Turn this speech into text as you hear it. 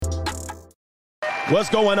What's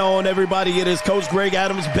going on, everybody? It is Coach Greg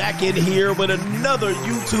Adams back in here with another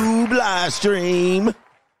YouTube live stream.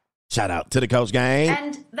 Shout out to the Coach Gang.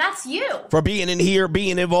 And that's you. For being in here,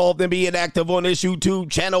 being involved, and being active on this YouTube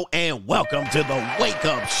channel. And welcome to the Wake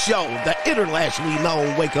Up Show, the internationally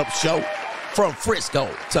known Wake Up Show from Frisco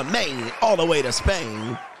to Maine, all the way to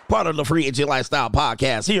Spain. Part of the Free Agent Lifestyle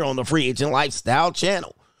Podcast here on the Free Agent Lifestyle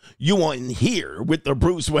channel. You on here with the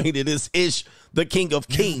Bruce Wayne of this ish, the King of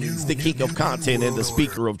Kings, the King of Content, and the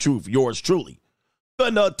Speaker of Truth. Yours truly,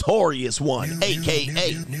 the notorious one,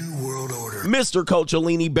 a.k.a. Mr. Coach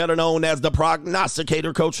Alini, better known as the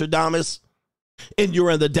Prognosticator Coach Adamus. And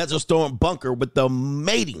you're in the Desert Storm bunker with the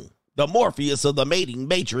Morpheus of the mating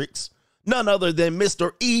matrix, none other than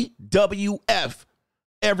Mr. EWF,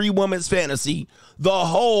 Every Woman's Fantasy, the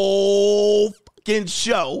whole fucking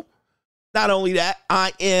show. Not only that,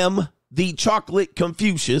 I am the Chocolate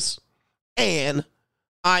Confucius, and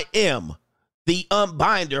I am the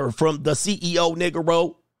unbinder from the CEO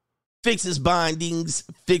Nigero, Fixes Bindings,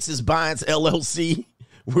 Fixes Binds LLC.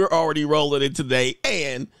 We're already rolling it today.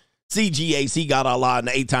 And CGAC got Allah, an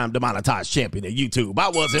 8-time demonetized champion at YouTube. I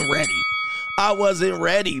wasn't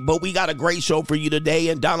ready, but we got a great show for you today,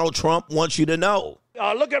 and Donald Trump wants you to know.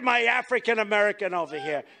 Look at my African-American over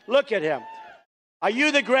here. Look at him. Are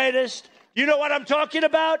you the greatest? You know what I'm talking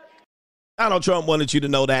about? Donald Trump wanted you to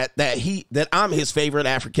know that I'm his favorite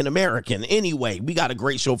African-American. Anyway, we got a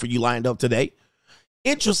great show for you lined up today.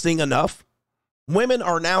 Interesting enough, women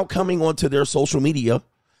are now coming onto their social media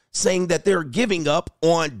saying that they're giving up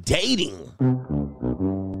on dating.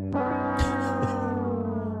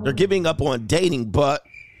 They're giving up on dating, but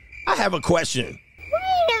I have a question.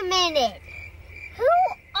 Wait a minute. Who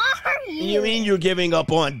are you? You mean you're giving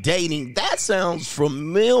up on dating? That sounds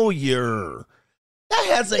familiar. That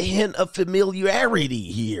has a hint of familiarity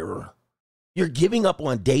here. You're giving up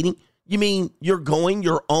on dating? You mean you're going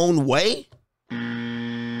your own way?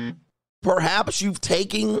 Perhaps you've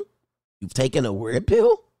taken a red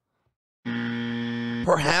pill?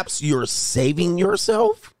 Perhaps you're saving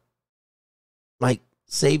yourself? Like,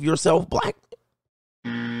 save yourself, black?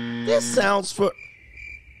 This sounds for...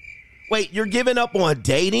 Wait, you're giving up on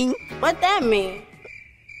dating? What that mean?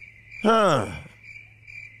 Huh.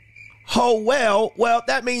 Oh, well,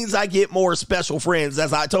 that means I get more special friends,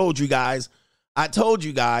 as I told you guys.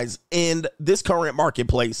 In this current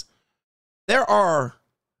marketplace, there are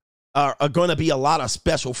going to be a lot of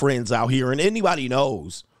special friends out here, and anybody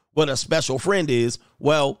knows what a special friend is.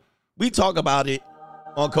 Well, we talk about it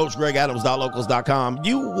on CoachGregAdams.locals.com.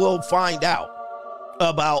 You will find out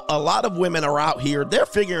about a lot of women are out here. They're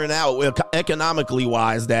figuring out economically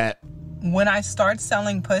wise that when I start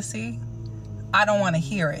selling pussy, I don't want to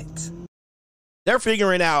hear it. They're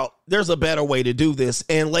figuring out there's a better way to do this.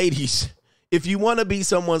 And ladies, if you want to be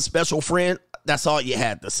someone's special friend, that's all you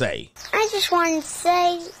had to say. I just wanted to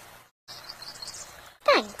say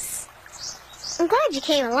thanks. I'm glad you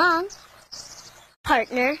came along.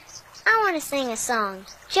 Partner, I want to sing a song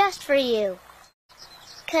just for you.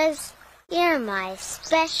 'Cause you're my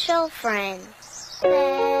special friend.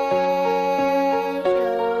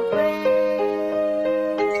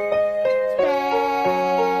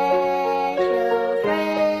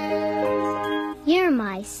 You're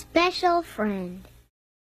my special friend.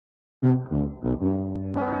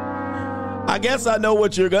 I guess I know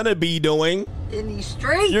what you're going to be doing. In these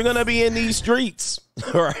streets? You're going to be in these streets.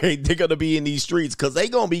 All right, they're going to be in these streets because they're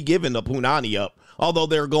going to be giving the punani up, although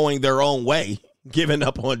they're going their own way, giving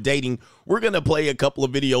up on dating. We're going to play a couple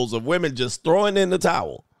of videos of women just throwing in the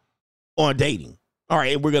towel on dating. All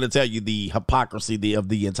right, and we're going to tell you the hypocrisy of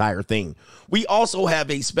the entire thing. We also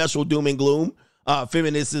have a special doom and gloom.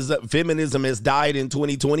 Feminism has died in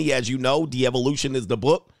 2020. As you know, De-Evolution is the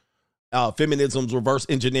book. Feminism's reverse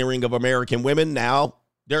engineering of American women. Now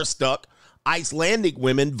they're stuck. Icelandic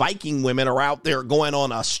women, Viking women are out there going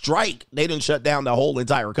on a strike. They didn't shut down the whole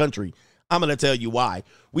entire country. I'm going to tell you why.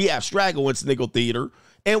 We have Straggle and Sniggle Theater,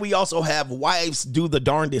 and we also have Wives Do the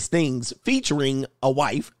Darndest Things, featuring a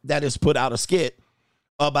wife that has put out a skit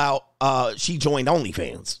about she joined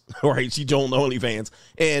OnlyFans. All right, she joined OnlyFans,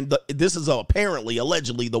 and this is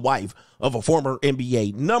allegedly the wife of a former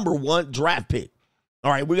NBA #1 draft pick.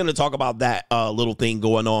 All right, we're going to talk about that little thing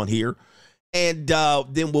going on here. And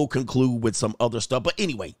then we'll conclude with some other stuff. But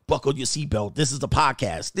anyway, buckle your seatbelt. This is the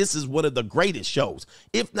podcast. This is one of the greatest shows,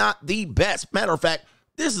 if not the best. Matter of fact,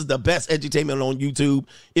 this is the best edutainment on YouTube.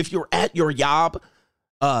 If you're at your job,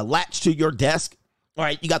 latched to your desk, all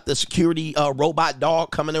right, you got the security robot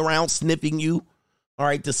dog coming around sniffing you, all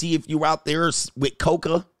right, to see if you're out there with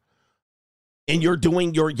coca. and you're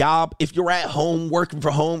doing your job, if you're at home, working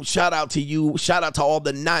from home, shout out to you. Shout out to all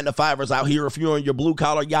the 9-to-5ers out here. If you're on your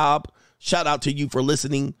blue-collar job, shout out to you for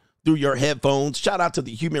listening through your headphones. Shout out to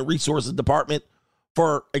the Human Resources Department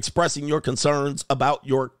for expressing your concerns about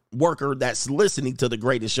your worker that's listening to the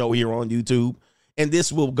greatest show here on YouTube. And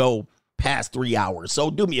this will go past 3 hours.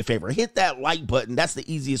 So do me a favor. Hit that like button. That's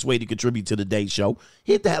the easiest way to contribute to today's show.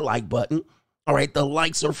 Hit that like button. All right, the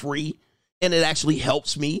likes are free, and it actually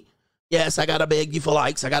helps me. Yes, I got to beg you for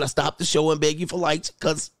likes. I got to stop the show and beg you for likes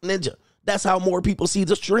because, Ninja, that's how more people see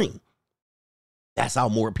the stream. That's how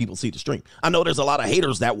more people see the stream. I know there's a lot of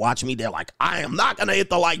haters that watch me. They're like, I am not going to hit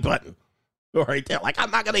the like button. All right, they're like,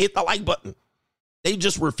 I'm not going to hit the like button. They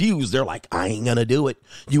just refuse. They're like, I ain't going to do it.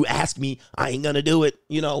 You ask me, I ain't going to do it.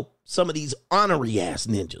 You know, some of these honorary ass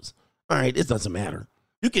ninjas. All right, it doesn't matter.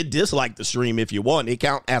 You can dislike the stream if you want. It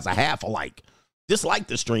count as a half a like. Dislike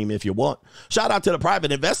the stream if you want. Shout out to the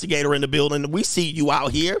private investigator in the building. We see you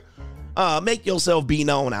out here. Make yourself be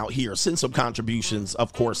known out here. Send some contributions,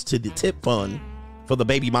 of course, to the tip fund for the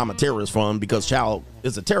Baby Mama Terrorist Fund, because child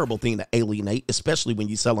is a terrible thing to alienate, especially when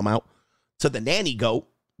you sell them out to the nanny goat,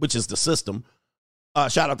 which is the system.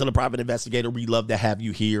 Shout out to the private investigator. We love to have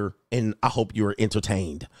you here, and I hope you're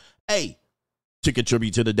entertained. Hey, to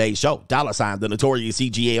contribute to today's show, $ the Notorious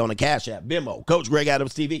CGA on the Cash App, Venmo, Coach Greg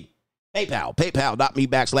Adams TV.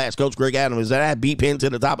 PayPal.me/Coach Greg Adams. That beat pin to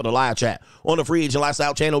the top of the live chat. On the Free Agent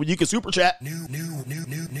Lifestyle channel, you can super chat. New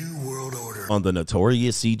world order. On the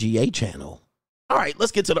Notorious CGA channel. All right,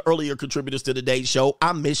 let's get to the earlier contributors to today's show.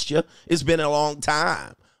 I missed you. It's been a long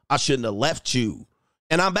time. I shouldn't have left you.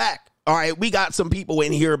 And I'm back. All right, we got some people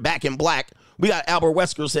in here back in black. We got Albert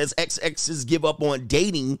Wesker says, XXs give up on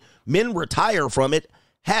dating. Men retire from it.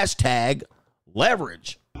 Hashtag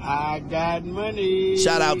leverage. I got money.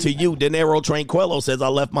 Shout out to you. Dinero Tranquillo says, I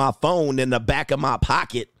left my phone in the back of my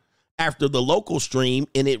pocket after the local stream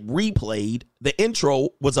and it replayed. The intro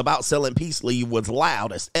was about selling peace leave, was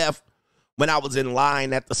loud as F when I was in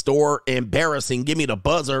line at the store. Embarrassing. Give me the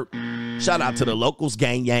buzzer. Shout out to the locals,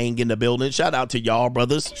 gang yang in the building. Shout out to y'all,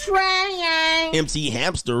 brothers. MC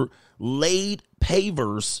Hamster laid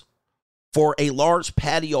pavers for a large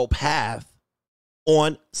patio path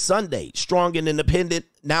on Sunday. Strong and independent,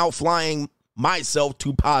 now flying myself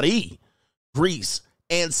to Paris, Greece,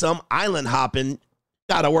 and some island hopping.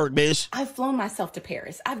 Gotta work, bitch. I've flown myself to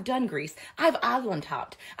Paris. I've done Greece. I've island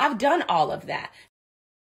hopped. I've done all of that.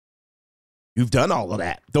 You've done all of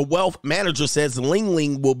that. The wealth manager says Ling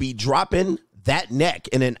Ling will be dropping that neck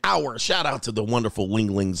in an hour. Shout out to the wonderful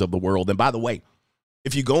Ling Lings of the world. And by the way,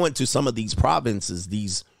 if you go into some of these provinces,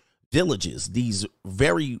 these villages, these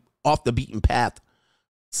very off the beaten path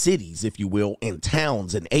cities, if you will, and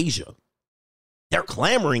towns in Asia, they're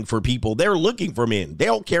clamoring for people. They're looking for men.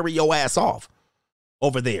 They'll carry your ass off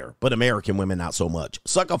over there. But American women, not so much.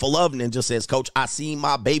 Sucker for Love Ninja says, Coach, I seen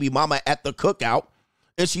my baby mama at the cookout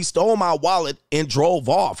and she stole my wallet and drove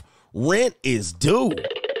off. Rent is due.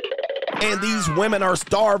 And these women are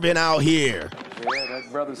starving out here. Yeah,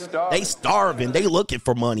 that brother's starving. They starving. They looking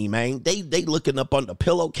for money, man. They looking up under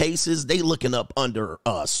pillowcases. They looking up under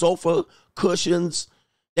sofa cushions.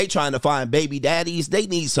 They trying to find baby daddies. They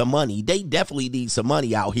need some money. They definitely need some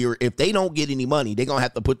money out here. If they don't get any money, they're going to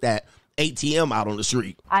have to put that ATM out on the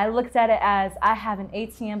street. I looked at it as I have an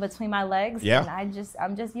ATM between my legs, yeah, and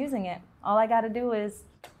I'm just using it. All I got to do is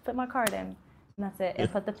put my card in, and that's it.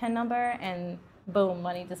 And put the PIN number, and boom,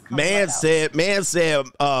 money just comes Man out.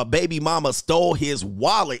 said baby mama stole his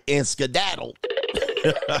wallet and skedaddled.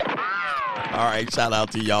 All right, shout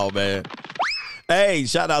out to y'all, man. Hey,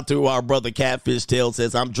 shout out to our brother Catfish Tail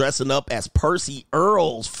says, I'm dressing up as Percy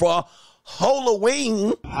Earls for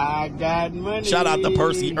Halloween. I got money. Shout out to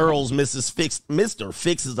Percy Earls, Mr.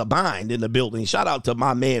 Fixes a Bind in the building. Shout out to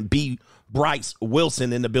my man B. Bryce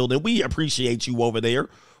Wilson in the building. We appreciate you over there.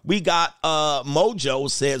 We got Mojo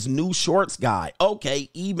says new shorts guy. Okay,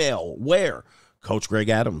 email where? Coach Greg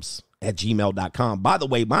Adams at gmail.com. By the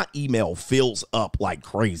way, my email fills up like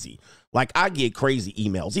crazy. Like, I get crazy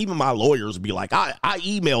emails. Even my lawyers be like, I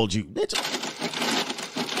emailed you.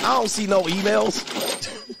 I don't see no emails.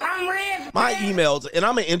 My emails, and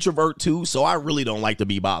I'm an introvert too, so I really don't like to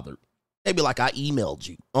be bothered. They be like, I emailed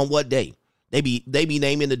you. On what day? They be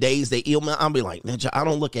naming the days they email. I'll be like, I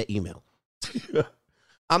don't look at email.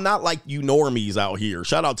 I'm not like you normies out here.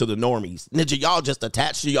 Shout out to the normies. Ninja, y'all just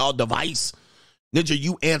attached to y'all device. Ninja,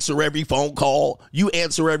 you answer every phone call. You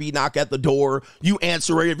answer every knock at the door. You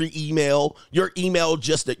answer every email. Your email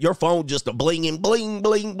your phone just a blinging, bling,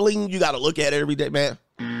 bling, bling. You got to look at it every day, man.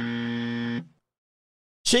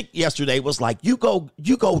 Chick yesterday was like, you go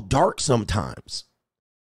dark sometimes.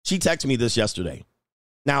 She texted me this yesterday.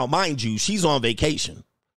 Now, mind you, she's on vacation.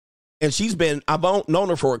 And I've known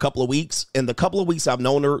her for a couple of weeks. And the couple of weeks I've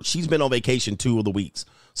known her, she's been on vacation 2 of the weeks.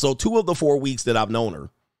 So 2 of the 4 weeks that I've known her,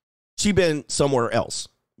 she's been somewhere else,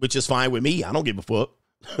 which is fine with me. I don't give a fuck.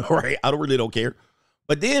 Right? I really don't care.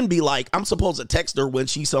 But then be like, I'm supposed to text her when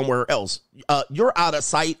she's somewhere else. You're out of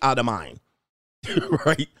sight, out of mind.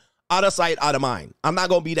 Right? Out of sight, out of mind. I'm not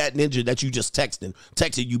going to be that ninja that you just texting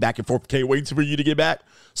you back and forth. Can't wait for you to get back.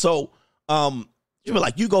 So, you be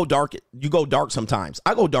like, you go dark sometimes.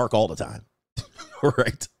 I go dark all the time.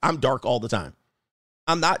 Right? I'm dark all the time.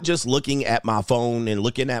 I'm not just looking at my phone and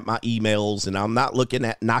looking at my emails, and I'm not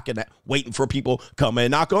waiting for people come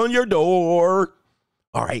and knock on your door.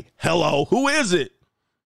 All right. Hello. Who is it?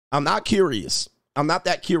 I'm not curious. I'm not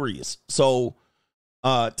that curious. So,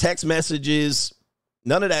 text messages,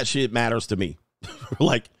 none of that shit matters to me.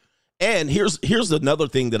 Like, and here's another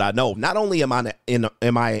thing that I know. Not only am I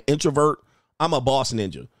an introvert, I'm a boss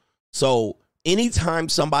ninja. So anytime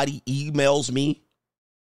somebody emails me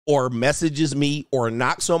or messages me or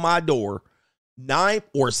knocks on my door,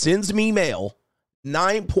 or sends me mail,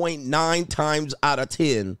 9.9 times out of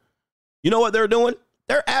 10, you know what they're doing?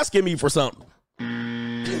 They're asking me for something.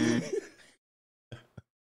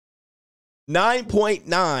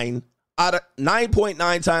 9.9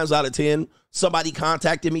 times out of 10, somebody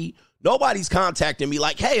contacted me. Nobody's contacting me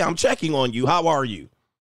like, hey, I'm checking on you. How are you?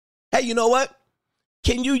 Hey, you know what?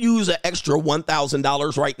 Can you use an extra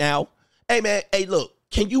 $1,000 right now? Hey, man, hey, look,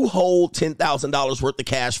 can you hold $10,000 worth of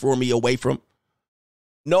cash for me away from?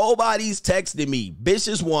 Nobody's texting me.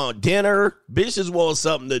 Bitches want dinner. Bitches want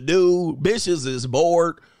something to do. Bitches is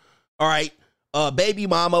bored. All right. Baby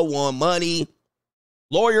mama want money.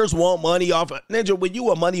 Lawyers want money off. Ninja, when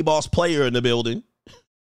you a money boss player in the building,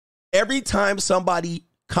 every time somebody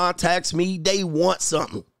contacts me, they want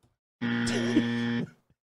something.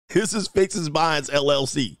 This is Fixes Binds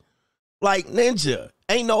LLC. Like, Ninja,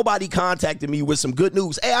 ain't nobody contacting me with some good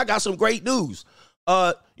news. Hey, I got some great news.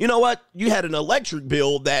 You know what? You had an electric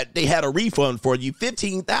bill that they had a refund for you,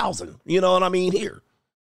 $15,000. You know what I mean? Here.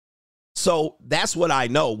 So that's what I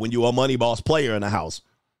know when you're a money boss player in the house.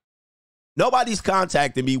 Nobody's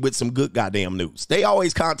contacting me with some good goddamn news. They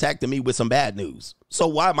always contacting me with some bad news. So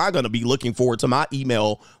why am I going to be looking forward to my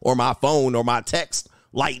email or my phone or my text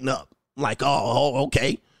lighting up? I'm like, oh,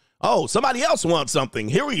 okay. Oh, somebody else wants something.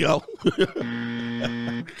 Here we go.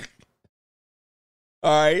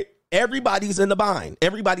 All right. Everybody's in the bind.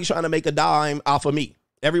 Everybody's trying to make a dime off of me.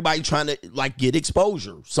 Everybody trying to like get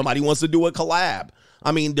exposure. Somebody wants to do a collab.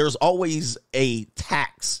 I mean, there's always a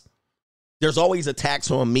tax. There's always a tax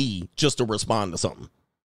on me just to respond to something.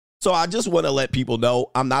 So I just want to let people know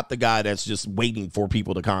I'm not the guy that's just waiting for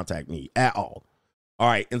people to contact me at all. All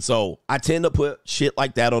right. And so I tend to put shit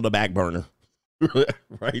like that on the back burner.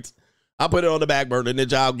 Right? I'll put it on the back burner and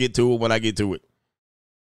then I'll get to it when I get to it.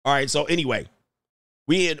 All right. So anyway,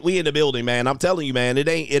 we in the building, man. I'm telling you, man, it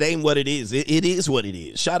ain't what it is. It is what it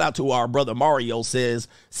is. Shout out to our brother Mario says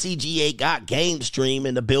CGA got game stream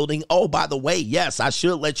in the building. Oh, by the way, yes, I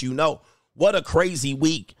should let you know. What a crazy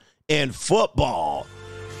week in football.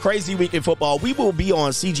 Crazy week in football. We will be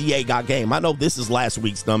on CGA Got Game. I know this is last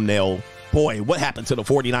week's thumbnail. Boy, what happened to the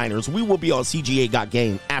 49ers? We will be on CGA Got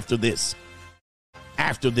Game after this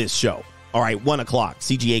show. All right, 1 o'clock,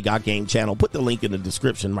 CGA Got Game channel. Put the link in the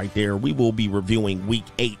description right there. We will be reviewing week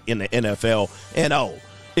 8 in the NFL. And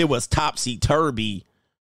it was topsy-turvy,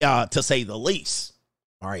 to say the least.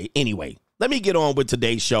 All right, anyway, let me get on with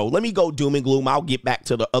today's show. Let me go doom and gloom. I'll get back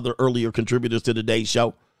to the other earlier contributors to today's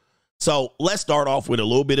show. So let's start off with a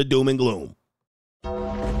little bit of doom and gloom.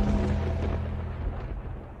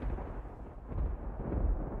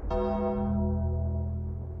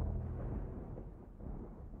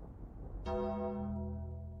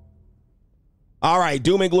 All right,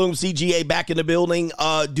 doom and gloom CGA back in the building.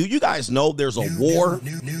 Do you guys know there's a war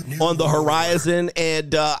on the horizon?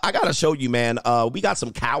 And I got to show you, man, we got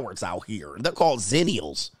some cowards out here. They're called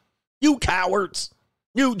Zennials. You cowards,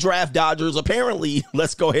 you draft dodgers. Apparently,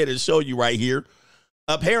 let's go ahead and show you right here.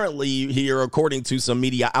 Apparently here, according to some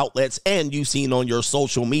media outlets and you've seen on your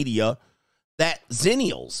social media, that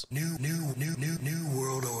Zennials. New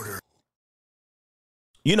world order.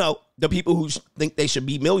 You know, the people who think they should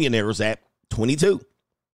be millionaires at 22.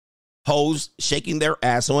 Hoes shaking their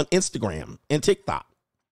ass on Instagram and TikTok.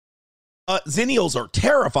 Zennials are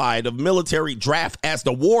terrified of military draft as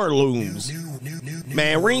the war looms.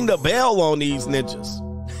 Man, ring the bell on these ninjas.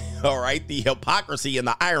 All right, the hypocrisy and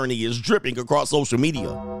the irony is dripping across social media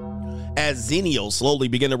as Zennials slowly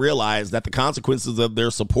begin to realize that the consequences of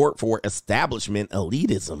their support for establishment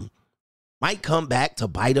elitism might come back to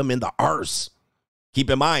bite them in the arse. Keep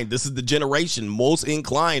in mind, this is the generation most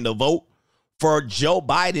inclined to vote for Joe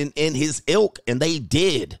Biden and his ilk, and they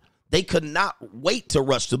did. They could not wait to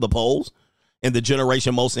rush to the polls. And the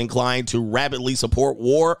generation most inclined to rapidly support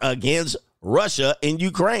war against Russia and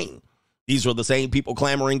Ukraine. These are the same people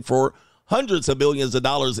clamoring for hundreds of billions of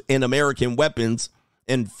dollars in American weapons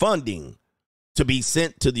and funding to be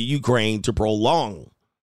sent to the Ukraine to prolong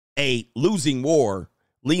a losing war,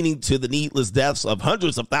 leading to the needless deaths of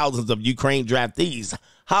hundreds of thousands of Ukraine draftees.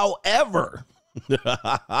 However,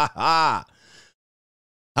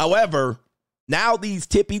 now these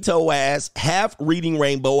tippy-toe ass, half reading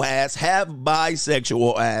rainbow ass, half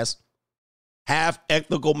bisexual ass, half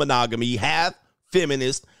ethnical monogamy, half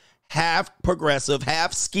feminist, half progressive,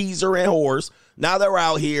 half skeezer and whores. Now they're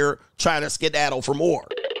out here trying to skedaddle for more.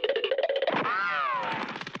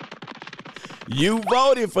 You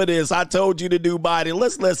voted for this. I told you to do Biden.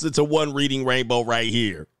 Let's listen to one reading rainbow right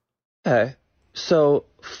here. Okay, so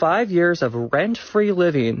 5 years of rent-free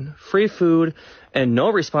living, free food, and no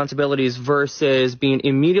responsibilities versus being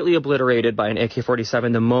immediately obliterated by an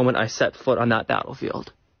AK-47 the moment I set foot on that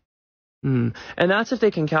battlefield. And that's if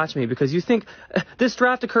they can catch me, because you think this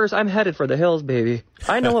draft occurs, I'm headed for the hills, baby.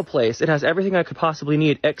 I know a place. It has everything I could possibly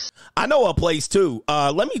need. I know a place, too.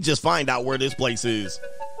 Let me just find out where this place is.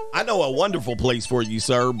 I know a wonderful place for you,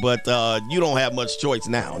 sir, but you don't have much choice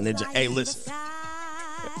now. Ninja, hey, listen.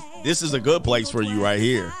 This is a good place for you right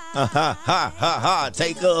here.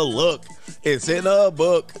 Take a look. It's in a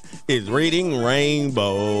book. It's Reading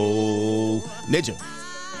Rainbow. Ninja,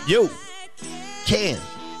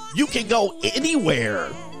 you can go anywhere.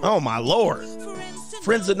 Oh, my Lord.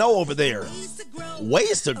 Friends to know over there.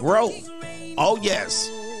 Ways to grow. Oh, yes.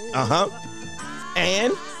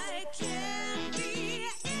 And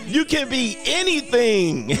you can be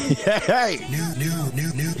anything. Hey.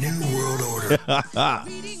 New world order.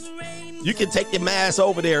 You can take your mask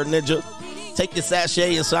over there, Ninja. Take your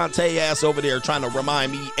sachet and Sante ass over there trying to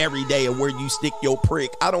remind me every day of where you stick your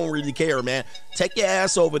prick. I don't really care, man. Take your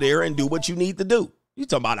ass over there and do what you need to do. You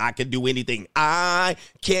talking about I can do anything. I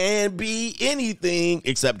can be anything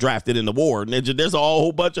except drafted in the war, Ninja. There's a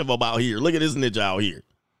whole bunch of them out here. Look at this Ninja out here.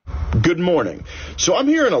 Good morning. So I'm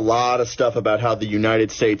hearing a lot of stuff about how the United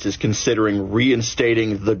States is considering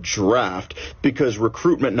reinstating the draft because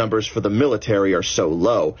recruitment numbers for the military are so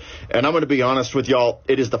low. And I'm going to be honest with y'all,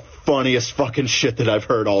 it is the funniest fucking shit that I've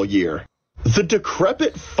heard all year. The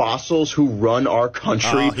decrepit fossils who run our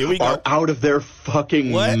country are out of their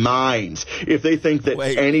fucking minds if they think that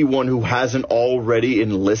anyone who hasn't already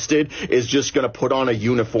enlisted is just going to put on a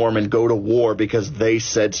uniform and go to war because they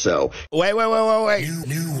said so. Wait. New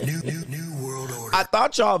world order. I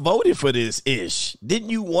thought y'all voted for this ish. Didn't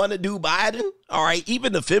you want to do Biden? All right,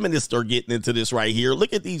 even the feminists are getting into this right here.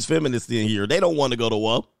 Look at these feminists in here. They don't want to go to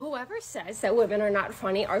war. Whoever says that women are not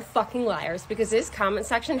funny are fucking liars, because this comment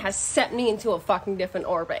section has set me into a fucking different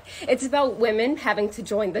orbit. It's about women having to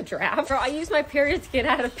join the draft. Bro, I use my period to get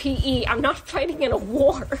out of PE. I'm not fighting in a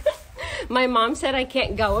war. My mom said I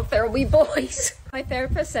can't go if there will be boys. My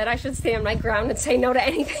therapist said I should stand my ground and say no to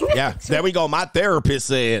anything. Yeah, there we go. My therapist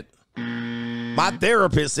said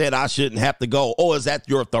I shouldn't have to go. Oh, is that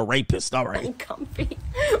your therapist? All right. I'm comfy.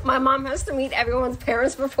 My mom has to meet everyone's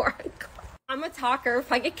parents before I go. I'm a talker.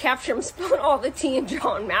 If I get captured, I'm spilling all the tea and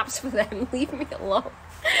drawing maps for them. Leave me alone.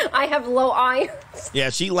 I have low irons. Yeah,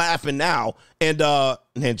 she laughing now. And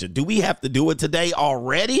Ninja, do we have to do it today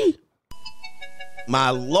already? My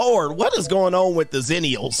Lord, what is going on with the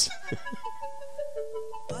Zennials?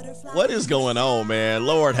 What is going on, man?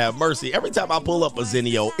 Lord have mercy. Every time I pull up a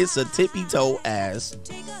Zennial, it's a tippy-toe ass,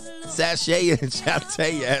 sachet and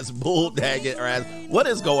chate ass, bull daggett ass. What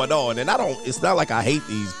is going on? And it's not like I hate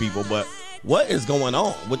these people, but what is going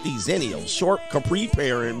on with these Zennials? Short capri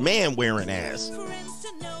wearing, man wearing ass,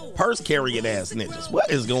 purse carrying ass ninjas. What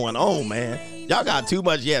is going on, man? Y'all got too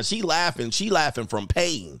much. Yeah, she laughing from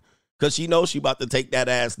pain because she knows she about to take that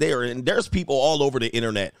ass there. And there's people all over the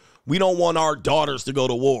internet. We don't want our daughters to go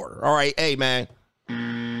to war. All right, hey, man.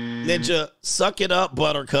 Ninja, suck it up,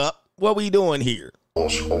 Buttercup. What we doing here? All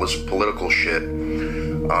this political shit.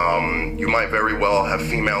 You might very well have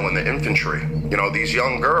female in the infantry. You know, these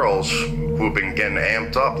young girls who have been getting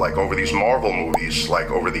amped up, like over these Marvel movies,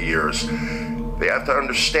 like over the years, they have to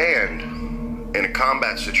understand in a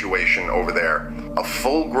combat situation over there, a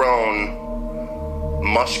full-grown,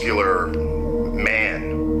 muscular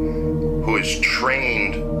man who is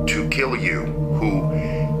trained to kill you, who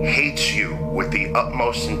hates you with the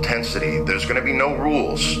utmost intensity. There's going to be no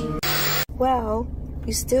rules. Well,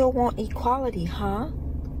 you still want equality, huh?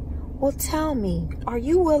 Well, tell me, are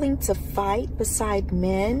you willing to fight beside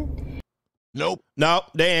men Nope. No,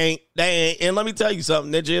 they ain't. And let me tell you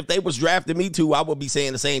something, Ninja. If they was drafting me too, I would be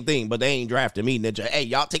saying the same thing, but they ain't drafting me, Ninja. Hey,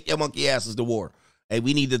 y'all take your monkey asses to war. Hey,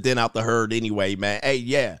 we need to thin out the herd anyway, man. Hey,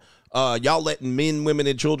 yeah. Y'all letting men, women,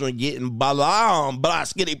 and children getting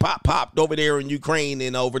skitty popped over there in Ukraine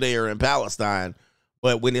and over there in Palestine.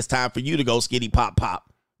 But when it's time for you to go skitty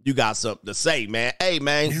pop, you got something to say, man. Hey,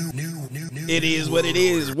 man. It is what it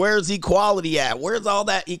is. Where's equality at? Where's all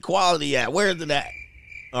that equality at? Where's it at?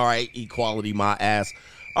 All right, equality, my ass.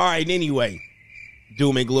 All right, anyway,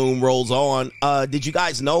 doom and gloom rolls on. Did you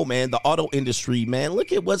guys know, man, the auto industry, man,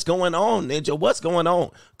 look at what's going on, Ninja. What's going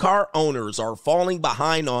on? Car owners are falling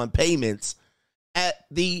behind on payments at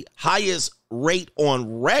the highest rate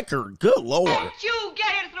on record. Good Lord. Can't you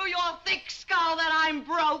get it through your thick skull that I'm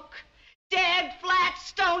broke? Dead, flat,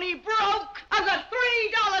 stony broke. I've got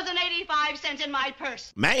 $3.85 in my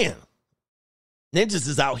purse. Man. Ninjas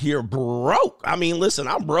is out here broke. I mean, listen,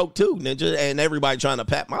 I'm broke too, Ninja, and everybody trying to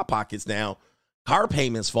pat my pockets down. Car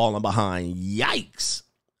payments falling behind. Yikes.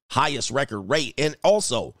 Highest record rate. And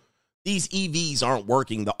also, these EVs aren't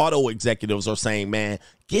working. The auto executives are saying, man,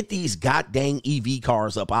 get these goddamn EV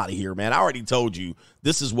cars up out of here, man. I already told you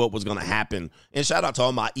this is what was going to happen. And shout out to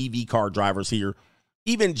all my EV car drivers here.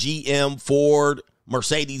 Even GM, Ford,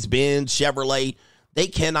 Mercedes-Benz, Chevrolet, they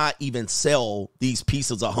cannot even sell these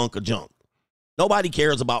pieces of hunk of junk. Nobody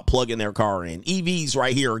cares about plugging their car in. EVs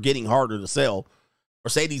right here are getting harder to sell.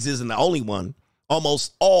 Mercedes isn't the only one.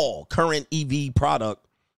 Almost all current EV product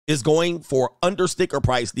is going for under sticker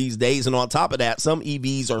price these days. And on top of that, some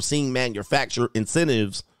EVs are seeing manufacturer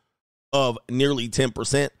incentives of nearly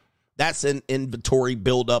 10%. That's an inventory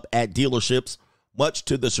buildup at dealerships, much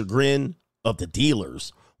to the chagrin of the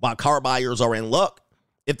dealers. While car buyers are in luck,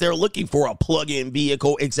 if they're looking for a plug-in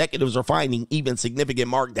vehicle, executives are finding even significant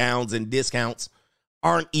markdowns and discounts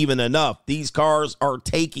aren't even enough. These cars are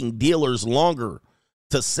taking dealers longer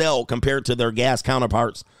to sell compared to their gas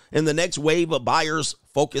counterparts. And the next wave of buyers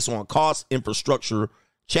focus on cost, infrastructure,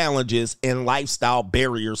 challenges, and lifestyle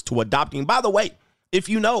barriers to adopting. By the way, if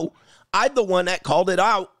you know, I'm the one that called it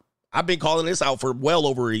out. I've been calling this out for well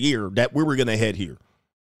over a year that we were going to head here.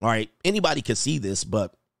 All right, anybody can see this,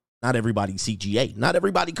 but not everybody CGA. Not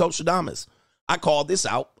everybody Coach Adamas. I called this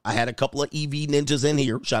out. I had a couple of EV ninjas in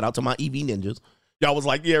here. Shout out to my EV ninjas. Y'all was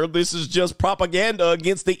like, yeah, this is just propaganda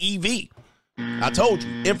against the EV. I told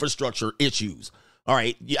you, infrastructure issues. All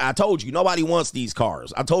right, yeah, I told you, nobody wants these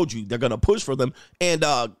cars. I told you, they're going to push for them. And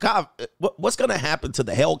God, what's going to happen to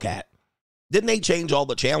the Hellcat? Didn't they change all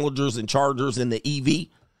the Challengers and Chargers in the EV?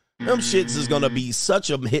 Them shits is going to be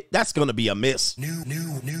such a hit. That's going to be a miss.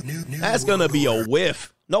 That's going to be a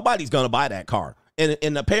whiff. Nobody's going to buy that car.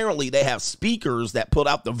 And apparently they have speakers that put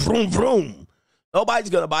out the vroom vroom.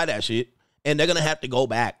 Nobody's going to buy that shit. And they're going to have to go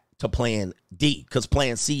back to plan D because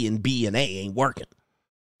plan C and B and A ain't working.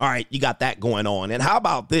 All right, you got that going on. And how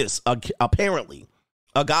about this? Apparently,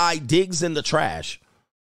 a guy digs in the trash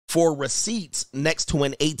for receipts next to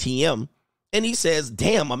an ATM. And he says,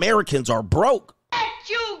 damn, Americans are broke. Can't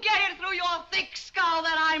you get it through your thick skull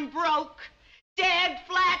that I'm broke? Dead,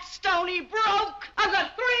 flat, stony broke. I've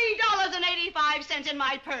got $3.85 in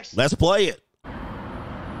my purse. Let's play it.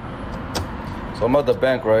 So I'm at the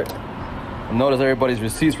bank, right? I notice everybody's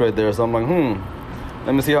receipts right there, so I'm like,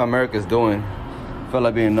 let me see how America's doing. Felt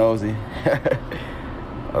like being nosy.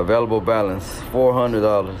 Available balance,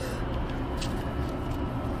 $400.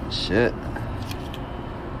 Shit.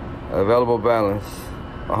 Available balance,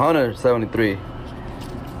 $173.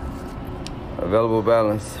 Available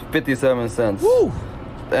balance, 57 cents. Woo!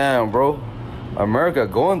 Damn, bro. America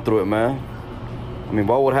going through it, man. I mean,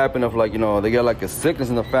 what would happen if, like, you know, they get like a sickness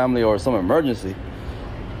in the family or some emergency?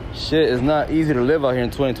 Shit, it's not easy to live out here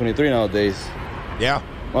in 2023 nowadays. Yeah.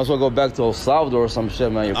 Might as well go back to El Salvador or some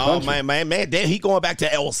shit, man. Your country. Man. Damn, he going back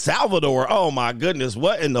to El Salvador. Oh, my goodness.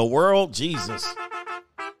 What in the world? Jesus.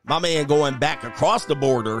 My man going back across the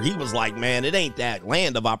border, he was like, man, it ain't that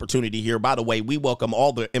land of opportunity here. By the way, we welcome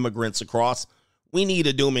all the immigrants across. We need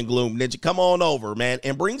a doom and gloom ninja. Come on over, man,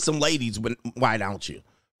 and bring some ladies. Why don't you?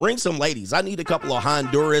 Bring some ladies. I need a couple of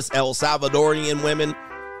Honduras, El Salvadorian women.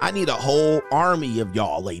 I need a whole army of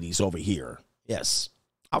y'all ladies over here. Yes.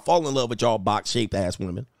 I'll fall in love with y'all box-shaped ass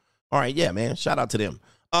women. All right, yeah, man. Shout out to them.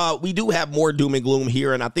 We do have more doom and gloom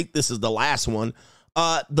here, and I think this is the last one.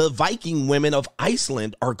 The Viking women of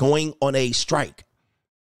Iceland are going on a strike.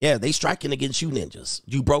 Yeah, they striking against you ninjas.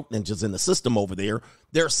 You broke ninjas in the system over there.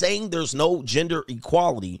 They're saying there's no gender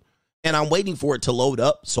equality, and I'm waiting for it to load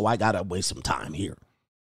up, so I got to waste some time here.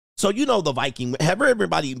 So you know the Viking, have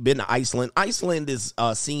everybody been to Iceland? Iceland is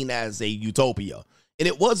seen as a utopia, and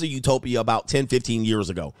it was a utopia about 10, 15 years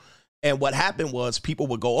ago. And what happened was people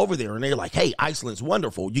would go over there and they're like, hey, Iceland's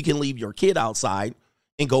wonderful. You can leave your kid outside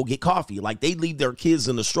and go get coffee. Like they'd leave their kids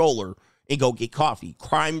in the stroller and go get coffee.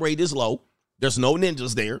 Crime rate is low. There's no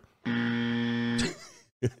ninjas there.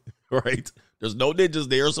 Right? There's no ninjas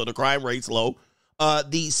there, so the crime rate's low.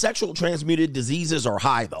 The sexual transmitted diseases are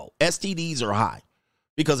high, though. STDs are high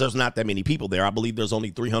because there's not that many people there. I believe there's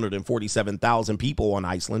only 347,000 people on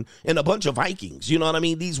Iceland and a bunch of Vikings. You know what I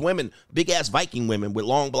mean? These women, big-ass Viking women with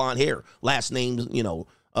long blonde hair, last names,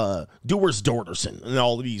 Duers Dorderson and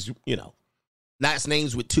all of these, last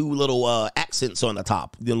names with two little accents on the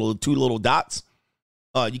top, two little dots.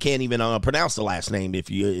 You can't even pronounce the last name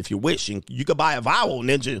if you wish. And you could buy a vowel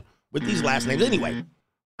ninja with these last names. Anyway,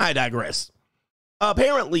 I digress.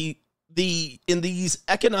 Apparently, in these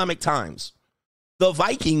economic times, the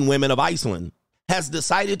Viking women of Iceland has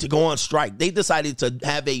decided to go on strike. They decided to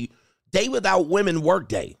have a day without women work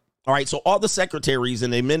day. All right, so all the secretaries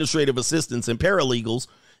and administrative assistants and paralegals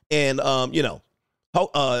and, Starbucks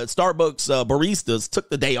baristas took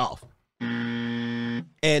the day off. And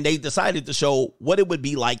they decided to show what it would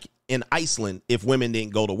be like in Iceland if women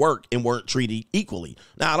didn't go to work and weren't treated equally.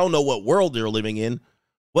 Now, I don't know what world they're living in.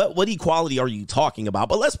 What equality are you talking about?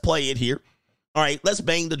 But let's play it here. All right, let's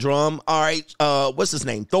bang the drum. All right, what's his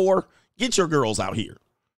name? Thor, get your girls out here.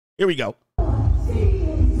 Here we go.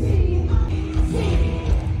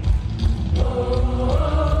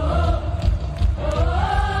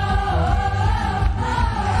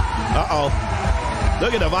 Uh-oh.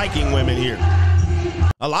 Look at the Viking women here.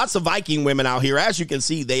 Lots of Viking women out here. As you can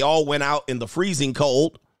see, they all went out in the freezing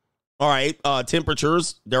cold. All right,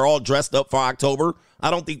 temperatures, they're all dressed up for October. I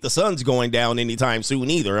don't think the sun's going down anytime soon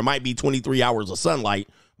either. It might be 23 hours of sunlight.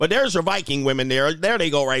 But there's your Viking women there. There they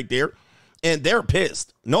go right there. And they're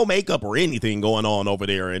pissed. No makeup or anything going on over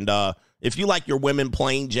there. And if you like your women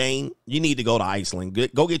plain Jane, you need to go to Iceland.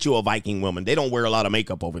 Go get you a Viking woman. They don't wear a lot of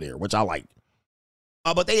makeup over there, which I like.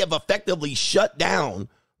 But they have effectively shut down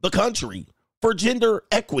the country for gender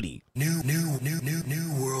equity. New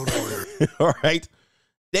world order. All right.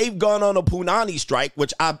 They've gone on a Punani strike,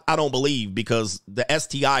 which I don't believe because the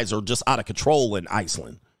STIs are just out of control in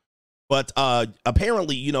Iceland. But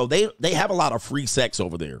apparently, they have a lot of free sex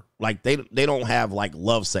over there. Like they don't have like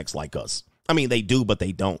love sex like us. I mean, they do, but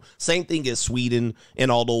they don't. Same thing as Sweden and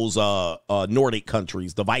all those Nordic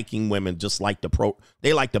countries. The Viking women just like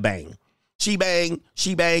they like to bang. She bang.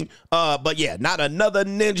 But yeah, not another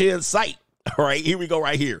ninja in sight. All right, here we go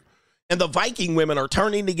right here. And the Viking women are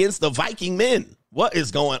turning against the Viking men. What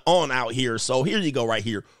is going on out here? So here you go right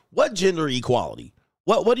here. What gender equality?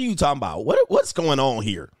 What are you talking about? What's going on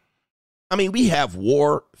here? I mean, we have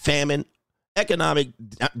war, famine, economic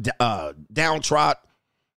downtrodden.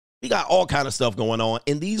 We got all kind of stuff going on,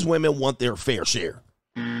 and these women want their fair share.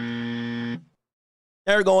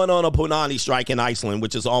 They're going on a Punani strike in Iceland,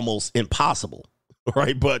 which is almost impossible,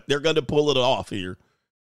 right? But they're going to pull it off here,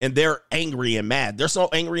 and they're angry and mad. They're so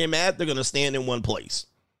angry and mad, they're going to stand in one place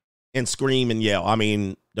and scream and yell. I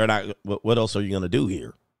mean, they're not. What else are you going to do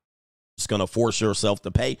here? Just going to force yourself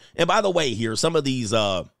to pay. And by the way, here some of these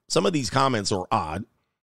comments are odd.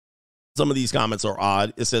 Some of these comments are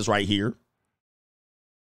odd. It says right here.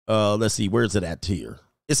 Let's see, where's it at here?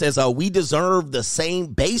 It says we deserve the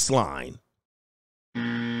same baseline. All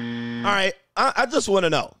right, I just want to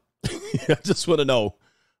know. I just want to know.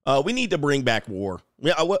 We need to bring back war.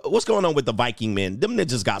 Yeah, what's going on with the Viking men? Them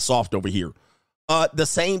ninjas got soft over here. The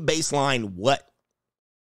same baseline what?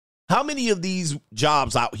 How many of these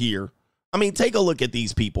jobs out here? I mean, take a look at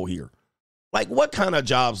these people here. Like, what kind of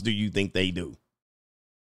jobs do you think they do?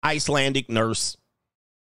 Icelandic nurse.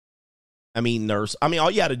 Nurse. I mean, all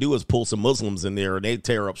you got to do is pull some Muslims in there and they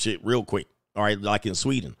tear up shit real quick. All right, like in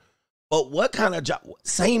Sweden. But what kind of job?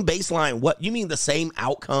 Same baseline. What? You mean the same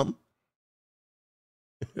outcome?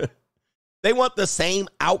 They want the same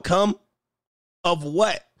outcome of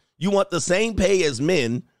what? You want the same pay as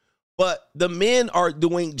men, but the men are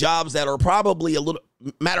doing jobs that are probably a little,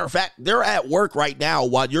 matter of fact, they're at work right now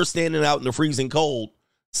while you're standing out in the freezing cold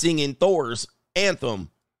singing Thor's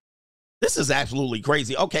anthem. This is absolutely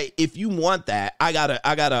crazy. Okay, if you want that, I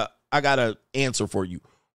gotta answer for you.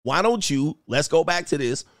 Why don't you, let's go back to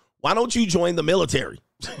this. Why don't you join the military?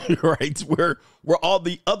 Right? Where all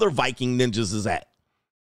the other Viking ninjas is at.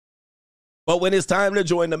 But when it's time to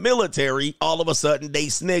join the military, all of a sudden they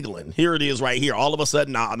sniggling. Here it is right here. All of a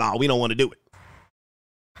sudden, nah, we don't want to do it.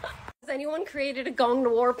 Has anyone created a going to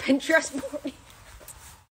war Pinterest board?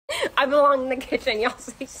 I belong in the kitchen. Y'all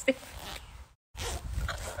say stupid.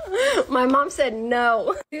 My mom said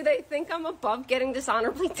no. Do they think I'm above getting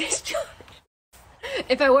dishonorably discharged?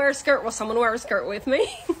 If I wear a skirt, will someone wear a skirt with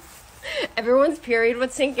me? everyone's period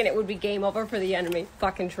would sink and it would be game over for the enemy.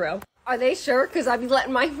 Fucking true. Are they sure? Because I'd be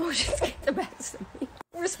letting my emotions get the best of me.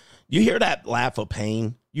 You hear that laugh of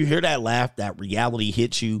pain? You hear that laugh that reality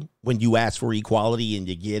hits you when you ask for equality and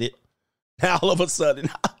you get it? Now all of a sudden,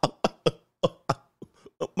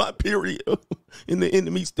 my period in the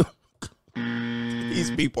enemy still.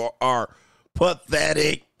 These people are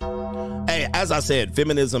pathetic. Hey, as I said,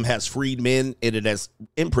 feminism has freed men and it has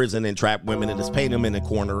imprisoned and trapped women and has painted them in a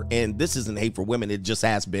corner. And this isn't hate for women. It just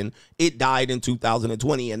has been. It died in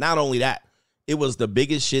 2020. And not only that, it was the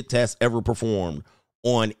biggest shit test ever performed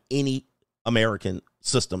on any American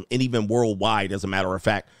system and even worldwide. As a matter of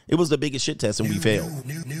fact, it was the biggest shit test and we failed.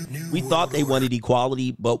 We thought they wanted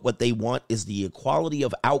equality, but what they want is the equality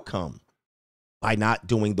of outcome by not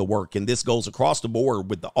doing the work. And this goes across the board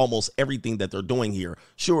with almost everything that they're doing here.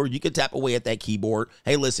 Sure, you can tap away at that keyboard.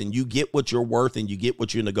 Hey, listen, you get what you're worth and you get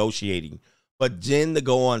what you're negotiating. But then to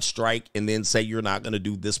go on strike and then say you're not going to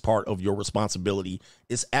do this part of your responsibility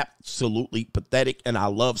is absolutely pathetic. And I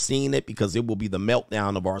love seeing it because it will be the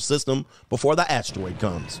meltdown of our system before the asteroid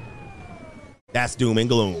comes. That's doom and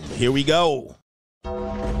gloom. Here we go.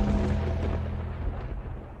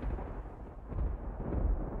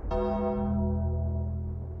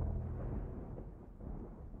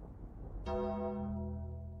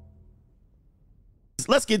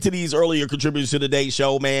 Let's get to these earlier contributors to today's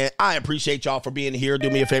show, man. I appreciate y'all for being here. Do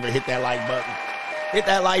me a favor, hit that like button. Hit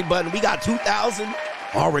that like button. We got 2,000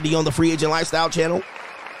 already on the Free Agent Lifestyle channel.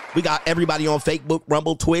 We got everybody on Facebook,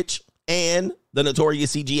 Rumble, Twitch, and the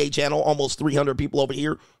Notorious CGA channel. Almost 300 people over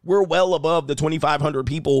here. We're well above the 2,500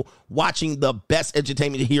 people watching the best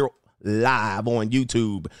entertainment here live on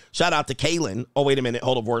YouTube. Shout out to Kaylin. Oh, wait a minute.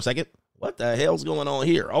 Hold on for a second. What the hell's going on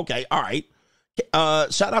here? Okay, all right.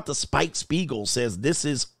 Shout out to Spike Spiegel, says this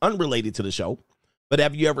is unrelated to the show, but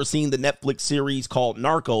have you ever seen the Netflix series called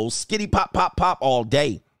Narcos? Skitty pop pop pop all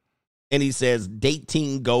day. And he says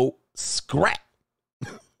dating go scrap.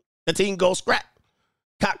 The team go scrap.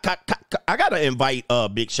 I gotta invite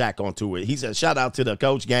Big Shaq onto it. He says shout out to the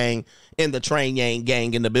Coach gang and the Train Yang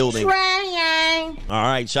gang in the building. Train Yang. All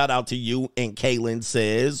right, shout out to you. And Kaylin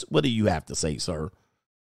says, what do you have to say, sir?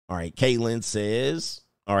 All right, Kaylin says,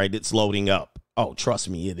 all right, it's loading up. Oh, trust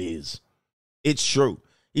me, it is. It's true.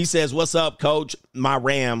 He says, what's up, Coach? My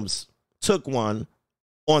Rams took one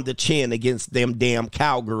on the chin against them damn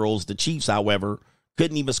Cowgirls. The Chiefs, however,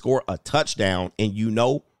 couldn't even score a touchdown. And you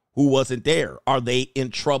know who wasn't there? Are they in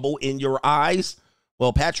trouble in your eyes?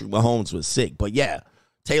 Well, Patrick Mahomes was sick. But yeah,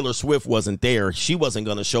 Taylor Swift wasn't there. She wasn't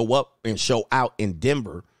going to show up and show out in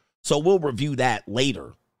Denver. So we'll review that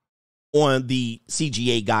later on the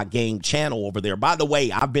CGA Got Game channel over there. By the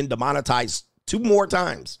way, I've been demonetized 2 more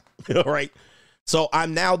times. All right. So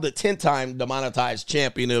I'm now the 10th time demonetized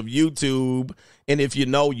champion of YouTube. And if you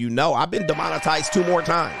know, you know, I've been demonetized 2 more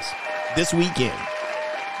times this weekend.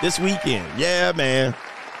 Yeah, man.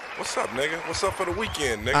 What's up, nigga? What's up for the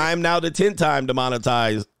weekend, nigga? I'm now the 10th time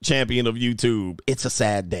demonetized champion of YouTube. It's a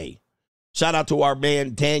sad day. Shout out to our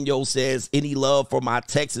man Daniel, says, any love for my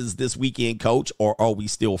Texans this weekend, Coach, or are we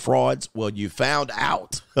still frauds? Well, you found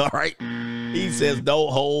out. All right. He says,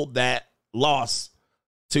 don't hold that loss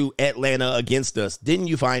to Atlanta against us. Didn't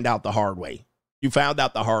you find out the hard way? You found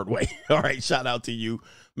out the hard way. All right. Shout out to you.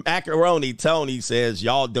 Macaroni Tony says,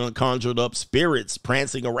 y'all done conjured up spirits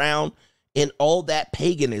prancing around in all that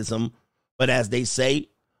paganism. But as they say,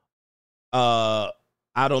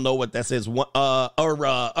 I don't know what that says.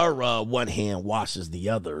 One hand washes the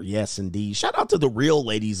other. Yes, indeed. Shout out to the real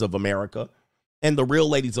ladies of America. And the real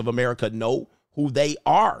ladies of America know who they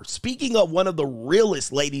are. Speaking of one of the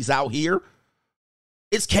realest ladies out here,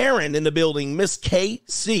 it's Karen in the building. Miss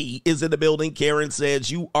KC is in the building. Karen says,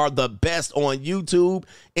 you are the best on YouTube.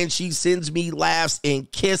 And she sends me laughs and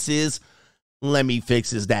kisses. Let me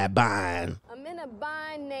fix that bind. I'm in a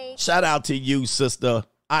bind, Nate. Shout out to you, sister.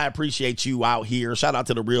 I appreciate you out here. Shout out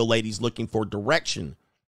to the real ladies looking for direction.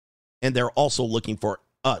 And they're also looking for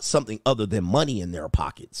something other than money in their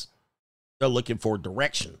pockets. They're looking for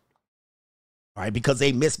direction. All right, because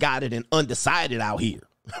they misguided and undecided out here.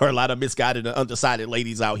 There are a lot of misguided and undecided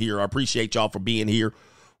ladies out here. I appreciate y'all for being here.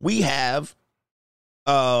 We have,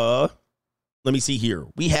 let me see here.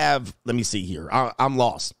 I'm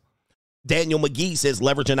lost. Daniel McGee says,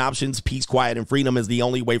 leveraging options, peace, quiet, and freedom is the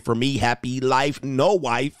only way for me. Happy life, no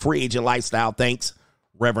wife, free agent lifestyle. Thanks,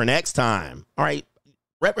 Reverend X time. All right,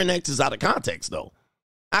 Reverend X is out of context, though.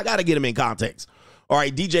 I got to get him in context. All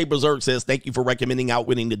right, DJ Berserk says, thank you for recommending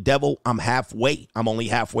Outwitting the Devil. I'm only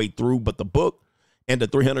halfway through, but the book and the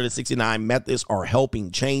 369 methods are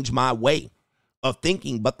helping change my way. of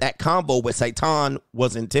thinking, but that convo with Satan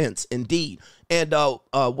was intense indeed. And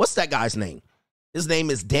what's that guy's name? His name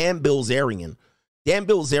is Dan Bilzerian. Dan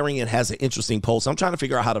Bilzerian has an interesting post. I'm trying to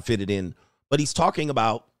figure out how to fit it in, but he's talking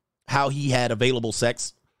about how he had available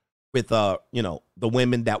sex with, the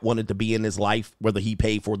women that wanted to be in his life, whether he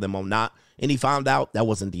paid for them or not. And he found out that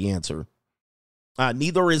wasn't the answer.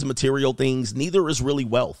 Neither is material things. Neither is really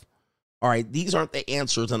wealth. All right. These aren't the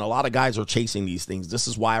answers. And a lot of guys are chasing these things. This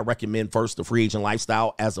is why I recommend first The Free Agent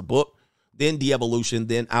Lifestyle as a book, then De-Evolution,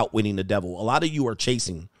 then Outwitting the Devil. A lot of you are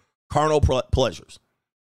chasing carnal pleasures.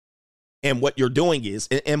 And what you're doing is,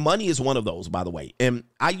 and money is one of those, by the way. And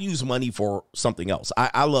I use money for something else.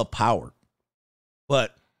 I love power,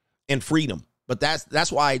 and freedom. But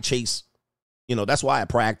that's why I chase, that's why I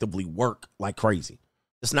proactively work like crazy.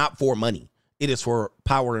 It's not for money. It is for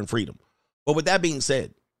power and freedom. But with that being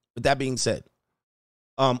said,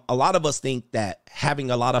 a lot of us think that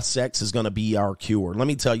having a lot of sex is going to be our cure. Let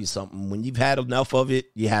me tell you something. When you've had enough of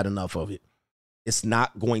it, you had enough of it. It's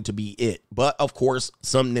not going to be it. But, of course,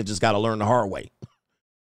 some ninjas got to learn the hard way,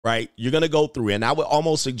 right? You're going to go through it. And I would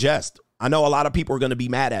almost suggest, I know a lot of people are going to be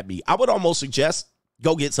mad at me. I would almost suggest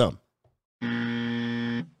go get some.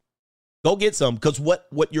 Go get some, because what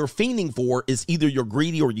you're fiending for is either you're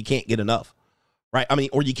greedy or you can't get enough, right?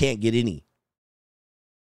 Or you can't get any.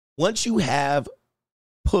 Once you have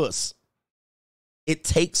puss, it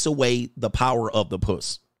takes away the power of the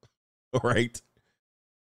puss, right?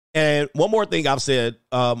 And one more thing I've said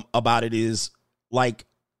about it is, like,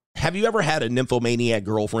 have you ever had a nymphomaniac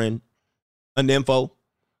girlfriend? A nympho?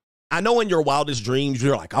 I know in your wildest dreams,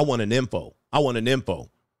 you're like, I want an nympho. I want a nympho.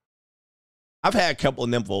 I've had a couple of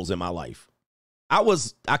nymphos in my life. I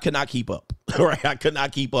could not keep up, right? I could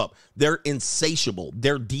not keep up. They're insatiable.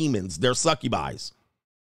 They're demons. They're succubis.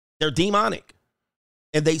 They're demonic.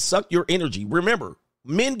 And they suck your energy. Remember,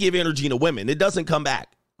 men give energy to women. It doesn't come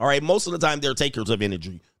back. All right. Most of the time, they're takers of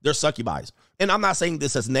energy. They're succubis. And I'm not saying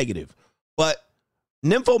this as negative, but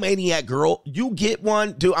nymphomaniac girl, you get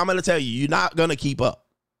one, dude, I'm going to tell you, you're not going to keep up.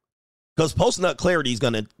 Because post-nut clarity is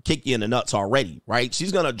going to kick you in the nuts already, right?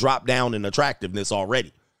 She's going to drop down in attractiveness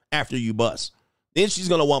already after you bust. Then she's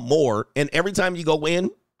going to want more. And every time you go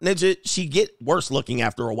in, ninja, she get worse looking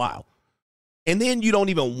after a while. And then you don't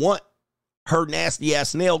even want her nasty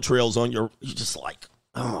ass nail trails on you're just like,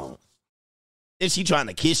 oh. Then she trying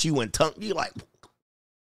to kiss you and tongue you like,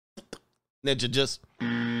 ninja, just,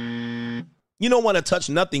 you don't want to touch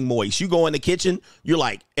nothing moist. You go in the kitchen, you're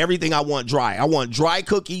like, everything I want dry. I want dry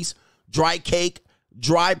cookies, dry cake,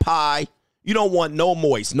 dry pie. You don't want no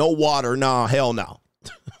moist, no water. No, hell no.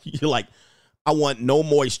 You're like, I want no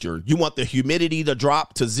moisture. You want the humidity to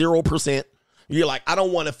drop to 0%. You're like, I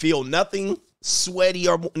don't want to feel nothing sweaty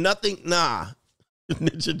or nothing. Nah.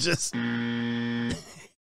 Ninja, just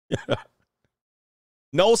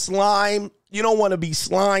no slime. You don't want to be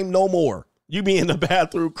slime no more. You be in the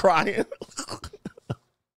bathroom crying.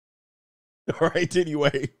 All right,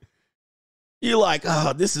 anyway. You're like,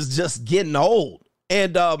 oh, this is just getting old.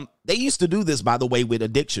 And they used to do this, by the way, with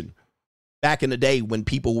addiction. Back in the day when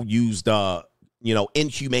people used,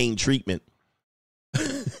 inhumane treatment.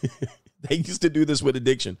 They used to do this with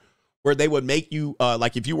addiction, where they would make you,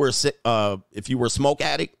 like if you were a smoke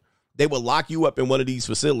addict, they would lock you up in one of these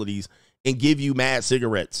facilities and give you mad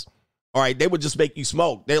cigarettes. All right, they would just make you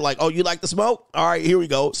smoke. They're like, oh, you like to smoke? All right, here we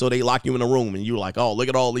go. So they lock you in a room, and you're like, oh, look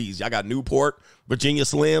at all these. I got Newport, Virginia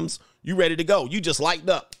Slims. You ready to go. You just lightened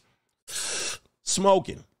up.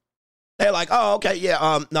 Smoking. They're like, oh, okay,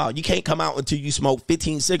 yeah, no, you can't come out until you smoke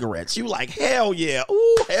 15 cigarettes. You like, hell yeah.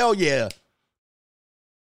 Ooh, hell yeah.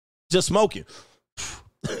 Just smoking.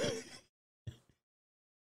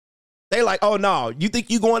 They like, oh, no, you think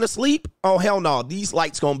you going to sleep? Oh, hell no. These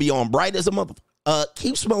lights going to be on bright as a mother.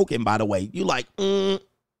 Keep smoking, by the way. You like, damn.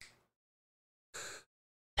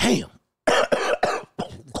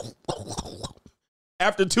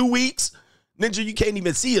 After 2 weeks, ninja, you can't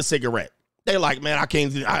even see a cigarette. They're like, man,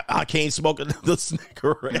 I can't smoke another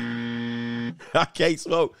cigarette. I can't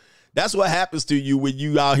smoke. That's what happens to you when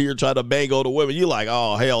you out here trying to bang older women. You're like,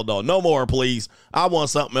 oh, hell no. No more, please. I want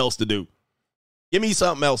something else to do. Give me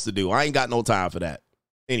something else to do. I ain't got no time for that.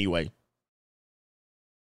 Anyway.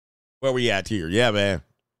 Where we at here? Yeah, man.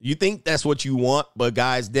 You think that's what you want, but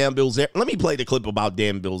guys, Dan Bilzerian. Let me play the clip about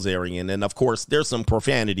Dan Bilzerian. And, of course, there's some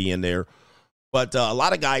profanity in there. But a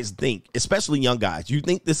lot of guys think, especially young guys, you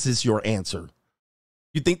think this is your answer.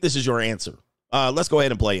 You think this is your answer. Let's go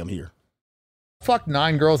ahead and play him here. Fucked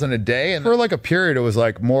 9 girls in a day, and for like a period it was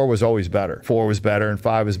like more was always better. 4 was better and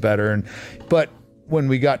 5 was better, but when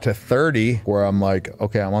we got to 30, where I'm like,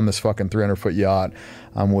 okay, I'm on this fucking 300-foot yacht,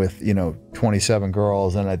 I'm with 27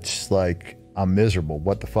 girls, and it's like I'm miserable.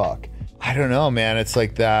 What the fuck? I don't know, man. It's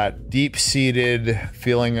like that deep-seated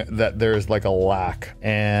feeling that there's like a lack.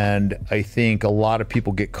 And I think a lot of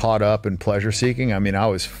people get caught up in pleasure seeking. I mean, I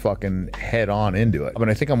was fucking head on into it. But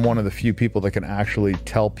I think I'm one of the few people that can actually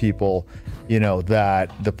tell people, you know,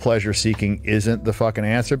 that the pleasure seeking isn't the fucking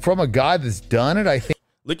answer. From a guy that's done it, I think.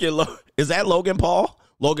 Look at, is that Logan Paul?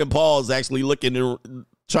 Logan Paul is actually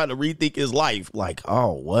trying to rethink his life. Like,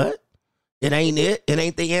 oh, what? It ain't it? It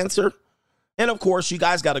ain't the answer? And of course, you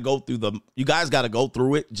guys got to go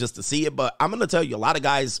through it just to see it. But I'm going to tell you, a lot of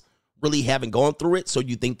guys really haven't gone through it. So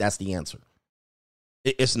you think that's the answer.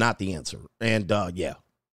 It's not the answer. And yeah,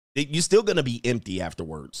 you're still going to be empty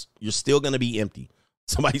afterwards. You're still going to be empty.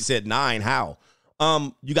 Somebody said 9. How?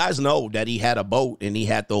 You guys know that he had a boat and he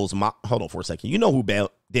had those. Hold on for a second. You know who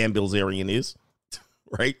Dan Bilzerian is,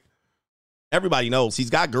 right? Everybody knows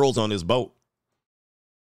he's got girls on his boat.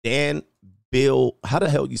 Dan Bill. How the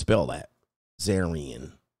hell you spell that?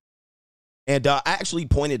 Zarian. And I actually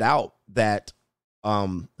pointed out that, let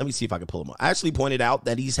me see if I can pull him up. I actually pointed out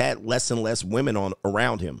that he's had less and less women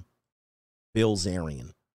around him. Bill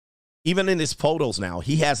Zarian. Even in his photos now,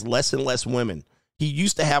 he has less and less women. He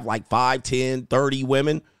used to have like 5, 10, 30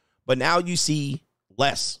 women, but now you see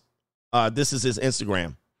less. This is his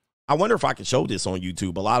Instagram. I wonder if I can show this on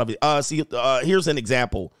YouTube. A lot of it. Here's an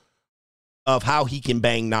example of how he can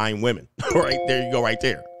bang 9 women. Right there you go, right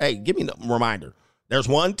there. Hey, give me a reminder. There's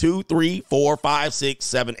 1, 2, 3, 4, 5, 6,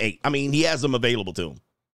 7, 8. I mean, he has them available to him.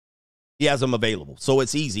 He has them available. So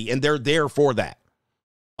it's easy. And they're there for that.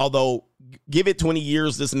 Although, give it 20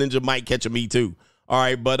 years, this ninja might catch a me too. All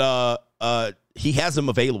right. But he has them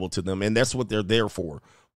available to them. And that's what they're there for.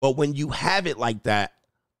 But when you have it like that,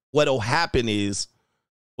 what'll happen is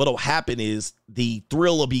the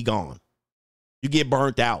thrill will be gone. You get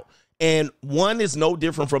burnt out. And one is no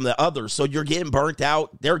different from the other. So you're getting burnt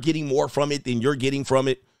out. They're getting more from it than you're getting from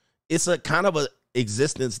it. It's a kind of a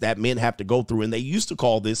existence that men have to go through. And they used to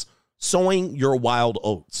call this sowing your wild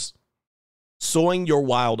oats. Sowing your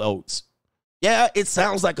wild oats. Yeah, it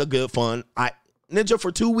sounds like a good fun. Ninja,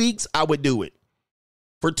 for 2 weeks, I would do it.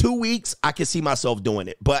 For 2 weeks, I can see myself doing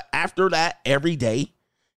it. But after that, every day,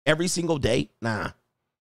 every single day, nah.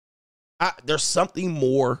 There's something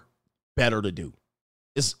more better to do.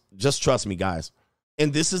 It's just trust me, guys.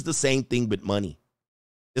 And this is the same thing with money.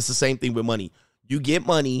 It's the same thing with money. You get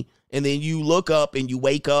money and then you look up and you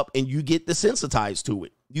wake up and you get desensitized to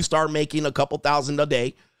it. You start making a couple thousand a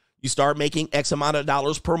day. You start making X amount of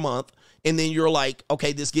dollars per month. And then you're like,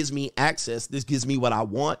 okay, this gives me access. This gives me what I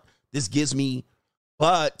want. This gives me,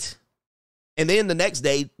 but, and then the next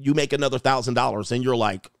day you make another $1,000 and you're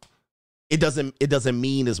like, it doesn't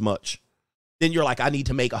mean as much. Then you're like, I need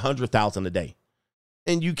to make 100,000 a day.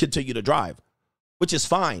 And you continue to drive, which is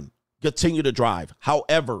fine. Continue to drive.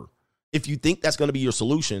 However, if you think that's going to be your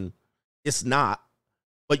solution, it's not.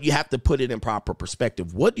 But you have to put it in proper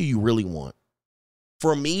perspective. What do you really want?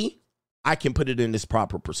 For me, I can put it in this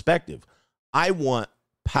proper perspective. I want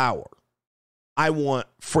power. I want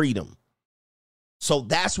freedom. So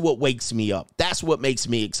that's what wakes me up. That's what makes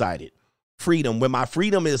me excited. Freedom. When my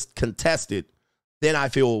freedom is contested, then I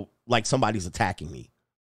feel like somebody's attacking me.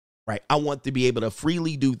 Right. I want to be able to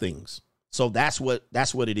freely do things. So that's what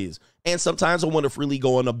it is. And sometimes I want to freely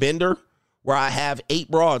go on a bender where I have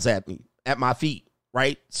 8 broads at my feet.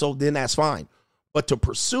 Right. So then that's fine. But to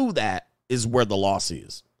pursue that is where the loss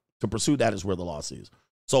is.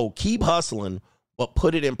 So keep hustling, but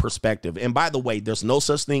put it in perspective. And by the way, there's no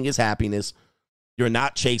such thing as happiness. You're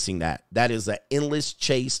not chasing that. That is an endless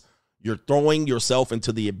chase. You're throwing yourself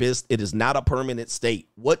into the abyss. It is not a permanent state.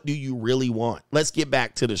 What do you really want? Let's get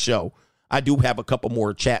back to the show. I do have a couple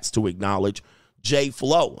more chats to acknowledge. Jay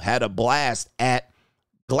Flo had a blast at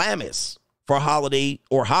Glamis for holiday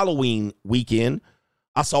or Halloween weekend.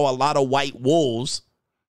 I saw a lot of white wolves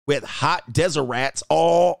with hot desert rats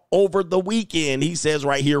all over the weekend. He says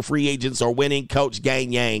right here, free agents are winning. Coach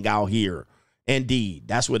Gang Yang out here. Indeed,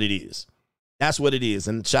 that's what it is. That's what it is.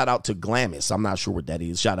 And shout out to Glamis. I'm not sure what that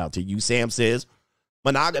is. Shout out to you. Sam says,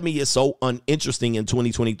 monogamy is so uninteresting in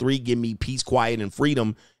 2023. Give me peace, quiet, and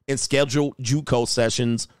freedom in scheduled JUCO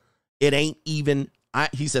sessions. It ain't even,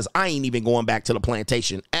 he says, I ain't even going back to the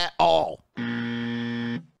plantation at all.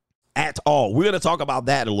 At all. We're going to talk about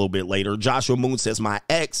that a little bit later. Joshua Moon says, my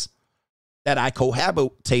ex that I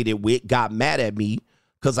cohabitated with got mad at me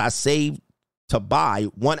because I saved to buy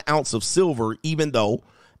 1 ounce of silver, even though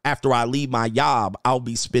after I leave my job, I'll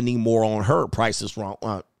be spending more on her. Price is wrong.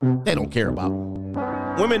 They don't care about.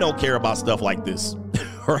 Women don't care about stuff like this.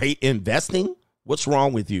 Right? Investing? What's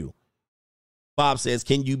wrong with you? Bob says,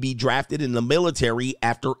 can you be drafted in the military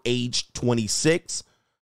after age 26?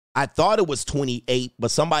 I thought it was 28,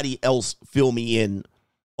 but somebody else fill me in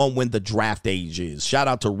on when the draft age is. Shout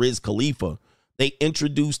out to Riz Khalifa. They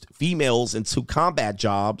introduced females into combat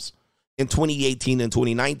jobs in 2018 and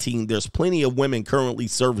 2019. There's plenty of women currently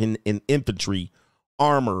serving in infantry,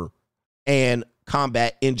 armor, and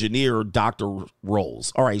combat engineer doctor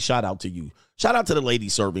roles. All right, shout out to you. Shout out to the lady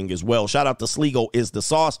serving as well. Shout out to Sligo is the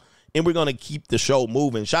sauce, and we're going to keep the show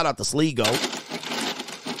moving. Shout out to Sligo.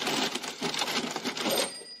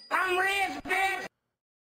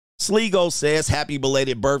 Sligo says, happy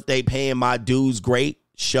belated birthday, paying my dues. Great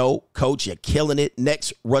show, coach. You're killing it.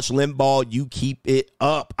 Next, Rush Limbaugh, you keep it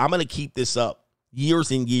up. I'm going to keep this up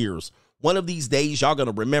years and years. One of these days, y'all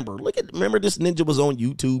going to remember. Remember this ninja was on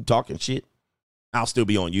YouTube talking shit? I'll still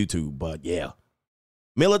be on YouTube, but yeah.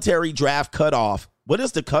 Military draft cutoff. What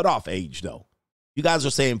is the cutoff age, though? You guys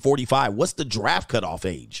are saying 45. What's the draft cutoff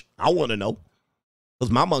age? I want to know.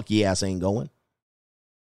 Because my monkey ass ain't going.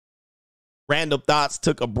 Random Thoughts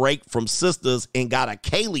took a break from Sisters and got a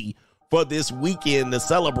Kaylee for this weekend to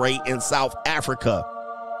celebrate in South Africa.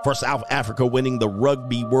 For South Africa winning the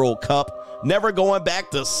Rugby World Cup. Never going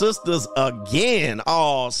back to Sisters again.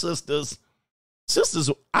 Oh, Sisters. Sisters,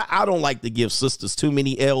 I don't like to give Sisters too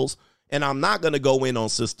many L's, and I'm not going to go in on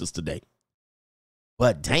Sisters today.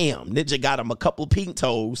 But damn, Ninja got him a couple pink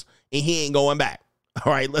toes, and he ain't going back.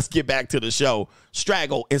 All right, let's get back to the show.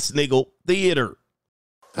 Straggle and Sniggle Theater.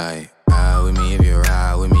 Like, ride with me if you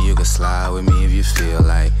ride with me, you can slide with me if you feel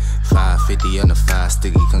like 550 on the 5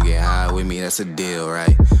 sticky, come get high with me, that's a deal,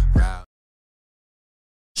 right?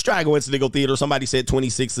 Straggle and Sniggle Theater. Somebody said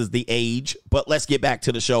 26 is the age, but let's get back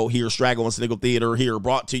to the show here. Straggle and Sniggle Theater here,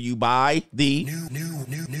 brought to you by the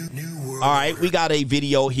new All right, we got a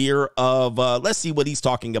video here of, let's see what he's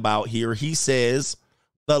talking about here. He says,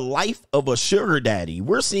 the life of a sugar daddy.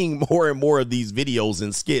 We're seeing more and more of these videos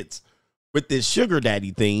and skits with this sugar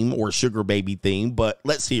daddy theme or sugar baby theme, but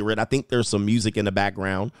let's hear it. I think there's some music in the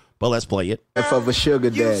background, but let's play it. Life of a sugar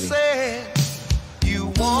daddy.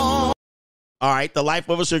 All right, the life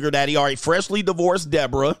of a sugar daddy. All right, freshly divorced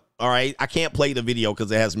Deborah. All right, I can't play the video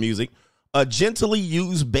because it has music. A gently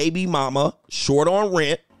used baby mama, short on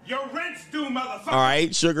rent. Your rent's due, motherfucker. All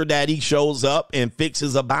right, sugar daddy shows up and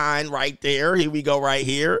fixes a bind right there. Here we go right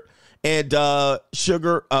here. And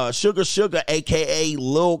Sugar, a.k.a.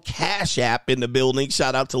 Lil Cash App in the building.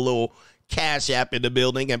 Shout out to Lil Cash App in the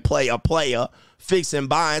building and player fixing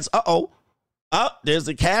binds. Uh-oh. There's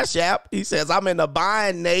a Cash App. He says, I'm in a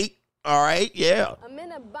bind, Nate. All right, yeah. I'm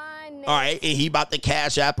in a bind, Nate. All right, and he about to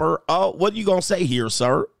Cash App her. Oh, what are you going to say here,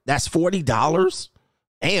 sir? That's $40?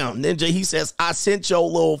 Damn, Ninja, he says, I sent your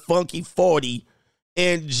little funky 40.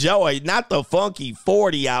 Enjoy, not the funky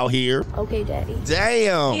 40 out here. Okay, daddy.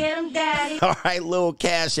 Damn. Get him, daddy. All right, little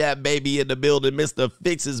Cash App baby in the building. Mr.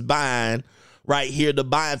 Fixes Buying right here. The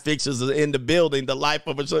buying fixes are in the building. The life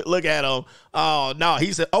of a, look at him. Oh, no,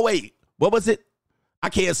 he said, oh, wait, what was it? I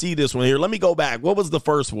can't see this one here. Let me go back. What was the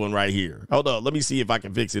first one right here? Hold on. Let me see if I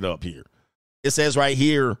can fix it up here. It says right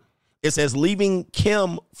here, it says leaving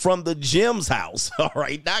Kim from the gym's house. All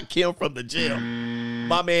right, not Kim from the gym.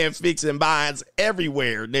 My man fixing binds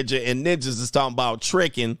everywhere, Ninja. And Ninjas is talking about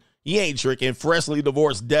tricking. He ain't tricking. Freshly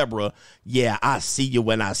divorced Deborah. Yeah, I see you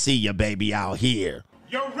when I see you, baby, out here.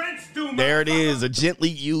 Your rent's due, there it is. A gently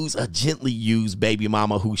used baby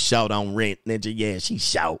mama who shout on rent. Ninja, yeah, she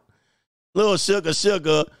shout. Little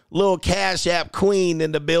sugar, little Cash App queen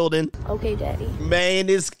in the building. Okay, daddy. Man,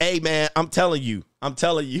 hey, man, I'm telling you.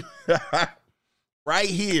 right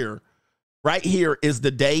here is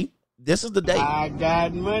the day. This is the day. I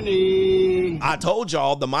got money. I told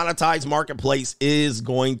y'all the monetized marketplace is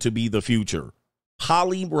going to be the future.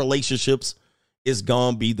 Poly relationships is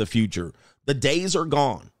going to be the future. The days are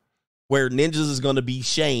gone where ninjas is going to be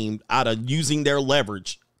shamed out of using their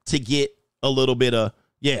leverage to get a little bit of,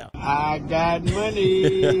 yeah. I got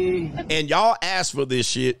money. And y'all asked for this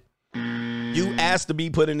shit. You asked to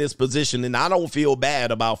be put in this position, and I don't feel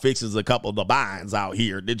bad about fixing a couple of the binds out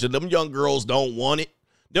here. Them young girls don't want it.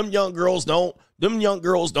 Them young girls don't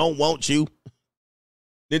want you.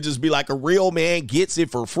 They just be like, a real man gets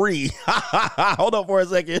it for free. Hold on for a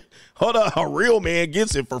second. Hold on. A real man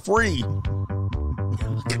gets it for free.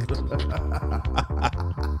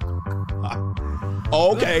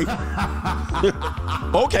 Okay.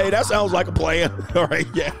 Okay, that sounds like a plan. All right,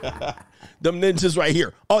 yeah. Them ninjas right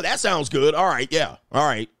here. Oh, that sounds good. All right, yeah. All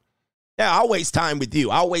right. Yeah, I'll waste time with you.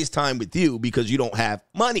 I'll waste time with you because you don't have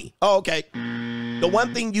money. Oh, okay. The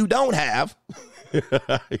one thing you don't have, here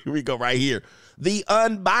we go right here. The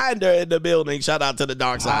Unbinder in the building. Shout out to the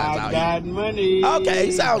Dark Sides out here. I got money.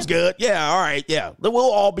 Okay, sounds good. Yeah, all right, yeah.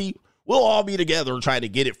 We'll all be together trying to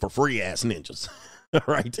get it for free ass ninjas. All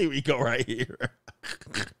right, here we go right here.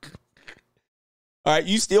 All right,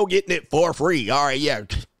 you still getting it for free. All right, yeah.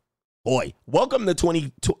 Boy, welcome to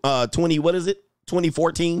 20, what is it?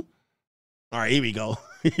 2014. All right, here we go.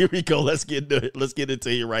 Here we go. Let's get into it. Let's get into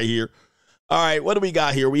it right here. All right, what do we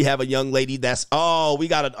got here? We have a young lady that's,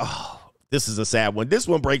 this is a sad one. This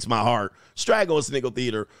one breaks my heart. Straggle and Sniggle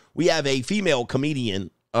Theater. We have a female comedian.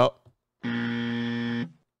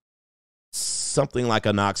 Something like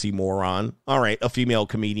an oxymoron. All right, a female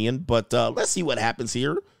comedian. But let's see what happens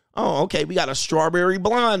here. Oh, okay. We got a strawberry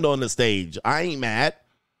blonde on the stage. I ain't mad.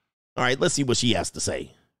 All right, let's see what she has to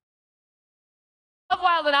say. I'm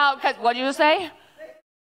wilding out because what did you say?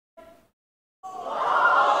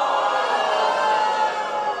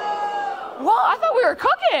 Well, I thought we were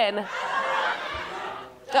cooking.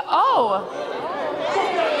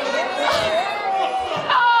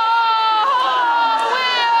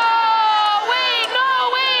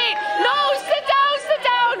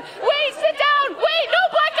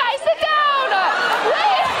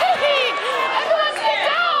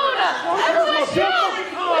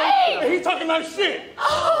 He's talking like shit.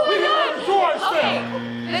 Oh, we have to enjoy ourselves.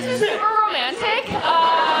 This is super romantic.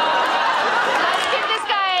 Let's give this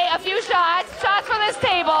guy a few shots. Shots for this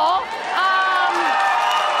table.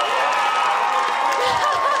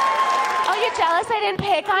 Oh, you're jealous I didn't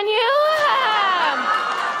pick on you?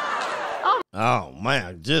 Oh,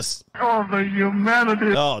 man, just. Oh, the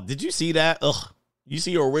humanity. Oh, did you see that? Ugh. You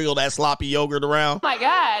see her wiggle that sloppy yogurt around? Oh, my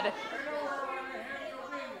God.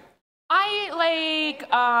 I,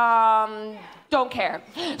 don't care.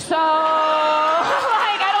 So,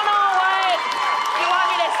 I don't know what you want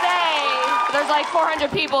me to say. There's like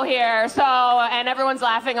 400 people here, so, and everyone's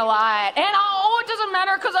laughing a lot. And, it doesn't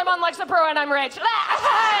matter because I'm on Lexapro and I'm rich.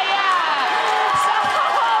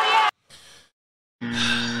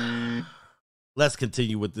 Let's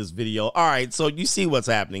continue with this video. All right, so you see what's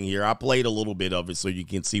happening here. I played a little bit of it so you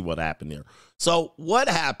can see what happened here. So what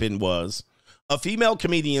happened was a female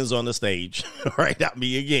comedian's on the stage, right? Not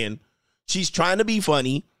me again. She's trying to be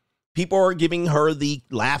funny. People are giving her the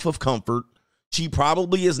laugh of comfort. She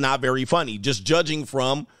probably is not very funny. Just judging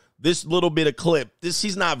from this little bit of clip,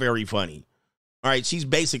 she's not very funny. All right, she's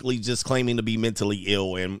basically just claiming to be mentally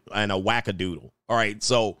ill and a wackadoodle. All right,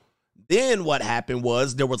 so then what happened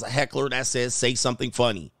was there was a heckler that says, say something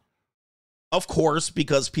funny. Of course,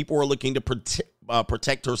 because people were looking to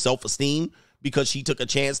protect her self-esteem because she took a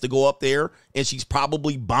chance to go up there and she's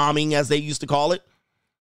probably bombing, as they used to call it.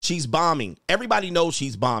 She's bombing. Everybody knows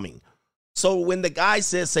she's bombing. So when the guy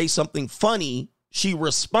says, say something funny, she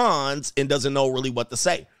responds and doesn't know really what to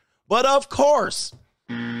say. But of course,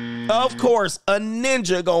 a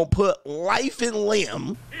ninja gonna put life and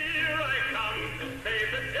limb.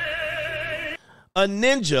 A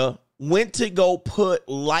ninja went to go put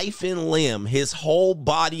life and limb, his whole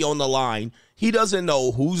body on the line. He doesn't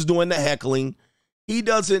know who's doing the heckling. He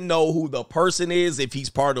doesn't know who the person is, if he's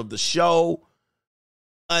part of the show.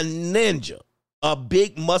 A ninja, a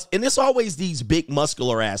big and it's always these big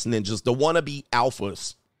muscular ass ninjas, the wannabe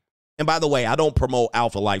alphas. And by the way, I don't promote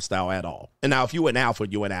alpha lifestyle at all. And now if you're an alpha,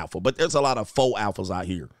 you're an alpha. But there's a lot of faux alphas out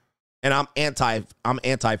here. And I'm anti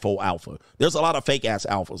faux alpha. There's a lot of fake ass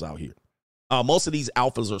alphas out here. Most of these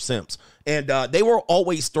alphas are simps. And they will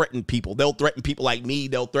always threaten people. They'll threaten people like me.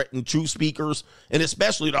 They'll threaten true speakers. And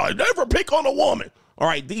especially, I never pick on a woman. All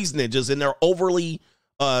right, these ninjas, and they're overly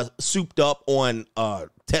souped up on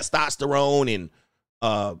testosterone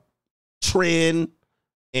and Tren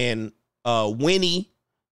and Winnie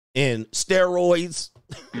and steroids.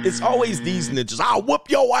 It's always these ninjas. I'll whoop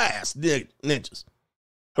your ass, ninjas.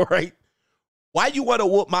 All right? Why you want to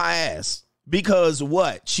whoop my ass? Because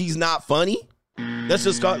what? She's not funny?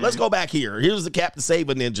 Let's go back here. Here's the Captain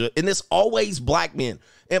Saber ninja. And it's always black men.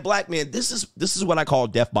 And black men, this is what I call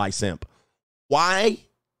death by simp. Why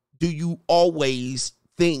do you always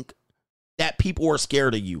think that people are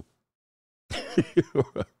scared of you?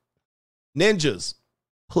 Ninjas,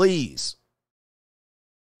 please.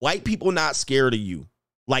 White people not scared of you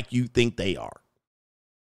like you think they are.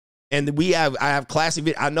 And I have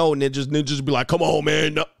classic, I know ninjas be like, come on,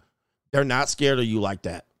 man. No. They're not scared of you like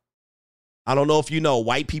that. I don't know if you know,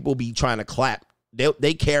 white people be trying to clap.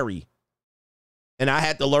 They carry. And I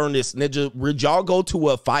had to learn this. Ninja, would y'all go to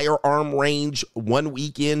a firearm range one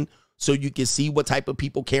weekend so you can see what type of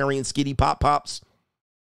people carrying skitty pop-pops?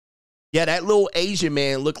 Yeah, that little Asian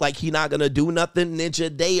man looked like he not going to do nothing,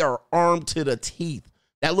 Ninja. They are armed to the teeth.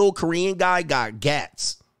 That little Korean guy got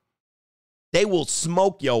gats. They will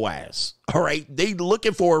smoke your ass. All right? They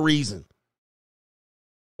looking for a reason.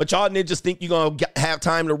 But y'all ninjas think you're going to have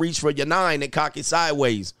time to reach for your 9 and cock it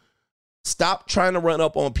sideways. Stop trying to run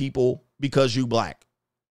up on people because you black.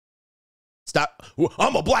 Stop.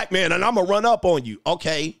 I'm a black man and I'm going to run up on you.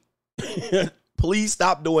 Okay. Please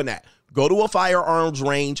stop doing that. Go to a firearms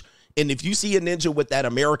range. And if you see a ninja with that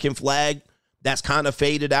American flag that's kind of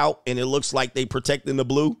faded out and it looks like they protecting the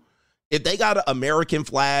blue, if they got an American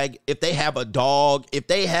flag, if they have a dog, if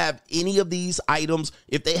they have any of these items,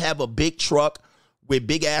 if they have a big truck with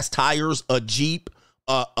big ass tires, a Jeep,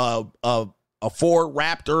 a Ford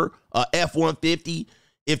Raptor, a F-150,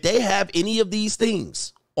 if they have any of these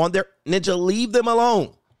things on their ninja, leave them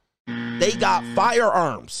alone. They got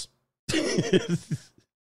firearms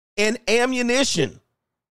and ammunition.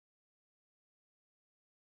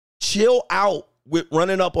 Chill out with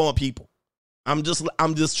running up on people. I'm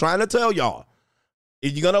just trying to tell y'all,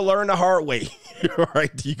 you're going to learn the hard way. All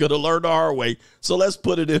right. You're going to learn the hard way. So let's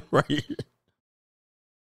put it in right here.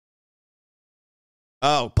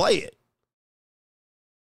 Oh, play it.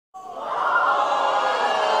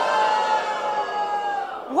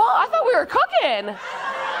 Well, I thought we were cooking.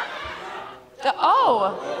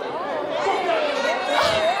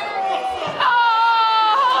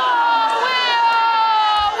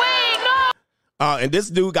 And this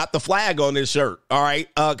dude got the flag on his shirt. All right.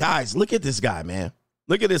 Guys, look at this guy, man.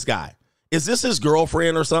 Look at this guy. Is this his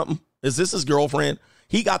girlfriend or something? Is this his girlfriend?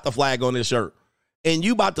 He got the flag on his shirt. And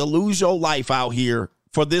you about to lose your life out here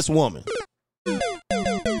for this woman.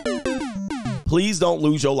 Please don't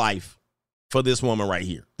lose your life for this woman right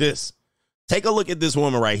here. Take a look at this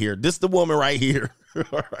woman right here. This the woman right here.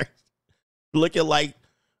 All right. Looking like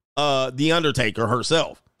the Undertaker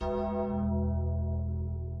herself.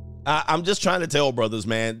 I'm just trying to tell brothers,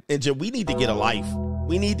 man, and we need to get a life.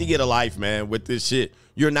 We need to get a life, man, with this shit.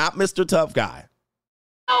 You're not Mr. Tough Guy.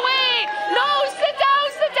 Oh, wait. No, sit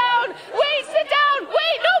down. Wait, sit down.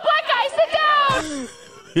 Wait, no, black guy, sit down.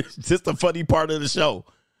 It's just a funny part of the show.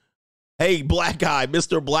 Hey, black guy,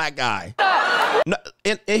 Mr. Black Guy. No,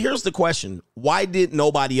 and here's the question. Why did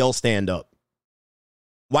nobody else stand up?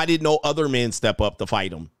 Why did no other men step up to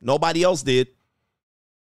fight him? Nobody else did.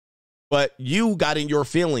 But you got in your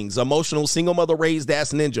feelings. Emotional, single mother raised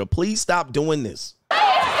ass ninja. Please stop doing this. Everyone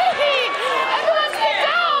sit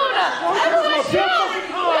down. Everyone sit down.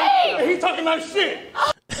 Wait. He's talking that shit.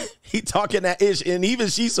 He talking that ish. And even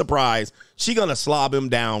she's surprised. She going to slob him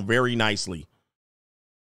down very nicely.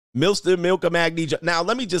 Milka Magni. Now,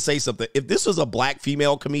 let me just say something. If this was a black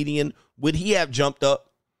female comedian, would he have jumped up?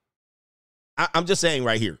 I'm just saying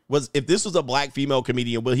right here. If this was a black female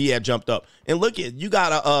comedian, will he have jumped up? And look at, you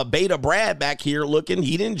got a Beta Brad back here looking.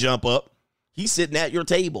 He didn't jump up. He's sitting at your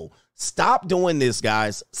table. Stop doing this,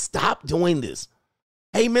 guys. Stop doing this.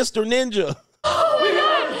 Hey, Mr. Ninja.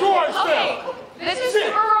 Okay, this is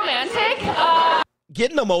super romantic.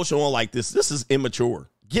 Getting emotional like this is immature.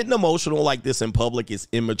 Getting emotional like this in public is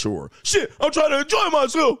immature. Shit, I'm trying to enjoy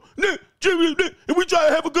myself. And we try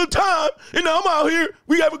to have a good time. And now I'm out here.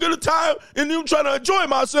 We have a good time. And I'm trying to enjoy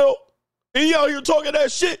myself. And you out here talking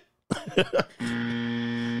that shit.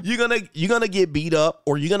 You're gonna get beat up,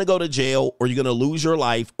 or you're gonna go to jail, or you're gonna lose your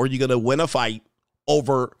life, or you're gonna win a fight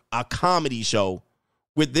over a comedy show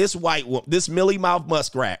with this white woman, this Millie Mouth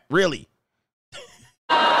Muskrat. Really?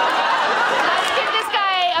 Let's give this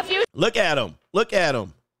guy a few. Look at him. Look at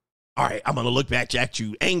him. All right, I'm gonna look back at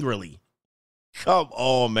you angrily. Come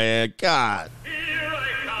on, man. God.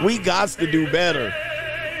 We gots to do better.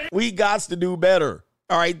 We gots to do better.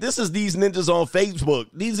 All right, this is these ninjas on Facebook.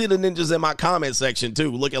 These are the ninjas in my comment section,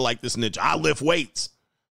 too, looking like this ninja. I lift weights.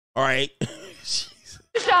 All right. Shots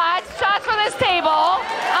for this table. Oh,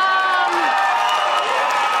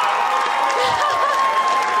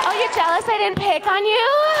 you're jealous I didn't pick on you?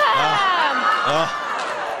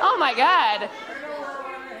 Oh, my God.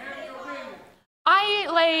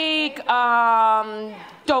 I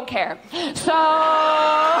don't care. So,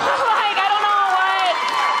 I don't know what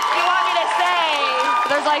you want me to say.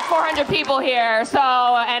 There's like 400 people here, so,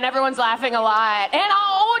 and everyone's laughing a lot. And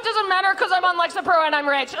it doesn't matter because I'm on Lexapro and I'm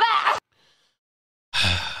rich.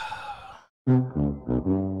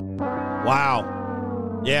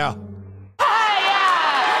 Wow. Yeah.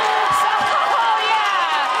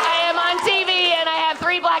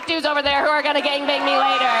 Black dudes over there who are gonna gangbang me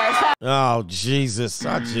later. So. Oh, Jesus.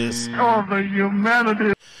 Oh, the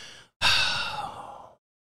humanity.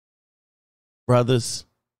 Brothers,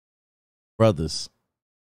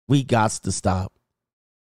 we gots to stop.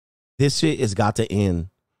 This shit has got to end.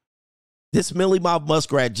 This Millie Bob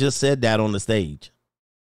Muskrat just said that on the stage.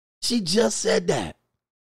 She just said that.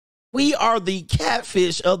 We are the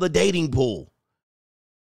catfish of the dating pool.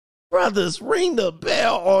 Brothers, ring the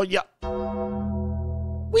bell on y'all.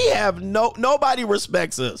 We have nobody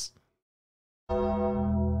respects us.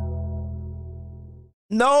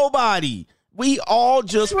 Nobody. We all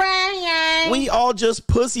just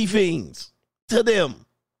pussy fiends to them.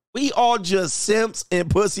 We all just simps and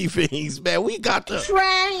pussy fiends, man. We got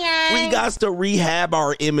to rehab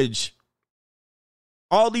our image.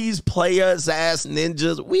 All these players ass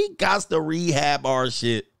ninjas, we got to rehab our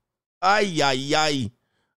shit. Ay.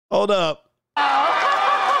 Hold up. That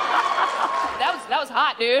was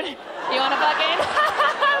hot, dude. You want to fucking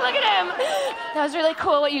look at him? That was really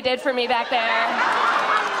cool what you did for me back there.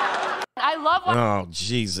 I love what. Oh,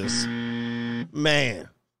 Jesus. Man.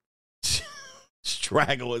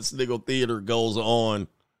 Straggle and Sniggle Theater goes on.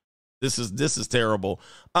 This is terrible.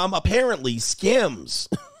 Apparently, Skims.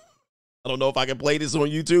 I don't know if I can play this on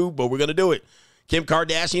YouTube, but we're going to do it. Kim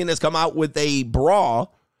Kardashian has come out with a bra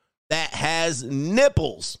that has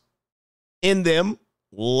nipples in them.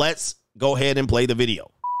 Let's go ahead and play the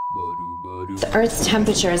video. The Earth's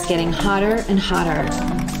temperature is getting hotter and hotter.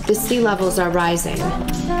 The sea levels are rising.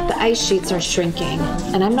 The ice sheets are shrinking.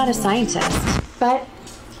 And I'm not a scientist, but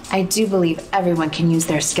I do believe everyone can use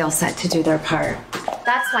their skill set to do their part.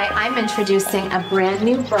 That's why I'm introducing a brand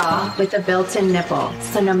new bra with a built-in nipple.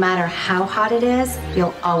 So no matter how hot it is,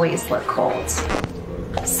 you'll always look cold.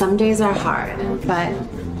 Some days are hard, but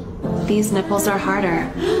these nipples are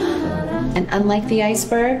harder. And unlike the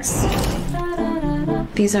icebergs,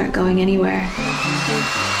 these aren't going anywhere.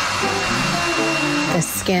 The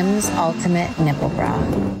Skims Ultimate Nipple Bra.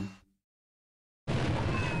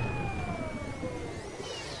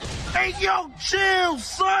 Hey, yo, chill,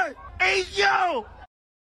 son. Hey, yo.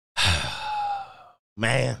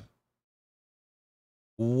 Man.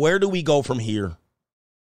 Where do we go from here?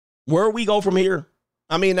 Where we go from here?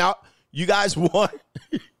 I mean, now, you guys want...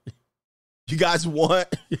 You guys want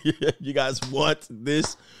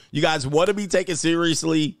this? You guys want to be taken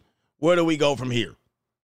seriously? Where do we go from here?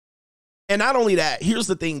 And not only that, here's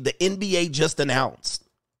the thing. The NBA just announced.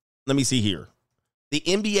 Let me see here. The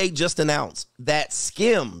NBA just announced that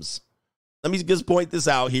Skims. Let me just point this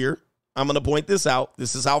out here. I'm going to point this out.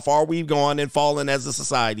 This is how far we've gone and fallen as a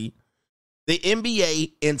society. The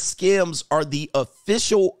NBA and Skims are the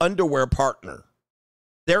official underwear partner.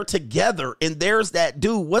 They're together. And there's that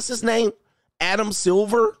dude. What's his name? Adam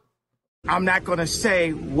Silver? I'm not going to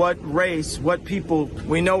say what race, what people.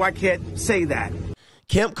 We know I can't say that.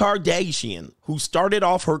 Kim Kardashian, who started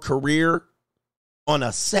off her career on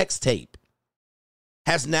a sex tape,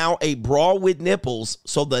 has now a bra with nipples,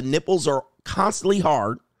 so the nipples are constantly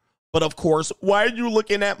hard. But of course, why are you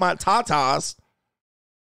looking at my tatas?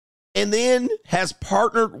 And then has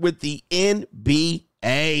partnered with the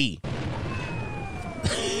NBA.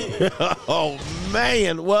 Oh,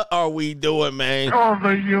 man, what are we doing, man? Oh,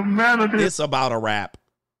 the humanity. It's about a wrap.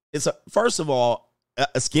 First of all,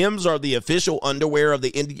 Skims are the official underwear of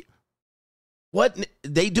the NBA. What?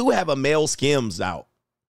 They do have a male Skims out.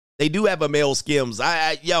 They do have a male Skims.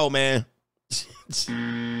 Yo, man.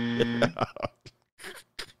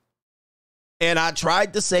 And I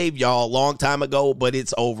tried to save y'all a long time ago, but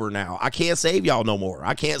it's over now. I can't save y'all no more.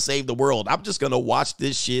 I can't save the world. I'm just going to watch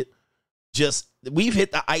this shit. We've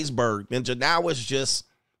hit the iceberg, Ninja. Now it's just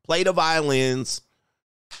play the violins,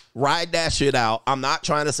 ride that shit out. I'm not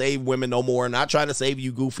trying to save women no more. I'm not trying to save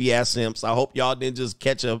you goofy ass simps. I hope y'all didn't just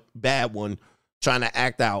catch a bad one trying to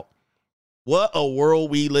act out. What a world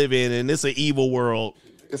we live in, and it's an evil world.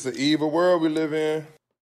 It's an evil world we live in.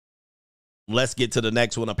 Let's get to the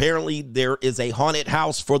next one. Apparently, there is a haunted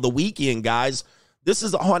house for the weekend, guys. This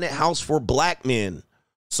is a haunted house for black men.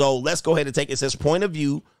 So let's go ahead and take it as point of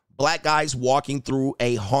view. Black guys walking through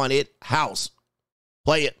a haunted house.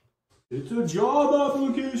 Play it. It's a job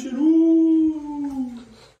application. Ooh.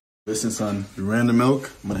 Listen, son, you ran the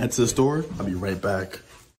milk. I'm going to head to the store. I'll be right back.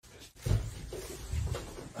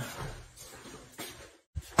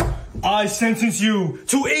 I sentence you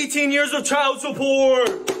to 18 years of child support.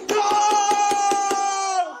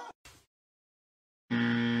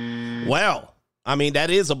 Well, I mean, that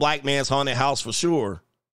is a black man's haunted house for sure.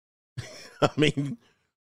 I mean,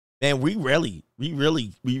 man, we really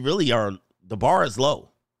are. The bar is low.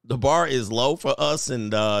 The bar is low for us,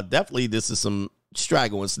 and definitely this is some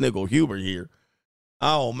straggle and sniggle humor here.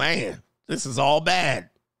 Oh, man, this is all bad.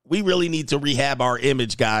 We really need to rehab our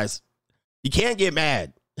image, guys. You can't get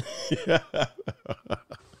mad.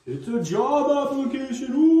 It's a job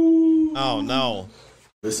application. Ooh. Oh, no.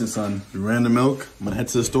 Listen, son, you ran the milk. I'm going to head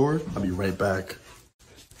to the store. I'll be right back.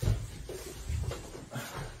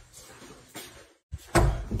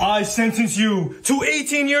 I sentence you to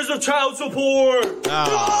 18 years of child support.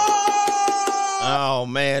 Oh,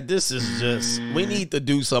 man, this is just, we need to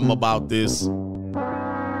do something about this.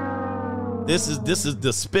 This is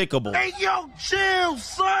despicable. Hey, yo, chill,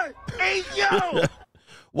 son. Hey, yo.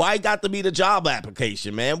 Why it got to be the job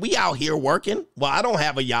application, man? We out here working. Well, I don't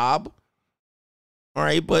have a job. All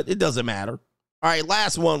right, but it doesn't matter. All right,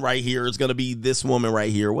 last one right here is going to be this woman right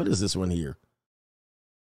here. What is this one here?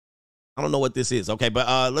 I don't know what this is. Okay,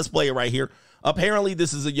 but let's play it right here. Apparently,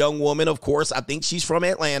 this is a young woman. Of course, I think she's from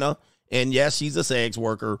Atlanta. And yes, she's a sex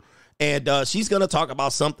worker. And she's going to talk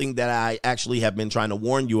about something that I actually have been trying to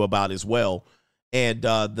warn you about as well. And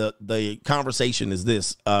the conversation is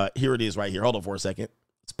this. Here it is right here. Hold on for a second.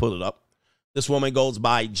 Let's put it up. This woman goes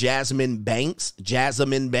by Jasmine Banks.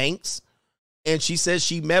 And she says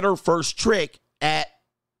she met her first trick at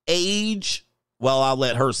age, well, I'll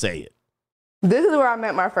let her say it. This is where I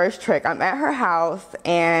met my first trick. I'm at her house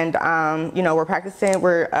and, you know, we're practicing,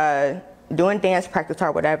 we're doing dance practice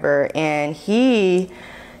or whatever. And he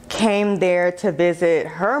came there to visit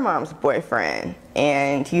her mom's boyfriend.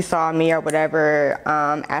 And he saw me or whatever,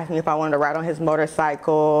 asked me if I wanted to ride on his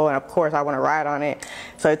motorcycle. And of course I want to ride on it.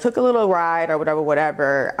 So I took a little ride or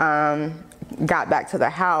whatever. Got back to the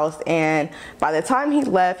house. And by the time he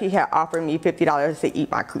left, he had offered me $50 to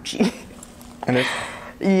eat my coochie. And it's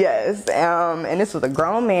yes. And this was a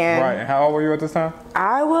grown man. Right. And how old were you at this time?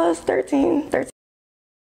 I was 13.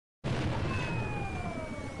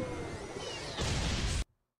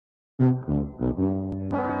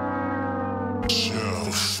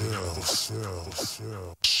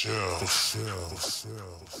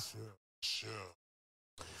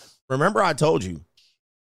 Remember, I told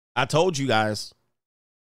you guys,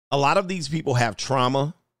 a lot of these people have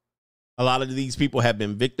trauma. A lot of these people have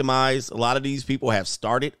been victimized. A lot of these people have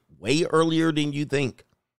started way earlier than you think.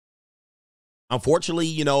 Unfortunately,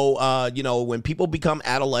 you know, when people become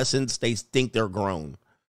adolescents, they think they're grown.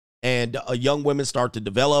 And young women start to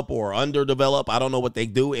develop or underdevelop. I don't know what they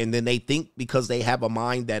do. And then they think because they have a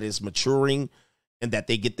mind that is maturing and that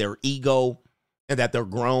they get their ego and that they're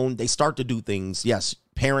grown, they start to do things. Yes,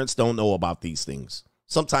 parents don't know about these things.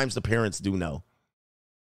 Sometimes the parents do know.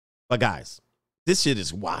 But guys, this shit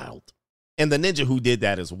is wild. And the ninja who did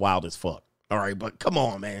that is wild as fuck. All right, but come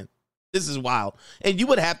on, man. This is wild. And you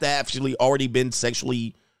would have to actually already been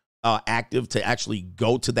sexually active to actually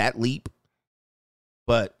go to that leap.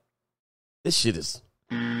 But this shit is,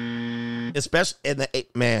 especially in the,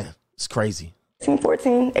 man, it's crazy.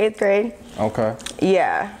 14, 8th grade. Okay.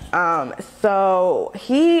 Yeah. So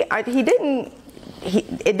it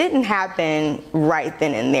didn't happen right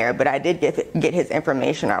then and there, but I did get his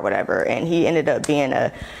information or whatever, and he ended up being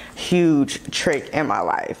a huge trick in my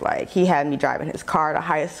life. Like, he had me driving his car to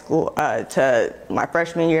high school, to my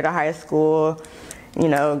freshman year to high school, you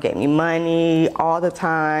know, gave me money all the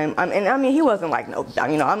time. And I mean, he wasn't like no,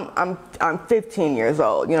 you know, I'm 15 years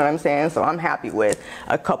old, you know what I'm saying? So I'm happy with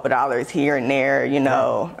a couple dollars here and there, you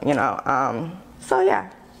know. So yeah.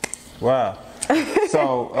 Wow.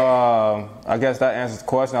 So I guess that answers the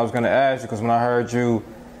question I was going to ask you, because when I heard you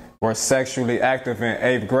were sexually active in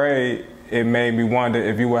 8th grade, it made me wonder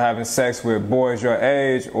if you were having sex with boys your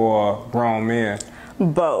age or grown men.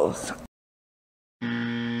 Both.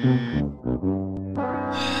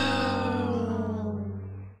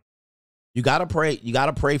 You gotta pray. You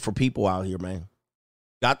gotta pray for people out here, man.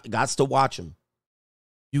 Gots to watch them.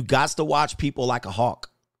 You gots to watch people like a hawk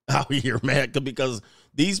out here, man, because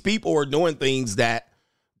these people are doing things that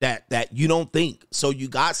you don't think. So you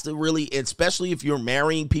gots to really, especially if you're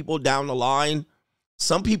marrying people down the line.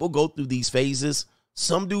 Some people go through these phases.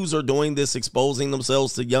 Some dudes are doing this, exposing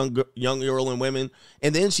themselves to young girl and women.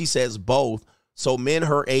 And then she says both. So men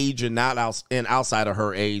her age and outside of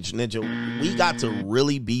her age. Ninja, we got to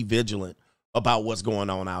really be vigilant about what's going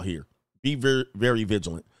on out here. Be very, very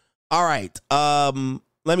vigilant. All right.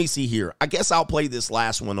 Let me see here. I guess I'll play this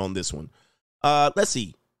last one on this one. Let's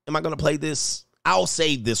see. Am I going to play this? I'll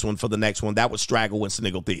save this one for the next one. That was Straggle and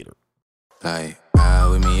Sniggle Theater. Like, ride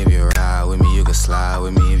with me if you ride with me, you can slide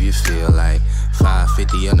with me if you feel like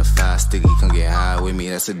 550 on the 5 sticky, come get high with me,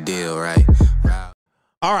 that's a deal, right?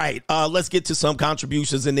 All right, let's get to some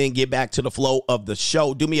contributions and then get back to the flow of the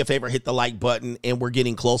show. Do me a favor, hit the like button, and we're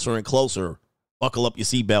getting closer and closer. Buckle up your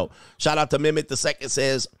seatbelt. Shout out to Mehmet II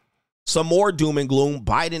says, some more doom and gloom.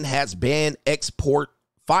 Biden has banned export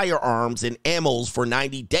firearms and ammos for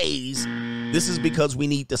 90 days. This is because we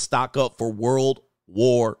need to stock up for World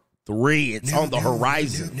War III. It's on the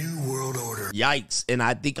horizon. New world order. Yikes. And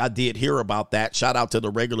I think I did hear about that. Shout out to the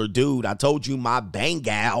regular dude. I told you my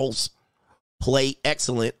Bengals play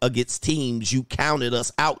excellent against teams you counted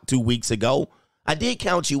us out 2 weeks ago. I did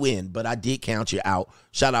count you in, but I did count you out.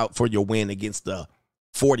 Shout out for your win against the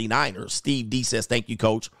 49ers. Steve D says, thank you,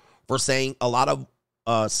 coach, for saying a lot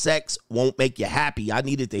of sex won't make you happy. I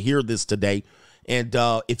needed to hear this today. And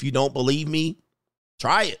if you don't believe me,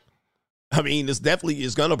 try it. I mean, this definitely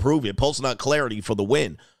is going to prove it. Post Nut Clarity for the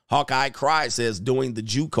win. Hawkeye Cry says doing the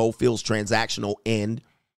JUCO feels transactional and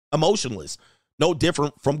emotionless. No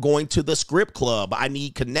different from going to the script club. I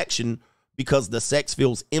need connection because the sex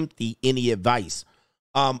feels empty. Any advice?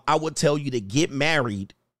 I would tell you to get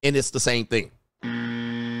married, and it's the same thing.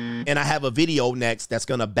 And I have a video next that's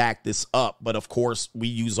going to back this up. But of course,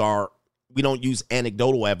 we don't use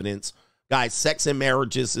anecdotal evidence. Guys, sex in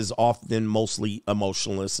marriages is often mostly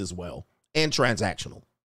emotionless as well and transactional.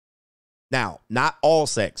 Now, not all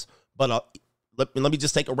sex, but let me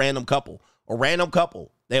just take a random couple. A random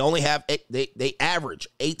couple, they only have they average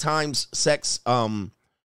 8 times sex.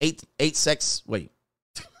 Eight sex. Wait,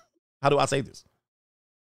 how do I say this?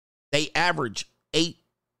 They average 8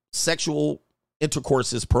 sexual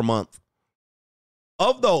intercourses per month.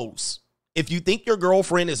 Of those, if you think your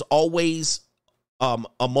girlfriend is always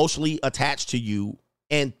emotionally attached to you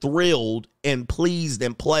and thrilled and pleased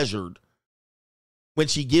and pleasured when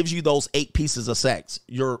she gives you those 8 pieces of sex,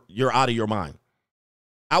 you're out of your mind.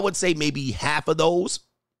 I would say maybe half of those,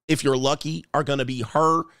 if you're lucky, are going to be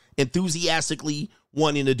her enthusiastically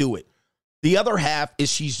wanting to do it. The other half is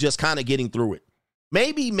she's just kind of getting through it.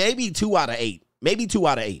 Maybe 2 out of 8. Maybe 2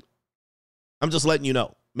 out of 8. I'm just letting you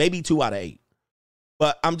know. Maybe 2 out of 8.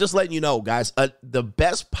 But I'm just letting you know, guys, the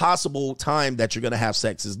best possible time that you're going to have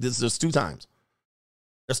sex is there's 2 times.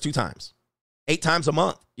 There's 2 times. 8 times a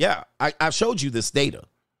month. Yeah, I've showed you this data.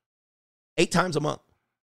 8 times a month.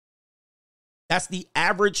 That's the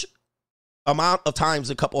average amount of times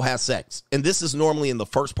a couple has sex. And this is normally in the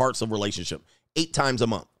first parts of relationship. 8 times a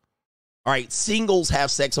month. All right, singles have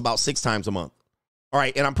sex about 6 times a month. All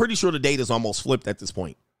right, and I'm pretty sure the data is almost flipped at this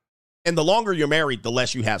point. And the longer you're married, the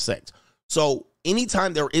less you have sex. So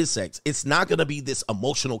anytime there is sex, it's not going to be this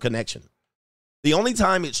emotional connection. The only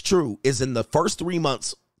time it's true is in the first 3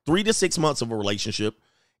 months, 3 to 6 months of a relationship,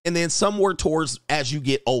 and then somewhere towards as you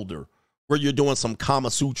get older, where you're doing some Kama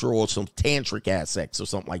Sutra or some tantric ass sex or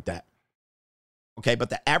something like that. Okay, but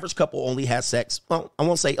the average couple only has sex. Well, I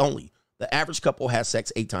won't say only. The average couple has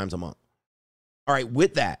sex 8 times a month. All right,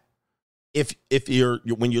 with that, if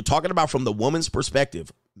when you're talking about from the woman's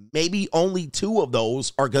perspective, maybe only 2 of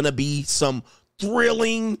those are going to be some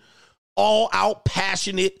thrilling, all out,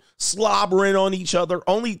 passionate, slobbering on each other.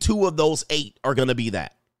 Only 2 of those 8 are going to be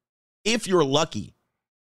that. If you're lucky,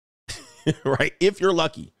 right? If you're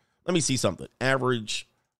lucky. Let me see something. Average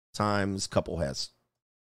times couple has.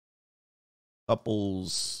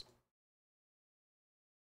 Couples.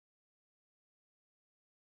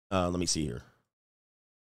 Let me see here.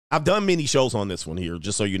 I've done many shows on this one here,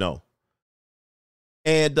 just so you know.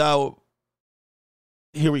 And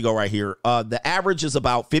here we go right here. The average is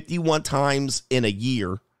about 51 times in a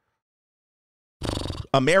year.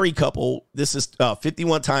 A married couple, this is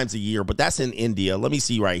 51 times a year, but that's in India. Let me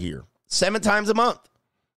see right here. 7 times a month.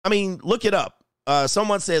 I mean, look it up.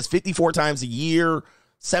 Someone says 54 times a year,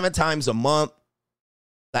 7 times a month.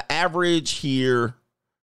 The average here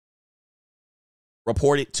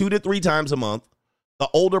reported 2 to 3 times a month. The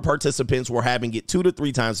older participants were having it 2 to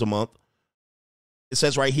 3 times a month. It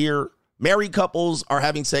says right here, married couples are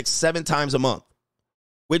having sex 7 times a month,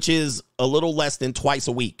 which is a little less than twice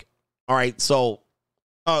a week. All right, so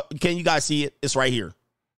can you guys see it? It's right here.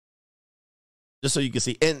 Just so you can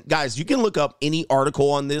see. And guys, you can look up any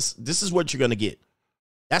article on this. This is what you're going to get.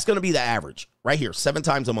 That's going to be the average right here, 7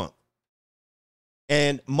 times a month.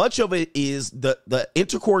 And much of it is the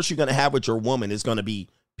intercourse you're going to have with your woman is going to be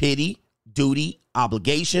pity, duty,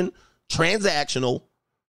 obligation, transactional,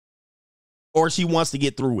 or she wants to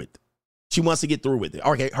get through it. She wants to get through with it.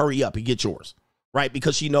 Okay, hurry up and get yours, right?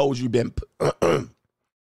 Because she knows you've been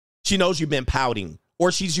pouting,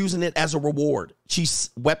 or she's using it as a reward. She's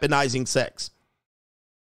weaponizing sex.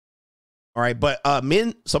 All right, but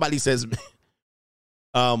men, somebody says,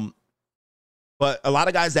 but a lot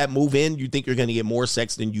of guys that move in, you think you're going to get more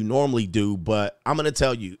sex than you normally do. But I'm going to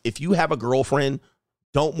tell you, if you have a girlfriend,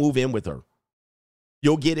 don't move in with her.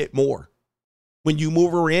 You'll get it more. When you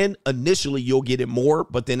move her in, initially you'll get it more,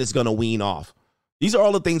 but then it's going to wean off. These are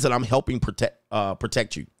all the things that I'm helping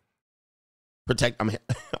protect you.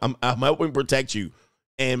 I'm helping protect you,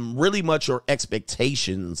 and really much your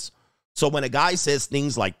expectations. So when a guy says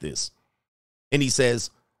things like this, and he says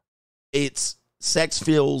it's sex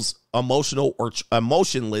feels emotional or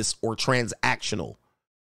emotionless or transactional,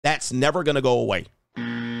 that's never going to go away.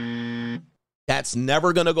 That's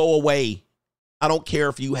never going to go away. I don't care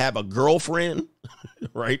if you have a girlfriend,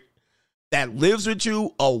 right, that lives with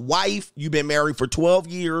you, a wife, you've been married for 12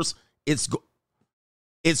 years. It's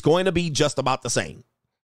going to be just about the same.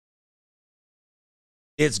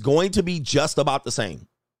 It's going to be just about the same.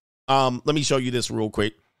 Let me show you this real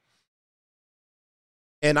quick.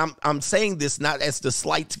 And I'm saying this not as the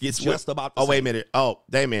slight gets just about. Oh, wait a minute. Oh,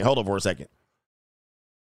 Damien, hold on for a second.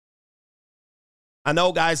 I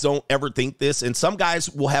know guys don't ever think this, and some guys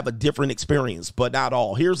will have a different experience, but not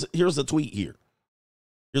all. Here's a tweet here.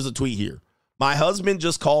 Here's a tweet here. My husband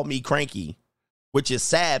just called me cranky, which is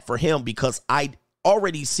sad for him because I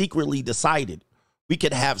already secretly decided we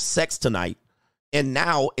could have sex tonight, and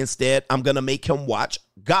now instead I'm going to make him watch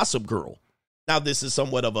Gossip Girl. Now, this is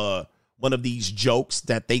somewhat of one of these jokes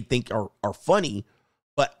that they think are funny,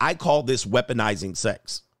 but I call this weaponizing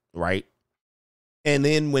sex, right? And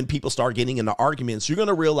then when people start getting into arguments, you're going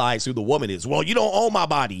to realize who the woman is. Well, you don't own my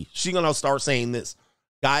body. She's going to start saying this.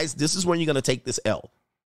 Guys, this is when you're going to take this L.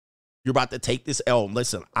 You're about to take this L.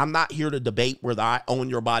 Listen, I'm not here to debate whether I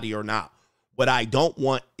own your body or not. What I don't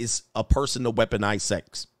want is a person to weaponize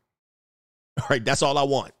sex. All right, that's all I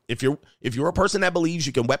want. If you're a person that believes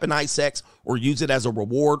you can weaponize sex or use it as a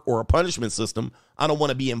reward or a punishment system, I don't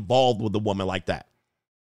want to be involved with a woman like that.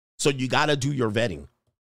 So you got to do your vetting.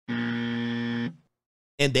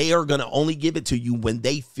 And they are going to only give it to you when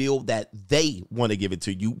they feel that they want to give it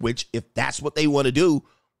to you, which if that's what they want to do,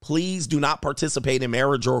 please do not participate in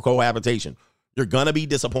marriage or cohabitation. You're going to be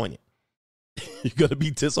disappointed. You're going to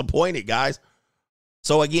be disappointed, guys.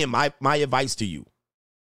 So again, my advice to you,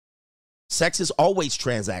 sex is always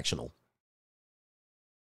transactional.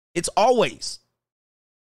 It's always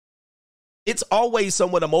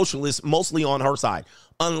somewhat emotionless, mostly on her side,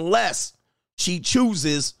 unless she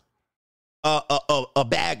chooses a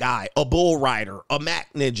bad guy, a bull rider, a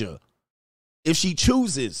Mac ninja. If she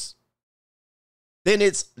chooses, then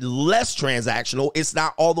it's less transactional. It's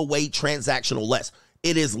not all the way transactional less.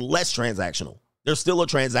 It is less transactional. There's still a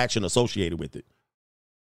transaction associated with it.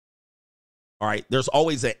 All right. There's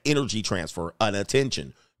always an energy transfer, an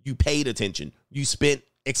attention. You paid attention. You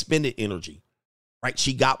expended energy. Right?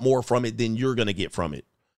 She got more from it than you're going to get from it.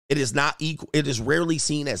 It is not equal. It is rarely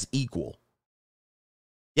seen as equal.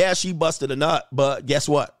 Yeah, she busted a nut, but guess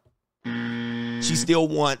what? She still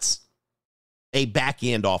wants a back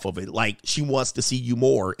end off of it. Like, she wants to see you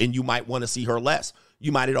more, and you might want to see her less.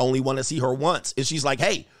 You might only want to see her once. And she's like,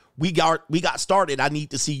 hey, we got started. I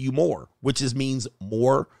need to see you more, which means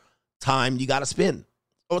more time you got to spend.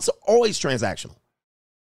 So it's always transactional.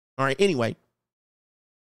 All right. Anyway,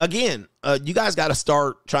 again, you guys got to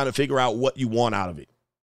start trying to figure out what you want out of it.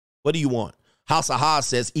 What do you want? House of Haas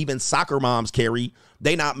says even soccer moms, Carrie,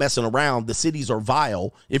 they not messing around. The cities are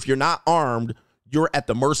vile. If you're not armed, you're at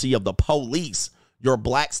the mercy of the police. Your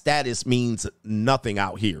black status means nothing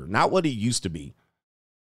out here. Not what it used to be.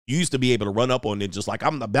 You used to be able to run up on it just like,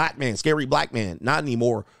 I'm the black man, scary black man. Not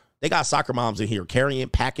anymore. They got soccer moms in here carrying,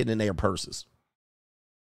 packing in their purses.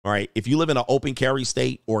 All right. If you live in an open carry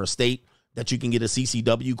state or a state that you can get a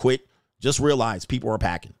CCW quick, just realize people are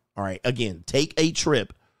packing. All right. Again, take a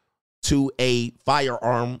trip to a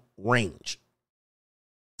firearm range.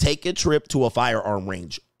 Take a trip to a firearm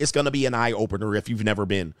range. It's going to be an eye opener if you've never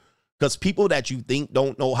been, because people that you think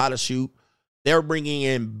don't know how to shoot, they're bringing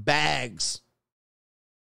in bags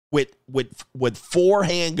with 4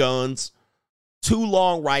 handguns, 2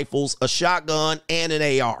 long rifles, a shotgun, and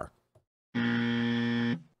an AR.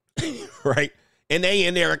 Right? And they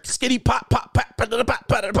in there skitty pop pop pop pop pop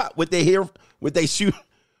pop pop with their hair, with they shoot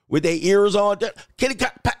with their ears on. Kitty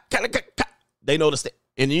cut, they noticed it.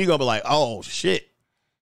 And then you're gonna be like, oh shit.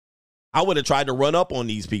 I would have tried to run up on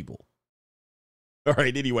these people. All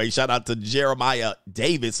right, anyway, shout out to Jeremiah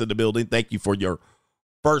Davis in the building. Thank you for your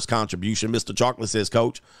first contribution. Mr. Chocolate says,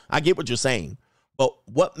 Coach, I get what you're saying, but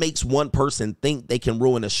what makes one person think they can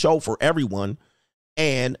ruin a show for everyone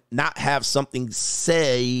and not have someone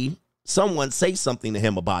say something to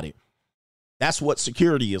him about it? That's what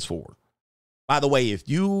security is for. By the way, if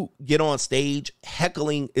you get on stage,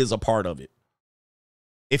 heckling is a part of it.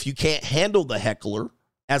 If you can't handle the heckler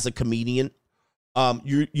as a comedian,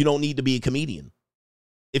 you don't need to be a comedian.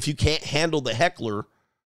 If you can't handle the heckler,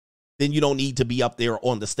 then you don't need to be up there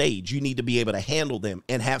on the stage. You need to be able to handle them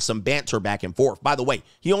and have some banter back and forth. By the way,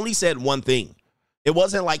 he only said one thing. It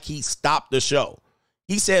wasn't like he stopped the show.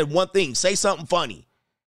 He said one thing, say something funny.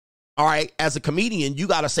 All right, as a comedian, you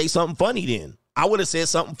got to say something funny then. I would have said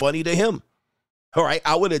something funny to him. All right,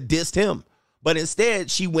 I would have dissed him. But instead,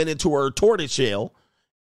 she went into her tortoise shell.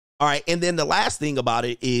 All right, and then the last thing about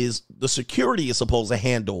it is the security is supposed to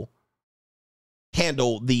handle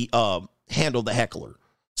the heckler.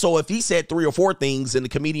 So if he said 3 or 4 things and the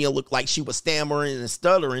comedian looked like she was stammering and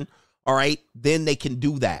stuttering, all right, then they can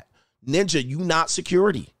do that. Ninja, you not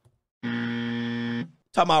security. Talking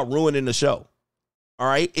about ruining the show. All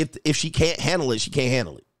right, if she can't handle it, she can't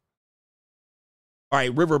handle it. All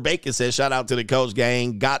right, River Bacon says, shout out to the coach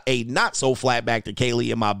gang. Got a not so flat back to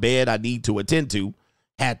Kaylee in my bed I need to attend to.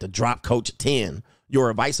 Had to drop coach at 10. Your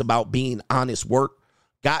advice about being honest work.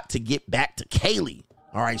 Got to get back to Kaylee.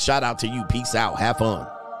 All right, shout out to you. Peace out. Have fun.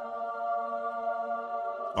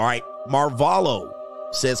 All right, Marvalo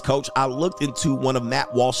says, Coach, I looked into one of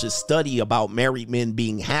Matt Walsh's study about married men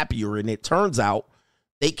being happier, and it turns out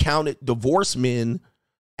they counted divorced men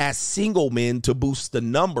as single men to boost the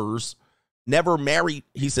numbers. Never married,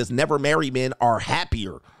 he says, never married men are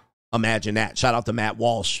happier. Imagine that. Shout out to Matt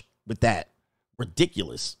Walsh with that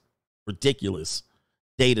ridiculous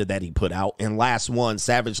data that he put out. And last one,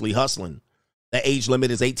 Savagely Hustling. The age limit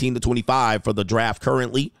is 18 to 25 for the draft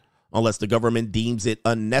currently. Unless the government deems it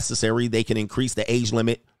unnecessary, they can increase the age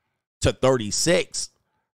limit to 36.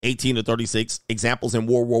 18 to 36. Examples in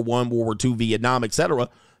World War I, World War II, Vietnam, etc.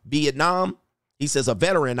 Vietnam, he says, a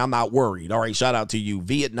veteran, I'm not worried. All right, shout out to you.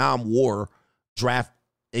 Vietnam War draft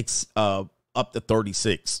up to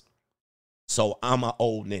 36. So I'm an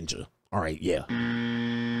old ninja. All right, yeah.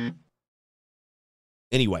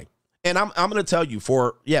 Anyway, and I'm going to tell you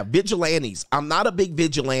vigilantes. I'm not a big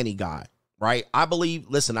vigilante guy, right? I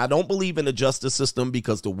don't believe in the justice system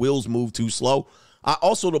because the wheels move too slow. I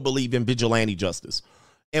also don't believe in vigilante justice.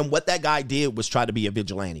 And what that guy did was try to be a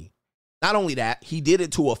vigilante. Not only that, he did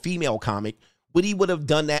it to a female comic. Would he would have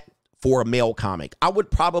done that for a male comic? I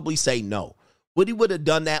would probably say no. Would he would have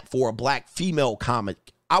done that for a black female comic?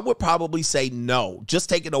 I would probably say no. Just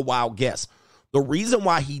taking a wild guess. The reason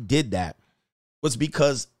why he did that was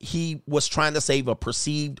because he was trying to save a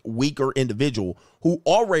perceived weaker individual who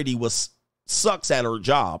already sucks at her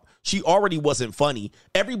job. She already wasn't funny.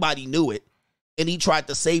 Everybody knew it. And he tried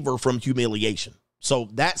to save her from humiliation. So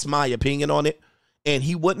that's my opinion on it. And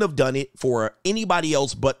he wouldn't have done it for anybody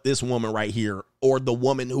else but this woman right here, or the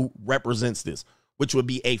woman who represents this, which would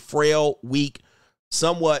be a frail, weak,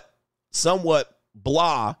 somewhat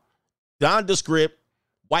blah, nondescript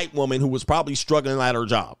white woman who was probably struggling at her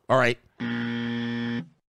job. All right.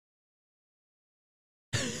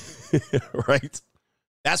 Right.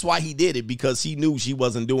 That's why he did it, because he knew she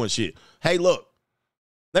wasn't doing shit. Hey, look,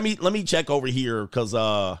 let me check over here because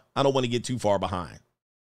I don't want to get too far behind.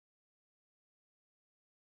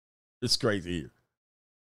 It's crazy here.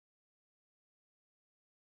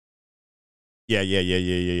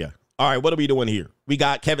 Yeah. All right, what are we doing here? We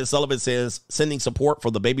got Kevin Sullivan says, sending support for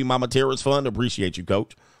the Baby Mama Terrorist Fund. Appreciate you,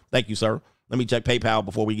 Coach. Thank you, sir. Let me check PayPal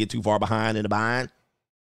before we get too far behind in the bind.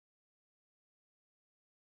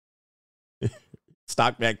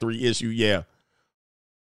 Stock Factory issue, yeah.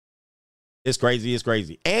 It's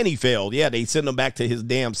crazy. And he failed. Yeah, they sent him back to his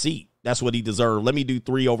damn seat. That's what he deserved. Let me do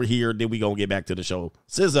 3 over here, then we going to get back to the show.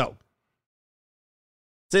 Sizzo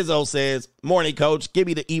says, morning, Coach. Give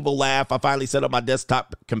me the evil laugh. I finally set up my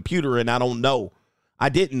desktop computer, and I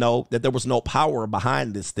didn't know that there was no power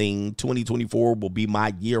behind this thing. 2024 will be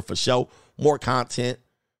my year for show. More content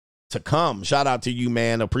to come. Shout out to you,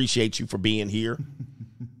 man. Appreciate you for being here.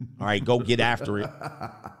 All right, go get after it.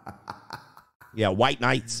 Yeah, White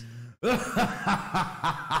Knights.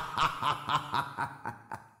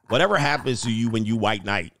 Whatever happens to you when you White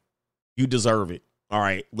Knight, you deserve it. All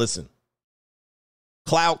right, listen.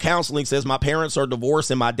 Cloud Counseling says, my parents are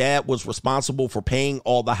divorced and my dad was responsible for paying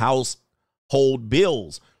all the household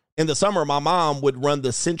bills. In the summer, my mom would run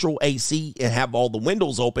the central AC and have all the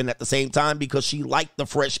windows open at the same time because she liked the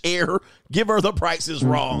fresh air. Give her the prices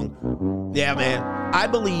wrong. Yeah, man. I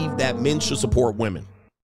believe that men should support women.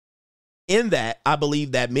 In that, I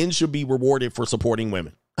believe that men should be rewarded for supporting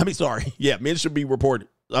women. Yeah, men should be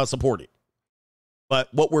supported.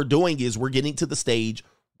 But what we're doing is we're getting to the stage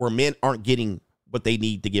where men aren't getting what they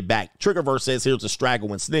need to get back. Triggerverse says, here's a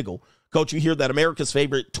straggle and sniggle. Coach, you hear that America's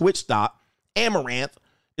favorite Twitch stock, Amaranth,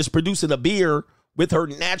 is producing a beer with her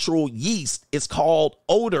natural yeast. It's called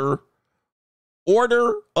Order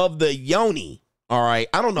of the Yoni. All right.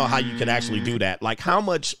 I don't know how you can actually do that. Like, how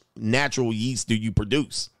much natural yeast do you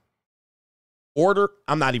produce?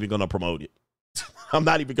 I'm not even going to promote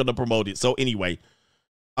it. So anyway,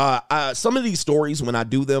 some of these stories, when I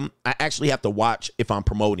do them, I actually have to watch if I'm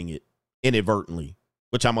promoting it inadvertently,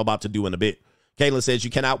 which I'm about to do in a bit. Kayla says,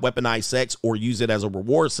 you cannot weaponize sex or use it as a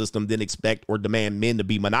reward system, then expect or demand men to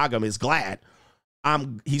be monogamous.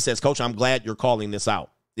 He says, Coach, I'm glad you're calling this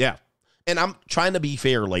out. Yeah. And I'm trying to be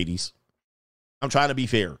fair, ladies. I'm trying to be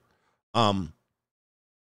fair.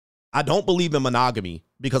 I don't believe in monogamy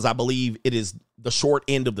because I believe it is the short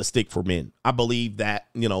end of the stick for men. I believe that,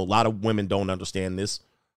 a lot of women don't understand this,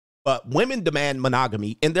 but women demand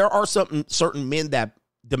monogamy. And there are certain men that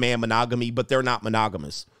demand monogamy, but they're not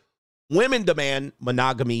monogamous. Women demand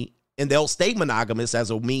monogamy and they'll stay monogamous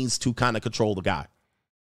as a means to kind of control the guy.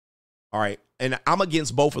 All right. And I'm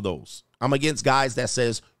against both of those. I'm against guys that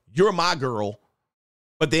says, you're my girl,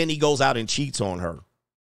 but then he goes out and cheats on her.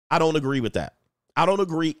 I don't agree with that. I don't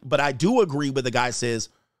agree, but I do agree with the guy says,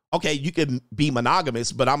 okay, you can be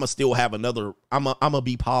monogamous, but I'm going to still have another, I'm going to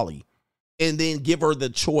be poly. And then give her the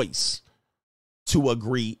choice to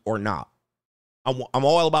agree or not. I'm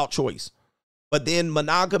all about choice. But then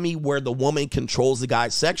monogamy where the woman controls the guy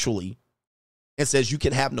sexually and says you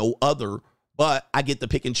can have no other, but I get to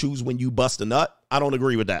pick and choose when you bust a nut. I don't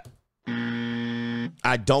agree with that.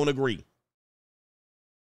 I don't agree.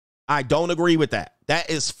 I don't agree with that. That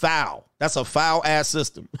is foul. That's a foul ass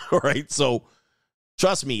system. All right. So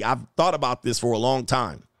trust me, I've thought about this for a long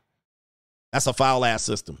time. That's a foul ass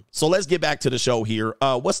system. So let's get back to the show here.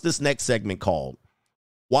 What's this next segment called?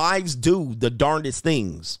 Wives do the darndest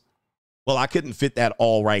things. Well, I couldn't fit that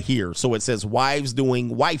all right here. So it says wives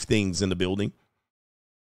doing wife things in the building.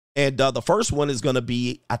 And the first one is going to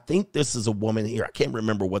be, I think this is a woman here. I can't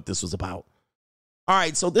remember what this was about. All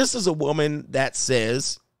right. So this is a woman that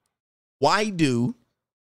says, why do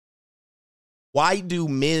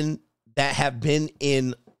men that have been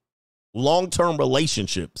in long-term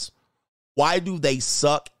relationships, why do they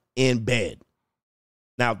suck in bed?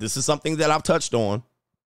 Now, this is something that I've touched on,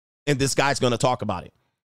 and this guy's going to talk about it.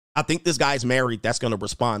 I think this guy's married that's going to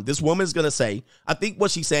respond. This woman's going to say, I think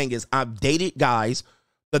what she's saying is, I've dated guys,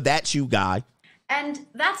 but that's you guy. And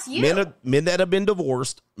that's you. Men that have been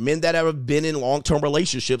divorced, men that have been in long-term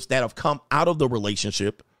relationships that have come out of the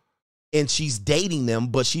relationship, and she's dating them,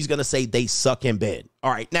 but she's going to say they suck in bed.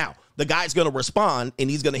 All right, now, the guy's going to respond, and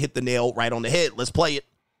he's going to hit the nail right on the head. Let's play it.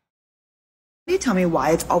 Can you tell me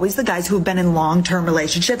why it's always the guys who have been in long-term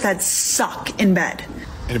relationships that suck in bed?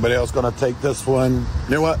 Anybody else going to take this one?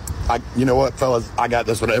 You know what, fellas? I got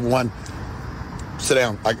this one. Everyone, sit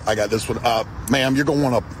down. I got this one. Ma'am, you're going to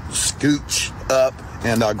want to scooch up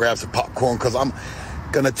and grab some popcorn because I'm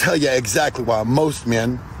going to tell you exactly why most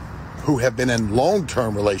men who have been in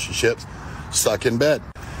long-term relationships suck in bed.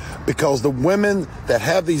 Because the women that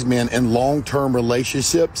have these men in long-term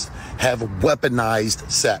relationships have weaponized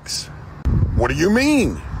sex. What do you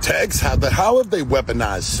mean? Tex, how have they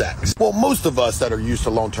weaponized sex? Well, most of us that are used to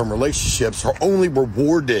long-term relationships are only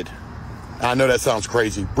rewarded, I know that sounds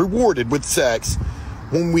crazy, rewarded with sex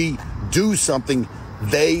when we do something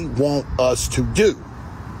they want us to do.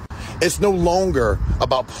 It's no longer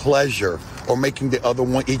about pleasure or making the other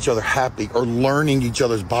one, each other happy or learning each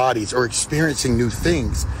other's bodies or experiencing new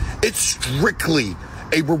things. It's strictly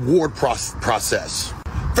a reward process.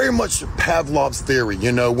 Very much Pavlov's theory,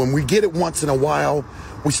 you know, when we get it once in a while,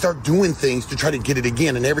 we start doing things to try to get it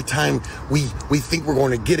again. And every time we think we're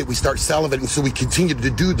going to get it, we start salivating. So we continue to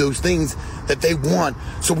do those things that they want.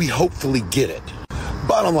 So we hopefully get it.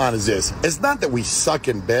 Bottom line is this. It's not that we suck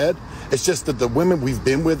in bed. It's just that the women we've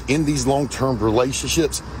been with in these long-term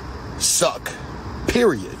relationships suck,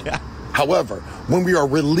 period. Yeah. However, when we are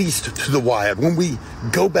released to the wild, when we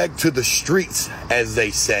go back to the streets, as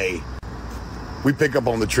they say, we pick up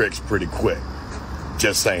on the tricks pretty quick.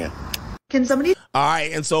 Just saying. Can somebody? All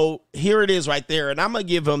right, and so here it is right there, and I'm gonna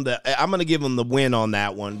give him the win on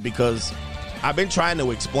that one because I've been trying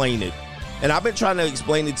to explain it, and I've been trying to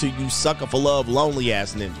explain it to you sucker for love, lonely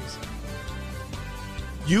ass ninjas.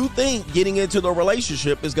 You think getting into the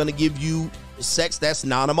relationship is gonna give you sex that's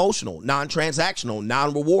non-emotional, non-transactional,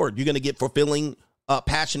 non-reward. You're gonna get fulfilling,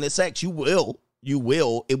 passionate sex. You will.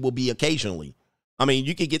 It will be occasionally. I mean,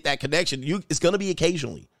 you can get that connection. It's going to be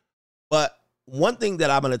occasionally. But one thing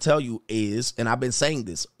that I'm going to tell you is, and I've been saying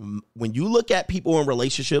this, when you look at people in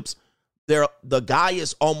relationships, the guy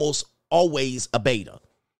is almost always a beta.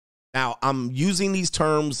 Now, I'm using these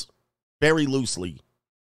terms very loosely.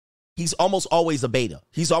 He's almost always a beta.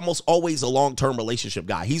 He's almost always a long-term relationship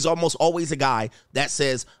guy. He's almost always a guy that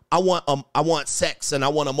says, I want sex, and I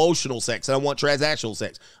want emotional sex, and I want transactional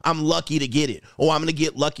sex. I'm lucky to get it, or I'm going to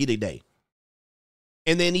get lucky today.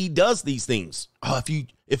 And then he does these things.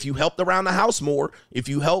 If you helped around the house more, if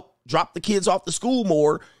you help drop the kids off the school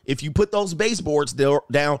more, if you put those baseboards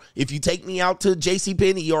down, if you take me out to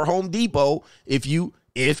JCPenney or Home Depot, if,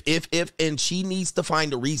 and she needs to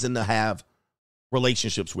find a reason to have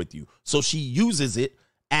relationships with you. So she uses it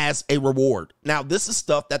as a reward. Now, this is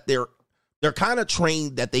stuff that they're kind of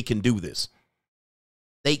trained that they can do this.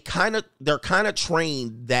 They're kind of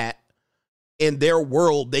trained that in their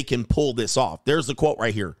world, they can pull this off. There's the quote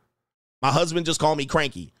right here. My husband just called me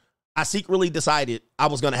cranky. I secretly decided I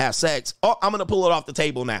was going to have sex. Oh, I'm going to pull it off the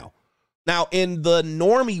table now. Now, in the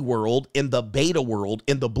normie world, in the beta world,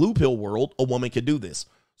 in the blue pill world, a woman could do this.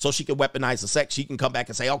 So she can weaponize the sex. She can come back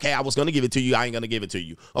and say, okay, I was going to give it to you. I ain't going to give it to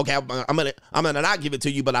you. Okay, I'm going to not give it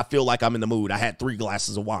to you, but I feel like I'm in the mood. I had 3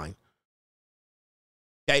 glasses of wine.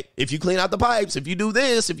 Okay, if you clean out the pipes, if you do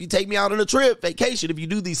this, if you take me out on a trip, vacation, if you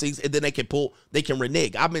do these things, and then they can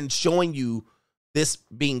renege. I've been showing you this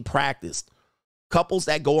being practiced. Couples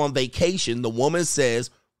that go on vacation, the woman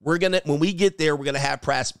says, when we get there, we're gonna have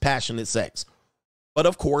passionate sex. But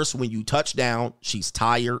of course, when you touch down, she's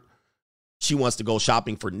tired. She wants to go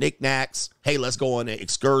shopping for knickknacks. Hey, let's go on an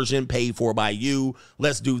excursion paid for by you.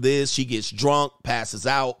 Let's do this. She gets drunk, passes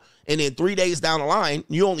out. And then 3 days down the line,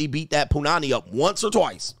 you only beat that punani up once or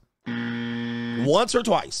twice. Once or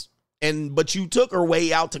twice. But you took her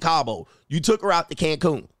way out to Cabo. You took her out to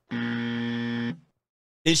Cancun.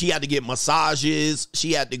 Then she had to get massages.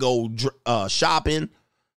 She had to go shopping.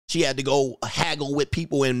 She had to go haggle with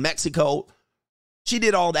people in Mexico. She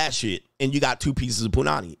did all that shit, and you got 2 pieces of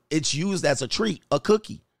punani. It's used as a treat, a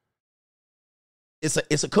cookie. It's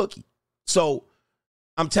a cookie. So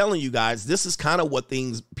I'm telling you guys, this is kind of what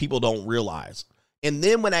people don't realize. And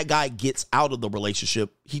then when that guy gets out of the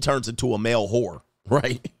relationship, he turns into a male whore,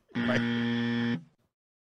 right? Right.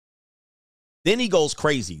 Then he goes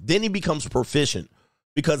crazy. Then he becomes proficient,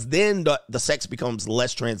 because then the sex becomes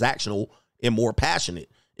less transactional and more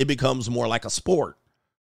passionate. It becomes more like a sport.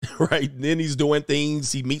 Right. Then he's doing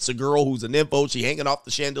things. He meets a girl who's a nympho. She hanging off the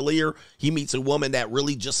chandelier. He meets a woman that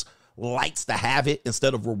really just likes to have it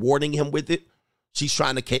instead of rewarding him with it. She's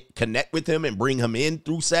trying to connect with him and bring him in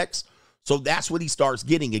through sex. So that's what he starts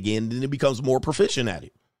getting again. Then he becomes more proficient at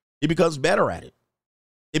it. He becomes better at it.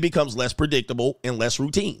 It becomes less predictable and less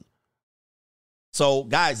routine. So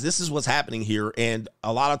guys, this is what's happening here. And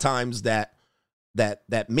a lot of times that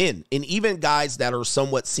men, and even guys that are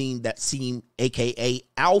somewhat seem AKA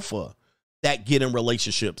alpha, that get in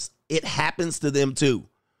relationships, it happens to them too.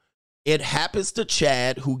 It happens to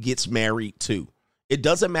Chad, who gets married too. It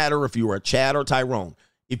doesn't matter if you are Chad or Tyrone.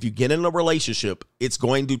 If you get in a relationship, it's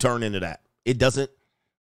going to turn into that.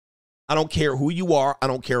 I don't care who you are. I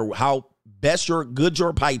don't care how good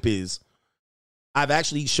your pipe is. I've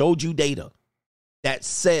actually showed you data that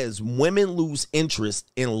says women lose interest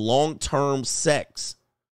in long-term sex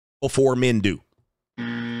before men do.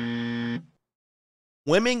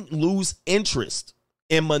 Women lose interest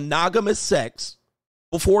in monogamous sex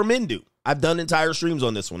before men do. I've done entire streams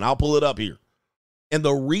on this one. I'll pull it up here. And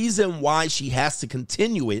the reason why she has to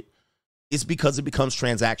continue it is because it becomes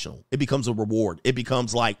transactional. It becomes a reward. It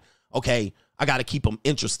becomes like, okay, I got to keep them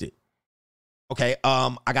interested. Okay,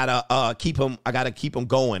 I gotta keep him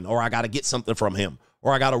going, or I gotta get something from him,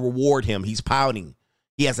 or I gotta reward him. He's pouting.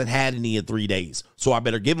 He hasn't had any in 3 days, so I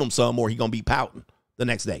better give him some, or he's gonna be pouting the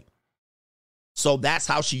next day. So that's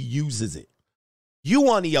how she uses it. You,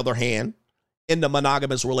 on the other hand, in the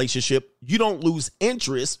monogamous relationship, you don't lose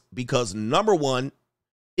interest because, number one,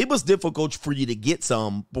 it was difficult for you to get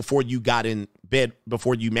some before you got in bed,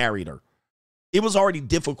 before you married her. It was already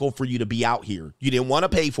difficult for you to be out here. You didn't want to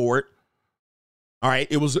pay for it. All right,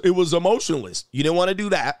 it was emotionless. You didn't want to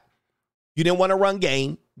do that. You didn't want to run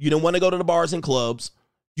game. You didn't want to go to the bars and clubs.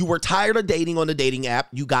 You were tired of dating on the dating app.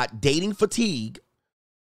 You got dating fatigue.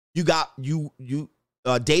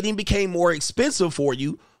 Dating became more expensive for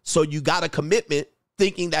you, so you got a commitment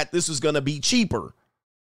thinking that this is going to be cheaper.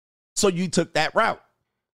 So you took that route.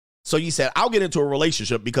 So you said, I'll get into a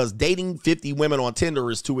relationship because dating 50 women on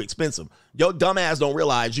Tinder is too expensive. Your dumbass don't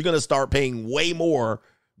realize you're going to start paying way more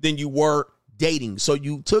than you were dating. So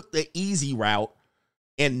you took the easy route,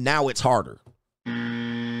 and now it's harder.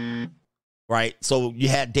 Right? So you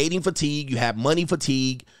had dating fatigue, you had money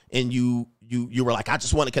fatigue, and you were like, I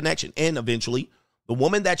just want a connection. And eventually, the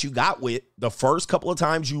woman that you got with, the first couple of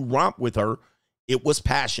times you romped with her, it was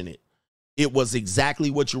passionate. It was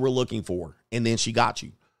exactly what you were looking for. And then she got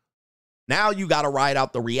you. Now you got to ride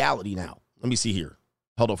out the reality now. Let me see here.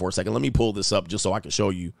 Hold on for a second. Let me pull this up just so I can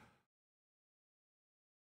show you.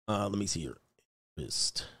 Let me see here.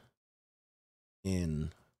 Just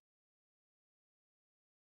in.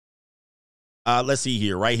 Let's see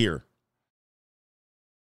here. Right here.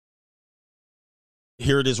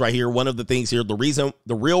 Here it is right here. One of the things here, the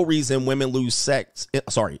real reason women lose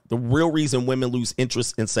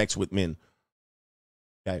interest in sex with men.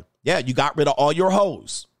 Okay. Yeah, you got rid of all your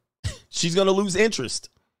hoes. She's going to lose interest.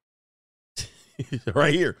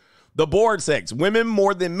 Right here. The bored sex. Women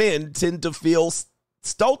more than men tend to feel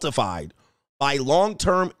stultified by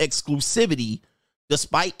long-term exclusivity,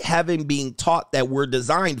 despite having been taught that we're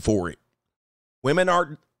designed for it. Women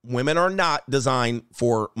are not designed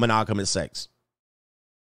for monogamous sex.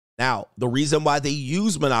 Now, the reason why they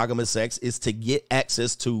use monogamous sex is to get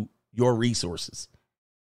access to your resources.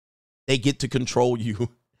 They get to control you.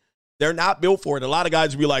 They're not built for it. A lot of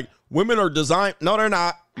guys will be like, women are designed. No, they're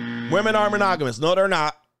not. Women are monogamous. No, they're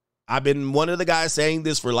not. I've been one of the guys saying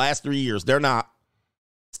this for the last 3 years. They're not.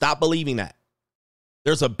 Stop believing that.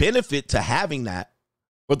 There's a benefit to having that,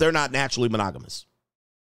 but they're not naturally monogamous.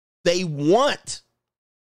 They want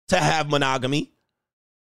to have monogamy,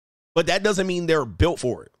 but that doesn't mean they're built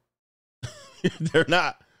for it. They're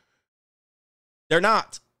not. They're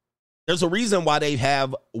not. There's a reason why they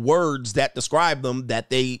have words that describe them, that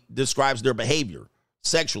they describes their behavior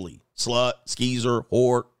sexually. Slut, skeezer,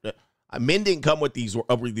 whore. Men didn't come with these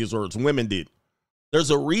words. Women did. There's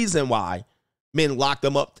a reason why men locked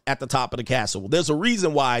them up at the top of the castle. There's a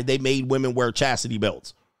reason why they made women wear chastity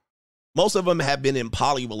belts. Most of them have been in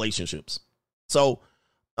poly relationships. So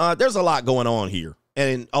there's a lot going on here.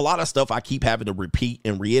 And a lot of stuff I keep having to repeat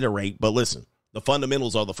and reiterate. But listen, the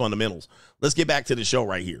fundamentals are the fundamentals. Let's get back to the show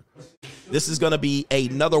right here. This is going to be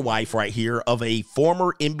another wife right here of a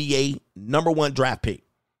former NBA #1 draft pick.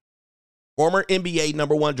 Former NBA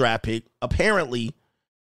 #1 draft pick. Apparently,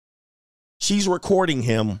 she's recording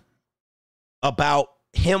him about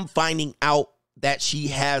him finding out that she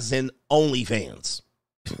has an OnlyFans.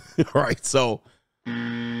 Right. So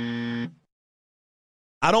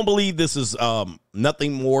I don't believe this is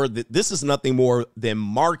nothing more. This is nothing more than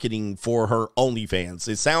marketing for her OnlyFans.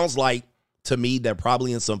 It sounds like to me they're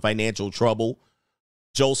probably in some financial trouble.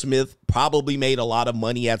 Joe Smith probably made a lot of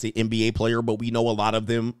money as an NBA player, but we know a lot of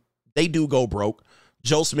them, they do go broke.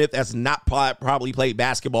 Joe Smith has not probably played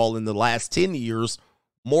basketball in the last 10 years,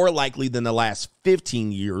 more likely than the last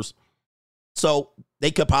 15 years. So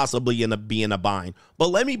they could possibly end up being in a bind. But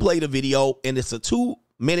let me play the video, and it's a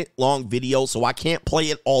 2-minute long video, so I can't play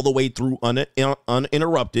it all the way through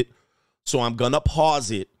uninterrupted. So I'm going to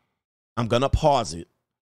pause it.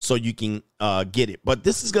 So you can get it. But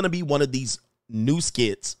this is going to be one of these new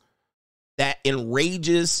skits that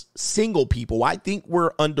enrages single people. I think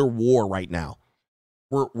we're under war right now.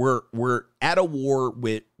 We're at a war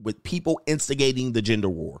with people instigating the gender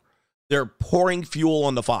war. They're pouring fuel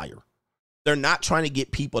on the fire. They're not trying to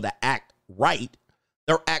get people to act right.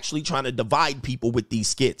 They're actually trying to divide people with these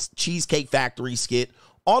skits. Cheesecake Factory skit,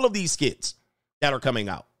 all of these skits that are coming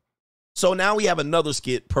out. So now we have another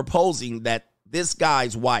skit proposing that this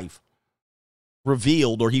guy's wife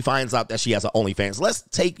revealed, or he finds out that she has an OnlyFans. Let's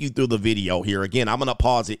take you through the video here. Again, I'm going to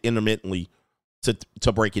pause it intermittently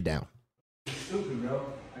to break it down. Stupid,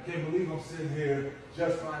 bro. I can't believe I'm sitting here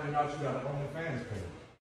just finding out you got an OnlyFans page.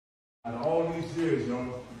 Out of all these years,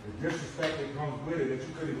 yo, the disrespect that comes with it, that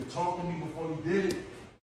you could even talk to me before you did it,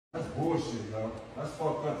 that's bullshit, yo. That's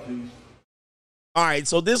fucked up, Keith. All right,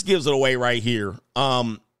 so this gives it away right here.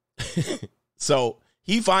 So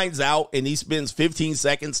he finds out and he spends 15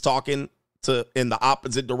 seconds talking in the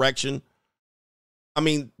opposite direction. I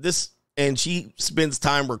mean, and she spends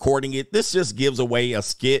time recording it. This just gives away a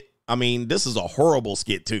skit. I mean, this is a horrible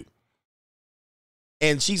skit too.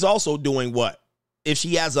 And she's also doing what? If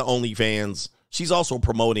she has an OnlyFans, she's also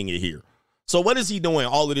promoting it here. So what is he doing?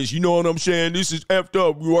 All of this, you know what I'm saying? This is effed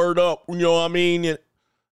up, word up, you know what I mean?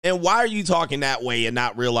 And why are you talking that way and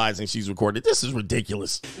not realizing she's recorded? This is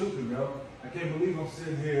ridiculous. Stupid, bro. I can't believe I'm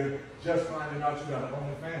sitting here just finding out you got an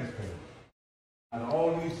OnlyFans page. Out of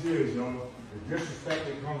all these years, yo, the disrespect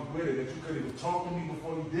that comes with it, that you could even talk to me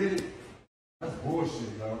before you did it, that's bullshit,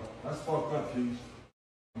 yo. That's fucked up, Keith.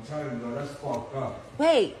 I'm telling you, yo, that's fucked up.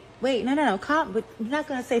 Wait, no. Calm, but you're not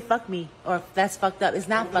gonna say fuck me or that's fucked up. It's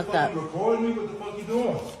not fucked up. You recording me? What the fuck you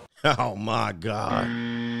doing? Oh my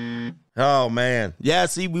God. Oh man. Yeah,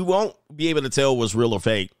 see, we won't be able to tell what's real or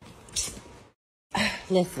fake.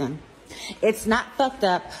 Listen, it's not fucked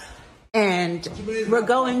up. And we're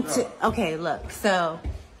going to, okay, look, so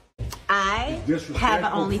I have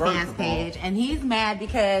an OnlyFans page, and he's mad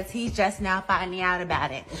because he's just now finding out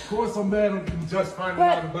about it. Of course I'm mad I'm just finding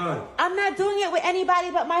out about it. I'm not doing it with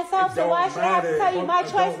anybody but myself, so why should I have to tell you my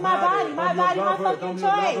choice, my body, my fucking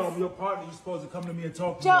choice? I'm your partner, you're supposed to come to me and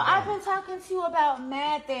talk to me. Joe, I've been talking to you about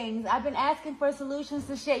mad things. I've been asking for solutions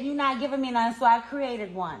to shit. You're not giving me none, so I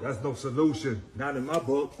created one. That's no solution. Not in my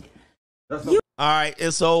book. That's no. All right,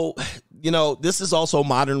 and so, you know, this is also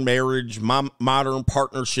modern marriage, modern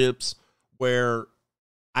partnerships, where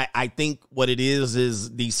I think what it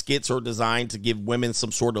is these skits are designed to give women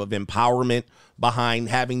some sort of empowerment behind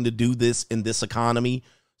having to do this in this economy.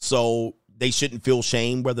 So they shouldn't feel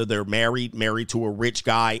shame whether they're married to a rich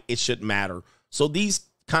guy. It shouldn't matter. So these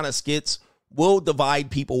kind of skits will divide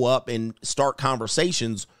people up and start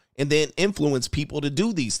conversations and then influence people to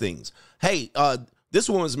do these things. Hey, this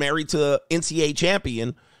woman's married to an NCAA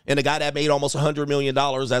champion and a guy that made almost $100 million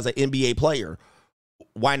as an NBA player.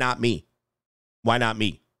 Why not me? Why not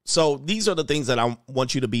me? So these are the things that I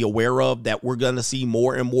want you to be aware of, that we're going to see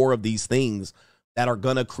more and more of these things that are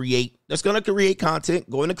going to create, that's going to create content,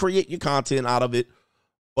 going to create your content out of it.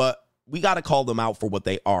 But we got to call them out for what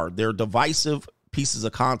they are. They're divisive pieces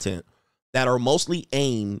of content that are mostly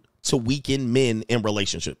aimed to weaken men in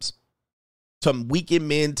relationships, to weaken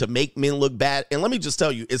men, to make men look bad. And let me just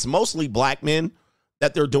tell you, it's mostly black men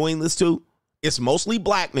that they're doing this to. It's mostly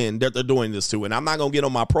black men that they're doing this to. And I'm not going to get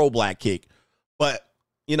on my pro-black kick, but,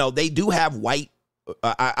 you know, they do have white.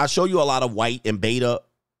 I show you a lot of white and beta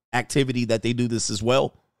activity that they do this as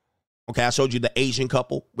well. Okay, I showed you the Asian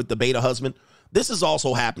couple with the beta husband. This is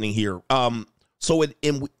also happening here. So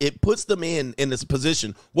it puts them in this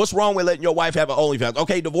position. What's wrong with letting your wife have an OnlyFans?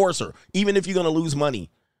 Okay, divorce her, even if you're going to lose money.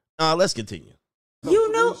 Let's continue.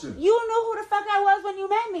 You knew who the fuck I was when you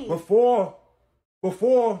met me. Before,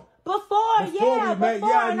 I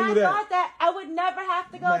knew that. Thought that I would never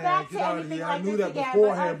have to go back to anything like this again.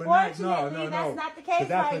 But unfortunately, that's not the case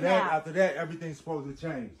right now. After that, everything's supposed to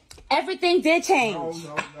change. Everything did change.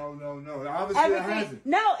 No. Obviously, it hasn't.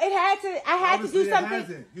 No, it had to. I had to do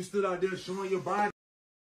something. You stood out there showing your body.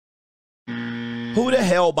 Who the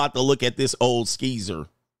hell about to look at this old skeezer?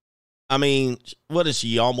 I mean, what is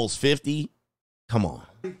she, almost 50? Come on.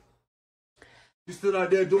 You stood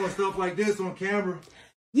out there doing stuff like this on camera.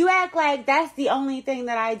 You act like that's the only thing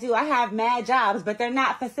that I do. I have mad jobs, but they're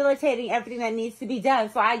not facilitating everything that needs to be done.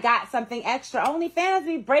 So I got something extra. OnlyFans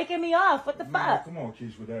be breaking me off. What the fuck? Come on,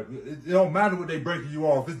 Keish, with that. It don't matter what they breaking you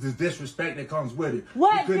off. It's the disrespect that comes with it.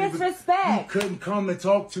 What disrespect? You couldn't come and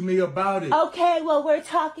talk to me about it. Okay, well, we're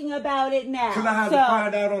talking about it now. Because I had to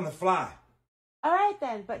find out on the fly. All right,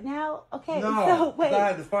 then. But now, okay. No, so wait. I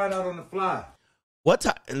had to find out on the fly.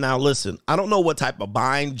 Now, listen, I don't know what type of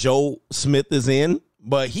bind Joe Smith is in,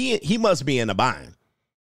 but he must be in a bind.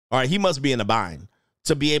 All right, he must be in a bind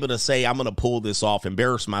to be able to say, I'm going to pull this off,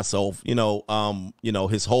 embarrass myself.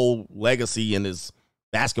 His whole legacy in his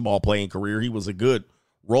basketball playing career, he was a good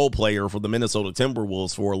role player for the Minnesota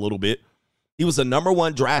Timberwolves for a little bit. He was the number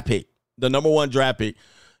one draft pick.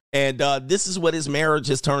 And this is what his marriage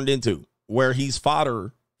has turned into, where he's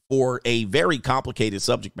fodder for a very complicated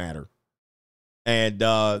subject matter. And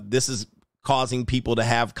this is causing people to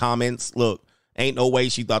have comments. Look, ain't no way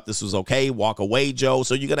she thought this was okay. Walk away, Joe.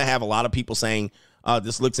 So you're going to have a lot of people saying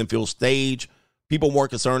this looks and feels staged. People more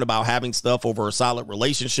concerned about having stuff over a solid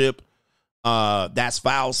relationship. That's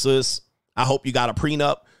foul, sis. I hope you got a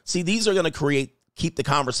prenup. See, these are going to keep the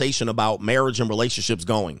conversation about marriage and relationships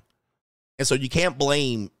going. And so you can't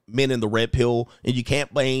blame men in the red pill, and you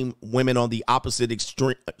can't blame women on the opposite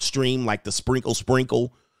extreme, like the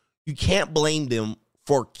sprinkle. You can't blame them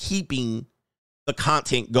for keeping the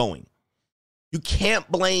content going. You can't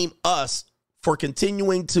blame us for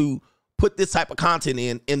continuing to put this type of content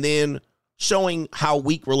in and then showing how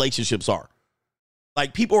weak relationships are.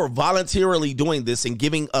 Like, people are voluntarily doing this and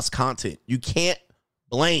giving us content. You can't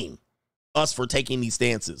blame us for taking these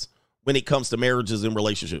stances when it comes to marriages and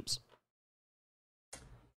relationships.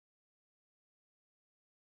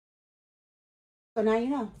 So now you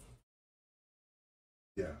know.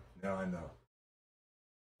 Yeah, now I know.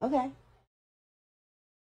 Okay.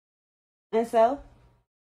 And so?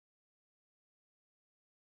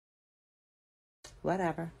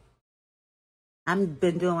 Whatever. I've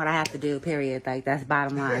been doing what I have to do, period. Like, that's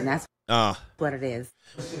bottom line. That's what it is.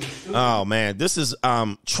 Oh, man. This is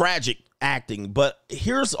tragic acting. But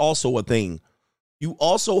here's also a thing. You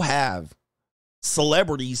also have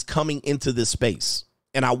celebrities coming into this space.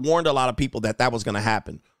 And I warned a lot of people that was going to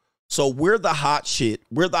happen. So we're the hot shit.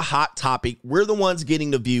 We're the hot topic. We're the ones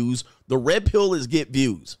getting the views. The red pill get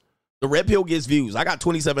views. The red pill gets views. I got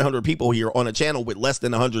 2,700 people here on a channel with less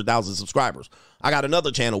than 100,000 subscribers. I got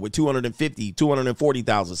another channel with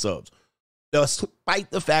 240,000 subs. Despite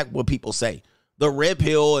the fact what people say, the red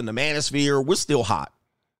pill and the manosphere, we're still hot.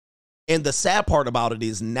 And the sad part about it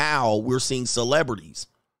is now we're seeing celebrities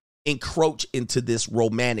encroach into this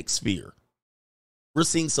romantic sphere. We're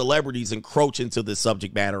seeing celebrities encroach into this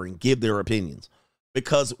subject matter and give their opinions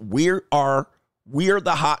because we're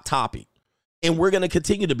the hot topic. And we're going to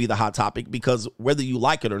continue to be the hot topic because whether you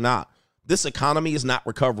like it or not, this economy is not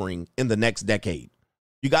recovering in the next decade.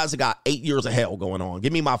 You guys have got 8 years of hell going on.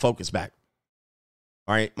 Give me my focus back.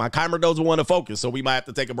 All right. My camera doesn't want to focus, so we might have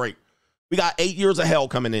to take a break. We got 8 years of hell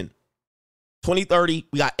coming in. 2030,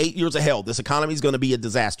 we got 8 years of hell. This economy is going to be a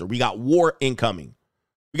disaster. We got war incoming.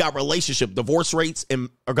 We got divorce rates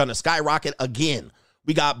are going to skyrocket again.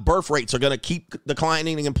 We got birth rates are going to keep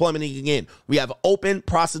declining and plummeting again. We have open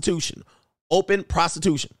prostitution.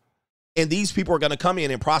 And these people are going to come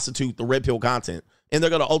in and prostitute the red pill content. And they're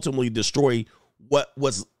going to ultimately destroy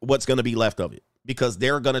what's going to be left of it because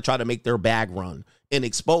they're going to try to make their bag run and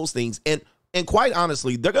expose things. And quite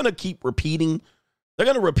honestly, they're going to keep repeating They're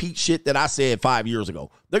going to repeat shit that I said 5 years ago.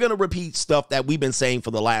 They're going to repeat stuff that we've been saying for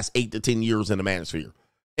the last 8 to 10 years in the manosphere.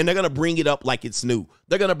 And they're going to bring it up like it's new.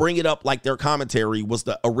 They're going to bring it up like their commentary was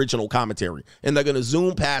the original commentary. And they're going to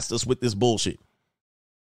zoom past us with this bullshit.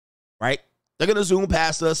 Right? They're going to zoom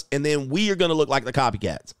past us, and then we are going to look like the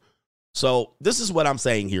copycats. So this is what I'm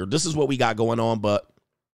saying here. This is what we got going on, but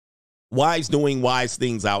wives doing wise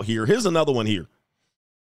things out here. Here's another one here.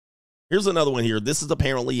 Here's another one here. This is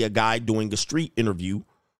apparently a guy doing a street interview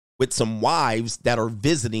with some wives that are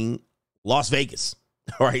visiting Las Vegas.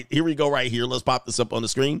 All right, here we go right here. Let's pop this up on the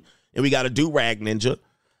screen. And we got a do-rag ninja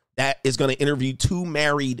that is going to interview 2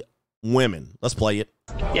 married women. Let's play it.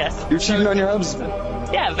 Yes. You're cheating on your husband?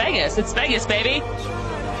 Yeah, Vegas. It's Vegas, baby.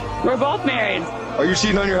 We're both married. Are you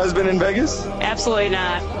cheating on your husband in Vegas? Absolutely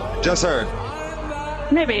not. Just heard.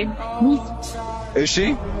 Maybe. Is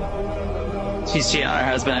she? She's cheating on her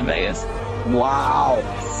husband in Vegas. Wow.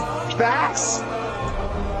 Facts.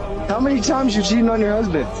 How many times you cheating on your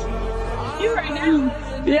husband? You right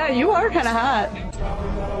now. Yeah, you are kind of hot.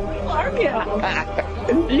 You are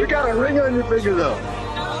good. You got a ring on your finger, though.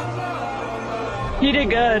 You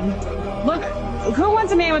did good. Look, who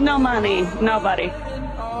wants a man with no money? Nobody.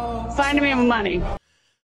 Find a man with money.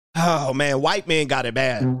 Oh, man, white men got it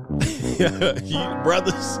bad.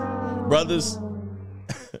 brothers,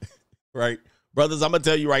 right? Brothers, I'm going to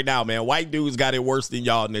tell you right now, man, white dudes got it worse than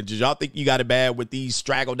y'all ninjas. Y'all think you got it bad with these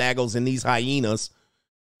straggle-daggles and these hyenas.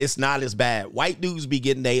 It's not as bad. White dudes be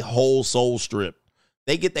getting their whole soul stripped.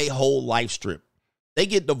 They get their whole life stripped. They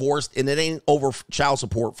get divorced, and it ain't over child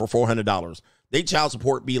support for $400. They child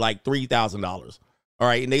support be like $3,000. All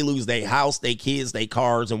right, and they lose their house, their kids, their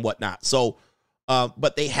cars, and whatnot. So,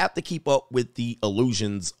 but they have to keep up with the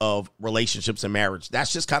illusions of relationships and marriage.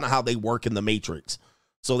 That's just kind of how they work in the Matrix.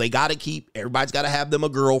 So they got to everybody's got to have them a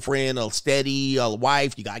girlfriend, a steady, a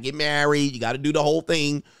wife. You got to get married. You got to do the whole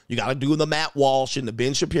thing. You got to do the Matt Walsh and the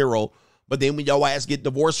Ben Shapiro. But then when your ass get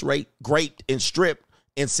divorced, raped, and stripped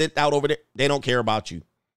and sent out over there, they don't care about you.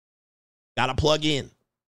 Got to plug in.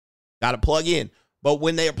 Got to plug in. But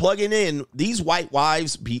when they're plugging in, these white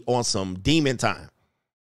wives be on some demon time.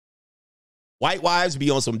 White wives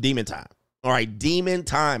be on some demon time. All right, demon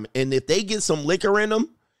time. And if they get some liquor in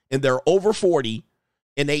them and they're over 40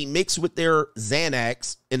 and they mix with their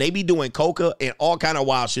Xanax and they be doing coca and all kind of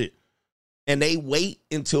wild shit, and they wait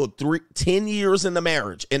until 10 years in the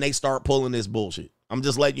marriage and they start pulling this bullshit. I'm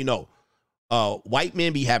just letting you know. White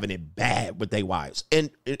men be having it bad with their wives.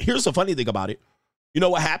 And here's the funny thing about it. You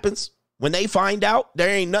know what happens? When they find out, there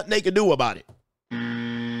ain't nothing they can do about it.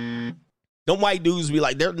 Them white dudes be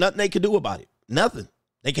like, there's nothing they can do about it. Nothing.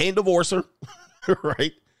 They can't divorce her,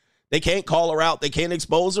 right? They can't call her out. They can't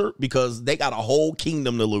expose her because they got a whole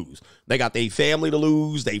kingdom to lose. They got their family to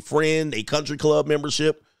lose, their friend, their country club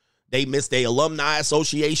membership. They missed their alumni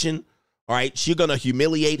association. All right. She's going to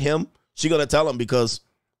humiliate him. She's going to tell him because,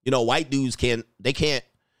 you know, white dudes can't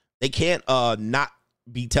not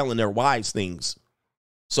be telling their wives things.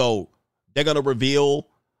 So they're going to reveal,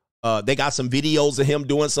 they got some videos of him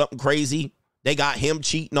doing something crazy. They got him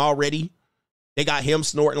cheating already. They got him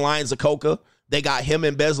snorting lines of coca. They got him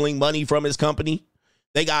embezzling money from his company.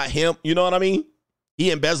 They got him, you know what I mean? He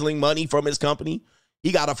embezzling money from his company.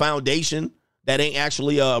 He got a foundation that ain't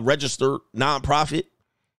actually a registered nonprofit.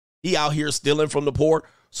 He out here stealing from the poor.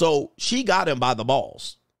 So she got him by the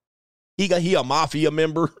balls. He a mafia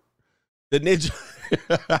member. The ninja.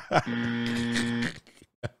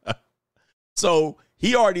 So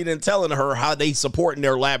he already been telling her how they supporting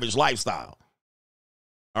their lavish lifestyle.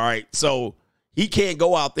 All right. So he can't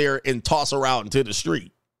go out there and toss her out into the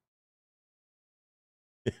street.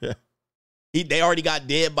 They already got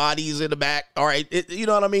dead bodies in the back. All right. You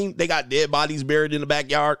know what I mean? They got dead bodies buried in the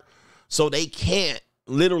backyard. So they can't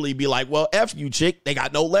literally be like, well, F you, chick. They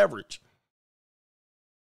got no leverage.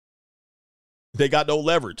 They got no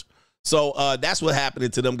leverage. So that's what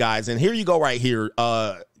happened to them guys. And here you go right here.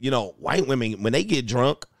 You know, white women, when they get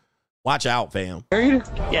drunk, watch out, fam. Married?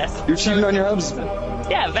 Yes. You're cheating on your husband?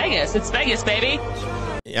 Yeah, Vegas. It's Vegas, baby.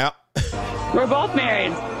 Yeah. We're both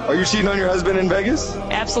married. Are you cheating on your husband in Vegas?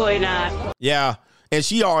 Absolutely not. Yeah. And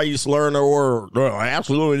she always learned her word.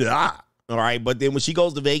 Absolutely not. All right. But then when she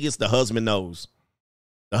goes to Vegas, the husband knows.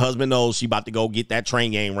 The husband knows she about to go get that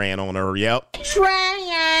train game ran on her. Yep.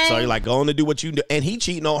 Train. So you're like, going to do what you do. And he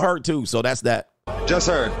cheating on her, too. So that's that. Just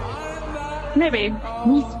heard. Maybe.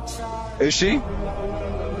 Is she?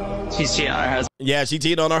 She's cheating on her husband. Yeah, she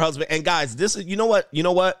cheated on her husband. And guys, this is, you know what?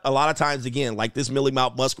 A lot of times, again, like this Millie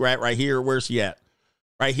Mouth Muskrat right here, where's she at?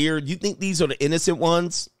 Right here. You think these are the innocent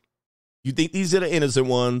ones? You think these are the innocent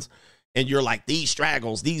ones? And you're like, these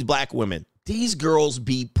straggles, these black women. these girls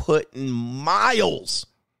be putting miles.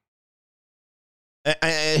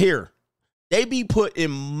 Here, they be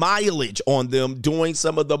putting mileage on them doing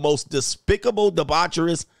some of the most despicable,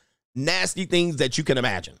 debaucherous, nasty things that you can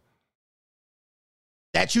imagine.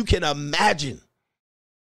 That you can imagine.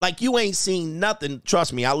 Like, you ain't seen nothing.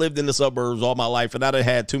 Trust me, I lived in the suburbs all my life, and I done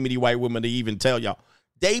had too many white women to even tell y'all.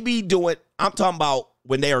 They be doing, I'm talking about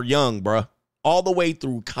when they are young, bruh. All the way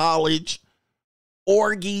through college,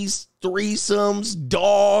 orgies, threesomes,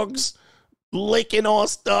 dogs, licking on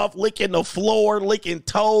stuff, licking the floor, licking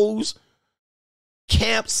toes,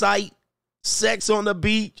 campsite, sex on the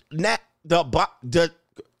beach, the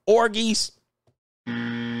orgies,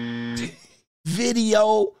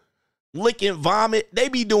 video, licking vomit. They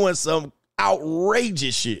be doing some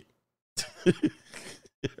outrageous shit.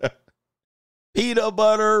 Peanut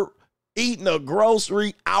butter, eating a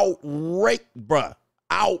grocery, outrageous.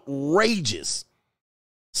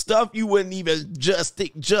 Stuff you wouldn't even just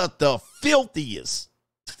think, just the filthiest.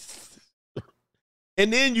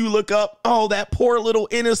 And then you look up, oh, that poor little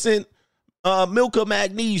innocent Milka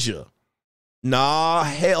Magnesia. Nah,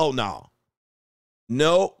 hell no.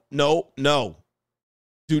 No.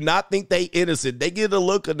 Do not think they innocent. They get a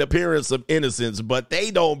look and appearance of innocence, but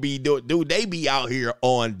they don't be doing, dude, they be out here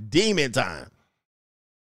on demon time.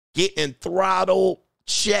 Getting throttled,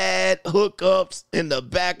 Chad hookups in the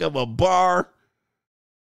back of a bar.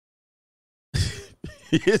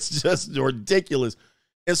 It's just ridiculous.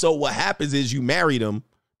 And so what happens is you marry them,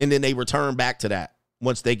 and then they return back to that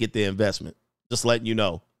once they get the investment. Just letting you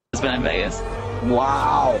know. It's been in Vegas.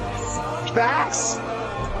 Wow. Facts.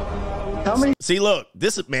 Tell me. See, look,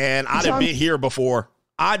 this is, man, I done been here before.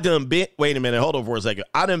 Wait a minute, hold on for a second.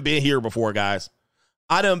 I done been here before, guys.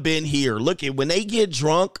 I done been here. Look, when they get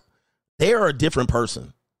drunk, they are a different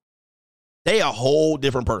person. They a whole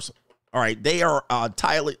different person. All right, they are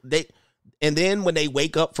entirely, and then when they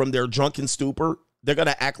wake up from their drunken stupor, they're going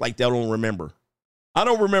to act like they don't remember. I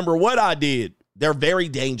don't remember what I did. They're very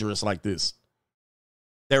dangerous like this.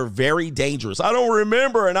 They're very dangerous. I don't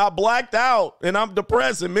remember, and I blacked out, and I'm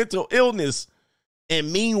depressed and mental illness.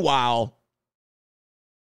 And meanwhile,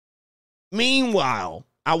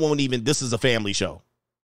 I won't even, this is a family show.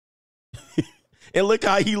 And look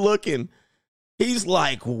how he looking. He's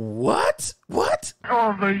like, what? What?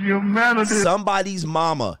 Oh, the humanity. Somebody's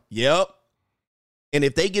mama. Yep. And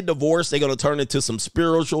if they get divorced, they're going to turn into some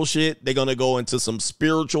spiritual shit. They're going to go into some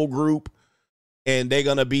spiritual group, and they're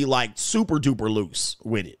going to be like super duper loose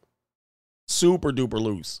with it. Super duper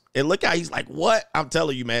loose. And look how he's like, what? I'm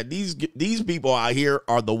telling you, man, these people out here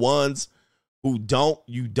are the ones who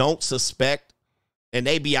you don't suspect, and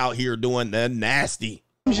they be out here doing the nasty.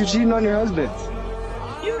 You're cheating on your husband.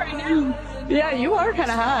 You right now. Yeah, you are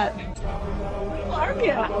kind of hot. You are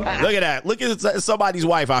kind of hot. Look at that. Look at somebody's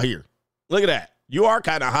wife out here. Look at that. You are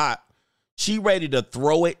kind of hot. She ready to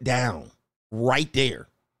throw it down right there.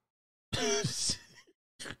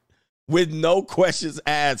 With no questions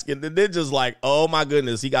asked. And then they're just like, oh my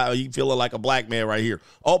goodness, he feeling like a black man right here.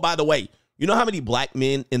 Oh, by the way, you know how many black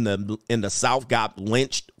men in the South got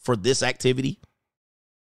lynched for this activity?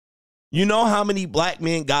 You know how many black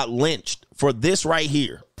men got lynched for this right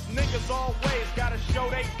here? Niggas always gotta show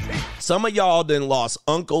they teeth. Some of y'all done lost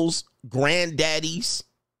uncles, granddaddies,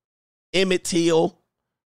 Emmett Till.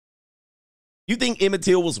 You think Emmett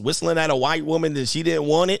Till was whistling at a white woman and she didn't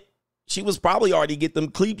want it? She was probably already get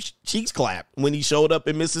them cheeks clapped when he showed up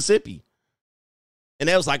in Mississippi. And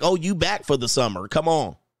they was like, oh, you back for the summer. Come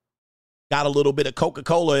on. Got a little bit of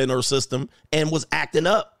Coca-Cola in her system and was acting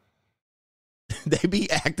up. They be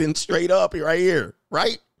acting straight up right here,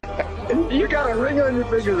 right? You got a ring on your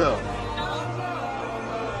finger, though.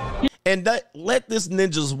 And let this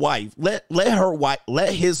ninja's wife, let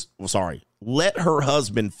her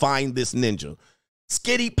husband find this ninja.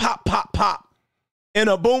 Skitty pop, pop, pop. And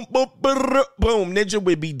a boom, boom, boom, ninja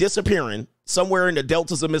would be disappearing somewhere in the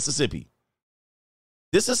deltas of Mississippi.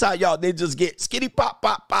 This is how y'all ninjas get. Skitty pop,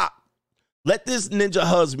 pop, pop. Let this ninja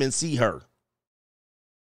husband see her.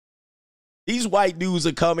 These white dudes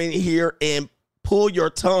are coming here and pull your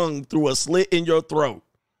tongue through a slit in your throat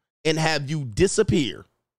and have you disappear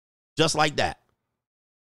just like that.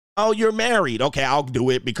 Oh, you're married. Okay, I'll do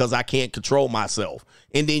it because I can't control myself.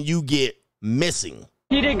 And then you get missing.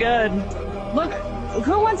 You did good. Look,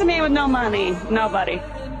 who wants a man with no money? Nobody.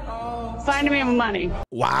 Find a man with money.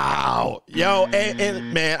 Wow. Yo,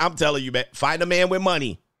 and man, I'm telling you, man, find a man with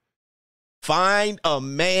money. Find a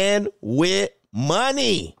man with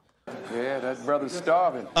money. Yeah, that brother's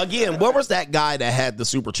starving. Again, where was that guy that had the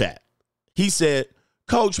super chat? He said,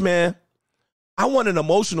 Coach, man, I want an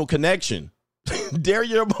emotional connection. There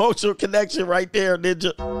your emotional connection right there,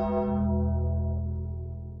 ninja.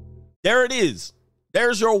 There it is.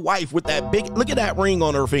 There's your wife with that big, look at that ring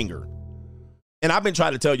on her finger. And I've been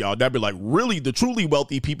trying to tell y'all, that'd be like, really, the truly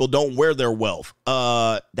wealthy people don't wear their wealth.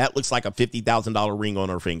 That looks like a $50,000 ring on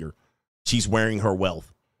her finger. She's wearing her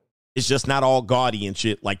wealth. It's just not all gaudy and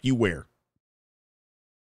shit like you wear.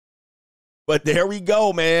 But there we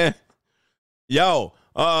go, man. Yo,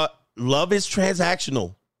 love is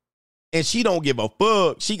transactional. And she don't give a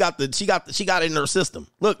fuck. She got it in her system.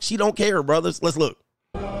 Look, she don't care, brothers. Let's look.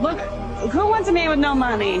 Look, who wants a man with no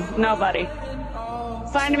money? Nobody.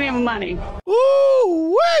 Find a man with money.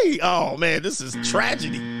 Ooh, wait. Oh, man, this is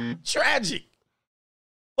tragedy. Tragic.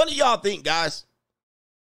 What do y'all think, guys?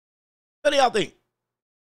 What do y'all think?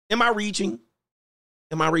 Am I reaching?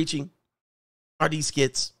 Am I reaching? Are these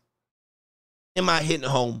skits? Am I hitting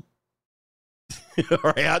home? All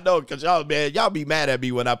right, I know, because y'all, man, y'all be mad at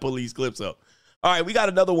me when I pull these clips up. All right, we got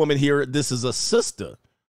another woman here. This is a sister.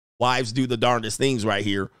 Wives do the darndest things right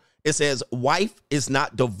here. It says, wife is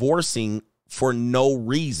not divorcing for no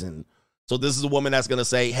reason. So this is a woman that's going to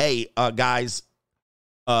say, hey, guys,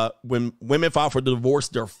 when women file for divorce,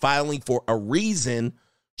 they're filing for a reason.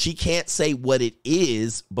 She can't say what it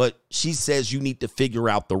is, but she says you need to figure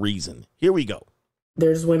out the reason. Here we go.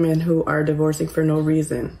 There's women who are divorcing for no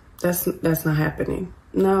reason. That's not happening.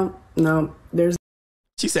 No,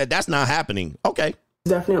 she said that's not happening. Okay.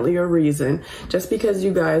 Definitely a reason. Just because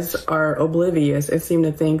you guys are oblivious and seem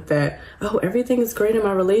to think that, oh, everything is great in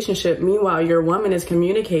my relationship. Meanwhile, your woman is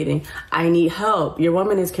communicating, I need help. Your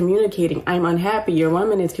woman is communicating, I'm unhappy. Your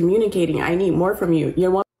woman is communicating, I need more from you.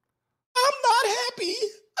 I'm not happy.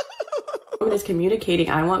 Your woman is communicating,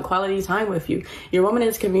 I want quality time with you. Your woman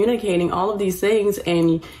is communicating all of these things,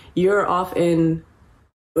 and you're off in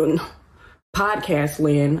podcast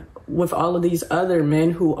land with all of these other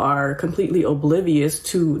men who are completely oblivious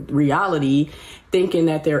to reality, thinking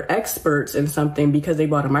that they're experts in something because they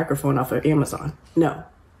bought a microphone off of Amazon. No,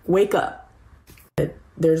 wake up.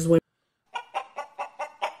 There's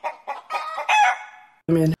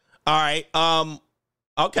women. All right.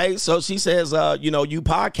 Okay. So she says, you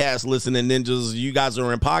podcast listening ninjas, you guys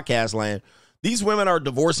are in podcast land. These women are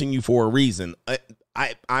divorcing you for a reason.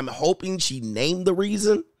 I'm hoping she named the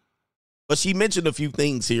reason. But she mentioned a few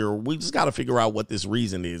things here. We just got to figure out what this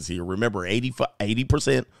reason is here. Remember,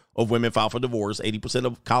 80% of women file for divorce. 90%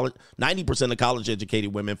 of college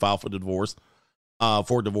educated women file for divorce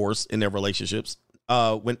in their relationships.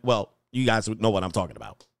 You guys know what I'm talking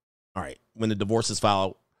about. All right. When the divorce is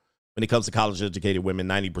filed, when it comes to college educated women,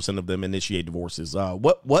 90% of them initiate divorces.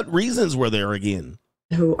 What reasons were there again?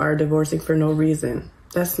 Who are divorcing for no reason.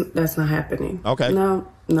 That's not happening. Okay.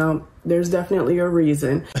 No, there's definitely a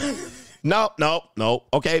reason. No.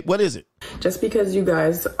 Okay, what is it? Just because you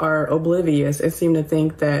guys are oblivious and seem to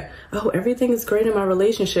think that, oh, everything is great in my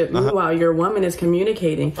relationship. Meanwhile, your woman is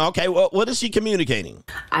communicating. Okay, well, what is she communicating?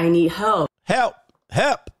 I need help. Help.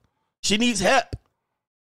 She needs help.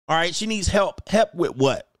 All right, she needs help. Help with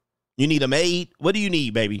what? You need a maid? What do you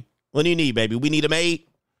need, baby? What do you need, baby? We need a maid?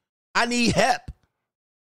 I need help.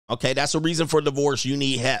 Okay, that's a reason for divorce. You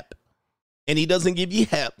need help. And he doesn't give you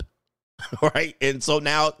help. All right. And so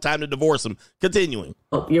now time to divorce him. Continuing.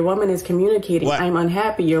 Your woman is communicating. What? I'm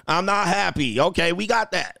unhappy. I'm not happy. Okay. We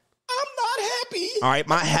got that. I'm not happy. All right.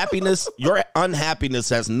 My happiness, your unhappiness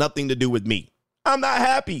has nothing to do with me. I'm not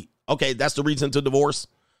happy. Okay. That's the reason to divorce.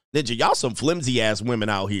 Ninja, y'all some flimsy ass women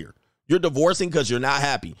out here. You're divorcing because you're not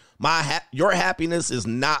happy. Your happiness is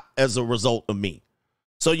not as a result of me.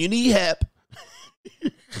 So you need help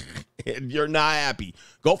and you're not happy.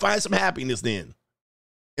 Go find some happiness then.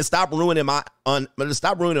 And stop ruining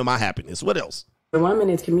my happiness. What else? The woman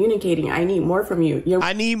is communicating. I need more from you.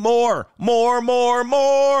 I need more. More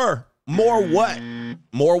what?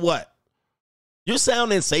 More what? You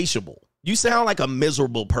sound insatiable. You sound like a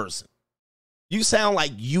miserable person. You sound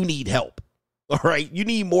like you need help. All right. You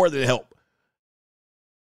need more than help.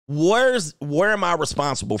 Where am I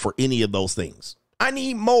responsible for any of those things? I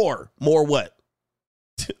need more. More what?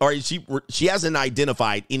 All right. She hasn't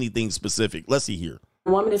identified anything specific. Let's see here.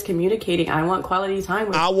 The woman is communicating. I want quality time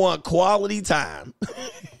with you. I want quality time.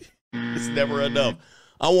 It's never enough.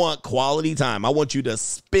 I want quality time. I want you to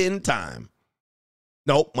spend time.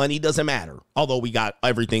 Nope, money doesn't matter. Although we got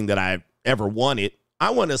everything that I've ever wanted. I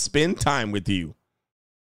want to spend time with you.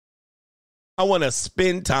 I want to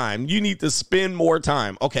spend time. You need to spend more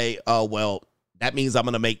time. Okay, well, that means I'm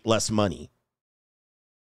going to make less money.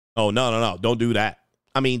 Oh, no. Don't do that.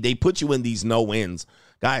 I mean, they put you in these no ends.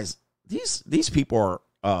 Guys, these people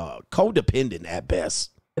are codependent at best.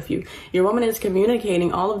 If your woman is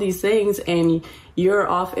communicating all of these things and you're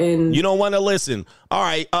off in... You don't want to listen. All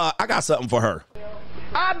right, I got something for her.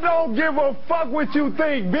 I don't give a fuck what you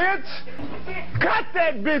think, bitch. Cut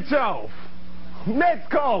that bitch off. Next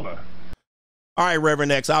caller. All right,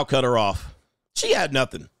 Reverend X, I'll cut her off. She had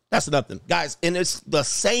nothing. That's nothing. Guys, and it's the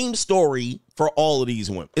same story for all of these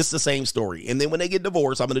women. It's the same story. And then when they get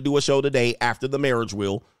divorced, I'm going to do a show today after the marriage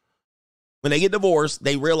will. When they get divorced,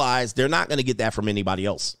 they realize they're not going to get that from anybody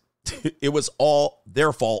else. It was all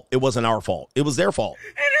their fault. It wasn't our fault. It was their fault.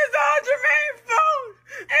 And it's all Jermaine's fault.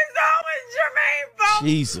 It's always Jermaine's fault.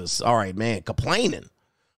 Jesus. All right, man. Complaining.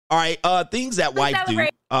 All right. Things that wife do.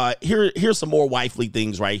 Here's some more wifely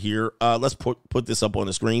things right here. Let's put this up on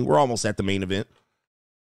the screen. We're almost at the main event.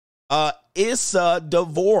 It's a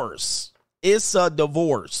divorce. It's a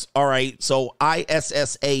divorce. All right. So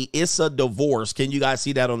ISSA, it's a divorce. Can you guys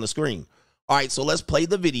see that on the screen? All right. So let's play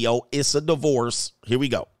the video. It's a divorce. Here we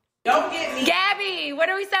go. Don't get me. Gabby, what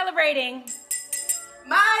are we celebrating?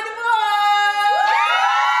 My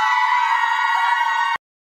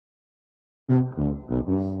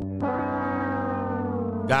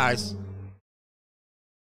Guys.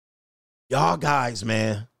 Y'all guys,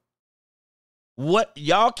 man. What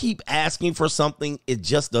y'all keep asking for something, it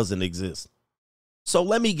just doesn't exist. So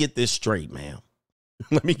let me get this straight, man.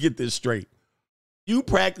 Let me get this straight. You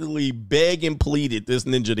practically begged and pleaded this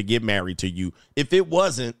ninja to get married to you. If it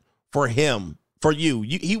wasn't for him, for you,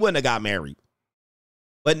 he wouldn't have got married.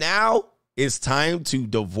 But now it's time to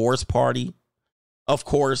divorce party. Of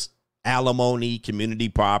course, alimony, community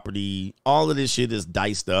property, all of this shit is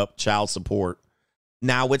diced up, child support.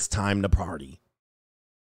 Now it's time to party.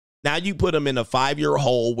 Now you put him in a 5-year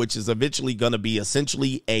hole, which is eventually going to be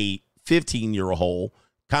essentially a 15-year hole,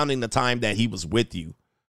 counting the time that he was with you.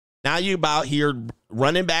 Now you're about here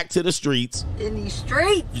running back to the streets. In these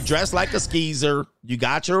streets. You dress like a skeezer. You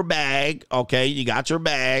got your bag. Okay, you got your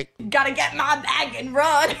bag. Gotta get my bag and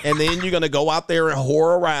run. And then you're going to go out there and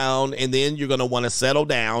whore around. And then you're going to want to settle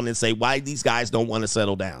down and say why these guys don't want to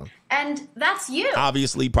settle down. And that's you.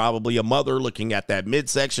 Obviously, probably a mother looking at that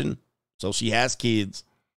midsection. So she has kids.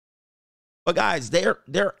 But guys, they're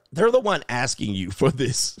the one asking you for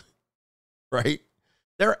this, right?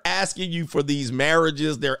 They're asking you for these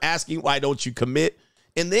marriages. They're asking, why don't you commit?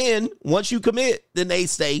 And then once you commit, then they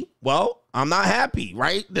say, well, I'm not happy,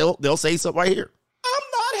 right? They'll say something right here. I'm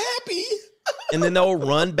not happy. And then they'll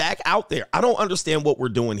run back out there. I don't understand what we're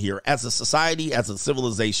doing here. As a society, as a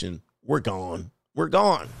civilization, we're gone. We're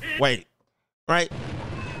gone. Wait, right?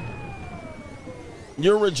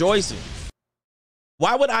 You're rejoicing.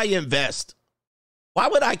 Why would I invest? Why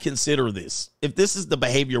would I consider this if this is the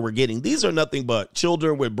behavior we're getting? These are nothing but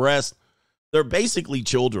children with breasts. They're basically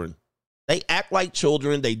children. They act like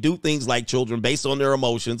children. They do things like children based on their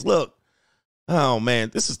emotions. Look, oh, man,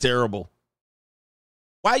 this is terrible.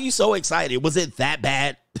 Why are you so excited? Was it that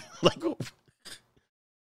bad? Like,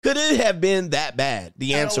 could it have been that bad?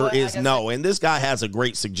 The answer is no. And this guy has a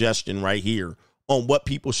great suggestion right here on what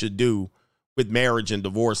people should do with marriage and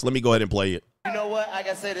divorce. Let me go ahead and play it. You know what? Like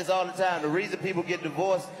I say this all the time. The reason people get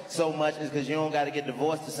divorced so much is because you don't got to get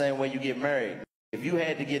divorced the same way you get married. If you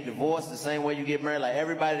had to get divorced the same way you get married, like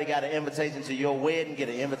everybody that got an invitation to your wedding get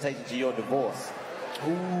an invitation to your divorce.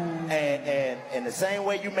 Ooh. And the same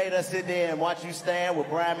way you made us sit there and watch you stand with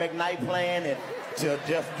Brian McKnight playing and till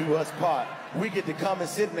death do us part, we get to come and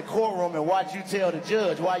sit in the courtroom and watch you tell the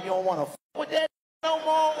judge why you don't want to f with that no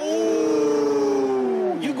more. Ooh.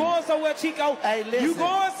 You going somewhere, Chico? Hey, listen. You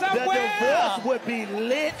going somewhere? The divorce would be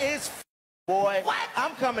lit as boy. What?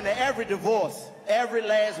 I'm coming to every divorce, every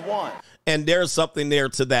last one. And there's something there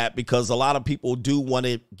to that because a lot of people do want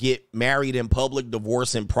to get married in public,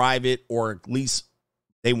 divorce in private, or at least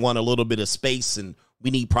they want a little bit of space and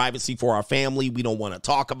we need privacy for our family. We don't want to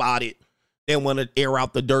talk about it. They want to air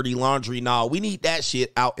out the dirty laundry. No, we need that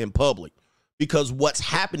shit out in public because what's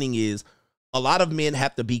happening is a lot of men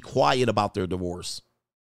have to be quiet about their divorce.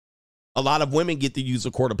 A lot of women get to use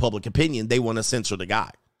a court of public opinion. They want to censor the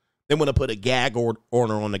guy. They want to put a gag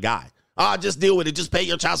order on the guy. Just deal with it. Just pay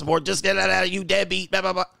your child support. Just get it out of you, deadbeat, blah,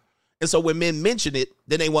 blah, blah. And so when men mention it,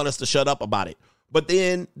 then they want us to shut up about it. But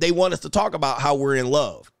then they want us to talk about how we're in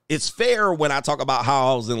love. It's fair when I talk about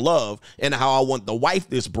how I was in love and how I want the wife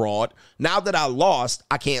this broad. Now that I lost,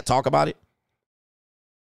 I can't talk about it.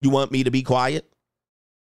 You want me to be quiet?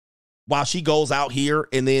 While she goes out here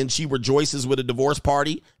and then she rejoices with a divorce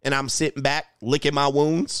party and I'm sitting back licking my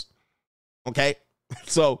wounds. Okay.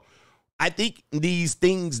 So I think these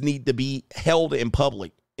things need to be held in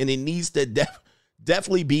public and it needs to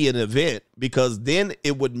definitely be an event because then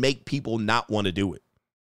it would make people not want to do it.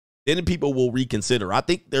 Then people will reconsider. I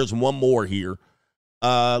think there's one more here.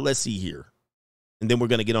 Let's see here. And then we're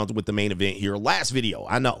going to get on with the main event here. Last video,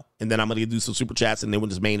 I know. And then I'm going to do some super chats and then with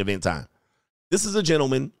this main event time. This is a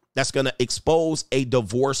gentleman that's going to expose a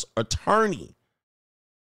divorce attorney.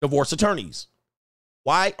 Divorce attorneys.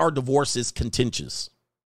 Why are divorces contentious?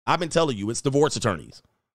 I've been telling you, it's divorce attorneys.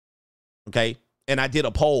 Okay? And I did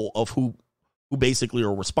a poll of who basically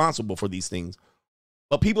are responsible for these things.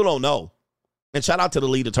 But people don't know. And shout out to the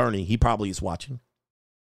lead attorney. He probably is watching.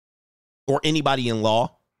 Or anybody in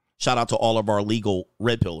law. Shout out to all of our legal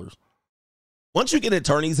red pillars. Once you get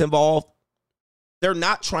attorneys involved, they're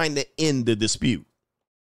not trying to end the dispute.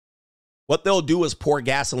 What they'll do is pour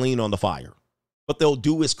gasoline on the fire. What they'll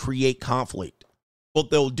do is create conflict.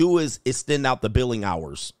 What they'll do is extend out the billing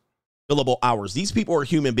hours, billable hours. These people are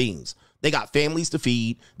human beings. They got families to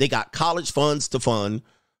feed. They got college funds to fund.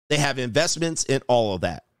 They have investments in all of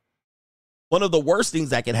that. One of the worst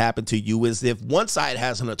things that can happen to you is if one side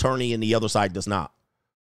has an attorney and the other side does not.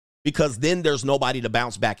 Because then there's nobody to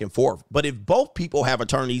bounce back and forth. But if both people have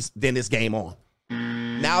attorneys, then it's game on.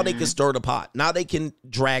 Now they can stir the pot. Now they can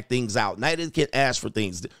drag things out. Now they can ask for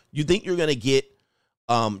things. You think you're going to get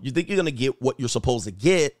what you're supposed to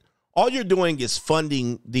get. All you're doing is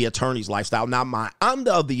funding the attorney's lifestyle. Now, I'm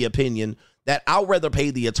of the opinion that I'd rather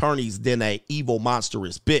pay the attorneys than a evil,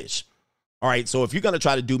 monstrous bitch. All right, so if you're going to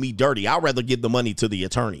try to do me dirty, I'd rather give the money to the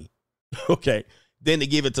attorney, okay, than to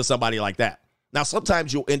give it to somebody like that. Now,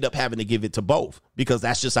 sometimes you'll end up having to give it to both because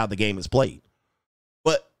that's just how the game is played.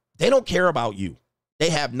 But they don't care about you.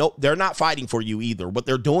 They're not fighting for you either. What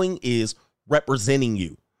they're doing is representing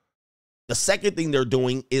you. The second thing they're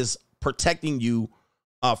doing is protecting you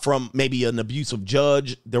from maybe an abusive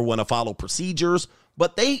judge. They want to follow procedures,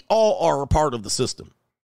 but they all are a part of the system.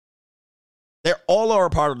 They're all are a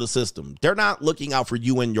part of the system. They're not looking out for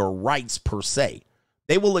you and your rights per se.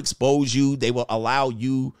 They will expose you. They will allow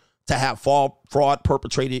you to have fraud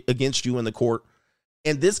perpetrated against you in the court.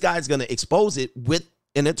 And this guy's going to expose it with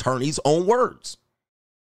an attorney's own words.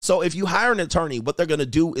 So if you hire an attorney, what they're going to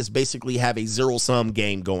do is basically have a zero-sum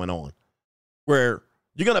game going on where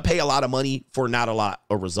you're going to pay a lot of money for not a lot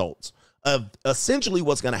of results. Essentially,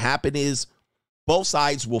 what's going to happen is both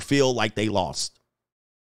sides will feel like they lost,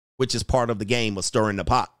 which is part of the game of stirring the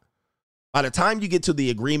pot. By the time you get to the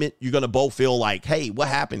agreement, you're going to both feel like, hey, what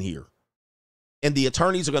happened here? And the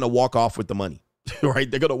attorneys are going to walk off with the money, right?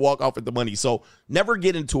 They're going to walk off with the money. So never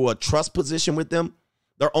get into a trust position with them.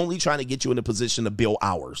 They're only trying to get you in a position to bill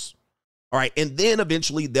hours. All right. And then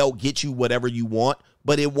eventually they'll get you whatever you want,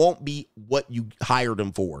 but it won't be what you hired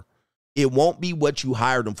them for. It won't be what you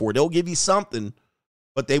hired them for. They'll give you something,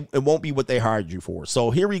 but it won't be what they hired you for.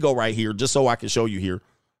 So here we go right here, just so I can show you here.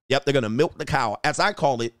 Yep, they're going to milk the cow. As I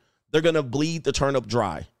call it, they're going to bleed the turnip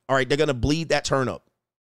dry. All right, they're going to bleed that turnip.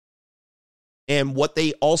 And what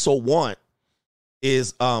they also want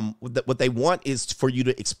is what they want is for you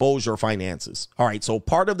to expose your finances. All right, so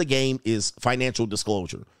part of the game is financial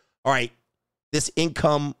disclosure. All right, this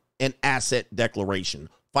income and asset declaration,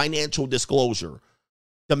 financial disclosure,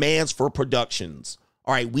 demands for productions.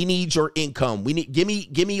 All right, we need your income. Give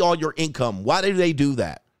me all your income. Why do they do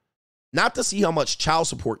that? Not to see how much child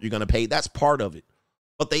support you're going to pay. That's part of it.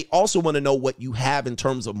 But they also want to know what you have in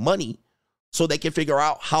terms of money so they can figure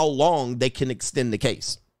out how long they can extend the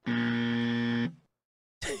case.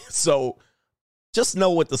 So just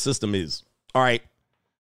know what the system is. All right.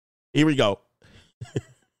 Here we go.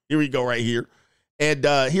 Here we go right here. And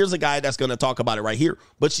here's a guy that's going to talk about it right here.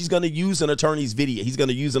 But she's going to use an attorney's video. He's going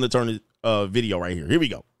to use an attorney's video right here. Here we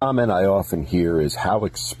go. Comment I often hear is how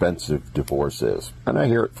expensive divorce is. And I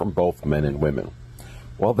hear it from both men and women.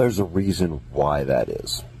 Well, there's a reason why that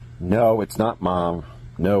is. No, it's not mom.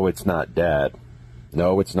 No, it's not dad.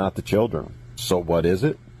 No, it's not the children. So what is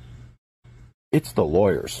it? It's the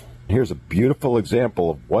lawyers. Here's a beautiful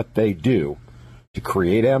example of what they do to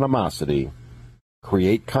create animosity,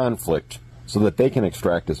 create conflict, so that they can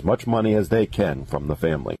extract as much money as they can from the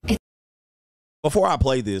family. Before I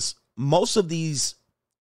play this, most of these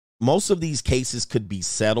cases could be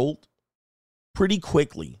settled pretty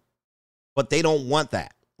quickly, but they don't want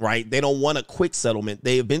that, right? They don't want a quick settlement.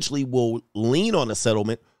 They eventually will lean on a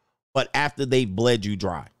settlement, but after they've bled you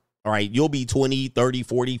dry. All right, you'll be $20,000,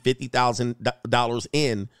 $30,000, $40,000, $50,000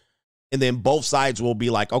 in, and then both sides will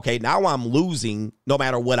be like, okay, now I'm losing no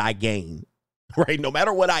matter what I gain, right? No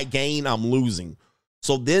matter what I gain, I'm losing.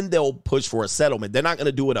 So then they'll push for a settlement. They're not going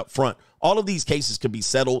to do it up front. All of these cases could be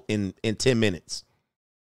settled in 10 minutes.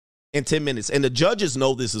 In 10 minutes. And the judges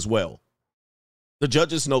know this as well. The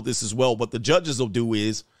judges know this as well. What the judges will do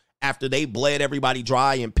is, after they bled everybody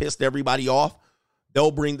dry and pissed everybody off,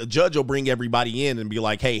 the judge will bring everybody in and be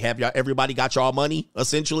like, hey, everybody got y'all money?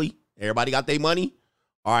 Essentially, everybody got their money?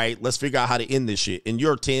 All right, let's figure out how to end this shit. And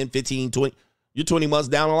you're 10, 15, 20, you're 20 months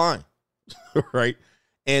down the line, right?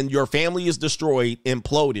 and your family is destroyed,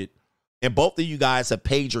 imploded, and both of you guys have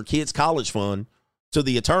paid your kids' college fund to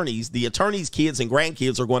the attorneys' kids and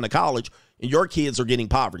grandkids are going to college, and your kids are getting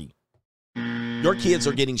poverty. Your kids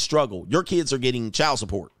are getting struggle. Your kids are getting child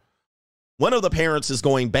support. One of the parents is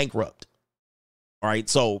going bankrupt. All right,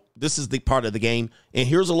 so this is the part of the game. And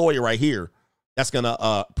here's a lawyer right here that's going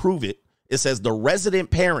to prove it. It says the resident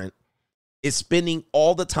parent is spending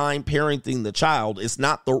all the time parenting the child. It's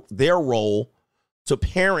not their role to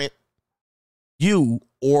parent you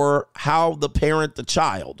or how to parent the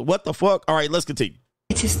child. What the fuck? All right, let's continue.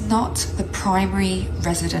 It is not the primary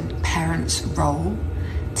resident parent's role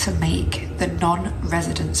to make the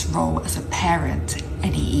non-resident's role as a parent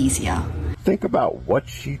any easier. Think about what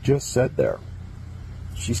she just said there.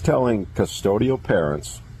 She's telling custodial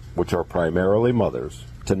parents, which are primarily mothers,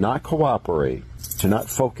 to not cooperate, to not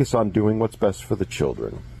focus on doing what's best for the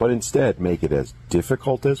children, but instead make it as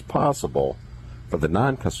difficult as possible for the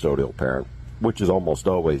non-custodial parent, which is almost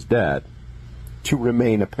always dad, to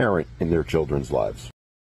remain a parent in their children's lives.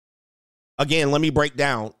 Again, let me break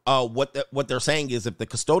down what they're saying is if the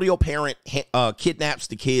custodial parent kidnaps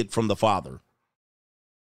the kid from the father,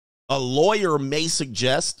 a lawyer may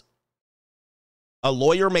suggest,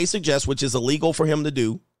 which is illegal for him to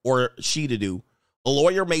do or she to do, a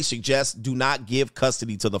lawyer may suggest do not give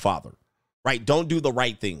custody to the father, right? Don't do the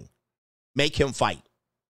right thing. Make him fight.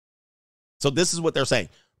 So this is what they're saying.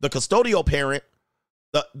 The custodial parent,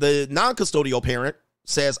 the non-custodial parent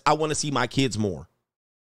says, I want to see my kids more.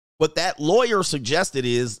 What that lawyer suggested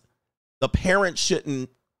is the parent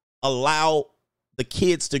shouldn't allow the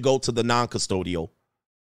kids to go to the non-custodial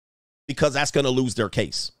because that's going to lose their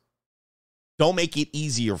case. Don't make it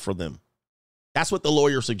easier for them. That's what the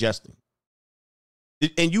lawyer's suggesting.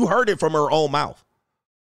 And you heard it from her own mouth.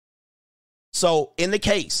 So in the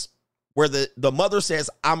case where the mother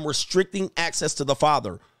says, I'm restricting access to the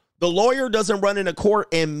father, the lawyer doesn't run into court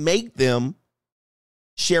and make them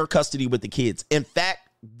share custody with the kids. In fact,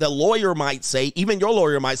 the lawyer might say, even your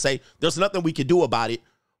lawyer might say, there's nothing we can do about it,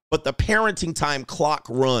 but the parenting time clock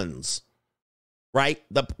runs, right?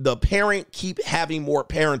 The parent keep having more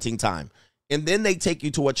parenting time. And then they take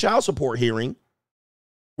you to a child support hearing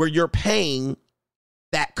where you're paying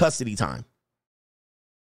that custody time.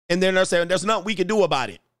 And then they're saying, there's nothing we can do about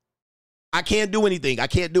it. I can't do anything. I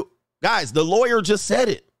can't do. Guys, the lawyer just said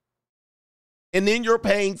it. And then you're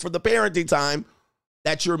paying for the parenting time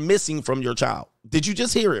that you're missing from your child. Did you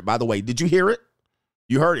just hear it, by the way? Did you hear it?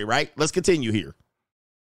 You heard it, right? Let's continue here.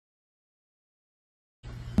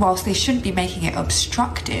 Whilst they shouldn't be making it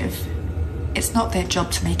obstructive, it's not their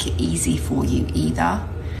job to make it easy for you either.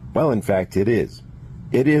 Well, in fact, it is.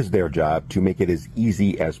 It is their job to make it as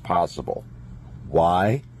easy as possible.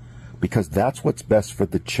 Why? Because that's what's best for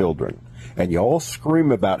the children. And you all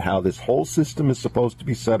scream about how this whole system is supposed to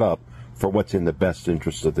be set up for what's in the best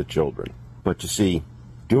interest of the children. But you see,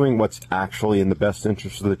 doing what's actually in the best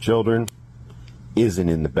interest of the children isn't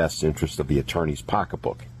in the best interest of the attorney's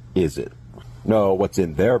pocketbook, is it? No, what's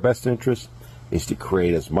in their best interest is to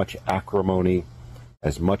create as much acrimony,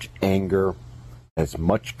 as much anger, as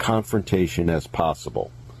much confrontation as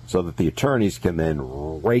possible, so that the attorneys can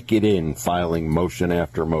then rake it in, filing motion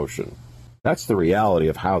after motion. That's the reality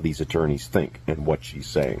of how these attorneys think and what she's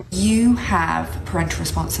saying. You have parental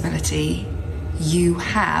responsibility. You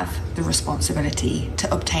have the responsibility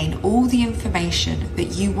to obtain all the information that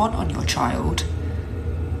you want on your child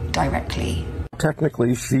directly.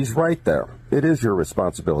 Technically, she's right there. It is your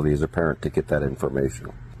responsibility as a parent to get that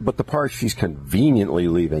information. But the part she's conveniently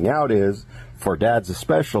leaving out is, for dads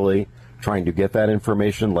especially, trying to get that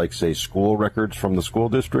information, like, say, school records from the school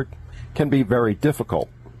district, can be very difficult,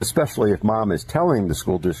 especially if mom is telling the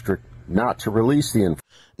school district not to release the information.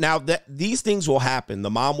 Now, these things will happen. The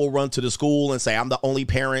mom will run to the school and say, I'm the only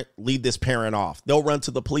parent, leave this parent off. They'll run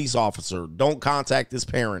to the police officer, don't contact this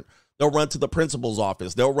parent. They'll run to the principal's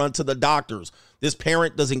office. They'll run to the doctors. This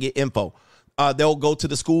parent doesn't get info. They'll go to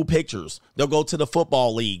the school pictures. They'll go to the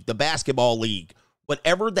football league, the basketball league.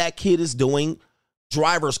 Whatever that kid is doing,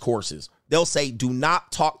 driver's courses, they'll say, do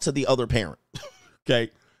not talk to the other parent.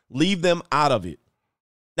 Okay? Leave them out of it.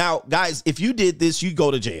 Now, guys, if you did this, you go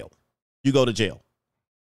to jail. You go to jail.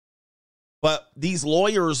 But these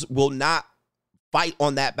lawyers will not fight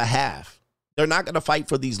on that behalf. They're not going to fight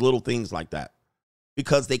for these little things like that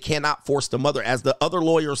because they cannot force the mother. As the other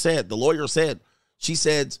lawyer said, she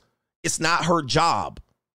said, it's not her job.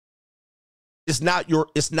 It's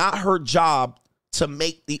not her job to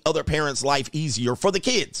make the other parent's life easier for the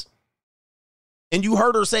kids. And you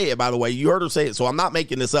heard her say it, by the way. You heard her say it. So I'm not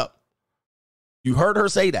making this up. You heard her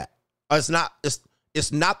say that. It's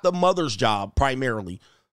not the mother's job primarily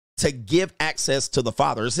to give access to the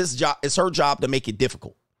father. It's his job. It's her job to make it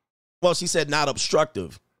difficult. Well, she said not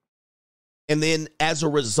obstructive. And then as a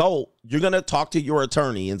result, you're going to talk to your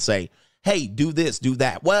attorney and say, hey, do this, do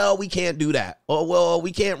that. Well, we can't do that. Oh, well,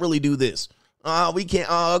 we can't really do this. We can't.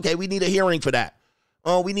 Okay, we need a hearing for that.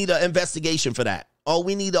 Oh, we need an investigation for that. Oh,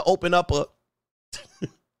 we need to open up a.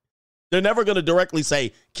 They're never going to directly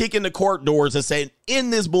say, kick in the court doors and say,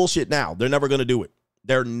 end this bullshit now. They're never going to do it.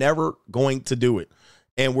 They're never going to do it.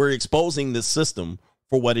 And we're exposing the system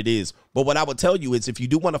for what it is. But what I would tell you is if you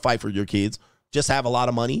do want to fight for your kids, just have a lot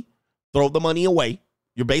of money, throw the money away.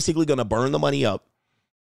 You're basically going to burn the money up.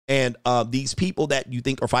 And these people that you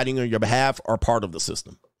think are fighting on your behalf are part of the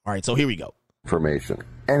system. All right, so here we go. Information.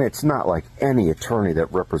 And it's not like any attorney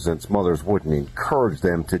that represents mothers wouldn't encourage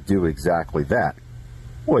them to do exactly that,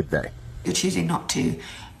 would they? You're choosing not to.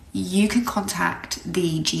 You can contact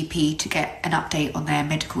the GP to get an update on their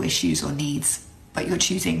medical issues or needs, but you're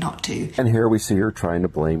choosing not to. And here we see her trying to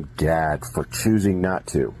blame dad for choosing not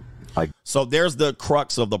to. So there's the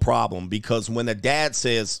crux of the problem, because when the dad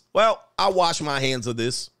says, well, I wash my hands of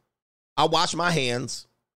this, I wash my hands,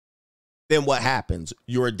 then what happens?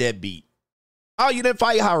 You're a deadbeat. Oh, you didn't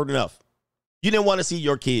fight hard enough. You didn't want to see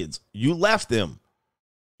your kids. You left them.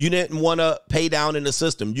 You didn't want to pay down in the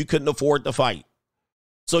system. You couldn't afford to fight.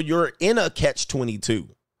 So you're in a catch-22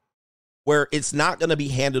 where it's not going to be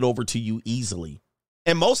handed over to you easily.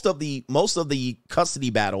 And most of the custody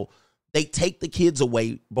battle, they take the kids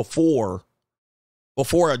away before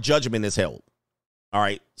a judgment is held. All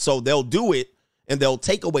right. So they'll do it and they'll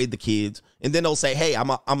take away the kids and then they'll say, hey,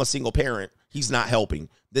 I'm a single parent. He's not helping.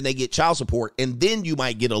 Then they get child support and then you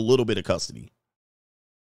might get a little bit of custody.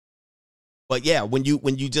 But yeah, when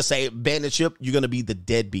you just say abandon ship, you're going to be the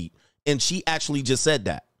deadbeat. And she actually just said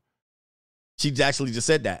that. She actually just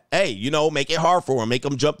said that. Hey, make it hard for him. Make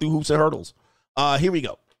them jump through hoops and hurdles. Here we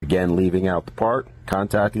go. Again, leaving out the part,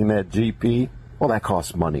 contacting that GP, well, that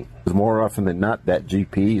costs money. Because more often than not, that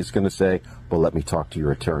GP is going to say, well, let me talk to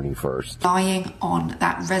your attorney first. Relying on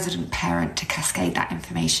that resident parent to cascade that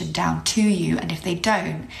information down to you, and if they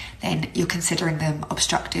don't, then you're considering them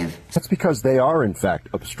obstructive. That's because they are, in fact,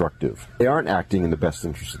 obstructive. They aren't acting in the best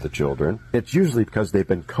interest of the children. It's usually because they've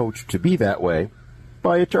been coached to be that way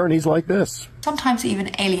by attorneys like this. Sometimes even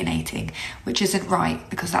alienating, which isn't right,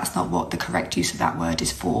 because that's not what the correct use of that word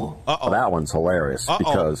is for. Well, that one's hilarious,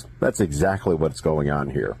 because that's exactly what's going on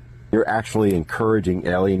here. You're actually encouraging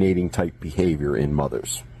alienating type behavior in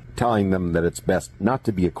mothers, telling them that it's best not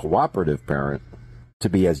to be a cooperative parent, to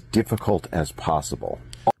be as difficult as possible.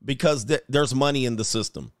 Because there's money in the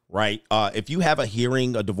system, right? If you have a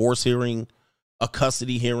hearing, a divorce hearing, a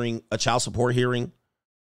custody hearing, a child support hearing,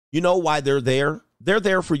 you know why they're there? They're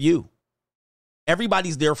there for you.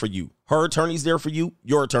 Everybody's there for you. Her attorney's there for you.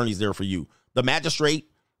 Your attorney's there for you. The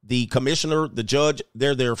magistrate, the commissioner, the judge,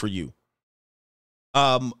 they're there for you.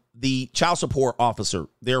 The child support officer,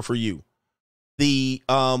 there for you. The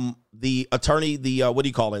attorney, what do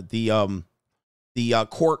you call it? The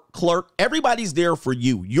court clerk, everybody's there for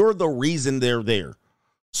you. You're the reason they're there.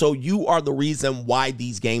 So you are the reason why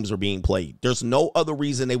these games are being played. There's no other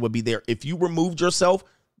reason they would be there. If you removed yourself,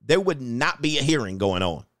 there would not be a hearing going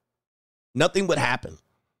on. Nothing would happen.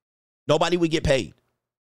 Nobody would get paid.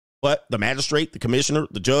 But the magistrate, the commissioner,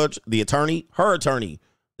 the judge, the attorney, her attorney,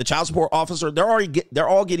 the child support officer, they're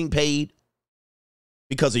all getting paid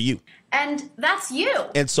because of you. And that's you.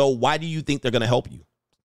 And so why do you think they're going to help you?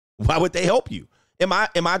 Why would they help you? Am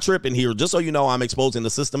I tripping here? Just so you know, I'm exposing the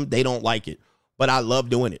system. They don't like it, but I love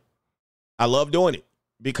doing it. I love doing it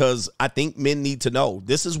because I think men need to know.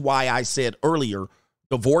 This is why I said earlier,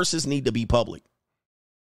 divorces need to be public.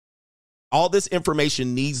 All this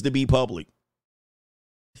information needs to be public.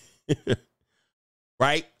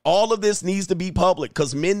 Right? All of this needs to be public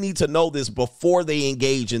because men need to know this before they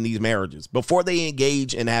engage in these marriages, before they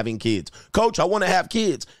engage in having kids. Coach, I want to have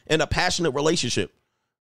kids in a passionate relationship.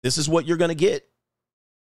 This is what you're going to get.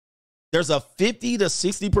 There's a 50 to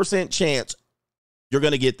 60% chance you're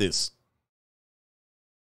going to get this.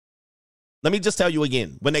 Let me just tell you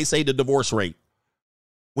again, when they say the divorce rate,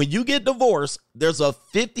 when you get divorced, there's a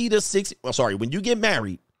 50 to 60, when you get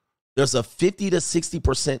married, there's a 50 to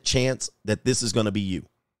 60% chance that this is going to be you.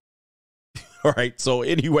 All right. So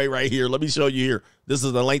anyway, right here, let me show you here. This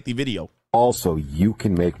is a lengthy video. Also, you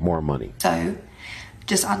can make more money. So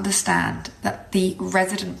just understand that the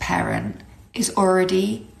resident parent is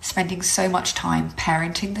already spending so much time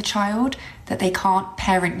parenting the child that they can't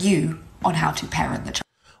parent you on how to parent the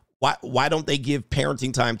child. Why don't they give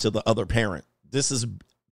parenting time to the other parent? This is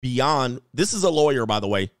beyond. This is a lawyer, by the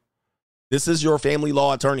way. This is your family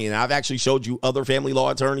law attorney. And I've actually showed you other family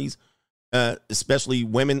law attorneys. especially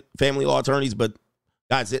women family law attorneys. But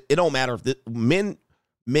guys, it don't matter if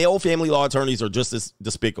male family law attorneys are just as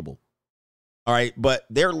despicable. All right. But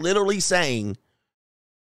they're literally saying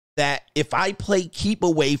that if I play keep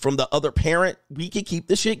away from the other parent, we can keep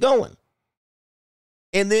the shit going.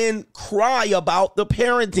 And then cry about the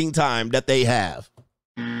parenting time that they have.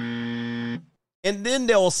 And then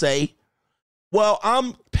they'll say, well,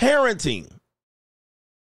 I'm parenting.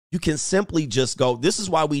 You can simply just go, this is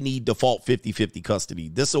why we need default 50-50 custody.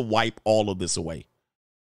 This will wipe all of this away.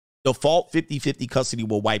 Default 50-50 custody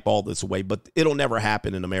will wipe all this away, but it'll never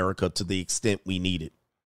happen in America to the extent we need it.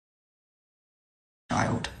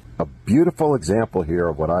 Child. A beautiful example here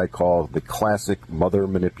of what I call the classic mother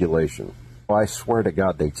manipulation. I swear to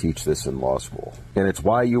God they teach this in law school. And it's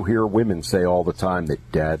why you hear women say all the time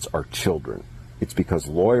that dads are children. It's because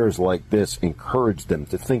lawyers like this encourage them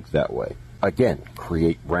to think that way. Again,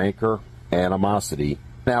 create rancor, animosity,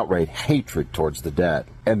 and outright hatred towards the dad,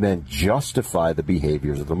 and then justify the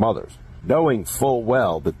behaviors of the mothers, knowing full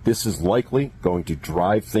well that this is likely going to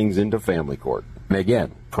drive things into family court. And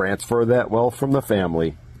again, transfer that wealth from the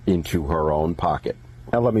family into her own pocket.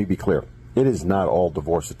 Now let me be clear. It is not all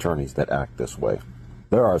divorce attorneys that act this way.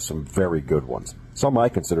 There are some very good ones. Some I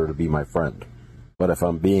consider to be my friend. But if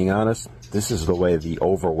I'm being honest, this is the way the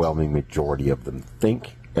overwhelming majority of them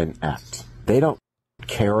think and act. They don't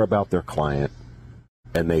care about their client,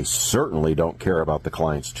 and they certainly don't care about the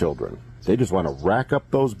client's children. They just want to rack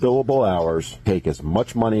up those billable hours, take as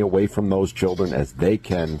much money away from those children as they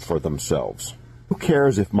can for themselves. Who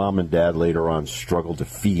cares if mom and dad later on struggle to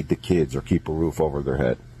feed the kids or keep a roof over their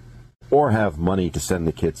head? Or have money to send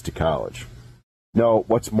the kids to college. No,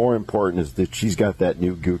 what's more important is that she's got that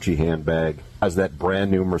new Gucci handbag, has that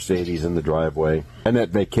brand new Mercedes in the driveway, and that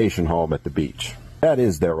vacation home at the beach. That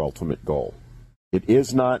is their ultimate goal. It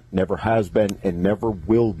is not, never has been, and never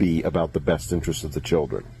will be about the best interests of the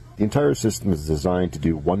children. The entire system is designed to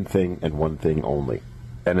do one thing and one thing only: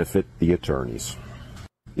 benefit the attorneys.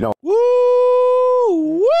 You know,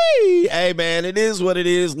 woo-wee! Hey, man, it is what it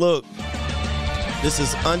is. Look. This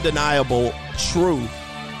is undeniable truth,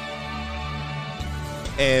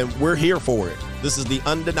 and we're here for it. This is the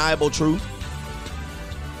undeniable truth,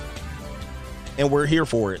 and we're here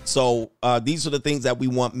for it. So these are the things that we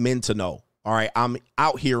want men to know. All right, I'm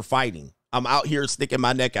out here fighting. I'm out here sticking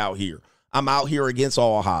my neck out here. I'm out here against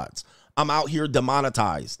all odds. I'm out here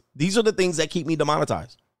demonetized. These are the things that keep me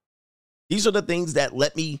demonetized. These are the things that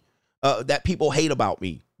let me, that people hate about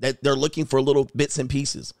me, that they're looking for little bits and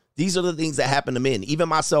pieces. These are the things that happen to men. Even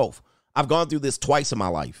myself, I've gone through this twice in my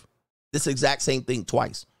life. This exact same thing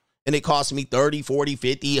twice. And it cost me 30, 40,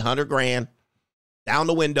 50, 100 grand down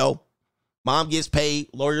the window. Mom gets paid.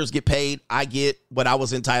 Lawyers get paid. I get what I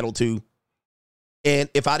was entitled to. And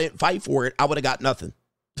if I didn't fight for it, I would have got nothing.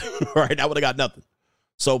 Right? I would have got nothing.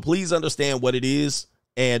 So please understand what it is.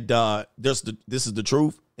 And this is the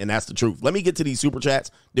truth. And that's the truth. Let me get to these super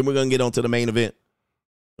chats. Then we're going to get on to the main event.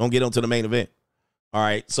 Don't get on to the main event. All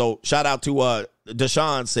right, so shout out to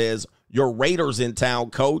Deshaun says, your Raiders in town,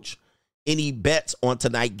 coach. Any bets on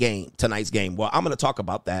tonight's game? Well, I'm going to talk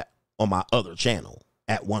about that on my other channel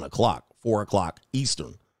at 1 o'clock, 4 o'clock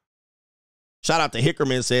Eastern. Shout out to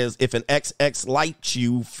Hickerman says, if an XX likes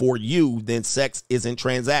you for you, then sex isn't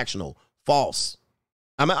transactional. False.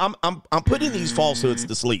 I'm putting these falsehoods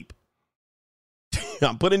to sleep.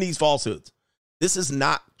 I'm putting these falsehoods. This is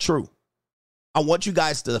not true. I want you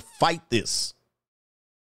guys to fight this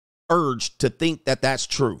urge to think that that's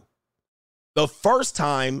true. The first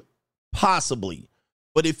time, possibly.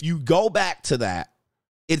 But if you go back to that,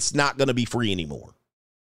 it's not going to be free anymore.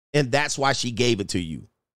 And that's why she gave it to you.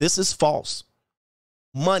 This is false.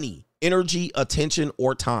 Money, energy, attention,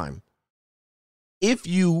 or time. If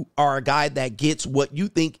you are a guy that gets what you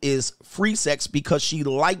think is free sex because she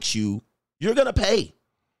likes you, you're going to pay.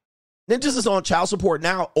 Ninjas is on child support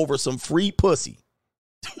now over some free pussy.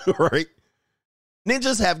 Right?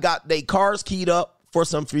 Ninjas have got their cars keyed up for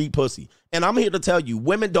some free pussy. And I'm here to tell you,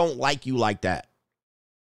 women don't like you like that.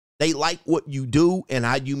 They like what you do and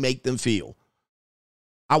how you make them feel.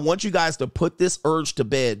 I want you guys to put this urge to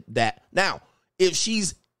bed that now, if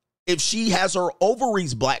she has her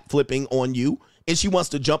ovaries black flipping on you and she wants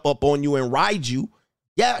to jump up on you and ride you,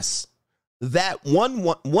 yes, that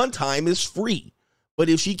one time is free. But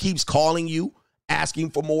if she keeps calling you, asking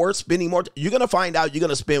for more, spending more, you're going to find out you're going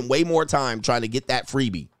to spend way more time trying to get that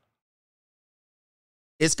freebie.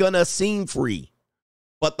 It's going to seem free,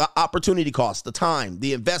 but the opportunity cost, the time,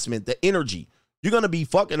 the investment, the energy, you're going to be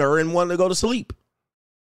fucking her and wanting to go to sleep.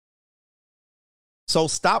 So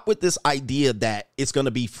stop with this idea that it's going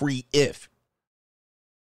to be free if.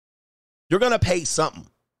 You're going to pay something.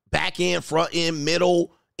 back end, front end,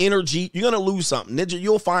 middle, energy. You're going to lose something. Ninja,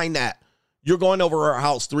 you'll find that you're going over her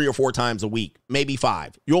house 3 or 4 times a week, maybe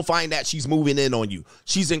 5. You'll find that she's moving in on you.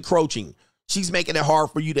 She's encroaching. She's making it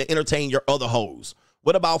hard for you to entertain your other hoes.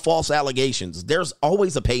 What about false allegations? There's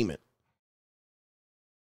always a payment.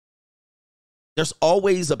 There's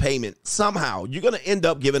always a payment. Somehow, you're going to end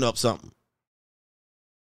up giving up something.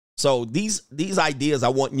 So these ideas, I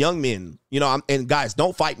want young men, you know, and guys,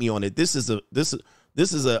 don't fight me on it. This is a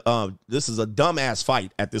dumbass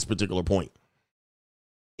fight at this particular point.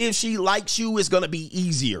 If she likes you, it's going to be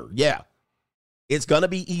easier. Yeah, it's going to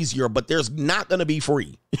be easier, but there's not going to be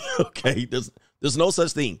free. Okay, there's no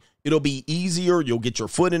such thing. It'll be easier. You'll get your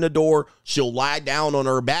foot in the door. She'll lie down on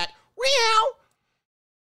her back. Meow.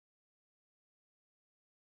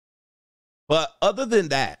 But other than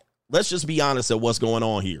that, let's just be honest at what's going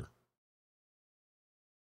on here.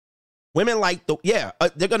 Women like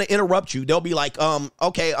they're going to interrupt you. They'll be like,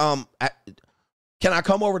 okay, can I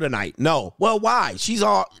come over tonight? No. Well, why?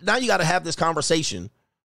 Now you got to have this conversation.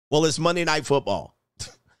 Well, it's Monday Night Football.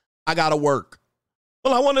 I got to work.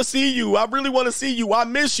 Well, I want to see you. I really want to see you. I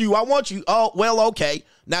miss you. I want you. Oh, well, okay.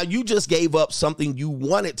 Now you just gave up something you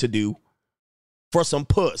wanted to do for some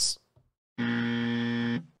puss.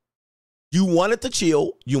 You wanted to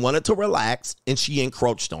chill, you wanted to relax, and she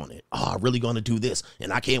encroached on it. Oh, I'm really going to do this,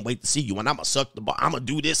 and I can't wait to see you, and I'm going to suck the ball. I'm going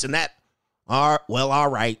to do this and that. All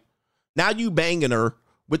right. Now you banging her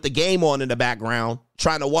with the game on in the background,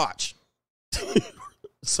 trying to watch.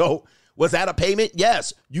 So was that a payment?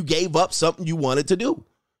 Yes. You gave up something you wanted to do.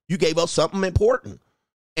 You gave up something important.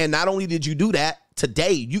 And not only did you do that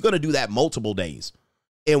today, you're going to do that multiple days.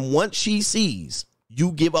 And once she sees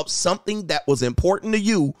you give up something that was important to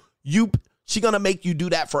you, she gonna make you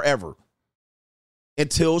do that forever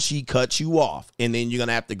until she cuts you off, and then you're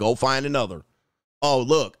gonna have to go find another. Oh,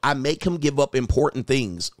 look, I make him give up important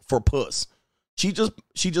things for puss. She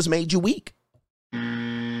just made you weak.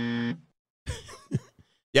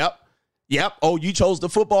 Yep. Oh, you chose the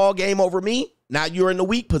football game over me. Now you're in the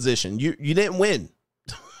weak position. You didn't win.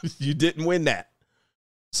 You didn't win that.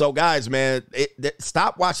 So guys, man,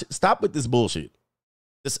 stop with this bullshit.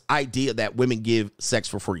 This idea that women give sex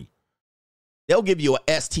for free. They'll give you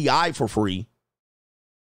a STI for free.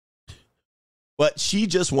 But she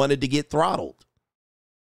just wanted to get throttled.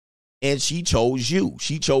 And she chose you.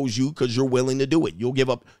 She chose you because you're willing to do it.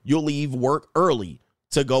 You'll leave work early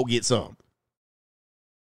to go get some.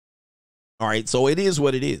 All right, so it is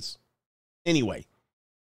what it is. Anyway.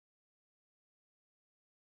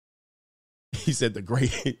 He said the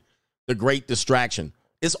great distraction.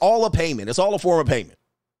 It's all a payment. It's all a form of payment.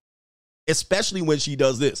 Especially when she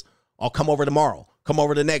does this. I'll come over tomorrow. Come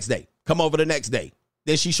over the next day. Come over the next day.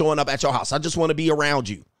 Then she's showing up at your house. I just want to be around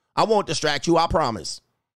you. I won't distract you. I promise.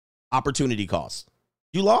 Opportunity cost.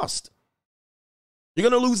 You lost. You're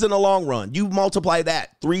going to lose in the long run. You multiply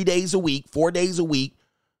that 3 days a week, 4 days a week,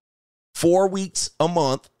 4 weeks a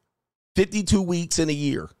month, 52 weeks in a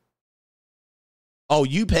year. Oh,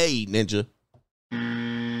 you paid, Ninja.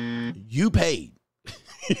 You paid.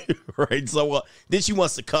 Right? So then she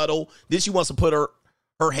wants to cuddle. Then she wants to put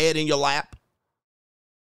her head in your lap.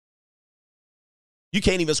 You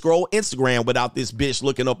can't even scroll Instagram without this bitch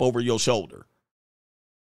looking up over your shoulder.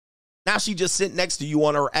 Now she just sitting next to you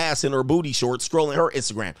on her ass in her booty shorts, scrolling her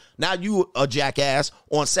Instagram. Now you a jackass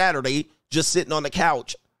on Saturday, just sitting on the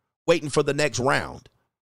couch, waiting for the next round.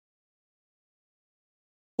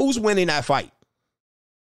 Who's winning that fight?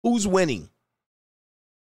 Who's winning?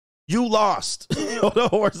 You lost.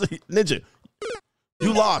 Ninja,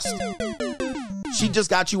 you lost. She just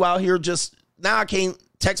got you out here now I can't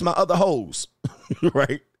text my other hoes,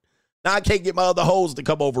 right? Now I can't get my other hoes to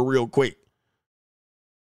come over real quick.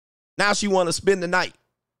 Now she want to spend the night.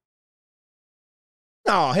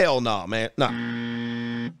 No, hell no, man.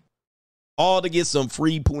 No. All to get some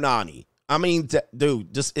free punani. I mean,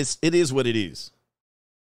 dude, it is what it is.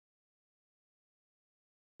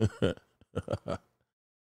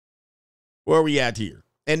 Where are we at here?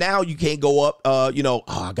 And now you can't go up, I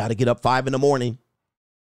got to get up 5 a.m.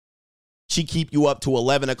 She keep you up to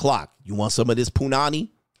 11 o'clock. You want some of this punani?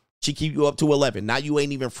 She keep you up to 11. Now you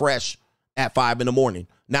ain't even fresh at 5 a.m.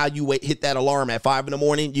 Now you hit that alarm at 5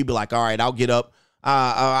 a.m. You be like, all right, I'll get up.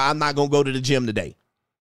 I'm not going to go to the gym today.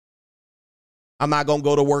 I'm not going to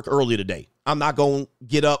go to work early today. I'm not going to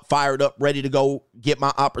get up, fired up, ready to go get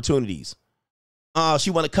my opportunities. She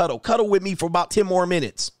want to cuddle. Cuddle with me for about 10 more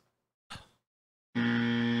minutes.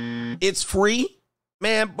 It's free,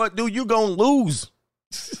 man, but dude, you're going to lose.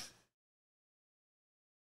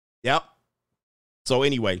 Yep. So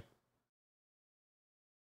anyway.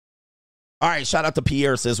 All right, shout out to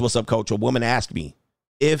Pierre, says, what's up, coach? A woman asked me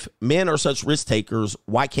If men are such risk takers,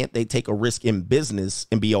 why can't they take a risk in business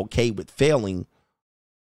and be okay with failing,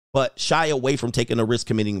 but shy away from taking a risk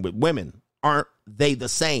committing with women? Aren't they the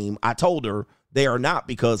same? I told her they are not,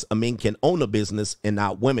 because a man can own a business and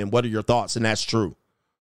not women. What are your thoughts? And that's true.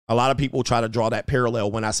 A lot of people try to draw that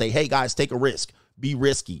parallel when I say, hey guys, take a risk, be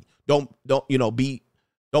risky. Don't be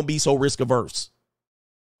so risk averse,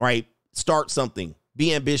 right? Start something,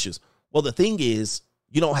 be ambitious. Well, the thing is,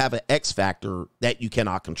 you don't have an X factor that you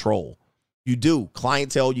cannot control. You do.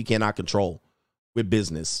 Clientele you cannot control with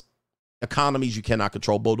business. Economies you cannot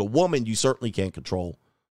control. But a woman you certainly can't control.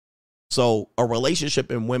 So a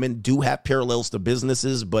relationship and women do have parallels to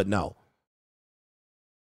businesses, but no.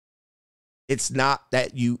 It's not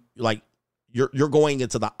that you're going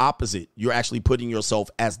into the opposite. You're actually putting yourself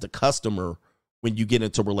as the customer when you get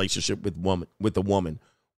into a relationship with a woman.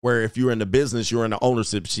 Where if you're in the business, you're in the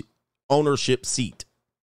ownership seat.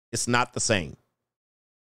 It's not the same.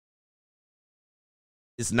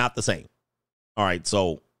 It's not the same. All right,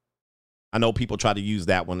 so I know people try to use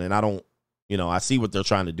that one, and I don't, I see what they're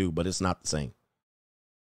trying to do, but it's not the same.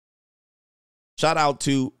 Shout out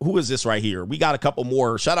to, who is this right here? We got a couple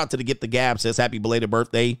more. Shout out to the Get the Gab, says happy belated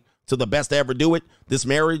birthday to the best to ever do it. This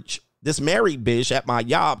married bitch at my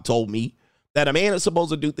job told me that a man is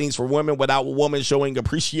supposed to do things for women without a woman showing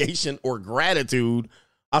appreciation or gratitude.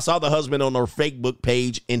 I saw the husband on her Facebook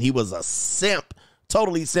page, and he was a simp.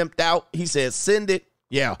 Totally simped out. He says, send it.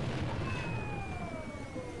 Yeah.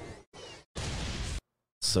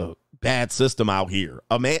 So, bad system out here.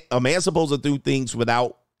 A man's supposed to do things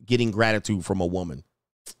without getting gratitude from a woman.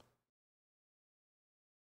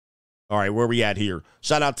 All right, where we at here?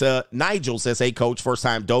 Shout out to Nigel, says, hey, coach, first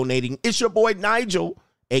time donating. It's your boy, Nigel,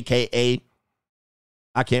 a.k.a.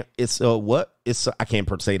 I can't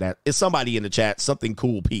say that. It's somebody in the chat, something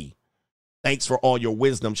cool P. Thanks for all your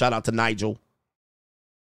wisdom. Shout out to Nigel.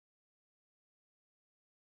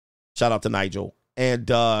 Shout out to Nigel. And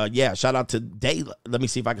shout out to Day. Let me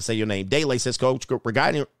see if I can say your name. Daylay says, coach,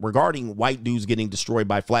 regarding white dudes getting destroyed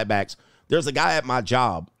by flatbacks, there's a guy at my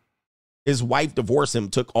job. His wife divorced him,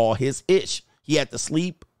 took all his ish. He had to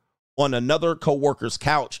sleep on another coworker's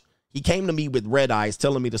couch. He came to me with red eyes,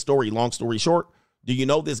 telling me the story. Long story short, do you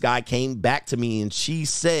know this guy came back to me and she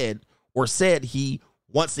said he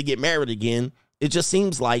wants to get married again? It just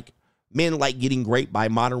seems like men like getting raped by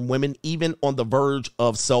modern women, even on the verge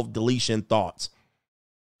of self-deletion thoughts.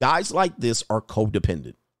 Guys like this are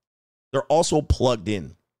codependent. They're also plugged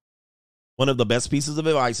in. One of the best pieces of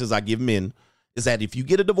advice I give men is that if you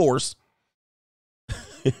get a divorce,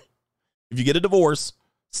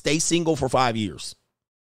 stay single for 5 years.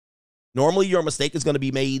 Normally, your mistake is going to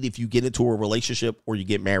be made if you get into a relationship or you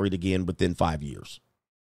get married again within 5 years.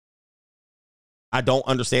 I don't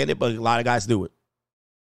understand it, but a lot of guys do it.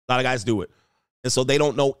 And so they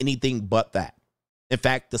don't know anything but that. In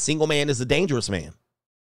fact, the single man is a dangerous man.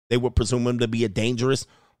 They would presume him to be a dangerous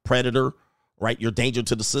predator, right? You're a danger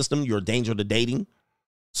to the system. You're a danger to dating.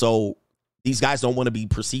 So these guys don't want to be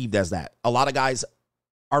perceived as that. A lot of guys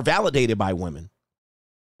are validated by women,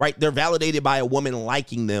 right? They're validated by a woman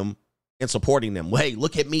liking them and supporting them. Well, hey,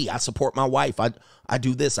 look at me. I support my wife. I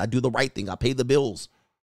do this. I do the right thing. I pay the bills.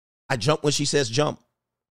 I jump when she says jump.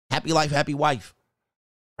 Happy life, happy wife.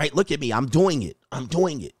 Right? Look at me. I'm doing it.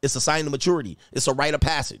 It's a sign of maturity. It's a rite of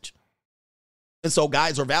passage. And so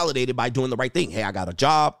guys are validated by doing the right thing. Hey, I got a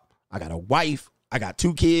job. I got a wife. I got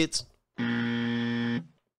 2 kids. And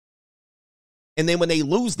then when they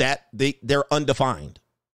lose that, they're undefined.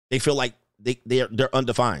 They feel like they're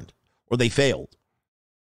undefined or they failed.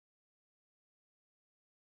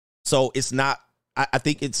 So it's not, I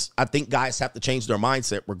think guys have to change their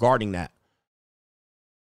mindset regarding that.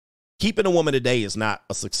 Keeping a woman today is not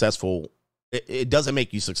a successful, it doesn't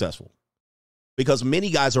make you successful. Because many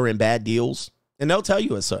guys are in bad deals, and they'll tell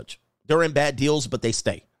you as such. They're in bad deals, but they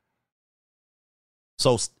stay.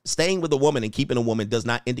 So staying with a woman and keeping a woman does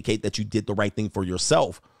not indicate that you did the right thing for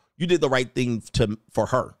yourself. You did the right thing for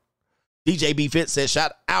her. DJ B Fit says,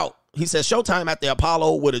 shout out. He says, Showtime at the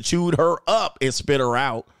Apollo would have chewed her up and spit her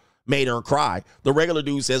out, made her cry. The regular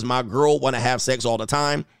dude says, my girl want to have sex all the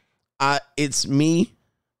time. It's me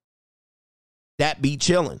that be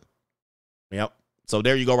chilling. Yep. So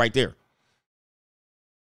there you go right there.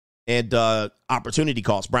 And opportunity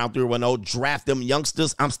cost. Brown 310, draft them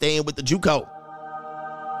youngsters. I'm staying with the JUCO.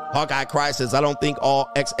 Hawkeye Cry says, I don't think all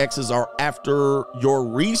XXs are after your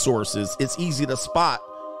resources. It's easy to spot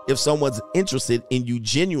if someone's interested in you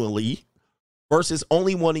genuinely versus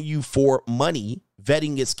only wanting you for money.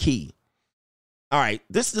 Vetting is key. All right.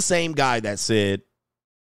 This is the same guy that said,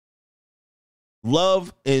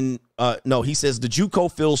 love and, no, he says the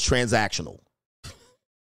JUCO feels transactional.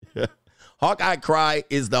 Hawkeye cry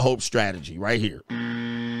is the hope strategy right here.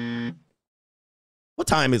 What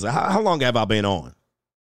time is it? How long have I been on?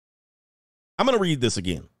 I'm going to read this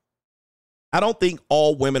again. I don't think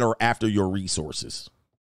all women are after your resources.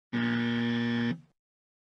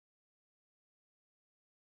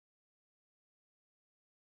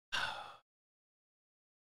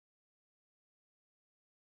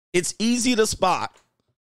 It's easy to spot.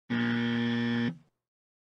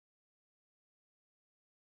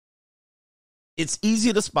 It's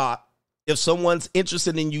easy to spot if someone's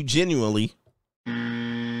interested in you genuinely.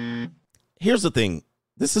 Here's the thing.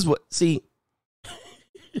 This is what, see,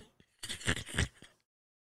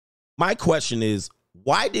 my question is,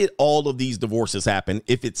 why did all of these divorces happen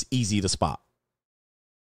if it's easy to spot?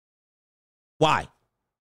 Why?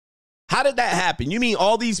 How did that happen? You mean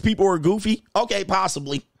all these people are goofy? Okay,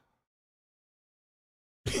 possibly.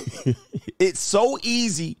 It's so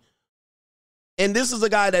easy. And this is a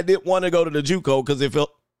guy that didn't want to go to the JUCO because it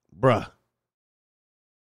felt, bruh.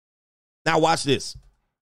 Now watch this.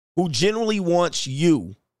 Who generally wants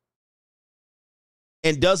you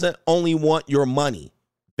and doesn't only want your money.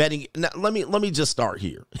 Betting. Now, let me just start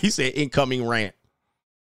here. He said incoming rant.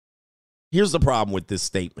 Here's the problem with this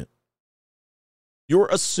statement. You're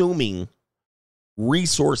assuming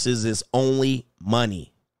resources is only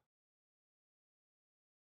money.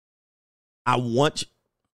 I want you,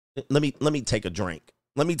 let me take a drink.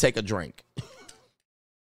 Let me take a drink.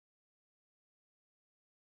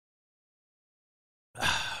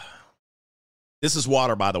 This is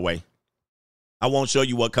water, by the way. I won't show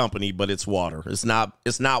you what company, but it's water. It's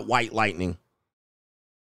not White Lightning.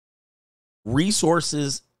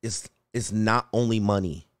 Resources is not only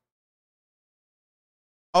money.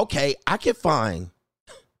 Okay, I can find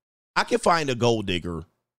a gold digger.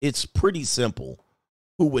 It's pretty simple.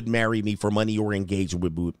 Who would marry me for money or engage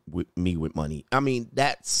with me with money? I mean,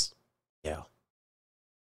 that's, yeah.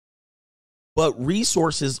 But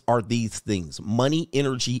resources are these things: money,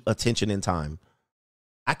 energy, attention, and time.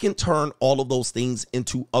 I can turn all of those things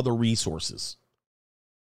into other resources.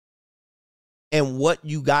 And what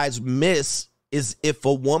you guys miss is if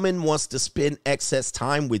a woman wants to spend excess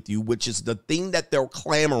time with you, which is the thing that they'll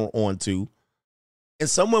clamor onto, and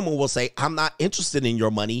some women will say, I'm not interested in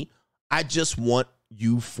your money. I just want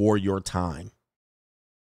you for your time.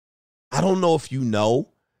 I don't know if you know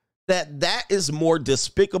that is more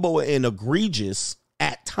despicable and egregious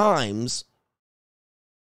at times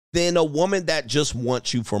than a woman that just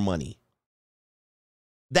wants you for money.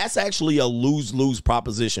 That's actually a lose-lose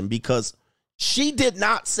proposition because she did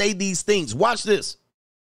not say these things. Watch this.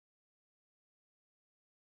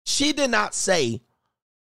 She did not say,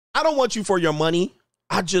 I don't want you for your money.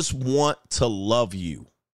 I just want to love you.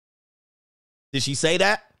 Did she say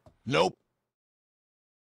that? Nope.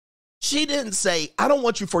 She didn't say, I don't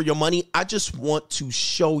want you for your money. I just want to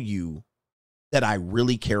show you that I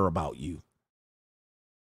really care about you.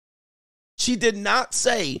 She did not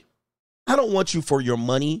say, I don't want you for your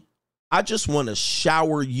money. I just want to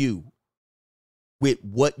shower you with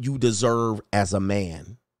what you deserve as a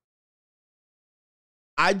man.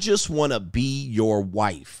 I just want to be your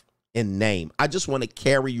wife in name. I just want to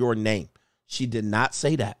carry your name. She did not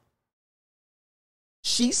say that.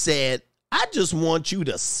 She said, I just want you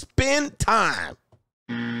to spend time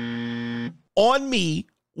on me,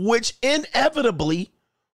 which inevitably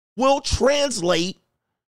will translate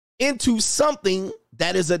into something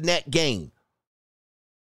that is a net gain.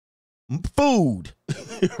 Food,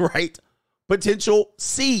 right? Potential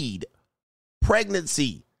seed,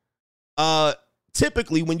 pregnancy.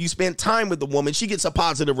 Typically, when you spend time with the woman, she gets a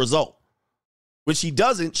positive result. When she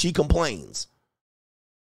doesn't, she complains.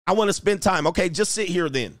 I want to spend time. Okay, just sit here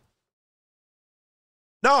then.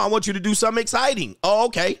 No, I want you to do something exciting. Oh,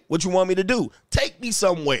 okay. What you want me to do? Take me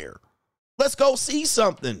somewhere. Let's go see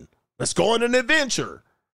something. Let's go on an adventure.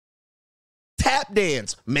 Tap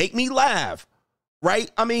dance. Make me laugh.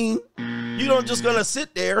 Right? I mean, you don't just gonna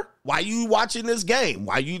sit there. Why are you watching this game?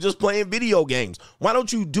 Why are you just playing video games? Why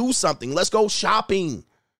don't you do something? Let's go shopping.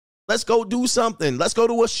 Let's go do something. Let's go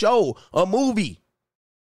to a show, a movie,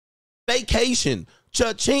 vacation.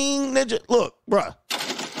 Cha-ching, ninja. Look, bruh.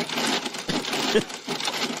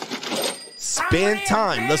 Spend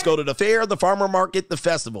time. Let's go to the fair, the farmer market, the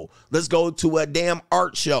festival. Let's go to a damn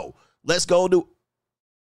art show. Let's go to.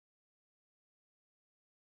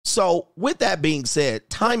 So, with that being said,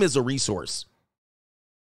 time is a resource.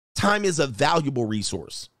 Time is a valuable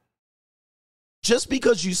resource. Just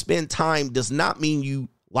because you spend time does not mean you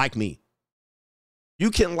like me.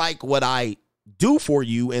 You can like what I do for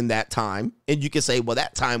you in that time, and you can say, well,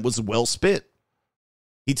 that time was well spent.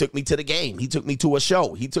 He took me to the game. He took me to a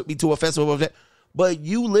show. He took me to a festival. but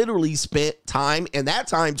you literally spent time, and that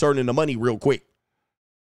time turned into money real quick.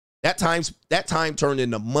 That time turned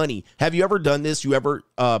into money. Have you ever done this? You ever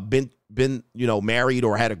been married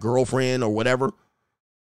or had a girlfriend or whatever?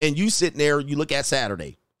 And you sitting there, you look at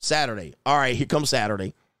Saturday. All right, here comes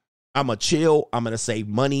Saturday. I'm going to chill. I'm going to save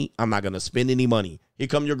money. I'm not going to spend any money. Here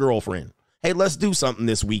come your girlfriend. Hey, let's do something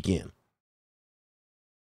this weekend.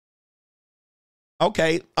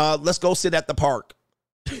 Okay, let's go sit at the park.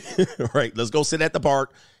 Right, let's go sit at the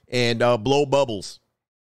park and blow bubbles.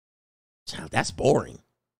 Child, that's boring.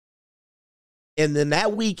 And then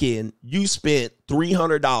that weekend, you spent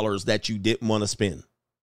 $300 that you didn't want to spend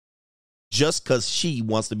just because she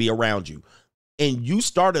wants to be around you. And you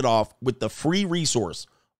started off with the free resource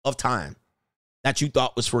of time that you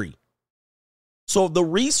thought was free. So the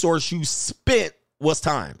resource you spent was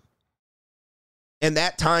time. And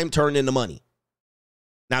that time turned into money.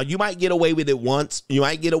 Now, you might get away with it once. You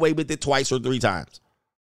might get away with it twice or three times.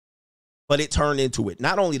 But it turned into it.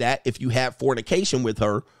 Not only that, if you had fornication with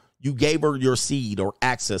her, you gave her your seed or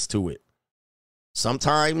access to it.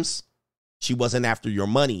 Sometimes she wasn't after your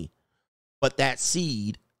money, but that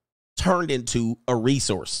seed turned into a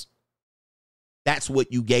resource. That's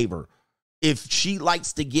what you gave her. If she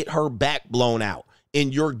likes to get her back blown out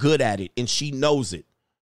and you're good at it and she knows it,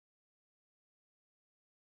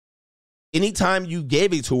 anytime you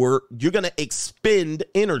gave it to her, you're going to expend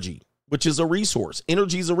energy, which is a resource.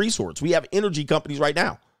 Energy is a resource. We have energy companies right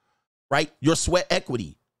now, right? Your sweat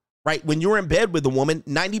equity, right? When you're in bed with a woman,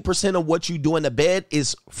 90% of what you do in the bed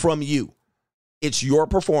is from you. It's your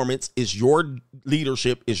performance. It's your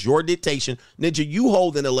leadership. It's your dictation. Ninja, you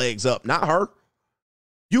holding the legs up, not her.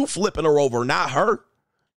 You flipping her over, not her.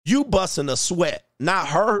 You busting a sweat, not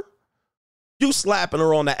her. You slapping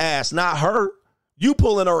her on the ass, not her. You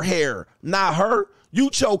pulling her hair, not her. You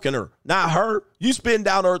choking her, not her. You spitting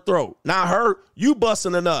down her throat, not her. You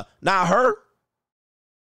busting a nut, not her.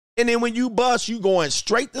 And then when you bust, you going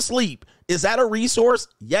straight to sleep. Is that a resource?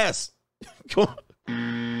 Yes.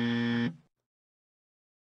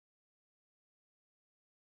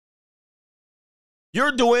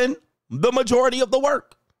 You're doing the majority of the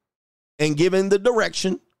work and giving the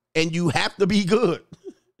direction, and you have to be good.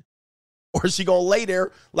 Or she gonna lay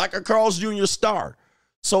there like a Carl's Jr. star.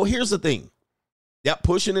 So here's the thing. Yep,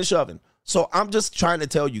 pushing and shoving. So I'm just trying to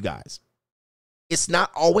tell you guys, it's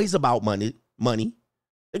not always about money.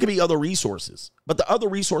 It could be other resources, but the other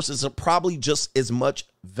resources are probably just as much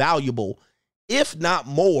valuable, if not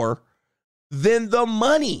more, than the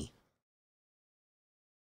money.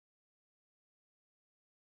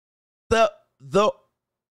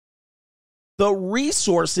 The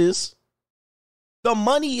resources, the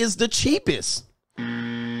money is the cheapest.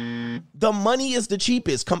 The money is the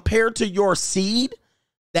cheapest compared to your seed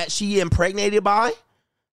that she impregnated by.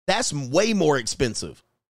 That's way more expensive.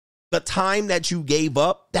 The time that you gave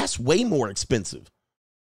up, that's way more expensive.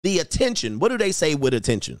 The attention, what do they say with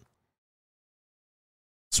attention?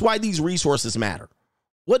 That's why these resources matter.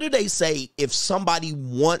 What do they say if somebody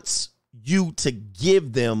wants you to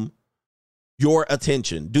give them your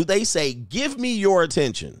attention? Do they say, give me your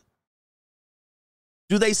attention?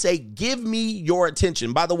 Do they say, give me your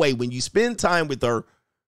attention? By the way, when you spend time with her,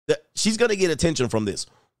 she's going to get attention from this.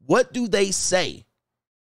 What do they say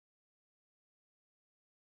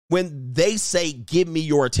when they say, give me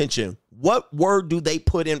your attention? What word do they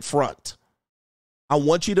put in front? I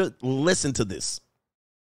want you to listen to this.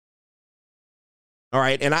 All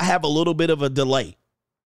right. And I have a little bit of a delay.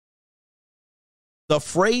 The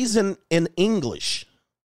phrase in English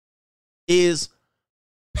is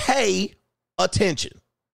pay attention.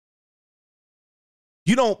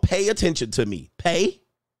 You don't pay attention to me. Pay.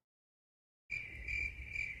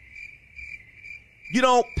 You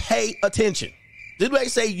don't pay attention. Did they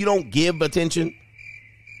say you don't give attention?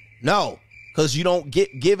 No, because you don't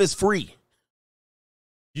give is free.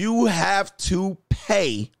 You have to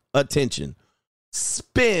pay attention.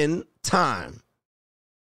 Spend time.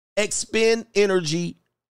 Expend energy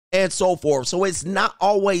and so forth. So it's not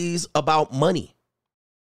always about money.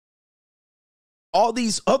 All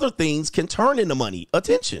these other things can turn into money.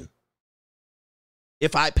 Attention.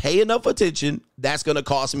 If I pay enough attention, that's going to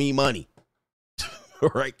cost me money.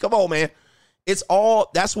 All right. Come on, man.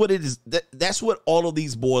 That's what it is. That's what all of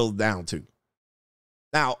these boil down to.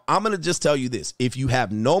 Now, I'm going to just tell you this. If you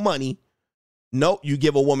have no money, you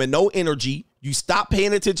give a woman no energy, you stop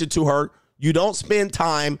paying attention to her, you don't spend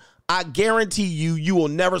time, I guarantee you will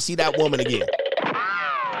never see that woman again.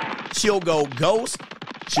 She'll go ghost.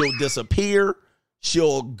 She'll disappear.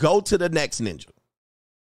 She'll go to the next ninja.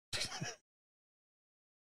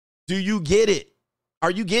 Do you get it?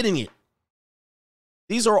 Are you getting it?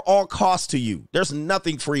 These are all costs to you. There's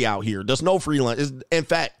nothing free out here. There's no free lunch. In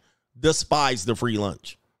fact, despise the free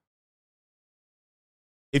lunch.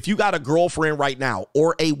 If you got a girlfriend right now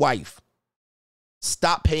or a wife,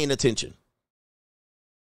 stop paying attention.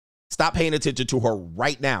 Stop paying attention to her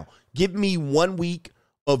right now. Give me 1 week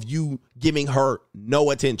of you giving her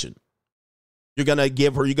no attention. You're going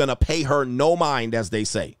to pay her no mind, as they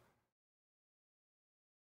say.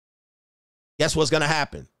 Guess what's going to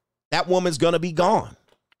happen? That woman's going to be gone.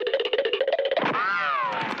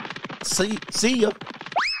 See ya.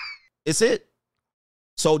 It's it.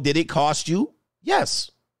 So did it cost you?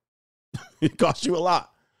 Yes. It cost you a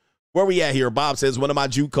lot. Where we at here? Bob says, one of my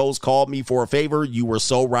JUCOs called me for a favor. You were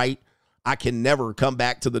so right. I can never come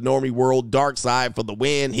back to the normie world. Dark side for the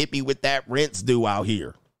win. Hit me with that rent's due out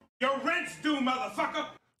here. Your rent's due, motherfucker.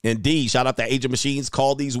 Indeed. Shout out to Age of Machines.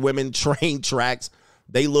 Call these women train tracks.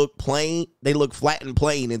 They look plain. They look flat and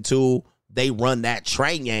plain until they run that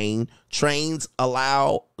train. Trains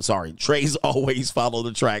always follow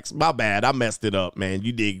the tracks. My bad. I messed it up, man.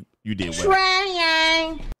 You did well.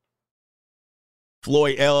 Train.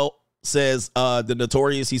 Floyd L says, the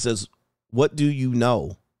Notorious, he says, what do you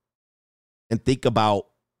know? And think about,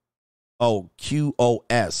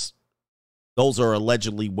 QOS. Those are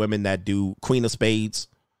allegedly women that do Queen of Spades.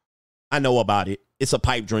 I know about it. It's a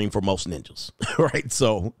pipe dream for most ninjas, right?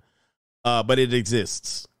 So, but it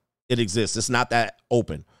exists. It exists. It's not that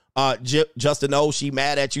open. Justin O, she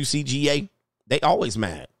mad at you, CGA? They always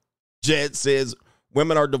mad. Jed says,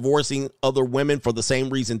 women are divorcing other women for the same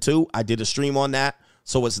reason too. I did a stream on that.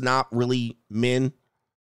 So it's not really men.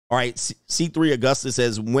 All right. C3 Augustus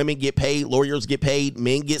says women get paid, lawyers get paid,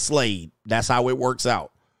 men get slayed. That's how it works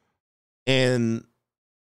out. And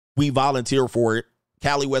we volunteer for it.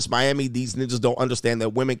 Cali, West Miami, these ninjas don't understand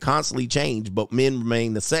that women constantly change, but men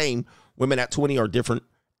remain the same. Women at 20 are different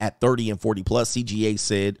at 30 and 40 plus. CGA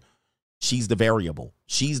said she's the variable.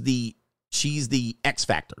 She's the X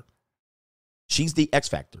factor. She's the X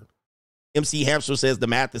factor. MC Hamster says the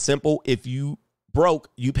math is simple. If you broke,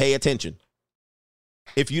 you pay attention.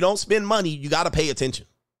 If you don't spend money, you got to pay attention.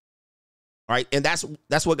 All right. And that's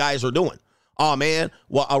what guys are doing. Oh, man.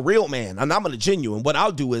 Well, a real man, and I'm a genuine. What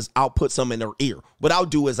I'll do is I'll put some in her ear. What I'll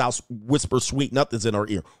do is I'll whisper sweet nothings in her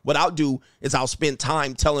ear. What I'll do is I'll spend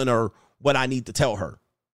time telling her what I need to tell her.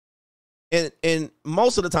 And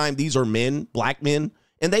most of the time, these are men, black men,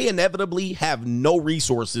 and they inevitably have no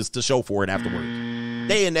resources to show for it afterwards.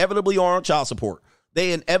 They inevitably are on child support.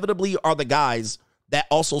 They inevitably are the guys that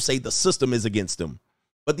also say the system is against them.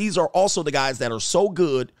 But these are also the guys that are so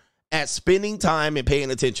good at spending time and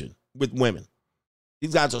paying attention with women.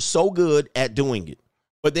 These guys are so good at doing it.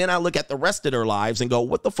 But then I look at the rest of their lives and go,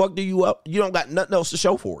 what the fuck do you up? You don't got nothing else to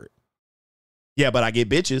show for it. Yeah, but I get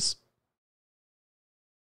bitches.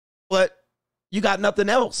 But you got nothing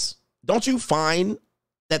else. Don't you find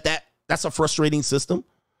that's a frustrating system?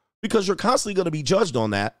 Because you're constantly going to be judged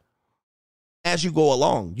on that as you go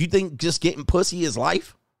along. You think just getting pussy is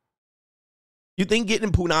life? You think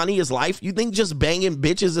getting punani is life? You think just banging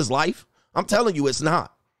bitches is life? I'm telling you, it's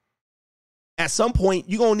not. At some point,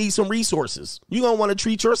 you're going to need some resources. You're going to want to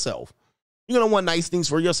treat yourself. You're going to want nice things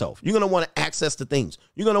for yourself. You're going to want access to things.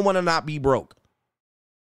 You're going to want to not be broke.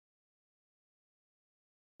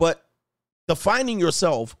 But defining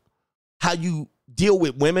yourself, how you deal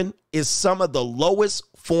with women, is some of the lowest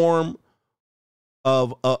form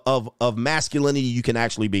of masculinity you can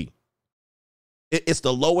actually be. It's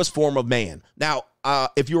the lowest form of man. Now,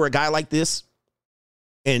 if you're a guy like this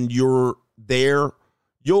and you're there,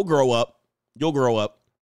 you'll grow up. You'll grow up.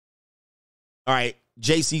 All right.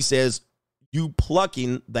 JC says, you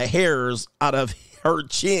plucking the hairs out of her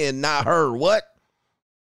chin, not her. What?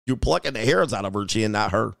 You're plucking the hairs out of her chin,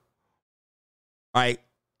 not her. All right.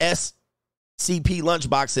 SCP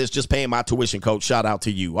Lunchbox says, just paying my tuition, coach. Shout out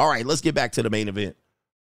to you. All right. Let's get back to the main event.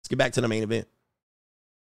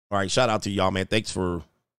 All right. Shout out to y'all, man. Thanks for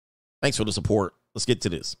the support. Let's get to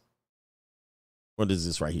this. What is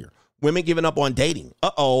this right here? Women giving up on dating.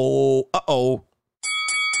 Uh-oh. All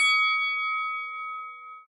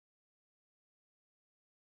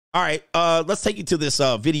right, let's take you to this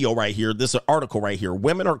video right here, this article right here.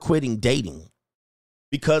 Women are quitting dating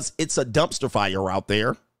because it's a dumpster fire out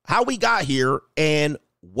there. How we got here and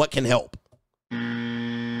what can help.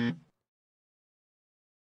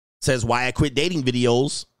 Says why I quit dating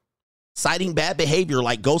videos citing bad behavior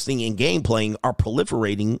like ghosting and game playing are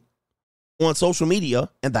proliferating on social media,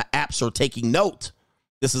 and the apps are taking note.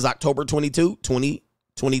 This is October 22,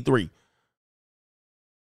 2023.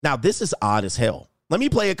 Now, this is odd as hell. Let me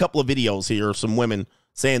play a couple of videos here of some women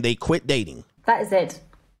saying they quit dating. That is it.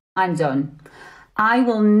 I'm done. I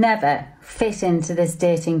will never fit into this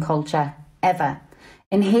dating culture, ever.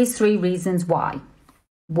 And here's 3 reasons why.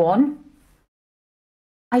 1,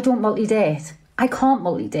 I don't multi-date. I can't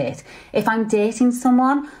multi-date. If I'm dating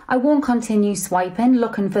someone, I won't continue swiping,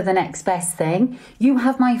 looking for the next best thing. You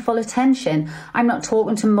have my full attention. I'm not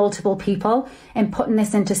talking to multiple people and putting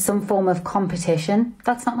this into some form of competition.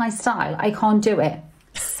 That's not my style. I can't do it.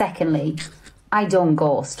 Secondly, I don't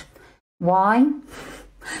ghost. Why?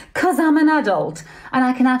 Because I'm an adult and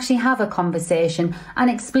I can actually have a conversation and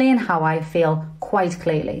explain how I feel quite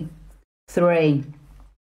clearly. 3,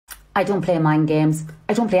 I don't play mind games.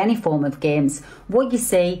 I don't play any form of games. What you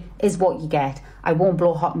see is what you get. I won't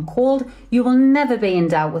blow hot and cold. You will never be in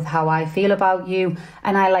doubt with how I feel about you,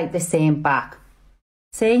 and I like the same back.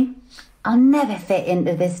 See? I'll never fit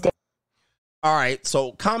into this day. All right,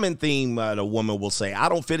 so common theme the woman will say, I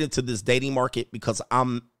don't fit into this dating market because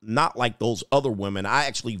I'm not like those other women. I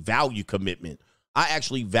actually value commitment. I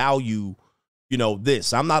actually value,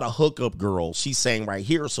 this. I'm not a hookup girl. She's saying right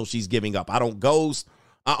here, so she's giving up. I don't ghost.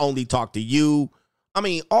 I only talk to you. I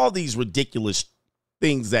mean, all these ridiculous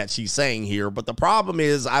things that she's saying here. But the problem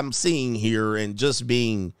is I'm seeing here, and just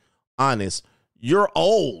being honest, you're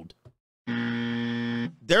old.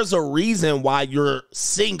 There's a reason why you're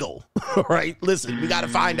single, right? Listen, we got to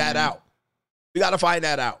find that out. We got to find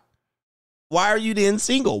that out. Why are you then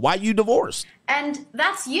single? Why are you divorced? And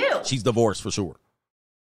that's you. She's divorced for sure.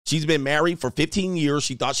 She's been married for 15 years.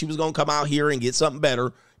 She thought she was going to come out here and get something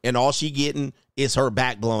better, and all she getting is her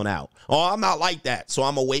back blown out. Oh, I'm not like that, so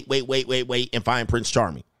I'm going to wait, and find Prince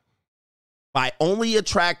Charming. By only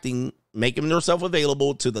making herself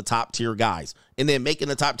available to the top tier guys, and then making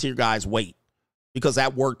the top tier guys wait, because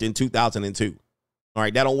that worked in 2002. All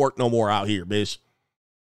right, that don't work no more out here, bitch.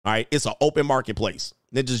 All right, it's an open marketplace.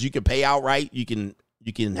 Ninjas, you can pay outright. You can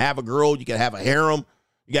have a girl. You can have a harem.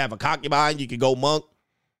 You can have a concubine. You can go monk.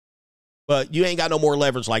 But you ain't got no more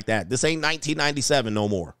leverage like that. This ain't 1997 no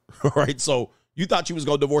more. All right, so you thought you was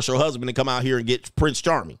going to divorce your husband and come out here and get Prince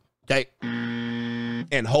Charming, okay?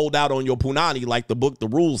 And hold out on your punani like the book The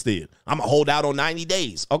Rules did. I'm going to hold out on 90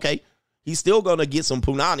 days. Okay, he's still going to get some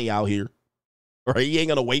punani out here. All right, he ain't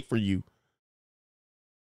going to wait for you.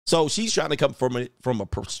 So she's trying to come from a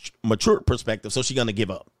mature perspective, so she's going to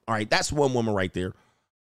give up. All right, that's one woman right there.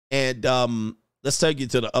 And let's take you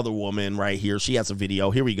to the other woman right here. She has a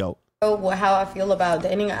video. Here we go. How I feel about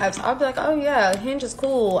dating apps. I'll be like, oh yeah, Hinge is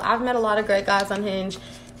cool. I've met a lot of great guys on Hinge.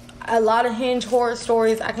 A lot of Hinge horror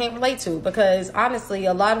stories I can't relate to, because honestly,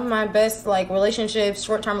 a lot of my best relationships,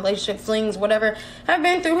 short-term relationship flings, whatever, have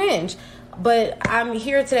been through Hinge. But I'm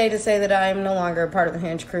here today to say that I am no longer a part of the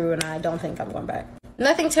Hinge crew, and I don't think I'm going back.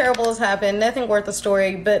 Nothing terrible has happened, nothing worth a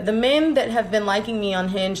story, but the men that have been liking me on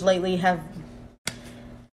Hinge lately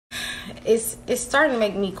it's starting to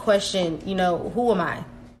make me question, who am I?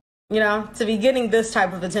 To be getting this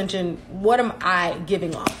type of attention, what am I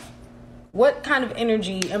giving off? What kind of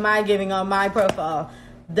energy am I giving on my profile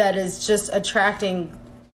that is just attracting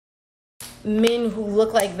men who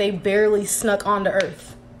look like they barely snuck onto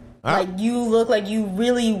Earth? Like, you look like you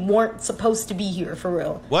really weren't supposed to be here for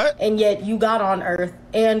real. What? And yet you got on Earth,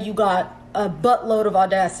 and you got a buttload of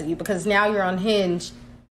audacity, because now you're on Hinge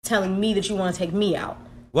telling me that you want to take me out.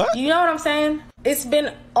 What? You know what I'm saying? It's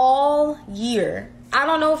been all year. I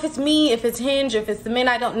don't know if it's me, if it's Hinge, if it's the men,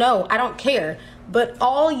 I don't know. I don't care. But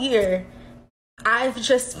all year, I've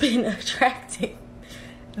just been attracting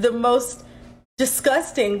the most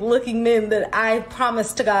disgusting looking men that I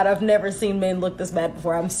promise to God I've never seen men look this bad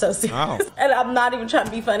before. I'm so serious. Wow. And I'm not even trying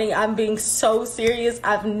to be funny. I'm being so serious.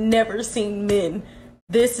 I've never seen men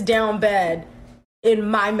this down bad in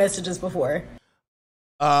my messages before.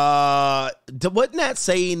 Wouldn't that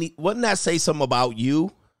say something about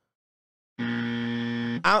you?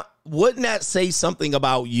 Wouldn't that say something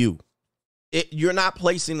about you? You're not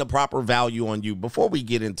placing the proper value on you. Before we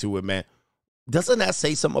get into it, man, doesn't that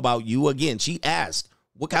say something about you? Again, she asked,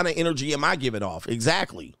 what kind of energy am I giving off?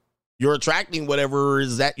 Exactly. You're attracting whatever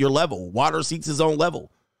is at your level. Water seeks its own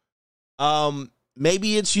level.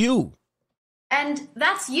 Maybe it's you. And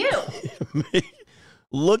that's you.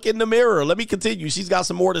 Look in the mirror. Let me continue. She's got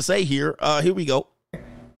some more to say here. Here we go.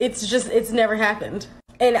 It's never happened.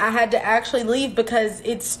 And I had to actually leave because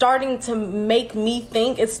it's starting to make me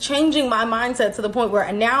think, it's changing my mindset to the point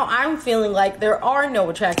where now I'm feeling like there are no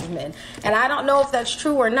attractive men. And I don't know if that's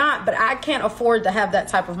true or not, but I can't afford to have that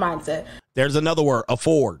type of mindset. There's another word,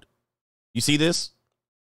 afford. You see this?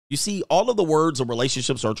 You see, all of the words of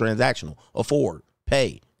relationships are transactional. Afford,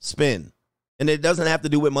 pay, spend. And it doesn't have to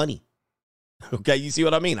do with money. Okay, you see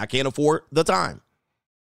what I mean? I can't afford the time.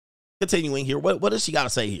 Continuing here, what does she got to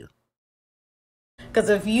say here? Because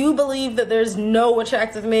if you believe that there's no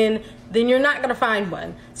attractive men, then you're not going to find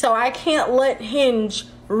one. So I can't let Hinge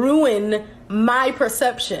ruin my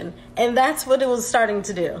perception. And that's what it was starting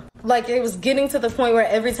to do. Like, it was getting to the point where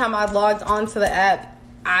every time I logged onto the app,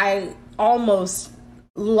 I almost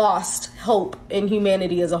lost hope in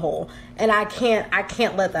humanity as a whole. And I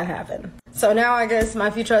can't let that happen. So now I guess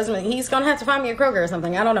my future husband, he's going to have to find me at Kroger or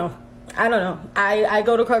something. I don't know. I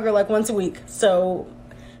go to Kroger like once a week. So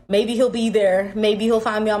maybe he'll be there. Maybe he'll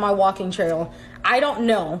find me on my walking trail. I don't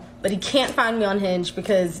know. But he can't find me on Hinge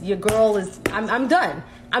because your girl is... I'm done.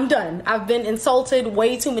 I'm done. I've been insulted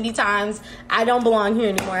way too many times. I don't belong here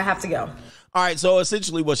anymore. I have to go. All right, so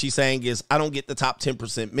essentially what she's saying is, I don't get the top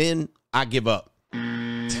 10% men, I give up.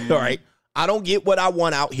 All right, I don't get what I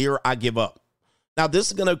want out here, I give up. Now, this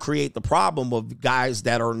is going to create the problem of guys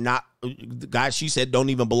that are not, guys she said don't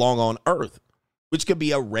even belong on Earth, which could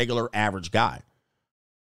be a regular average guy.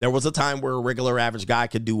 There was a time where a regular average guy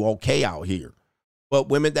could do okay out here. But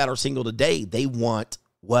women that are single today, they want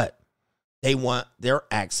what? They want their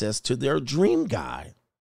access to their dream guy.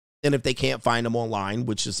 And if they can't find them online,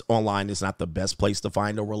 which is online is not the best place to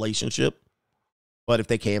find a relationship, but if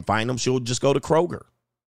they can't find them, she'll just go to Kroger.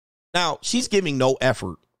 Now, she's giving no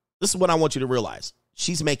effort. This is what I want you to realize.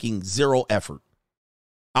 She's making zero effort.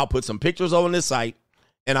 I'll put some pictures on this site,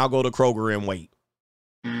 and I'll go to Kroger and wait.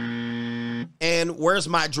 And where's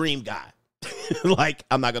my dream guy? Like,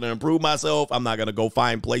 I'm not going to improve myself. I'm not going to go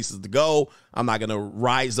find places to go. I'm not going to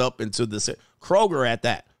rise up into this. Kroger at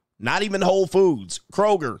that. Not even Whole Foods.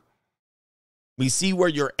 Kroger. We see where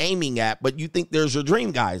you're aiming at, but you think there's your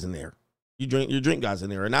dream guys in there. Your dream guys in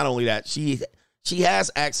there. And not only that, she has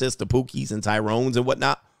access to Pookies and Tyrones and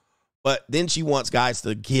whatnot, but then she wants guys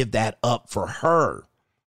to give that up for her,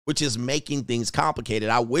 which is making things complicated.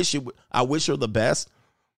 I wish her the best.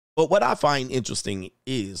 But what I find interesting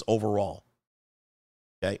is overall,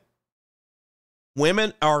 okay,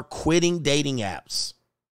 women are quitting dating apps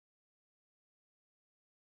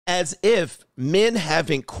as if men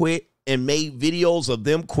haven't quit and made videos of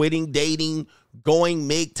them quitting dating, going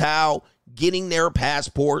MGTOW, getting their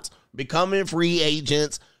passports, becoming free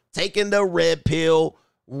agents, taking the red pill,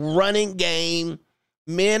 running game.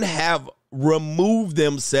 Men have removed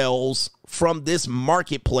themselves from this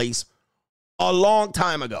marketplace a long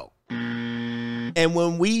time ago. And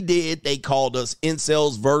when we did, they called us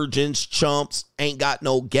incels, virgins, chumps, ain't got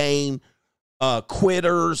no game,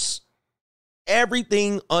 quitters,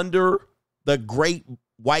 everything under the great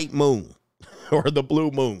white moon or the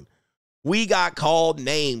blue moon. We got called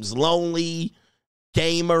names: lonely,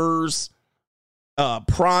 gamers,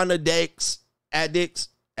 prawn addicts,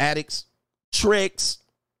 tricks.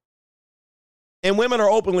 And women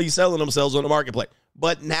are openly selling themselves on the marketplace.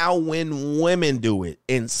 But now when women do it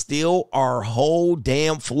and steal our whole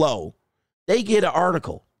damn flow, they get an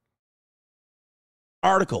article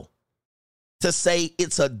to say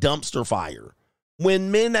it's a dumpster fire. When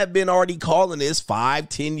men have been already calling this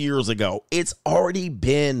 5-10 years ago, it's already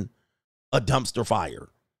been a dumpster fire.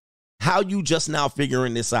 How you just now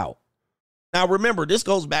figuring this out? Now, remember, this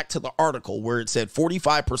goes back to the article where it said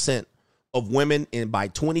 45% of women by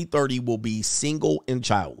 2030 will be single and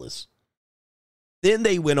childless. Then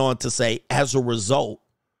they went on to say, as a result,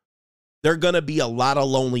 there are going to be a lot of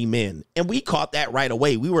lonely men. And we caught that right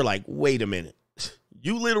away. We were like, wait a minute.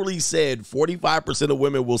 You literally said 45% of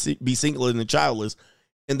women will be single and childless,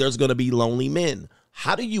 and there's going to be lonely men.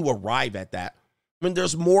 How do you arrive at that? I mean,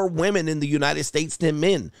 there's more women in the United States than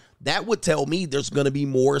men. That would tell me there's going to be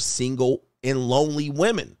more single and lonely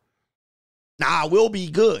women. Now, we'll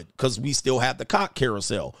be good because we still have the cock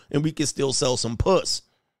carousel, and we can still sell some puss.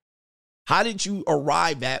 How did you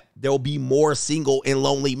arrive at there'll be more single and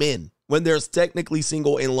lonely men when there's technically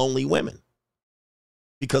single and lonely women?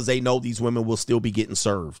 Because they know these women will still be getting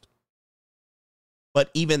served.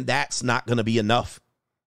 But even that's not going to be enough.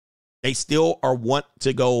 They still want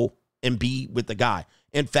to go and be with the guy.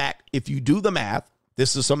 In fact, if you do the math,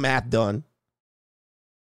 this is some math done,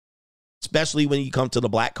 especially when you come to the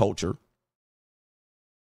black culture.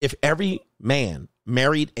 If every man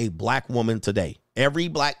married a black woman today, every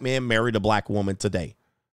black man married a black woman today,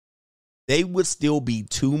 they would still be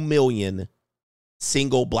 2 million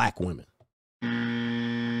single black women.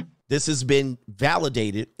 This has been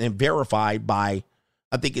validated and verified by,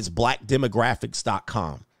 I think it's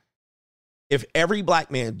blackdemographics.com. If every black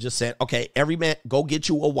man just said, okay, every man, go get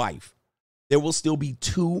you a wife, there will still be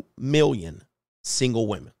 2 million single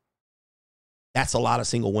women. That's a lot of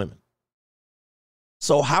single women.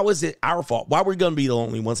 So how is it our fault? Why are we going to be the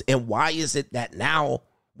only ones? And why is it that now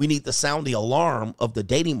we need to sound the alarm of the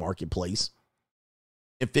dating marketplace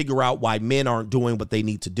and figure out why men aren't doing what they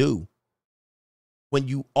need to do? when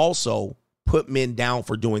you also put men down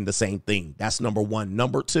for doing the same thing. That's number one.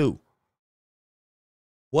 Number two,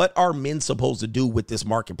 what are men supposed to do with this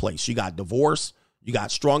marketplace? You got divorce. You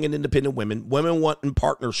got strong and independent women. Women wanting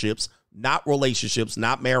partnerships, not relationships,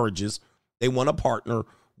 not marriages. They want a partner.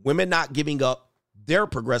 Women not giving up their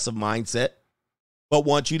progressive mindset, but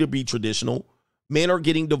want you to be traditional. Men are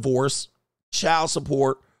getting divorced, child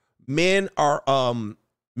support. Men are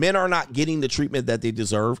not getting the treatment that they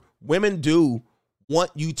deserve. Women do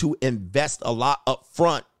want you to invest a lot up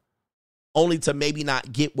front, only to maybe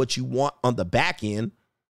not get what you want on the back end.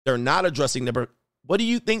 They're not addressing the. What do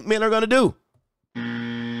you think men are going to do?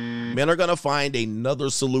 Men are going to find another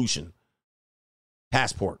solution.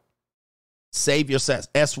 Passport, Save Your Sex,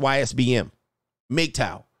 SYSBM,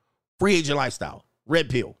 MGTOW, Free Agent Lifestyle, Red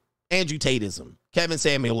Pill, Andrew Tateism, Kevin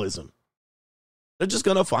Samuelism. They're just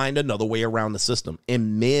going to find another way around the system,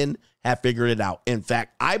 and men have figured it out. In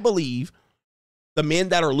fact, I believe the men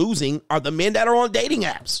that are losing are the men that are on dating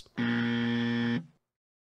apps.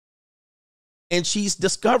 And she's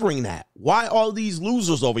discovering that. Why all these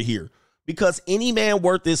losers over here? Because any man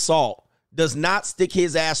worth his salt does not stick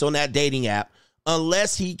his ass on that dating app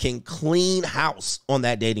unless he can clean house on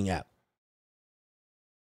that dating app.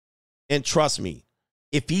 And trust me,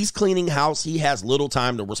 if he's cleaning house, he has little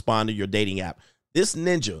time to respond to your dating app. This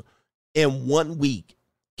ninja in 1 week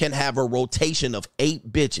can have a rotation of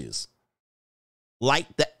 8 bitches.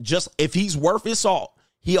 Like that, just if he's worth his salt,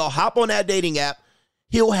 he'll hop on that dating app,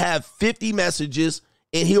 he'll have 50 messages,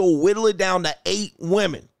 and he'll whittle it down to 8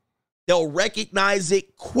 women. They'll recognize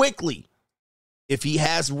it quickly if he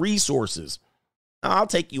has resources. I'll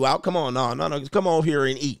take you out. Come on, no, come on here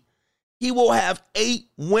and eat. He will have 8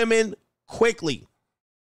 women quickly.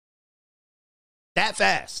 That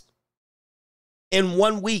fast. In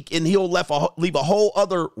 1 week, and he'll leave a whole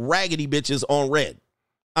other raggedy bitches on red.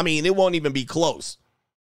 I mean, it won't even be close.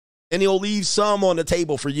 And he'll leave some on the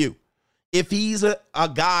table for you. If he's a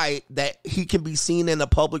guy that he can be seen in the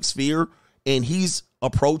public sphere and he's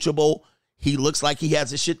approachable, he looks like he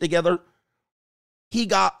has his shit together, he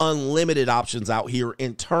got unlimited options out here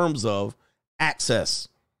in terms of access.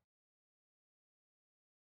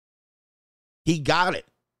 He got it.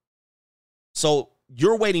 So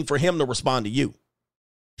you're waiting for him to respond to you.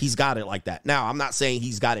 He's got it like that. Now, I'm not saying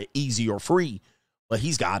he's got it easy or free, but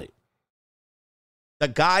he's got it. The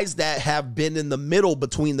guys that have been in the middle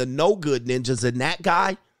between the no good ninjas and that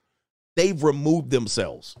guy, they've removed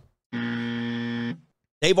themselves.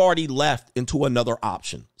 They've already left into another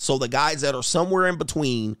option. So the guys that are somewhere in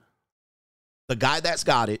between the guy that's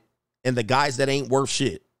got it and the guys that ain't worth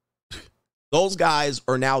shit, those guys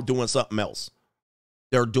are now doing something else.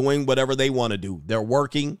 They're doing whatever they want to do. They're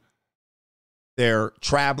working. They're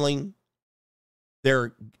traveling.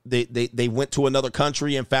 They went to another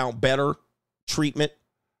country and found better treatment.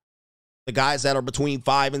 The guys that are between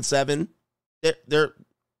 5 and 7,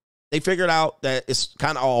 they figured out that it's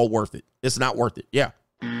kind of all worth it. It's not worth it. Yeah.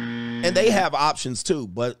 And they have options too,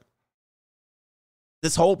 but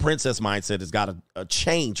this whole princess mindset has got a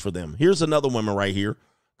change for them. Here's another woman right here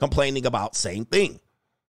complaining about same thing.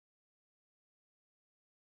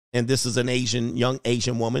 And this is an young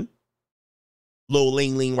Asian woman. Lil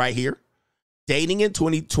Ling Ling right here. Dating in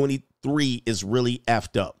 2023 is really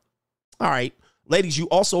effed up. All right. Ladies, you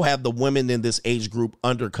also have the women in this age group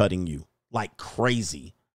undercutting you like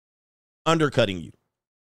crazy. Undercutting you.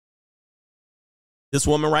 This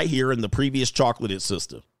woman right here in the previous chocolated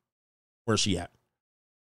sister. Where's she at?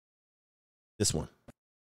 This one.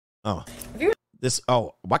 Oh.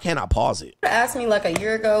 Why can't I pause it? Asked me like a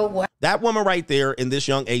year ago what. That woman right there and this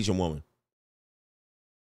young Asian woman.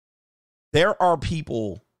 There are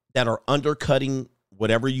people that are undercutting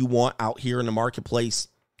whatever you want out here in the marketplace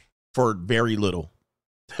for very little.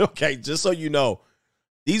 Okay, just so you know,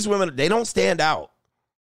 these women, they don't stand out.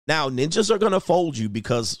 Now, ninjas are going to fold you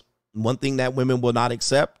because one thing that women will not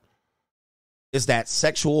accept is that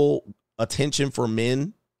sexual attention for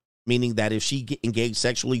men, meaning that if she get engaged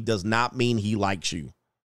sexually does not mean he likes you.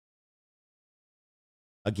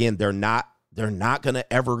 Again, they're not going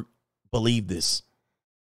to ever believe this.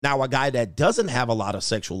 Now, a guy that doesn't have a lot of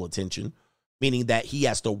sexual attention, meaning that he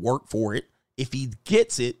has to work for it, if he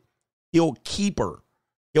gets it, he'll keep her.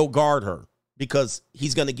 He'll guard her because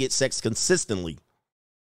he's going to get sex consistently.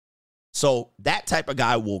 So that type of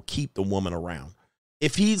guy will keep the woman around.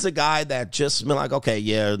 If he's a guy that just been like, okay,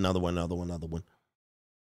 yeah, another one.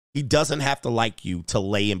 He doesn't have to like you to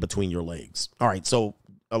lay in between your legs. All right, so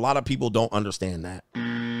a lot of people don't understand that.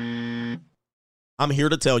 I'm here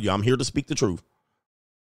to tell you. I'm here to speak the truth.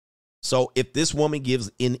 So if this woman gives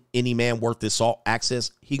any man worth his salt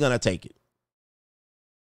access, he's going to take it.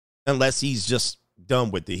 Unless he's just done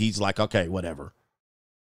with it. He's like, okay, whatever.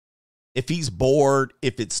 If he's bored,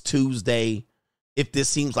 if it's Tuesday, if this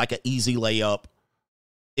seems like an easy layup,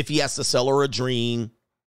 if he has to sell her a dream,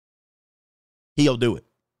 he'll do it.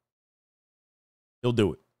 He'll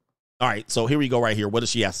do it. All right, so here we go right here. What does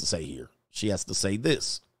she have to say here? She has to say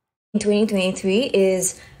this. 2023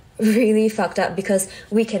 is really fucked up because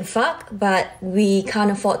we can fuck, but we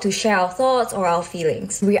can't afford to share our thoughts or our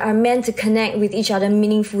feelings. We are meant to connect with each other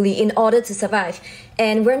meaningfully in order to survive.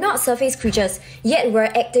 And we're not surface creatures, yet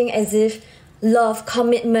we're acting as if love,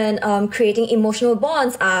 commitment, creating emotional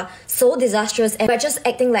bonds are so disastrous, and we're just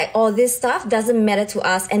acting like all this stuff doesn't matter to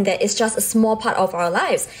us and that it's just a small part of our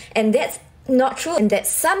lives. And that's not true. And that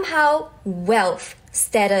somehow wealth,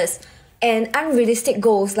 status, and unrealistic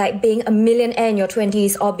goals like being a millionaire in your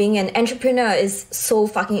 20s or being an entrepreneur is so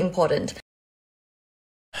fucking important.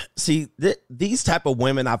 See, these type of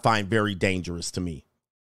women I find very dangerous to me.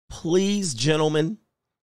 Please, gentlemen,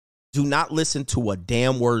 do not listen to a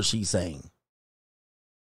damn word she's saying.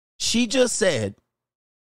 She just said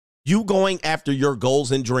you going after your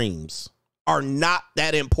goals and dreams are not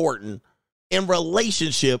that important in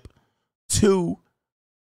relationship to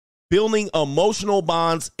building emotional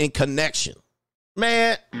bonds and connection.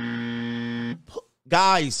 Man,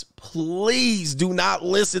 guys, please do not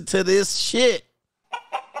listen to this shit.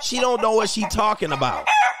 She don't know what she talking about.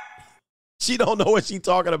 She don't know what she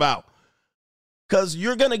talking about. Because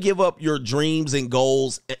you're going to give up your dreams and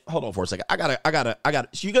goals. Hold on for a second. I gotta.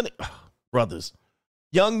 You're going to, brothers,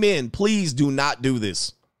 young men, please do not do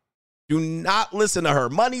this. Do not listen to her.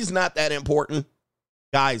 Money's not that important.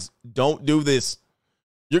 Guys, don't do this.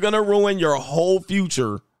 You're going to ruin your whole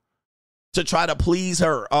future to try to please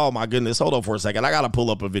her. Oh, my goodness. Hold on for a second. I got to pull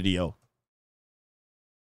up a video.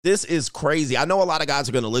 This is crazy. I know a lot of guys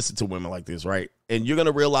are going to listen to women like this, right? And you're going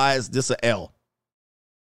to realize this is an L.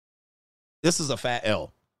 This is a fat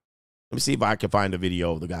L. Let me see if I can find a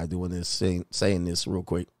video of the guy doing this, saying this real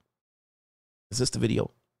quick. Is this the video?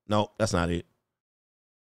 No, that's not it.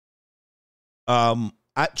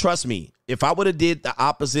 Trust me, if I would have did the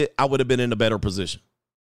opposite, I would have been in a better position.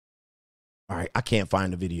 All right, I can't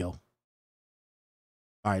find the video.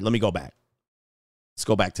 All right, let me go back. Let's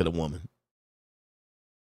go back to the woman.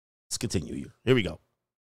 Let's continue here. Here we go.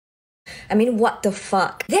 I mean, what the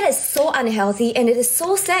fuck? That is so unhealthy and it is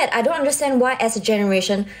so sad. I don't understand why as a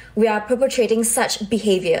generation we are perpetrating such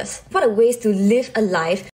behaviors. What a waste to live a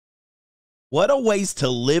life. What a waste to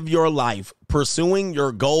live your life pursuing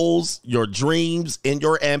your goals, your dreams, and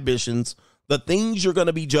your ambitions, the things you're going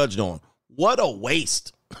to be judged on. What a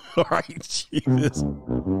waste. All right, Jesus.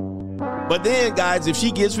 But then, guys, if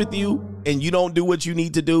she gets with you and you don't do what you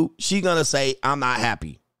need to do, she's going to say, I'm not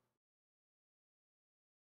happy.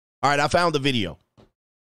 All right, I found the video.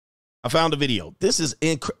 This is,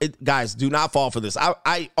 guys, do not fall for this.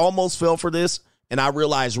 I almost fell for this, and I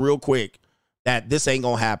realized real quick that this ain't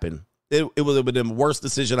going to happen. It would have been the worst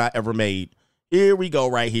decision I ever made. Here we go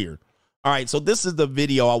right here. All right, so this is the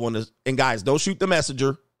video I want to, and guys, don't shoot the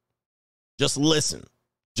messenger. Just listen.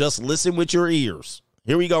 Just listen with your ears.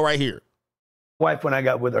 Here we go right here. Wife, when I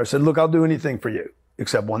got with her, said, look, I'll do anything for you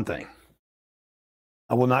except one thing.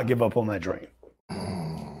 I will not give up on my dream.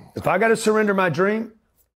 If I got to surrender my dream,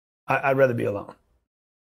 I'd rather be alone.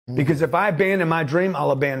 Because if I abandon my dream,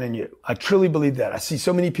 I'll abandon you. I truly believe that. I see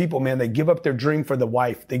so many people, man, they give up their dream for the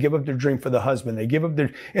wife. They give up their dream for the husband. They give up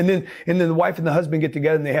their, and then the wife and the husband get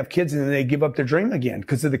together and they have kids and then they give up their dream again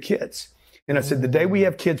because of the kids. And I said, the day we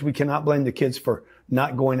have kids, we cannot blame the kids for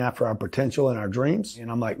not going after our potential and our dreams.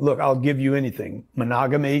 And I'm like, look, I'll give you anything.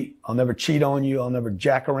 Monogamy. I'll never cheat on you. I'll never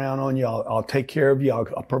jack around on you. I'll take care of you.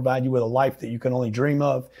 I'll provide you with a life that you can only dream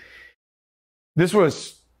of. This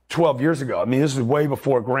was 12 years ago. I mean, this was way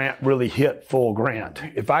before Grant really hit full Grant.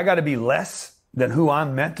 If I got to be less than who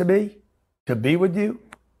I'm meant to be with you,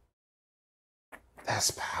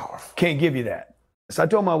 that's powerful. Can't give you that. So I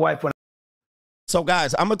told my wife when. So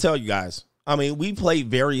guys, I'm going to tell you guys, I mean, we play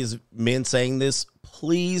various men saying this.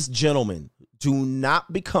 Please, gentlemen, do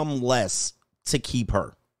not become less to keep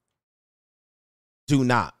her. Do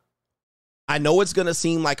not. I know it's going to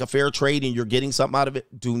seem like a fair trade and you're getting something out of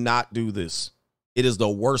it. Do not do this. It is the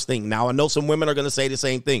worst thing. Now, I know some women are going to say the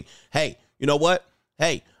same thing. Hey, you know what?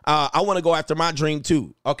 Hey, I want to go after my dream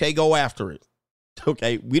too. Okay, go after it.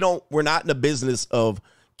 Okay, we're not in the business of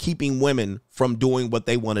keeping women from doing what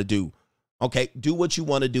they want to do. Okay, do what you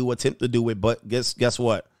want to do, attempt to do it, but guess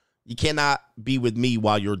what? You cannot be with me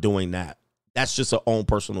while you're doing that. That's just your own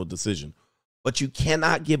personal decision. But you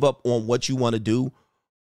cannot give up on what you want to do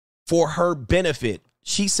for her benefit.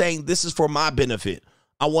 She's saying this is for my benefit.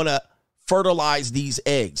 I want to fertilize these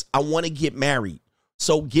eggs. I want to get married.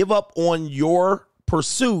 So give up on your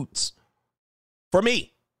pursuits for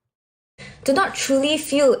me. Do not truly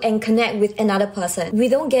feel and connect with another person. We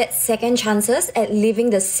don't get second chances at living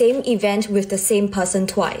the same event with the same person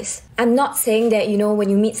twice. I'm not saying that, when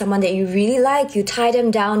you meet someone that you really like, you tie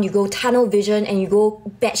them down, you go tunnel vision, and you go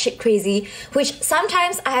batshit crazy, which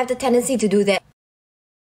sometimes I have the tendency to do that.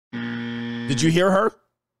 Did you hear her?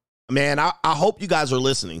 Man, I hope you guys are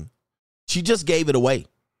listening. She just gave it away.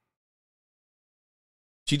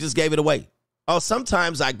 She just gave it away. Oh,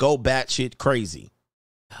 sometimes I go batshit crazy.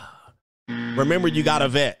 Remember, you got to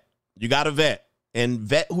vet. You got to vet. And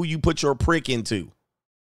vet who you put your prick into.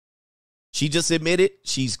 She just admitted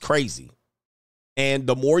she's crazy. And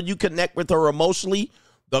the more you connect with her emotionally,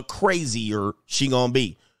 the crazier she gonna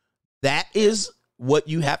be. That is what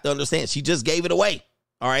you have to understand. She just gave it away.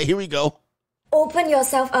 All right, here we go. Open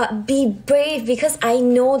yourself up. Be brave, because I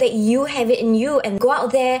know that you have it in you, and go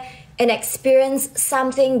out there and experience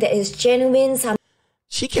something that is genuine.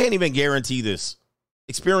 She can't even guarantee this.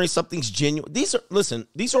 Experience something's genuine. These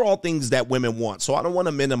are all things that women want. So I don't want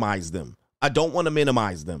to minimize them.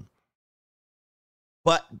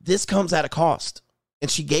 But this comes at a cost. And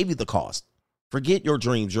she gave you the cost. Forget your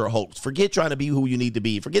dreams, your hopes. Forget trying to be who you need to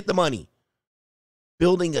be. Forget the money.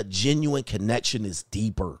 Building a genuine connection is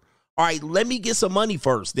deeper. All right, let me get some money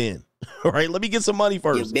first then. All right, let me get some money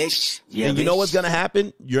first. And you know what's going to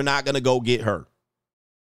happen? You're not going to go get her.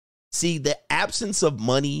 See, the absence of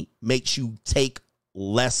money makes you take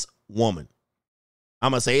less woman.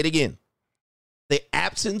 I'm going to say it again. The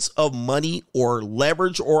absence of money or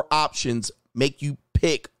leverage or options make you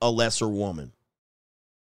pick a lesser woman.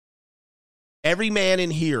 Every man in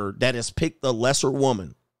here that has picked a lesser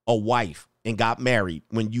woman, a wife, and got married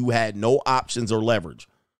when you had no options or leverage.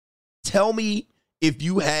 Tell me, if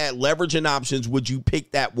you had leverage and options, would you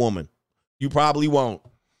pick that woman? You probably won't.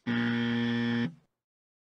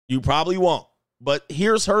 You probably won't. But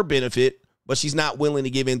here's her benefit, but she's not willing to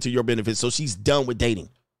give in to your benefit, so she's done with dating.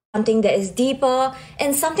 Something that is deeper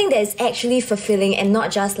and something that is actually fulfilling, and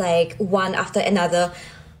not just like one after another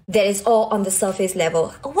that is all on the surface level.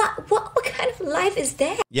 What kind of life is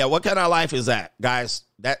that? Yeah, what kind of life is that, guys?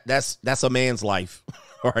 That's a man's life.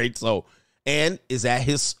 All right, so, and is that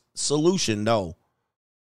his solution? No.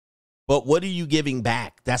 But what are you giving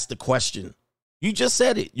back? That's the question. You just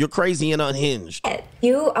said it. You're crazy and unhinged.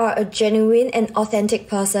 You are a genuine and authentic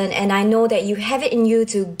person, and I know that you have it in you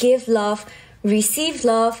to give love, receive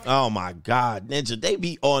love. Oh my God, Ninja, they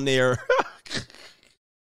be on there.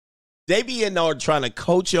 They be in there trying to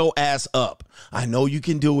coach your ass up. I know you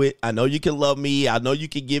can do it. I know you can love me. I know you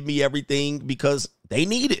can give me everything, because they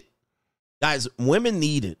need it. Guys, women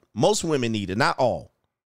need it. Most women need it. Not all.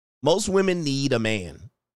 Most women need a man.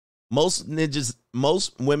 Most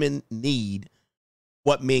women need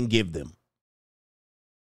what men give them.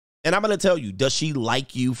 And I'm going to tell you, does she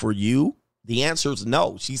like you for you? The answer is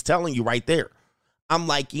no. She's telling you right there. I'm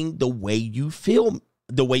liking the way you feel,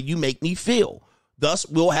 the way you make me feel. Thus,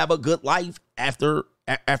 we'll have a good life after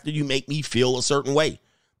you make me feel a certain way.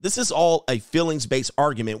 This is all a feelings-based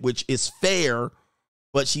argument, which is fair,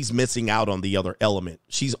 but she's missing out on the other element.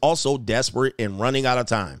 She's also desperate and running out of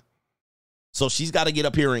time. So she's got to get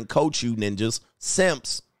up here and coach you, ninjas,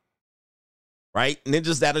 simps, right?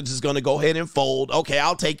 Ninjas that are just going to go ahead and fold. Okay,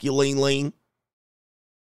 I'll take you, lean.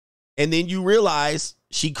 And then you realize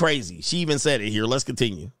she crazy. She even said it here. Let's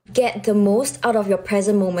continue. Get the most out of your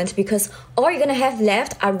present moment, because all you're going to have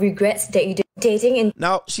left are regrets that you did dating. And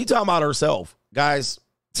now, she talking about herself. Guys,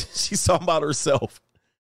 she's talking about herself.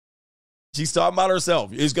 She's talking about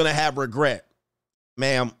herself. Is going to have regret.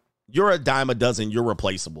 Ma'am, you're a dime a dozen. You're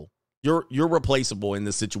replaceable. You're replaceable in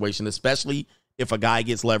this situation, especially if a guy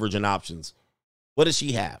gets leverage and options. What does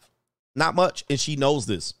she have? Not much, and she knows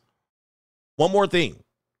this. One more thing,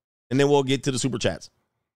 and then we'll get to the super chats.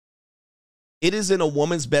 It is in a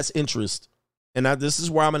woman's best interest, and now this is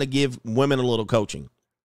where I'm going to give women a little coaching.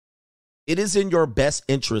 It is in your best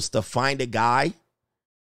interest to find a guy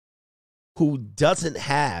who doesn't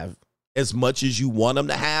have as much as you want him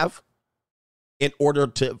to have in order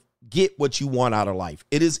to get what you want out of life.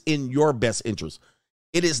 It is in your best interest.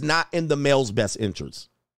 It is not in the male's best interest.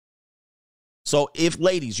 So if,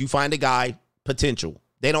 ladies, you find a guy, potential,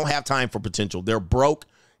 they don't have time for potential. They're broke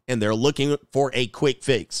and they're looking for a quick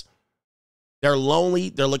fix. They're lonely.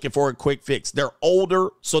 They're looking for a quick fix. They're older,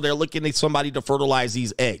 so they're looking at somebody to fertilize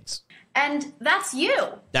these eggs. And that's you.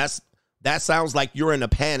 That sounds like you're in a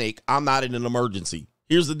panic. I'm not in an emergency.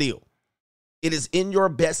 Here's the deal. It is in your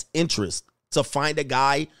best interest to find a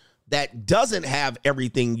guy that doesn't have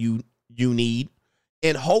everything you need,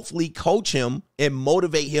 and hopefully coach him and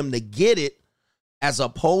motivate him to get it, as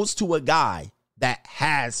opposed to a guy that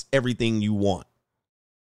has everything you want.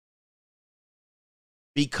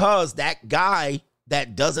 because that guy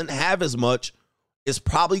that doesn't have as much is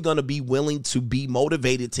probably going to be willing to be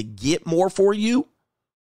motivated to get more for you,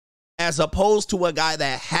 as opposed to a guy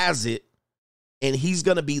that has it and he's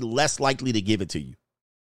going to be less likely to give it to you.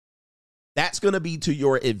 That's going to be to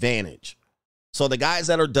your advantage. So the guys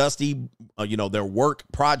that are dusty, their work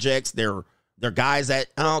projects, they're guys that,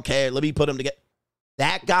 okay, let me put them together.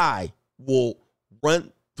 That guy will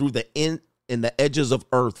run through the end and the edges of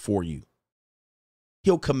earth for you.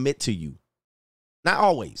 He'll commit to you. Not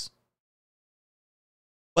always.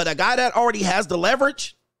 But a guy that already has the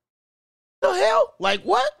leverage, the hell? Like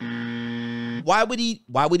what? Why would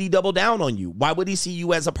he double down on you? Why would he see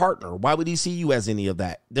you as a partner? Why would he see you as any of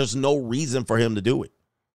that? There's no reason for him to do it.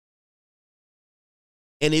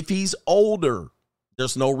 And if he's older,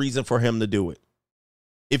 there's no reason for him to do it.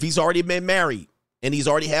 If he's already been married and he's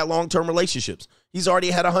already had long-term relationships, he's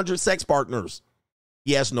already had 100 sex partners,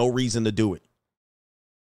 he has no reason to do it.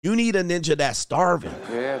 You need a ninja that's starving.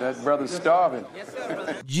 Yeah, that brother's starving.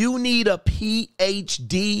 You need a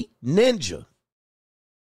PhD ninja.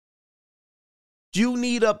 You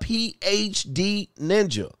need a PhD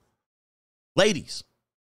ninja. Ladies,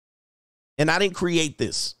 and I didn't create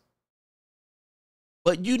this,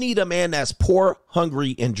 but you need a man that's poor,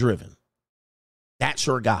 hungry, and driven. That's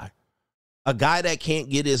your guy. A guy that can't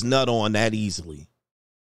get his nut on that easily.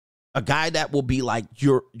 A guy that will be like,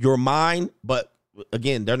 you're mine, but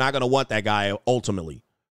again, they're not going to want that guy ultimately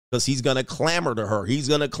because he's going to clamor to her. He's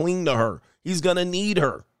going to cling to her. He's going to need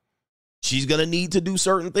her. She's going to need to do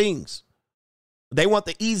certain things. They want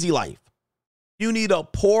the easy life. You need a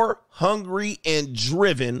poor, hungry, and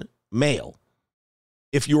driven male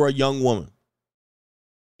if you're a young woman.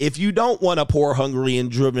 If you don't want a poor, hungry,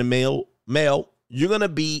 and driven male, you're going to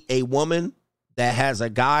be a woman that has a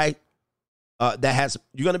guy you're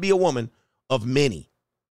going to be a woman of many.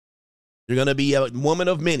 You're going to be a woman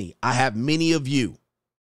of many. I have many of you.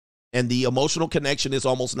 And the emotional connection is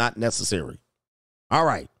almost not necessary. All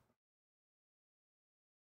right.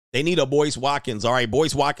 They need a Boyce Watkins. All right,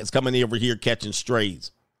 Boyce Watkins coming over here catching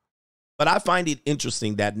strays. But I find it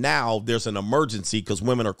interesting that now there's an emergency because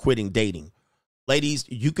women are quitting dating. Ladies,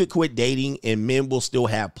 you could quit dating and men will still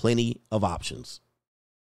have plenty of options.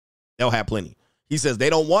 They'll have plenty. He says they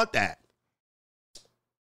don't want that.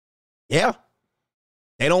 Yeah.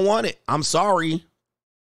 They don't want it. I'm sorry.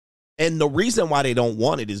 And the reason why they don't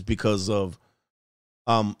want it is because of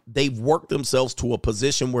they've worked themselves to a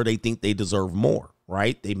position where they think they deserve more,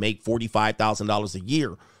 right? They make $45,000 a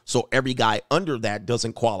year. So every guy under that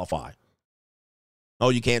doesn't qualify. Oh,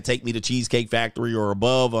 you can't take me to Cheesecake Factory or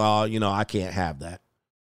above. I can't have that.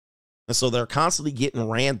 And so they're constantly getting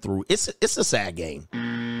ran through. It's a sad game.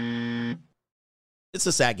 It's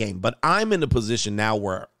a sad game, but I'm in a position now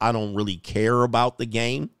where I don't really care about the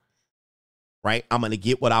game, right? I'm going to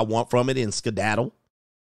get what I want from it and skedaddle.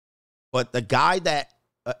 But the guy that,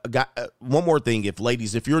 one more thing,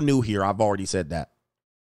 if you're new here, I've already said that.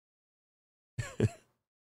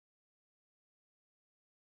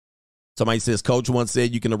 Somebody says, Coach once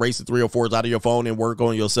said you can erase the 304s out of your phone and work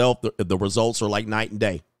on yourself. The results are like night and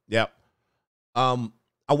day. Yep. I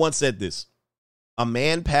once said this. A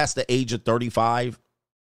man past the age of 35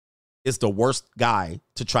 is the worst guy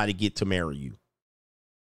to try to get to marry you.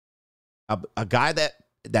 A guy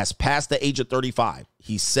that's past the age of 35,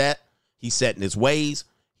 he's set in his ways.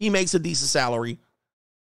 He makes a decent salary.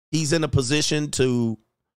 He's in a position to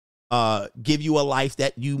give you a life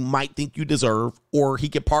that you might think you deserve, or he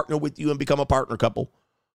can partner with you and become a partner couple.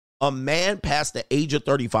 A man past the age of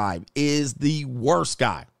 35 is the worst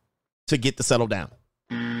guy to get to settle down.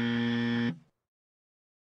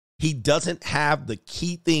 He doesn't have the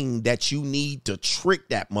key thing that you need to trick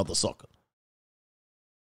that mother sucker.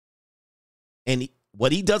 And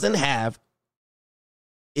what he doesn't have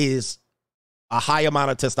is a high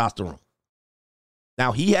amount of testosterone.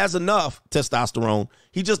 Now, he has enough testosterone.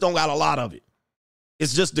 He just don't got a lot of it.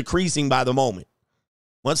 It's just decreasing by the moment.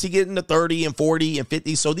 Once he get into 30 and 40 and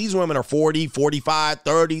 50, so these women are 40, 45,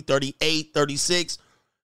 30, 38, 36,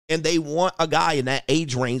 and they want a guy in that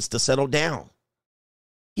age range to settle down.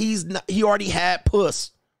 He already had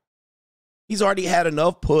puss. He's already had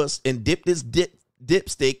enough puss and dipped his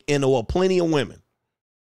dipstick into plenty of women.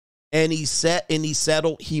 And he's set and he's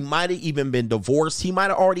settled. He might have even been divorced. He might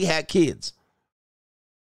have already had kids.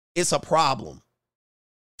 It's a problem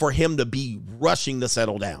for him to be rushing to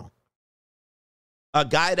settle down. A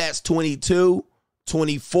guy that's 22,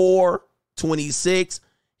 24, 26,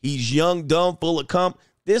 he's young, dumb, full of cum.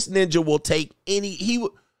 This ninja will take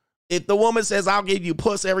if the woman says, I'll give you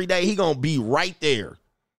puss every day, he going to be right there.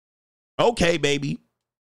 Okay, baby.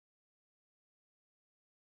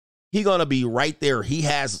 He's going to be right there. He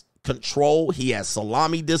has control. He has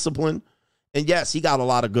salami discipline. And yes, he got a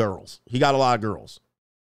lot of girls. He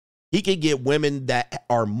can get women that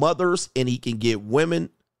are mothers, and he can get women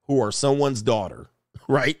who are someone's daughter,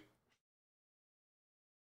 right?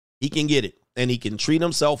 He can get it, and he can treat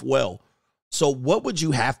himself well. So what would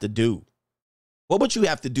you have to do? What would you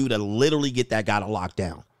have to do to literally get that guy to lock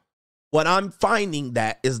down? What I'm finding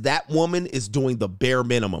that woman is doing the bare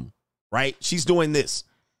minimum, right? She's doing this.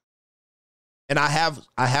 And I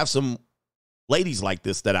have some ladies like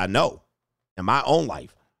this that I know in my own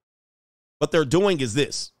life. What they're doing is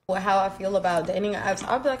this. How I feel about dating apps,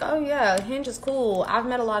 I'll be like, oh yeah, Hinge is cool. I've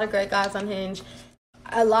met a lot of great guys on Hinge.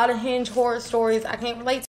 A lot of Hinge horror stories I can't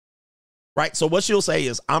relate to. Right. So what she'll say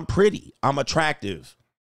is, I'm pretty, I'm attractive,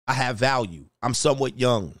 I have value, I'm somewhat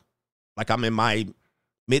young. Like I'm in my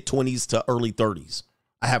mid-20s to early 30s.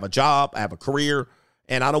 I have a job, I have a career,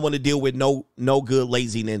 and I don't want to deal with no good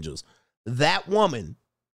lazy ninjas. That woman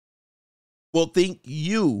will think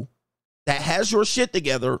you that has your shit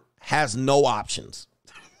together has no options.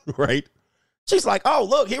 Right? She's like, oh,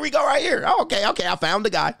 look, here we go right here. Oh, okay, I found the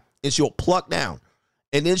guy. And she'll pluck down.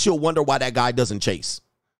 And then she'll wonder why that guy doesn't chase.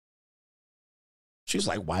 She's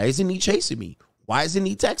like, why isn't he chasing me? Why isn't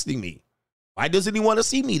he texting me? Why doesn't he want to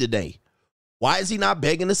see me today? Why is he not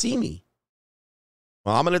begging to see me?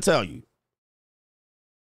 Well, I'm going to tell you.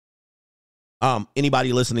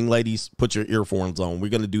 Anybody listening, ladies, put your earphones on. We're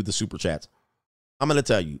going to do the super chats. I'm going to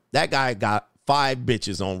tell you, that guy got 5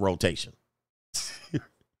 bitches on rotation.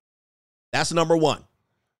 That's number 1.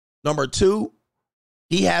 Number 2,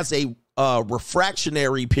 he has a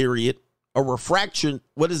refractionary period.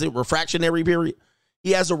 Refractionary period?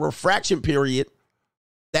 He has a refraction period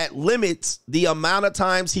that limits the amount of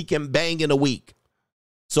times he can bang in a week.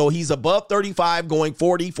 So he's above 35, going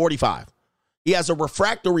 40, 45. He has a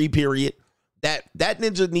refractory period that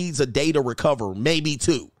ninja needs a day to recover, maybe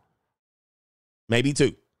 2. Maybe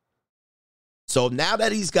 2. So now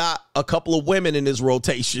that he's got a couple of women in his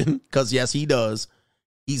rotation, because yes, he does,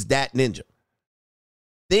 he's that ninja.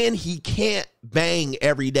 Then he can't bang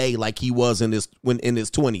every day like he was in his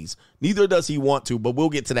 20s. Neither does he want to, but we'll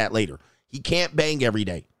get to that later. He can't bang every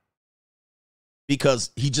day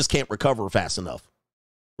because he just can't recover fast enough.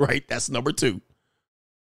 Right? That's number 2.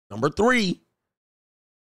 Number 3,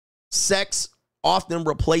 sex often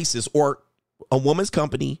replaces, or a woman's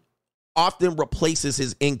company often replaces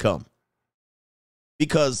his income.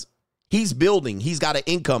 Because he's building, he's got an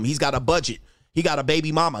income, he's got a budget, he got a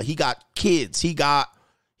baby mama, he got kids, he got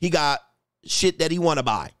shit that he want to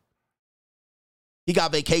buy. He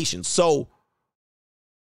got vacations. So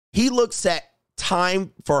he looks at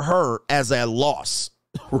time for her as a loss,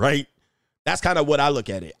 right? That's kind of what I look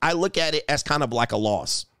at it. I look at it as kind of like a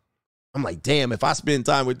loss. I'm like, damn, if I spend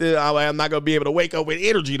time with this, I'm not going to be able to wake up with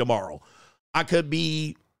energy tomorrow. I could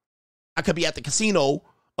be at the casino,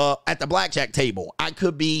 at the blackjack table. I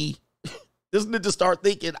could be, this ninja start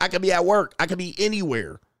thinking, I could be at work. I could be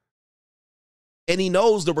anywhere. And he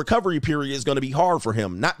knows the recovery period is going to be hard for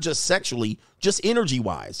him, not just sexually, just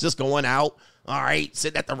energy-wise. Just going out, all right,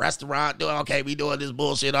 sitting at the restaurant, doing, okay, we doing this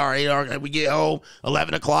bullshit, all right, we get home,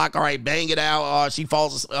 11 o'clock, all right, bang it out, she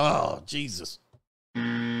falls asleep, oh, Jesus.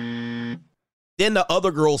 Then the other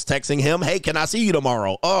girl's texting him, hey, can I see you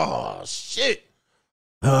tomorrow? Oh, shit.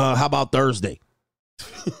 How about Thursday?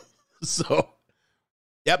 So,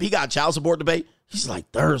 yep, he got child support to pay. He's like,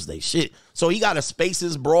 Thursday, shit. So he got to space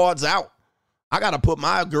his broads out. I got to put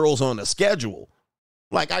my girls on a schedule.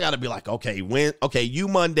 Like, I got to be like, okay, you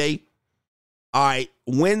Monday. All right,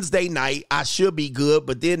 Wednesday night, I should be good.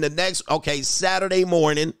 But then the next, Saturday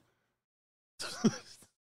morning.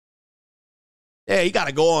 Yeah, he got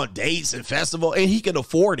to go on dates and festival, and he can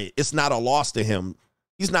afford it. It's not a loss to him.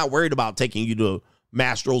 He's not worried about taking you to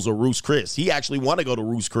Mastro's or Ruth's Chris. He actually want to go to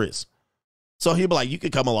Ruth's Chris. So he'll be like, you can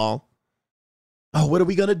come along. Oh, what are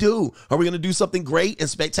we going to do? Are we going to do something great and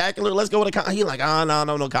spectacular? Let's go to the concert. He's like,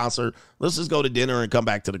 no concert. Let's just go to dinner and come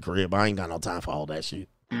back to the crib. I ain't got no time for all that shit.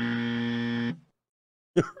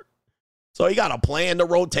 So he got to plan the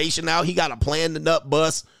rotation out. He got to plan the nut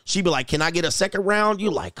bus. She be like, can I get a second round?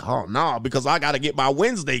 You like, oh, no, because I got to get my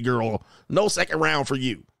Wednesday girl. No second round for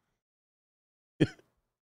you.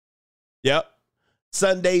 Yep.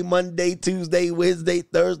 Sunday, Monday, Tuesday, Wednesday,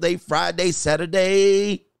 Thursday, Friday,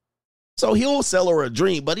 Saturday. So he'll sell her a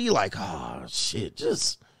dream, but he like, oh, shit,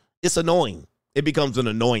 it's annoying. It becomes an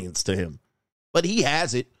annoyance to him. But he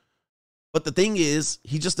has it. But the thing is,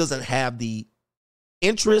 he just doesn't have the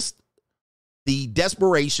interest, the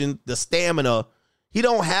desperation, the stamina. He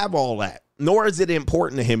don't have all that, nor is it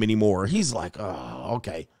important to him anymore. He's like, oh,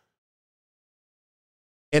 okay.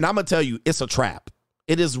 And I'm going to tell you, it's a trap.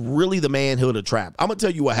 It is really the manhood of trap. I'm going to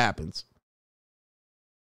tell you what happens.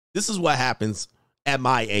 This is what happens at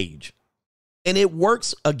my age. And it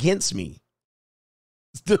works against me.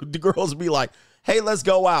 The girls be like, hey, let's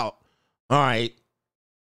go out. All right,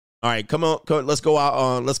 come on, let's go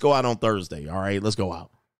out. Let's go out on Thursday. All right, let's go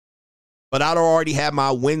out. But I'd already have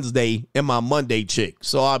my Wednesday and my Monday chick.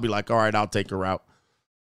 So I'll be like, all right, I'll take her out.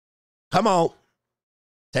 Come on,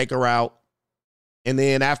 take her out. And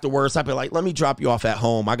then afterwards, I'd be like, let me drop you off at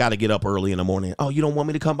home. I got to get up early in the morning. Oh, you don't want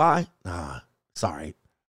me to come by? Nah, sorry.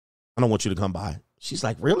 I don't want you to come by. She's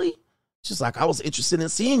like, really? She's like, I was interested in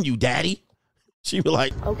seeing you, Daddy. She'd be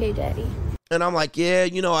like, okay, Daddy. And I'm like, yeah,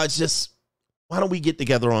 why don't we get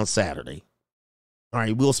together on Saturday? All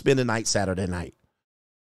right, we'll spend the night Saturday night.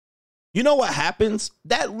 You know what happens?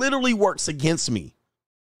 That literally works against me.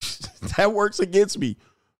 That works against me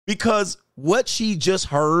because what she just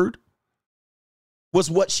heard was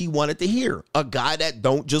what she wanted to hear. A guy that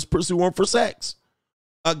don't just pursue her for sex.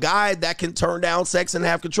 A guy that can turn down sex and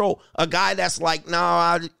have control. A guy that's like, no,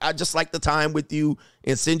 I just like the time with you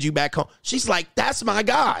and send you back home. She's like, that's my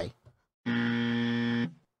guy.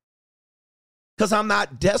 Because I'm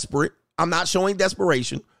not desperate. I'm not showing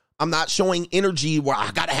desperation. I'm not showing energy where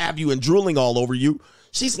I got to have you and drooling all over you.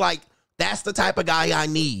 She's like, that's the type of guy I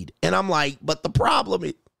need. And I'm like, but the problem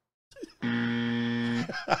is...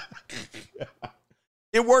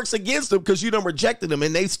 It works against them because you done rejected them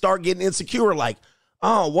and they start getting insecure like,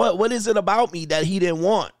 oh, what is it about me that he didn't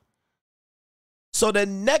want? So the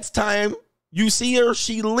next time you see her,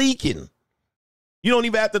 she leaking. You don't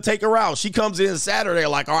even have to take her out. She comes in Saturday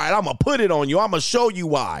like, all right, I'm going to put it on you. I'm going to show you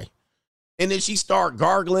why. And then she start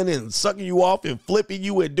gargling and sucking you off and flipping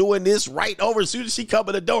you and doing this right over. As soon as she come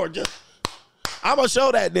in the door, just, I'm going to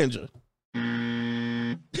show that ninja.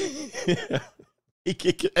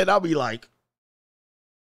 And I'll be like,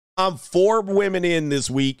 I'm 4 women in this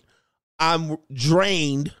week. I'm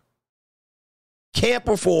drained. Can't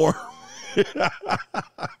perform.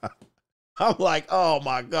 I'm like, oh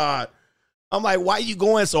my God. I'm like, why are you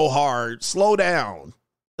going so hard? Slow down.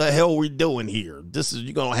 The hell we doing here?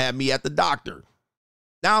 You're going to have me at the doctor.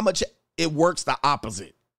 Now how much it works the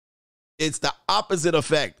opposite. It's the opposite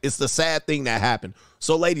effect. It's the sad thing that happened.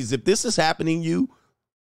 So ladies, if this is happening to you,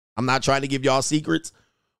 I'm not trying to give y'all secrets,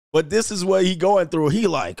 but this is what he going through. He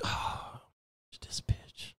like, oh, this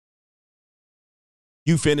bitch.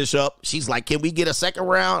 You finish up. She's like, can we get a second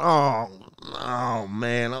round? Oh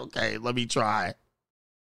man. Okay, let me try.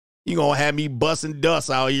 You gonna have me busting dust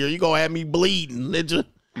out here. You gonna have me bleeding, ninja.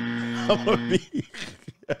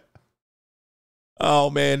 Oh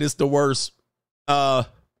man, it's the worst.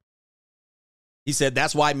 He said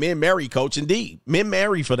that's why men marry, Coach. Indeed, men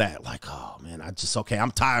marry for that. Like, oh man,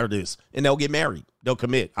 I'm tired of this, and they'll get married. They'll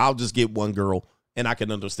commit. I'll just get one girl, and I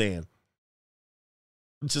can understand.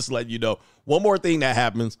 Just let you know. One more thing that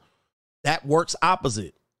happens that works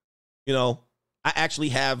opposite. I actually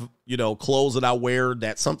have clothes that I wear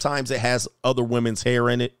that sometimes it has other women's hair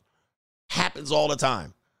in it. Happens all the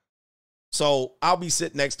time. So I'll be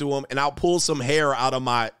sitting next to him, and I'll pull some hair out of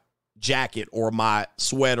my jacket or my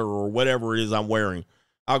sweater or whatever it is I'm wearing.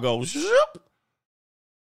 I'll go, shoop,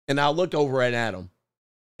 and I'll look over at him,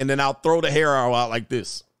 and then I'll throw the hair out like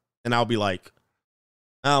this, and I'll be like,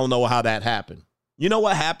 I don't know how that happened. You know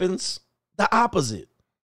what happens? The opposite.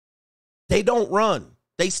 They don't run.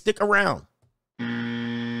 They stick around.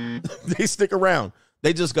 They stick around.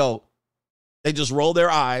 They just roll their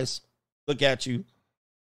eyes, look at you.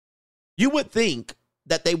 You would think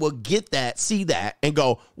that they will get that, see that, and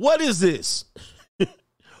go, what is this?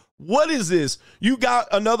 What is this? You got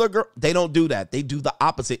another girl. They don't do that. They do the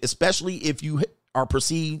opposite, especially if you are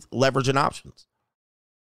perceived leveraging options.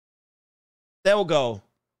 They'll go,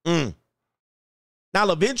 Now,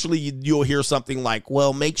 eventually, you'll hear something like,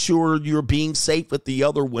 well, make sure you're being safe with the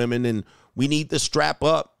other women, and we need to strap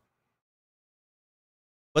up.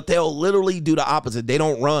 But they'll literally do the opposite. They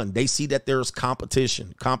don't run. They see that there's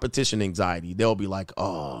competition anxiety. They'll be like,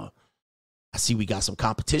 oh, I see we got some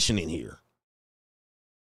competition in here.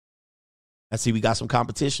 I see we got some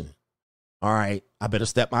competition. All right, I better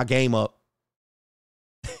step my game up.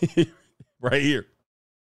 Right here.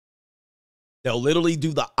 They'll literally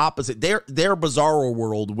do the opposite. Their bizarro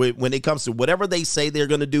world, when it comes to whatever they say they're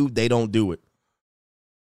going to do, they don't do it.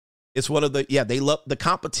 It's one of they love the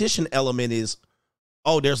competition element is,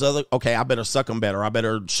 oh, there's okay, I better suck them better. I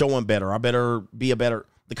better show them better. I better be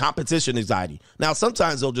the competition anxiety. Now,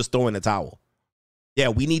 sometimes they'll just throw in a towel. Yeah,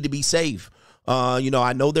 we need to be safe.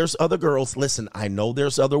 I know there's other girls. Listen, I know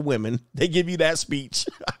there's other women. They give you that speech.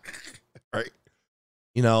 Right.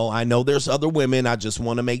 I know there's other women. I just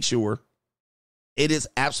want to make sure. It is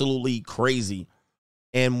absolutely crazy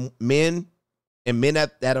And men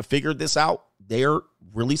that have figured this out, they're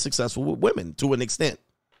really successful with women to an extent.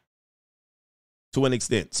 To an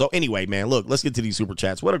extent. So anyway, man, look, let's get to these super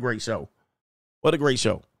chats. What a great show. What a great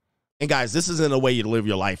show. And guys, this isn't a way to live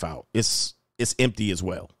your life out. It's empty as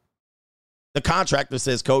well. The contractor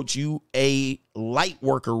says, Coach, you a light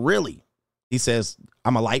worker, really? He says,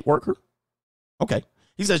 I'm a light worker? Okay.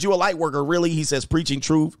 He says, you a light worker, really? He says, preaching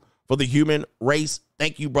truth for the human race.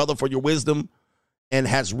 Thank you, brother, for your wisdom and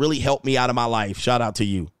has really helped me out of my life. Shout out to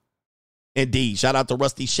you. Indeed. Shout out to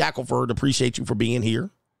Rusty Shackelford. Appreciate you for being here.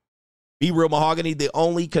 Be Real Mahogany. The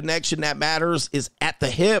only connection that matters is at the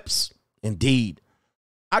hips. Indeed.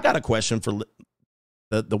 I got a question for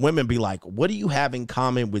the women. Be like, what do you have in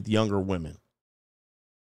common with younger women?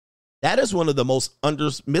 That is one of the most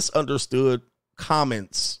misunderstood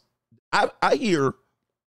comments. I hear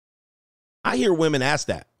women ask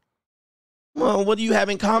that. Well, what do you have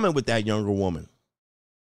in common with that younger woman?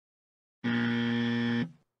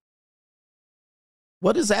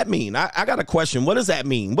 What does that mean? I got a question. What does that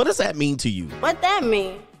mean? What does that mean to you? What that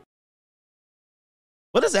mean?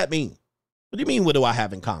 What does that mean? What do you mean, what do I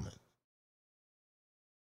have in common?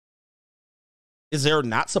 Is there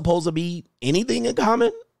not supposed to be anything in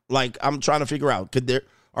common? Like, I'm trying to figure out,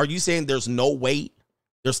 are you saying there's no way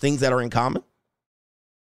there's things that are in common?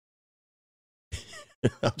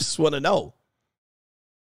 I just want to know.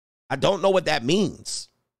 I don't know what that means.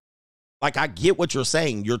 Like, I get what you're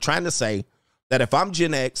saying. You're trying to say that if I'm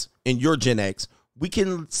Gen X and you're Gen X, we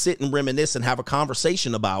can sit and reminisce and have a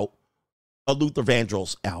conversation about a Luther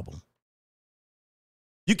Vandross album.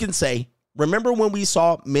 You can say, remember when we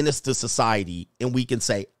saw Menace to Society? And we can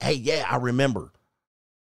say, hey, yeah, I remember.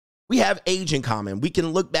 We have age in common. We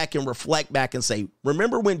can look back and reflect back and say,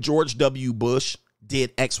 remember when George W. Bush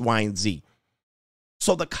did X, Y, and Z?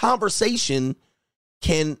 So the conversation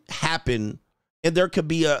can happen and there could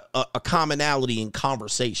be a commonality in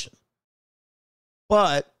conversation.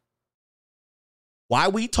 But why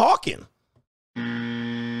are we talking?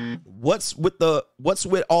 What's with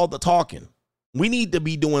all the talking? We need to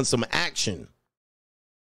be doing some action.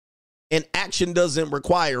 And action doesn't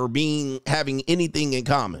require having anything in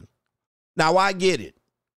common. Now, I get it.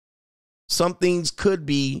 Some things could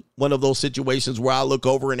be one of those situations where I look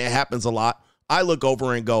over, and it happens a lot. I look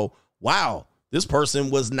over and go, wow, this person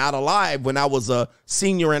was not alive when I was a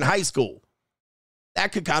senior in high school.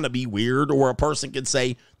 That could kind of be weird. Or a person could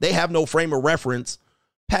say they have no frame of reference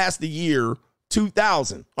past the year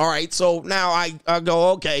 2000. All right, so now I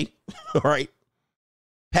go, okay, all right.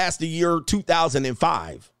 Past the year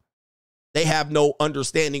 2005. They have no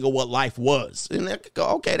understanding of what life was. And they could go,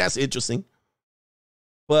 okay, that's interesting.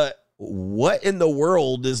 But what in the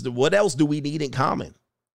world what else do we need in common?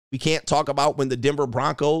 We can't talk about when the Denver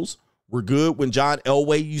Broncos were good, when John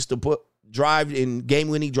Elway used to drive in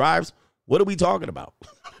game-winning drives. What are we talking about?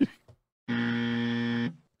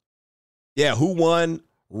 Yeah, who won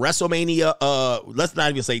WrestleMania? Let's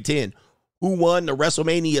not even say 10. Who won the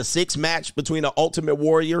WrestleMania 6 match between the Ultimate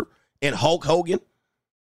Warrior and Hulk Hogan?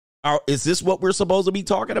 Is this what we're supposed to be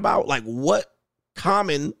talking about? Like, what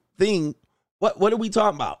common thing? What are we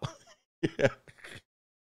talking about?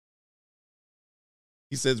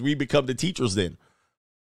 He says we become the teachers then.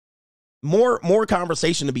 More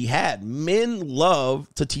conversation to be had. Men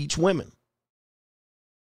love to teach women.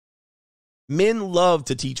 Men love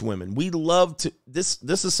to teach women. We love to, this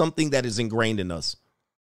is something that is ingrained in us.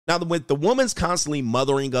 Now, with the woman's constantly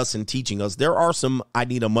mothering us and teaching us, there are some I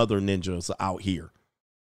need a mother ninjas out here.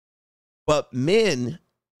 But men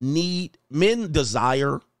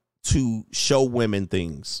desire to show women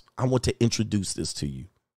things. I want to introduce this to you.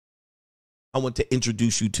 I want to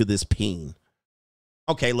introduce you to this pain.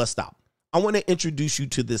 Okay, let's stop. I want to introduce you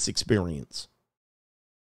to this experience.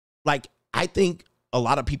 Like, I think a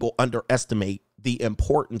lot of people underestimate the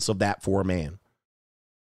importance of that for a man.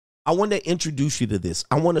 I want to introduce you to this.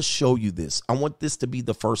 I want to show you this. I want this to be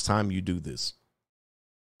the first time you do this.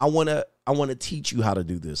 I want to teach you how to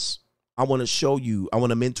do this. I want to show you. I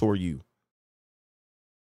want to mentor you.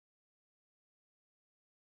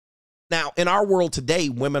 Now, in our world today,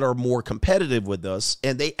 women are more competitive with us,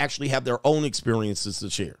 and they actually have their own experiences to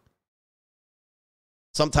share.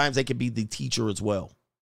 Sometimes they can be the teacher as well.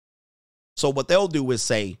 So what they'll do is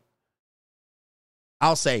say,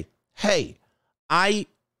 I'll say, hey, I've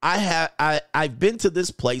been to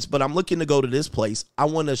this place, but I'm looking to go to this place. I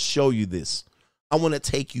want to show you this. I want to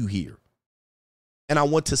take you here. And I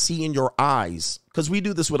want to see in your eyes, because we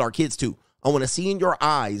do this with our kids too. I want to see in your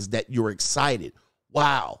eyes that you're excited.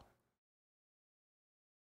 Wow.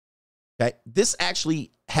 Okay. This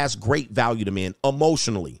actually has great value to men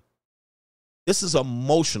emotionally. This is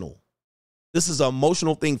emotional. This is an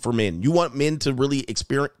emotional thing for men. You want men to really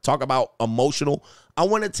talk about emotional? I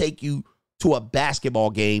want to take you to a basketball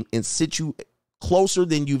game and sit you closer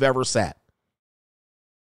than you've ever sat.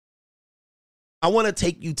 I want to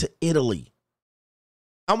take you to Italy.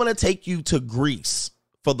 I want to take you to Greece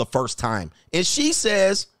for the first time. And she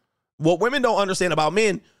says, what women don't understand about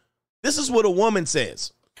men, this is what a woman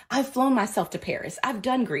says. I've flown myself to Paris. I've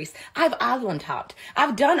done Greece. I've island hopped.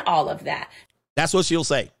 I've done all of that. That's what she'll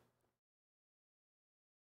say.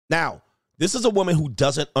 Now, this is a woman who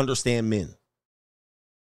doesn't understand men.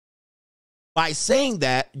 By saying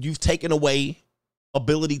that, you've taken away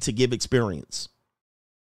ability to give experience,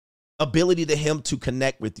 ability to him to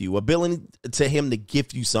connect with you, ability to him to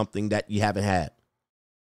gift you something that you haven't had.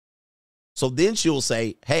 So then she'll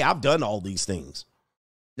say, hey, I've done all these things.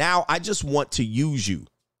 Now I just want to use you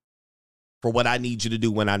for what I need you to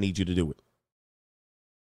do when I need you to do it.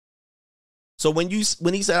 So when he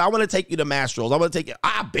said, I want to take you to Mastro's, I want to take you,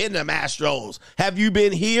 I've been to Mastro's. Have you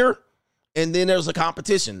been here? And then there's a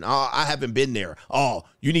competition. Oh, I haven't been there. Oh,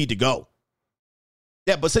 you need to go.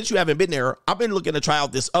 Yeah, but since you haven't been there, I've been looking to try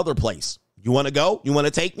out this other place. You want to go? You want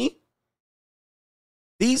to take me?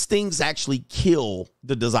 These things actually kill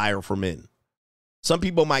the desire for men. Some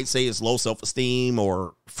people might say it's low self-esteem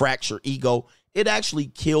or fracture ego. It actually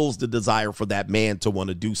kills the desire for that man to want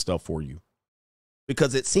to do stuff for you,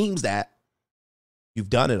 because it seems that you've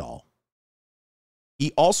done it all.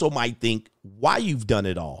 He also might think why you've done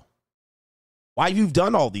it all, why you've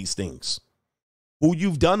done all these things, who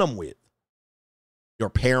you've done them with, your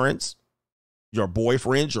parents, your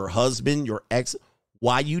boyfriend, your husband, your ex.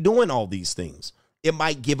 Why you doing all these things? It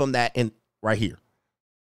might give him that in right here.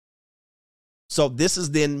 So this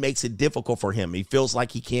is then makes it difficult for him. He feels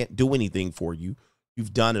like he can't do anything for you.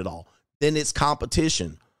 You've done it all. Then it's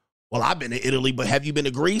competition. Well, I've been to Italy, but have you been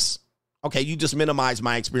to Greece? Okay, you just minimized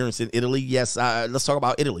my experience in Italy. Yes, let's talk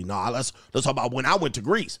about Italy. No, let's talk about when I went to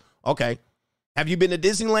Greece. Okay. Have you been to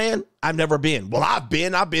Disneyland? I've never been. Well, I've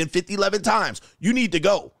been 11 times. You need to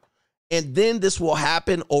go. And then this will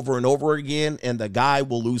happen over and over again, and the guy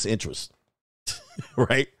will lose interest.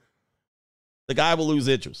 Right? The guy will lose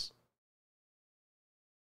interest.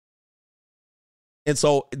 And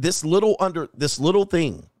so this little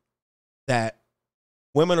thing that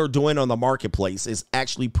women are doing on the marketplace is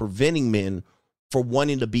actually preventing men from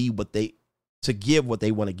wanting to be to give what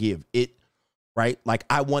they want to give. It, right? Like,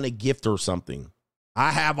 I want to gift her something.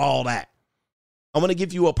 I have all that. I want to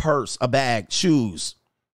give you a purse, a bag, shoes.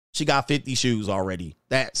 She got 50 shoes already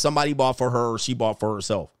that somebody bought for her or she bought for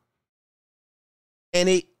herself. And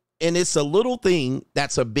it's a little thing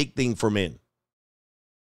that's a big thing for men.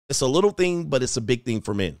 It's a little thing, but it's a big thing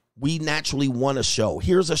for men. We naturally want to show,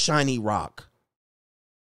 here's a shiny rock.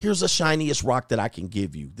 Here's the shiniest rock that I can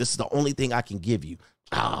give you. This is the only thing I can give you.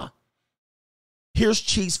 Here's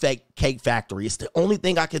Cheesecake Factory. It's the only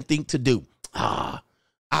thing I can think to do.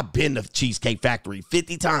 I've been to Cheesecake Factory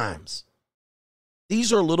 50 times.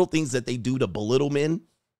 These are little things that they do to belittle men,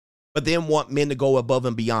 but then want men to go above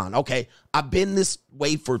and beyond. Okay, I've been this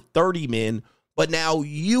way for 30 men, but now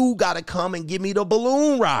you got to come and give me the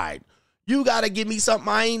balloon ride. You got to give me something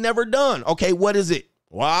I ain't never done. Okay, what is it?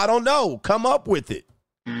 Well, I don't know. Come up with it.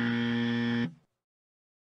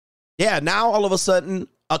 Yeah, now all of a sudden,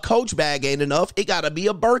 a Coach bag ain't enough. It got to be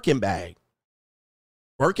a Birkin bag.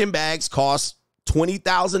 Birkin bags cost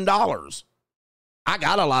 $20,000. I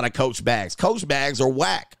got a lot of Coach bags. Coach bags are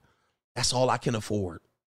whack. That's all I can afford.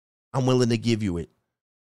 I'm willing to give you it.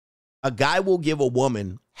 A guy will give a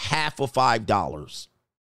woman half of $5.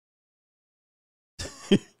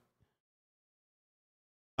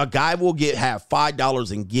 A guy will have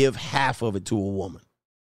 $5 and give half of it to a woman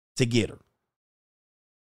to get her.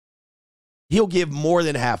 He'll give more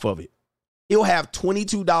than half of it. He'll have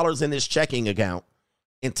 $22 in his checking account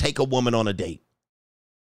and take a woman on a date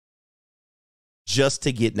just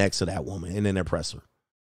to get next to that woman and then impress her.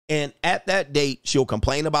 And at that date, she'll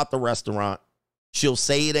complain about the restaurant. She'll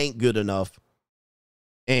say it ain't good enough.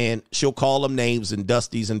 And she'll call them names and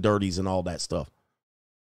dusties and dirties and all that stuff.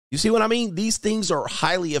 You see what I mean? These things are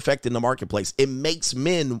highly affecting the marketplace. It makes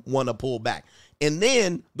men want to pull back. And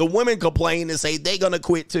then the women complain and say they're going to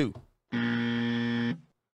quit too.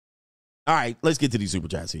 All right, let's get to these super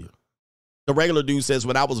chats here. The regular dude says,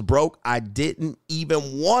 when I was broke, I didn't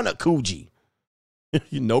even want a Coogee.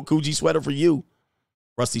 No Coogee sweater for you.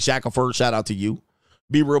 Rusty Shackelford, shout out to you.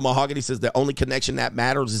 Be Real Mahogany says the only connection that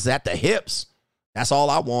matters is at the hips. That's all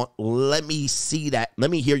I want. Let me see that.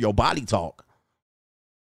 Let me hear your body talk.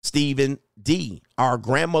 Stephen D. Our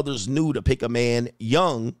grandmothers knew to pick a man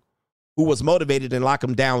young who was motivated and lock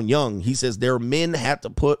him down young. He says their men had to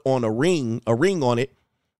put on a ring on it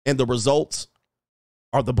And the results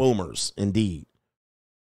are the boomers, indeed.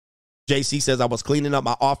 JC says, I was cleaning up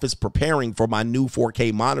my office preparing for my new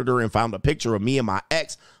 4K monitor and found a picture of me and my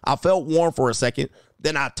ex. I felt warm for a second,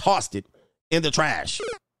 then I tossed it in the trash.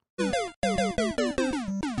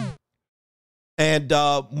 And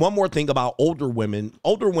one more thing about older women.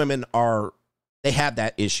 Older women they have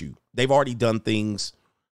that issue. They've already done things.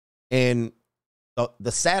 And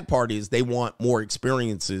the sad part is they want more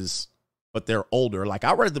experiences, but they're older. Like,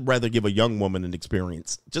 I'd rather give a young woman an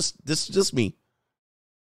experience. This is just me.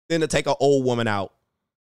 Than to take an old woman out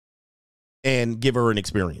and give her an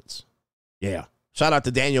experience. Yeah. Shout out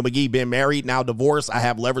to Daniel McGee, been married, now divorced. I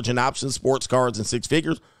have leverage and options, sports cards, and 6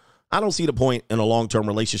 figures. I don't see the point in a long-term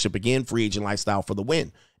relationship again. Free agent lifestyle for the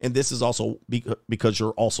win. And this is also because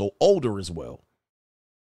you're also older as well.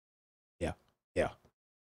 Yeah.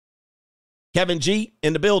 Kevin G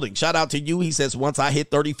in the building. Shout out to you. He says, once I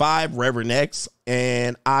hit 35, Reverend X,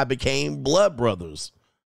 and I became blood brothers.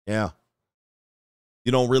 Yeah.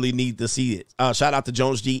 You don't really need to see it. Shout out to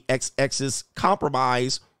Jones G. XX's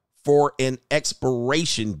compromise for an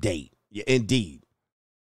expiration date. Yeah, indeed.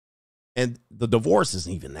 And the divorce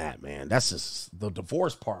isn't even that, man. That's just the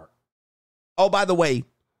divorce part. Oh, by the way,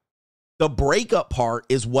 the breakup part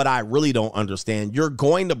is what I really don't understand. You're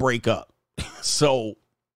going to break up. So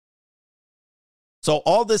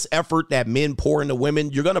all this effort that men pour into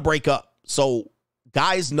women, you're going to break up. So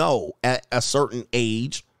guys know at a certain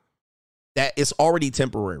age that it's already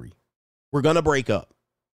temporary. We're going to break up.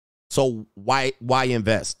 So why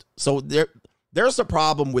invest? So there's a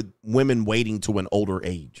problem with women waiting to an older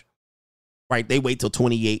age, right? They wait till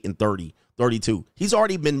 28 and 30, 32. He's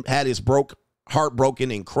already had his heart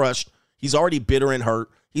broken and crushed. He's already bitter and hurt.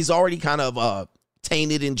 He's already kind of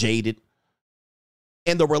tainted and jaded.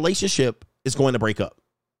 And the relationship is going to break up.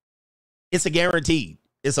 It's a guaranteed.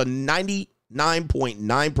 It's a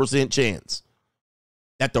 99.9% chance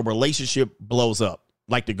that the relationship blows up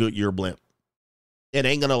like the Goodyear blimp. It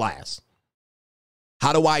ain't going to last.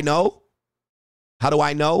 How do I know?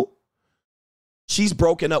 She's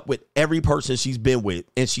broken up with every person she's been with,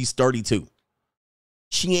 and she's 32.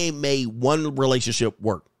 She ain't made one relationship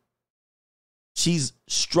work. She's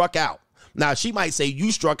struck out. Now, she might say,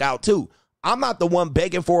 you struck out too. I'm not the one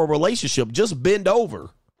begging for a relationship. Just bend over.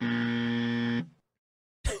 I'm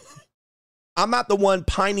not the one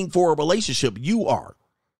pining for a relationship. You are.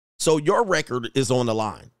 So your record is on the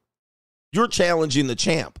line. You're challenging the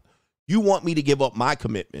champ. You want me to give up my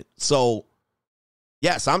commitment. So,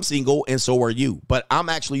 yes, I'm single, and so are you. But I'm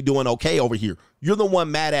actually doing okay over here. You're the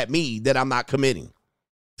one mad at me that I'm not committing.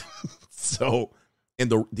 So,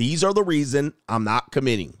 and these are the reason I'm not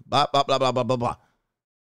committing. Blah, blah, blah, blah, blah, blah, blah.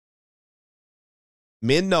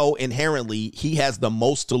 Men know inherently he has the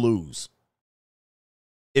most to lose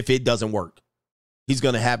if it doesn't work. He's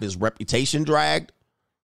going to have his reputation dragged.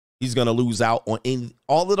 He's going to lose out on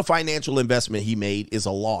all of the financial investment he made is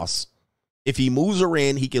a loss. If he moves her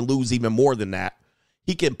in, he can lose even more than that.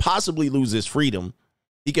 He can possibly lose his freedom.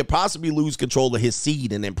 He could possibly lose control of his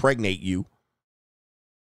seed and impregnate you.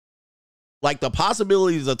 Like, the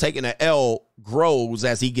possibilities of taking an L grows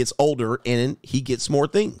as he gets older and he gets more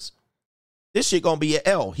things. This shit gonna be an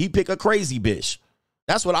L. He pick a crazy bitch.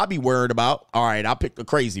 That's what I be worried about. All right, I'll pick a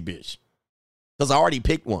crazy bitch because I already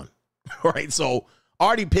picked one. All right, so I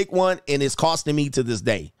already picked one, and it's costing me to this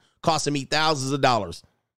day. Costing me thousands of dollars.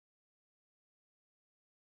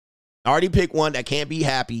 I already picked one that can't be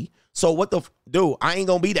happy. So what the dude, I ain't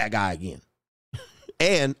gonna be that guy again.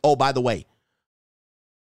 And, oh, by the way,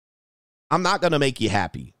 I'm not gonna make you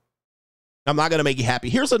happy. I'm not gonna make you happy.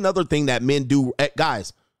 Here's another thing that men do.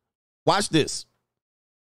 Guys, watch this.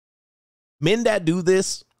 Men that do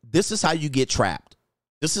this, this is how you get trapped.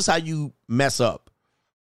 This is how you mess up.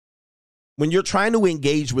 When you're trying to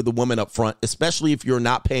engage with a woman up front, especially if you're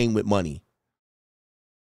not paying with money,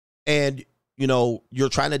 and, you know, you're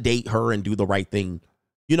trying to date her and do the right thing,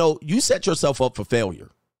 you know, you set yourself up for failure.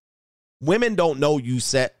 Women don't know you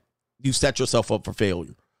set yourself up for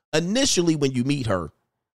failure. Initially, when you meet her,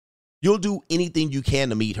 you'll do anything you can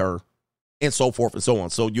to meet her, and so forth and so on.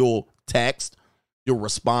 So you'll text, you'll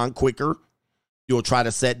respond quicker, you'll try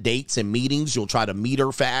to set dates and meetings, you'll try to meet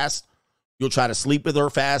her fast, you'll try to sleep with her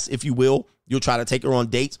fast, if you will, you'll try to take her on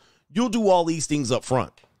dates. You'll do all these things up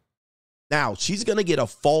front. Now, she's going to get a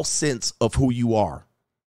false sense of who you are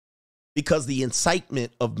because the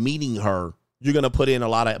incitement of meeting her, you're going to put in a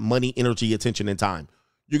lot of money, energy, attention, and time.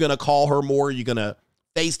 You're going to call her more. You're going to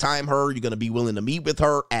FaceTime her. You're going to be willing to meet with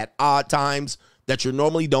her at odd times that you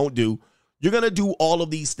normally don't do. You're going to do all of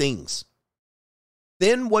these things.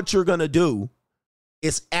 Then what you're going to do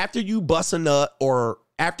is, after you bust a nut or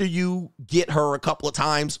After you get her a couple of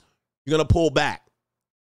times, you're going to pull back.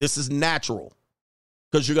 This is natural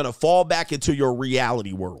because you're going to fall back into your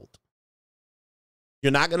reality world.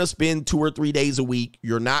 You're not going to spend 2 or 3 days a week.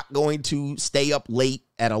 You're not going to stay up late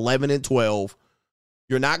at 11 and 12.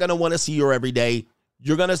 You're not going to want to see her every day.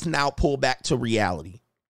 You're going to now pull back to reality.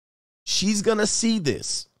 She's going to see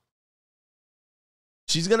this.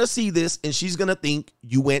 She's going to see this and she's going to think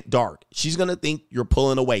you went dark. She's going to think you're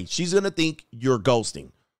pulling away. She's going to think you're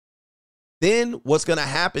ghosting. Then what's going to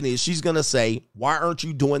happen is she's going to say, why aren't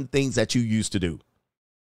you doing things that you used to do?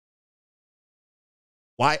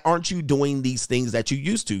 Why aren't you doing these things that you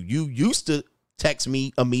used to? You used to text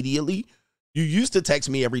me immediately. You used to text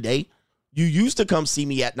me every day. You used to come see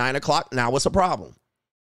me at 9 o'clock. Now what's a problem?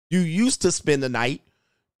 You used to spend the night.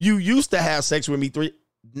 You used to have sex with me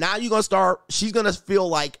Now you're going to start, she's going to feel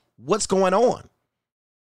like, what's going on?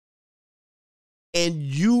 And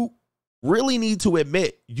you really need to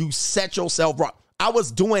admit you set yourself wrong. I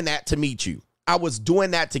was doing that to meet you. I was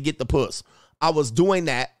doing that to get the puss. I was doing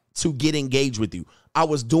that to get engaged with you. I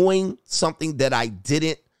was doing something that I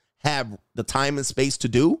didn't have the time and space to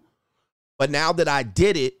do. But now that I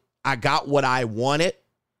did it, I got what I wanted.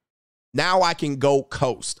 Now I can go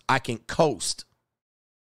coast. I can coast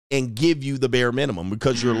and give you the bare minimum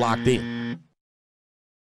because you're locked in.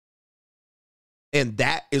 And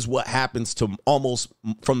that is what happens to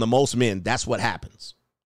from the most men. That's what happens.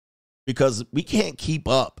 Because we can't keep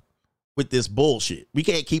up with this bullshit. We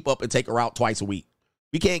can't keep up and take her out twice a week.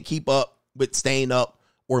 We can't keep up with staying up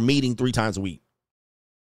or meeting 3 times a week.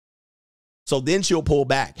 So then she'll pull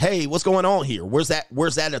back. Hey, what's going on here? Where's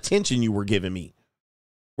that attention you were giving me?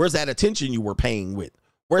 Where's that attention you were paying with?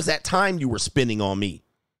 Where's that time you were spending on me?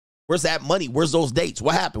 Where's that money? Where's those dates?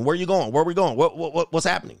 What happened? Where are you going? Where are we going? What's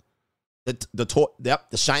happening? The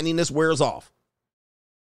shininess wears off.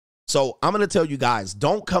 So I'm going to tell you guys,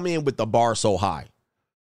 don't come in with the bar so high.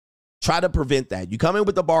 Try to prevent that. You come in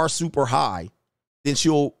with the bar super high, then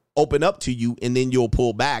she'll open up to you and then you'll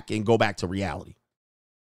pull back and go back to reality.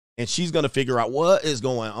 And she's going to figure out what is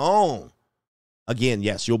going on. Again,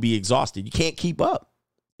 yes, you'll be exhausted. You can't keep up.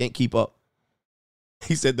 Can't keep up.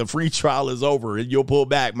 He said the free trial is over and you'll pull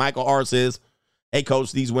back. Michael R. says, hey,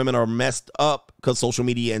 coach, these women are messed up because social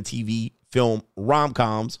media and TV film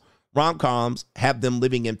rom-coms. Rom-coms have them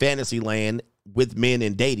living in fantasy land with men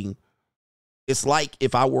and dating. It's like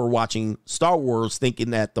if I were watching Star Wars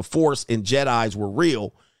thinking that the Force and Jedis were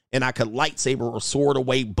real and I could lightsaber or sword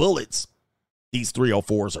away bullets. These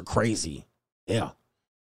 304s are crazy. Yeah.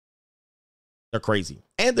 They're crazy.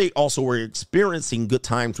 And they also were experiencing good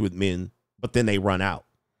times with men, but then they run out.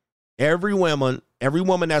 Every woman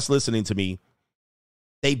that's listening to me,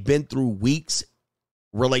 they've been through weeks,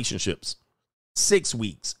 relationships, 6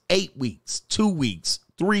 weeks, 8 weeks, 2 weeks,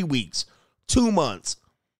 3 weeks, 2 months,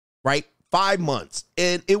 right? 5 months.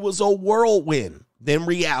 And it was a whirlwind. Then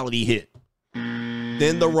reality hit.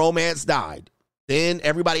 Then the romance died. Then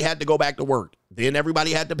everybody had to go back to work. Then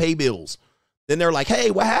everybody had to pay bills. Then they're like, hey,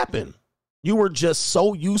 what happened? You were just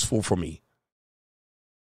so useful for me.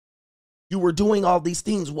 You were doing all these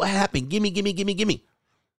things. What happened? Gimme.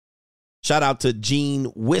 Shout out to Gene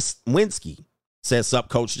Winsky. Says, sup,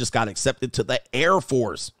 coach, just got accepted to the Air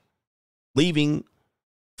Force. Leaving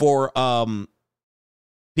for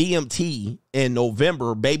BMT in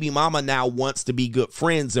November. Baby mama now wants to be good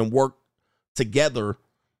friends and work together.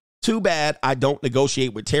 Too bad I don't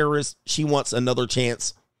negotiate with terrorists. She wants another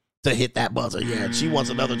chance to hit that buzzer. Yeah, she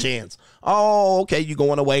wants another chance. Oh, okay, you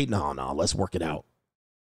going away? No, let's work it out.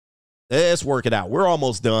 Let's work it out. We're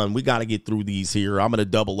almost done. We got to get through these here. I'm going to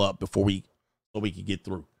double up so we can get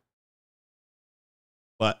through.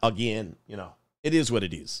 But again, it is what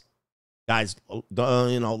it is. Guys,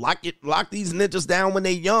 lock these ninjas down when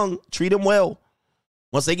they're young. Treat them well.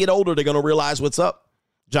 Once they get older, they're going to realize what's up.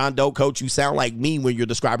 John Doe, coach, you sound like me when you're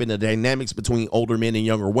describing the dynamics between older men and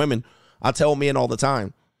younger women. I tell men all the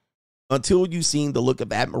time, until you've seen the look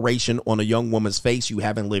of admiration on a young woman's face, you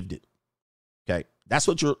haven't lived it. Okay. That's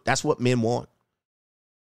what men want.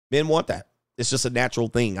 Men want that. It's just a natural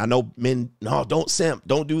thing. I know men, no, don't simp.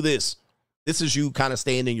 Don't do this. This is you kind of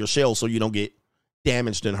staying in your shell so you don't get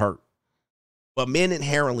damaged and hurt. But men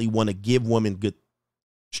inherently want to give women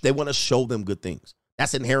they want to show them good things.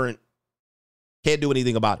 That's inherent. Can't do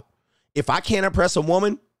anything about it. If I can't impress a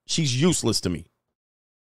woman, she's useless to me.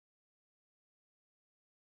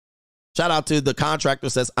 Shout out to the contractor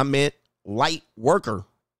says, I meant light worker,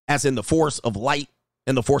 as in the force of light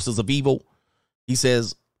and the forces of evil. He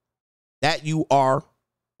says that you are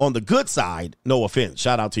on the good side. No offense.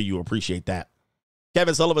 Shout out to you. Appreciate that.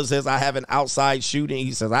 Kevin Sullivan says, I have an outside shooting.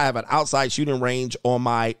 He says, I have an outside shooting range on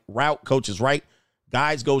my route. Coach is right.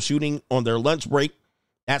 Guys go shooting on their lunch break.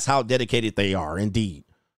 That's how dedicated they are, indeed.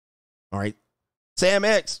 All right. Sam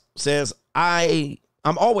X says, I'm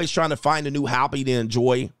always trying to find a new hobby to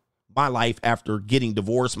enjoy my life after getting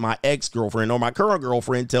divorced. My ex-girlfriend or my current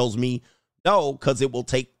girlfriend tells me no, because it will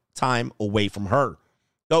take time away from her.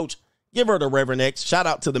 Coach, give her the Reverend X. Shout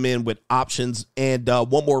out to the men with options. And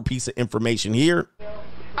one more piece of information here.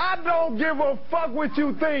 I don't give a fuck what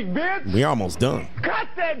you think, bitch. We're almost done. Cut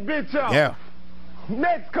that bitch off. Yeah.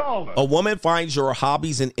 Next caller. A woman finds your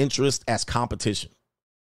hobbies and interests as competition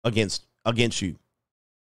against you.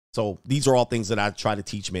 So these are all things that I try to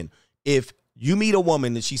teach men. If you meet a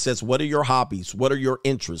woman and she says, what are your hobbies? What are your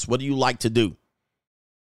interests? What do you like to do?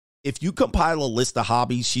 If you compile a list of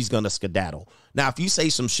hobbies, she's going to skedaddle. Now, if you say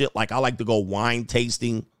some shit like, I like to go wine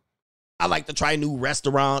tasting, I like to try new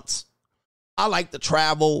restaurants, I like to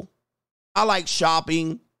travel, I like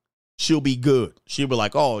shopping, she'll be good. She'll be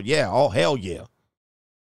like, oh, yeah, oh, hell yeah.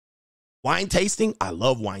 Wine tasting, I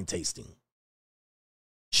love wine tasting.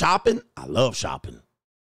 Shopping, I love shopping.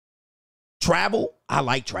 Travel, I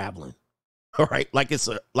like traveling. All right, like it's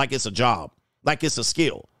a job, like it's a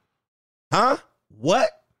skill. Huh?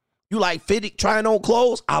 What? You like trying on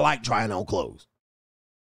clothes? I like trying on clothes.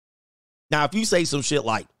 Now, if you say some shit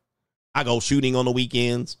like, I go shooting on the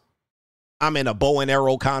weekends, I'm in a bow and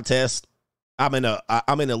arrow contest, I'm in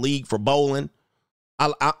a league for bowling,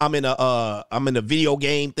 I'm in a video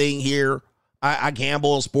game thing here, I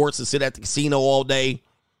gamble on sports and sit at the casino all day.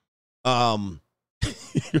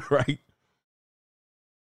 Right.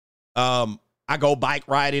 I go bike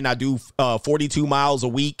riding. I do 42 miles a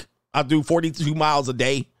week. I do 42 miles a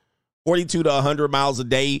day, 42 to 100 miles a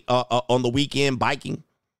day on the weekend biking.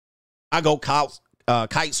 I go kite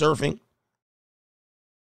surfing.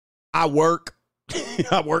 I work.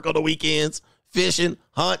 I work on the weekends, fishing,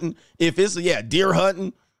 hunting. If it's, deer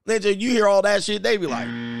hunting, then you hear all that shit, they be like,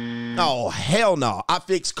 oh, hell no. I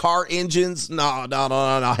fix car engines. No,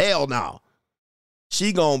 hell no.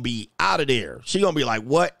 She gonna be out of there. She gonna be like,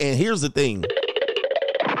 what? And here's the thing.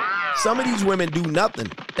 Some of these women do nothing.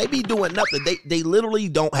 They be doing nothing. They literally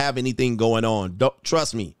don't have anything going on.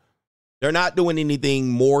 Trust me. They're not doing anything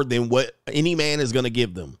more than what any man is gonna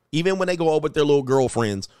give them. Even when they go out with their little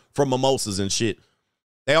girlfriends for mimosas and shit.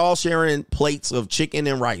 They all sharing plates of chicken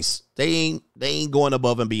and rice. They ain't going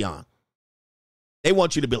above and beyond. They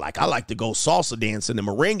want you to be like, I like to go salsa dancing and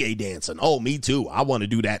merengue dancing. Oh, me too. I want to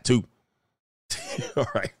do that too. All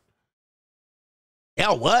right.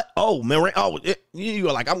 Yeah, what? Oh,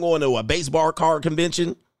 you're like, I'm going to a baseball card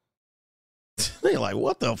convention. They're like,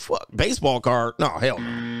 what the fuck? Baseball card? No, hell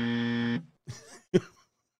no.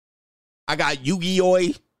 I got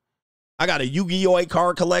Yu-Gi-Oh! I got a Yu-Gi-Oh!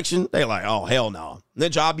 Card collection. They're like, oh, hell no.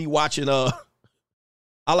 Then y'all be watching, I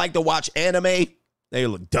like to watch anime. They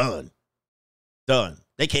look done.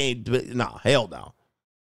 They can't, nah, hell no.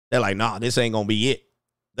 They're like, nah, this ain't gonna be it.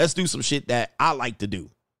 Let's do some shit that I like to do.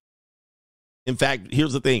 In fact,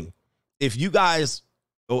 here's the thing. If you guys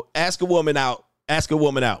ask a woman out.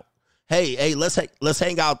 Hey, let's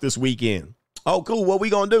hang out this weekend. Oh, cool. What we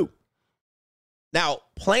gonna do? Now,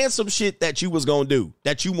 plan some shit that you was gonna do,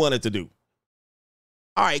 that you wanted to do.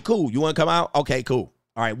 All right, cool. You want to come out? Okay, cool.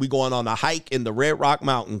 All right, we going on a hike in the Red Rock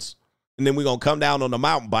Mountains, and then we're gonna come down on the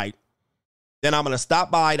mountain bike. Then I'm gonna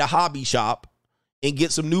stop by the hobby shop and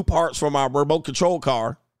get some new parts from our remote control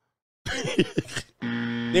car.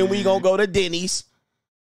 Then we gonna go to Denny's.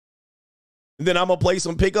 And then I'm gonna play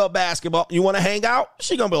some pickup basketball. You want to hang out?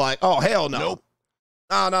 She gonna be like, oh, hell no. Nope.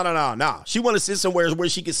 No. She want to sit somewhere where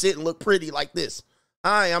she can sit and look pretty like this.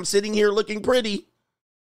 Hi, I'm sitting here looking pretty.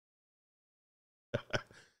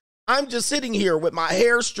 I'm just sitting here with my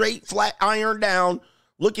hair straight, flat, ironed down,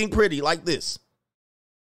 looking pretty like this.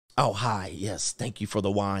 Oh, hi. Yes, thank you for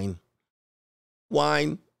the wine.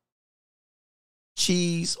 Wine.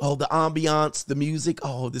 Cheese. Oh, the ambiance, the music.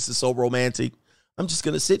 Oh, this is so romantic. I'm just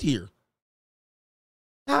going to sit here.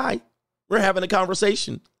 Hi. We're having a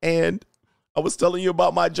conversation. And I was telling you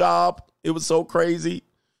about my job. It was so crazy.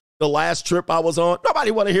 The last trip I was on.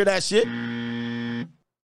 Nobody want to hear that shit.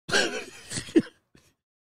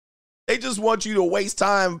 They just want you to waste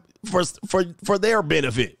time for their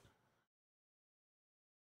benefit.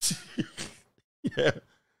 Yeah.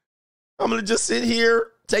 I'm going to just sit here,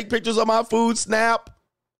 take pictures of my food, snap.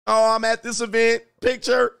 Oh, I'm at this event.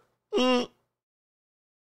 Picture.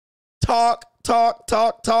 Talk.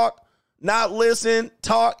 Not listen.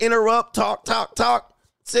 Talk, interrupt, talk.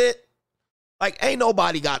 Sit. Like, ain't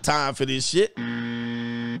nobody got time for this shit. All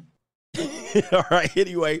right,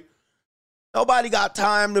 anyway. Nobody got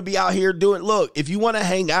time to be out here doing. Look, if you want to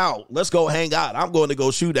hang out, let's go hang out. I'm going to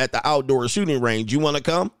go shoot at the outdoor shooting range. You want to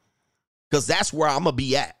come? Because that's where I'm going to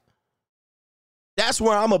be at. That's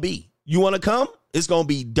where I'm going to be. You want to come? It's going to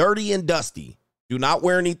be dirty and dusty. Do not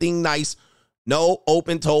wear anything nice. No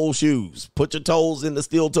open-toe shoes. Put your toes in the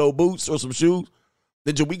steel-toe boots or some shoes.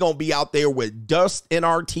 Then we going to be out there with dust in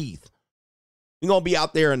our teeth. We're going to be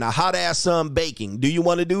out there in the hot-ass sun baking. Do you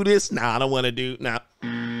want to do this? Nah, I don't want to do. Nah.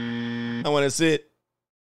 I want to sit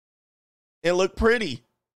and look pretty.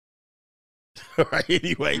 All right,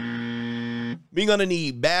 anyway. We're going to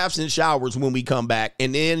need baths and showers when we come back.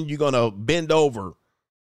 And then you're going to bend over.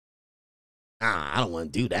 I don't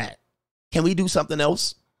want to do that. Can we do something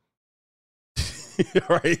else?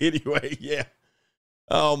 All right, anyway, yeah.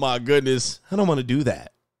 Oh, my goodness. I don't want to do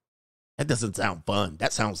that. That doesn't sound fun.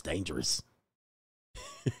 That sounds dangerous.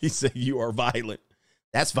 He said, you are violent.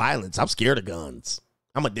 That's violence. I'm scared of guns.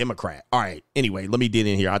 I'm a Democrat. All right. Anyway, let me get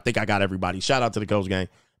in here. I think I got everybody. Shout out to the Coach Gang.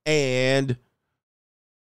 And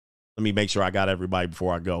let me make sure I got everybody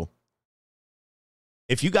before I go.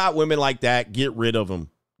 If you got women like that, get rid of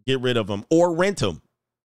them. Get rid of them or rent them.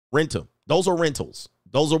 Rent them. Those are rentals.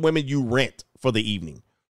 Those are women you rent for the evening.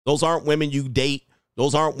 Those aren't women you date.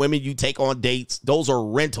 Those aren't women you take on dates. Those are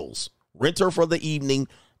rentals. Rent her for the evening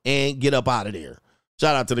and get up out of there.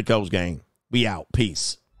 Shout out to the Coach Gang. We out.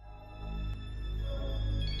 Peace.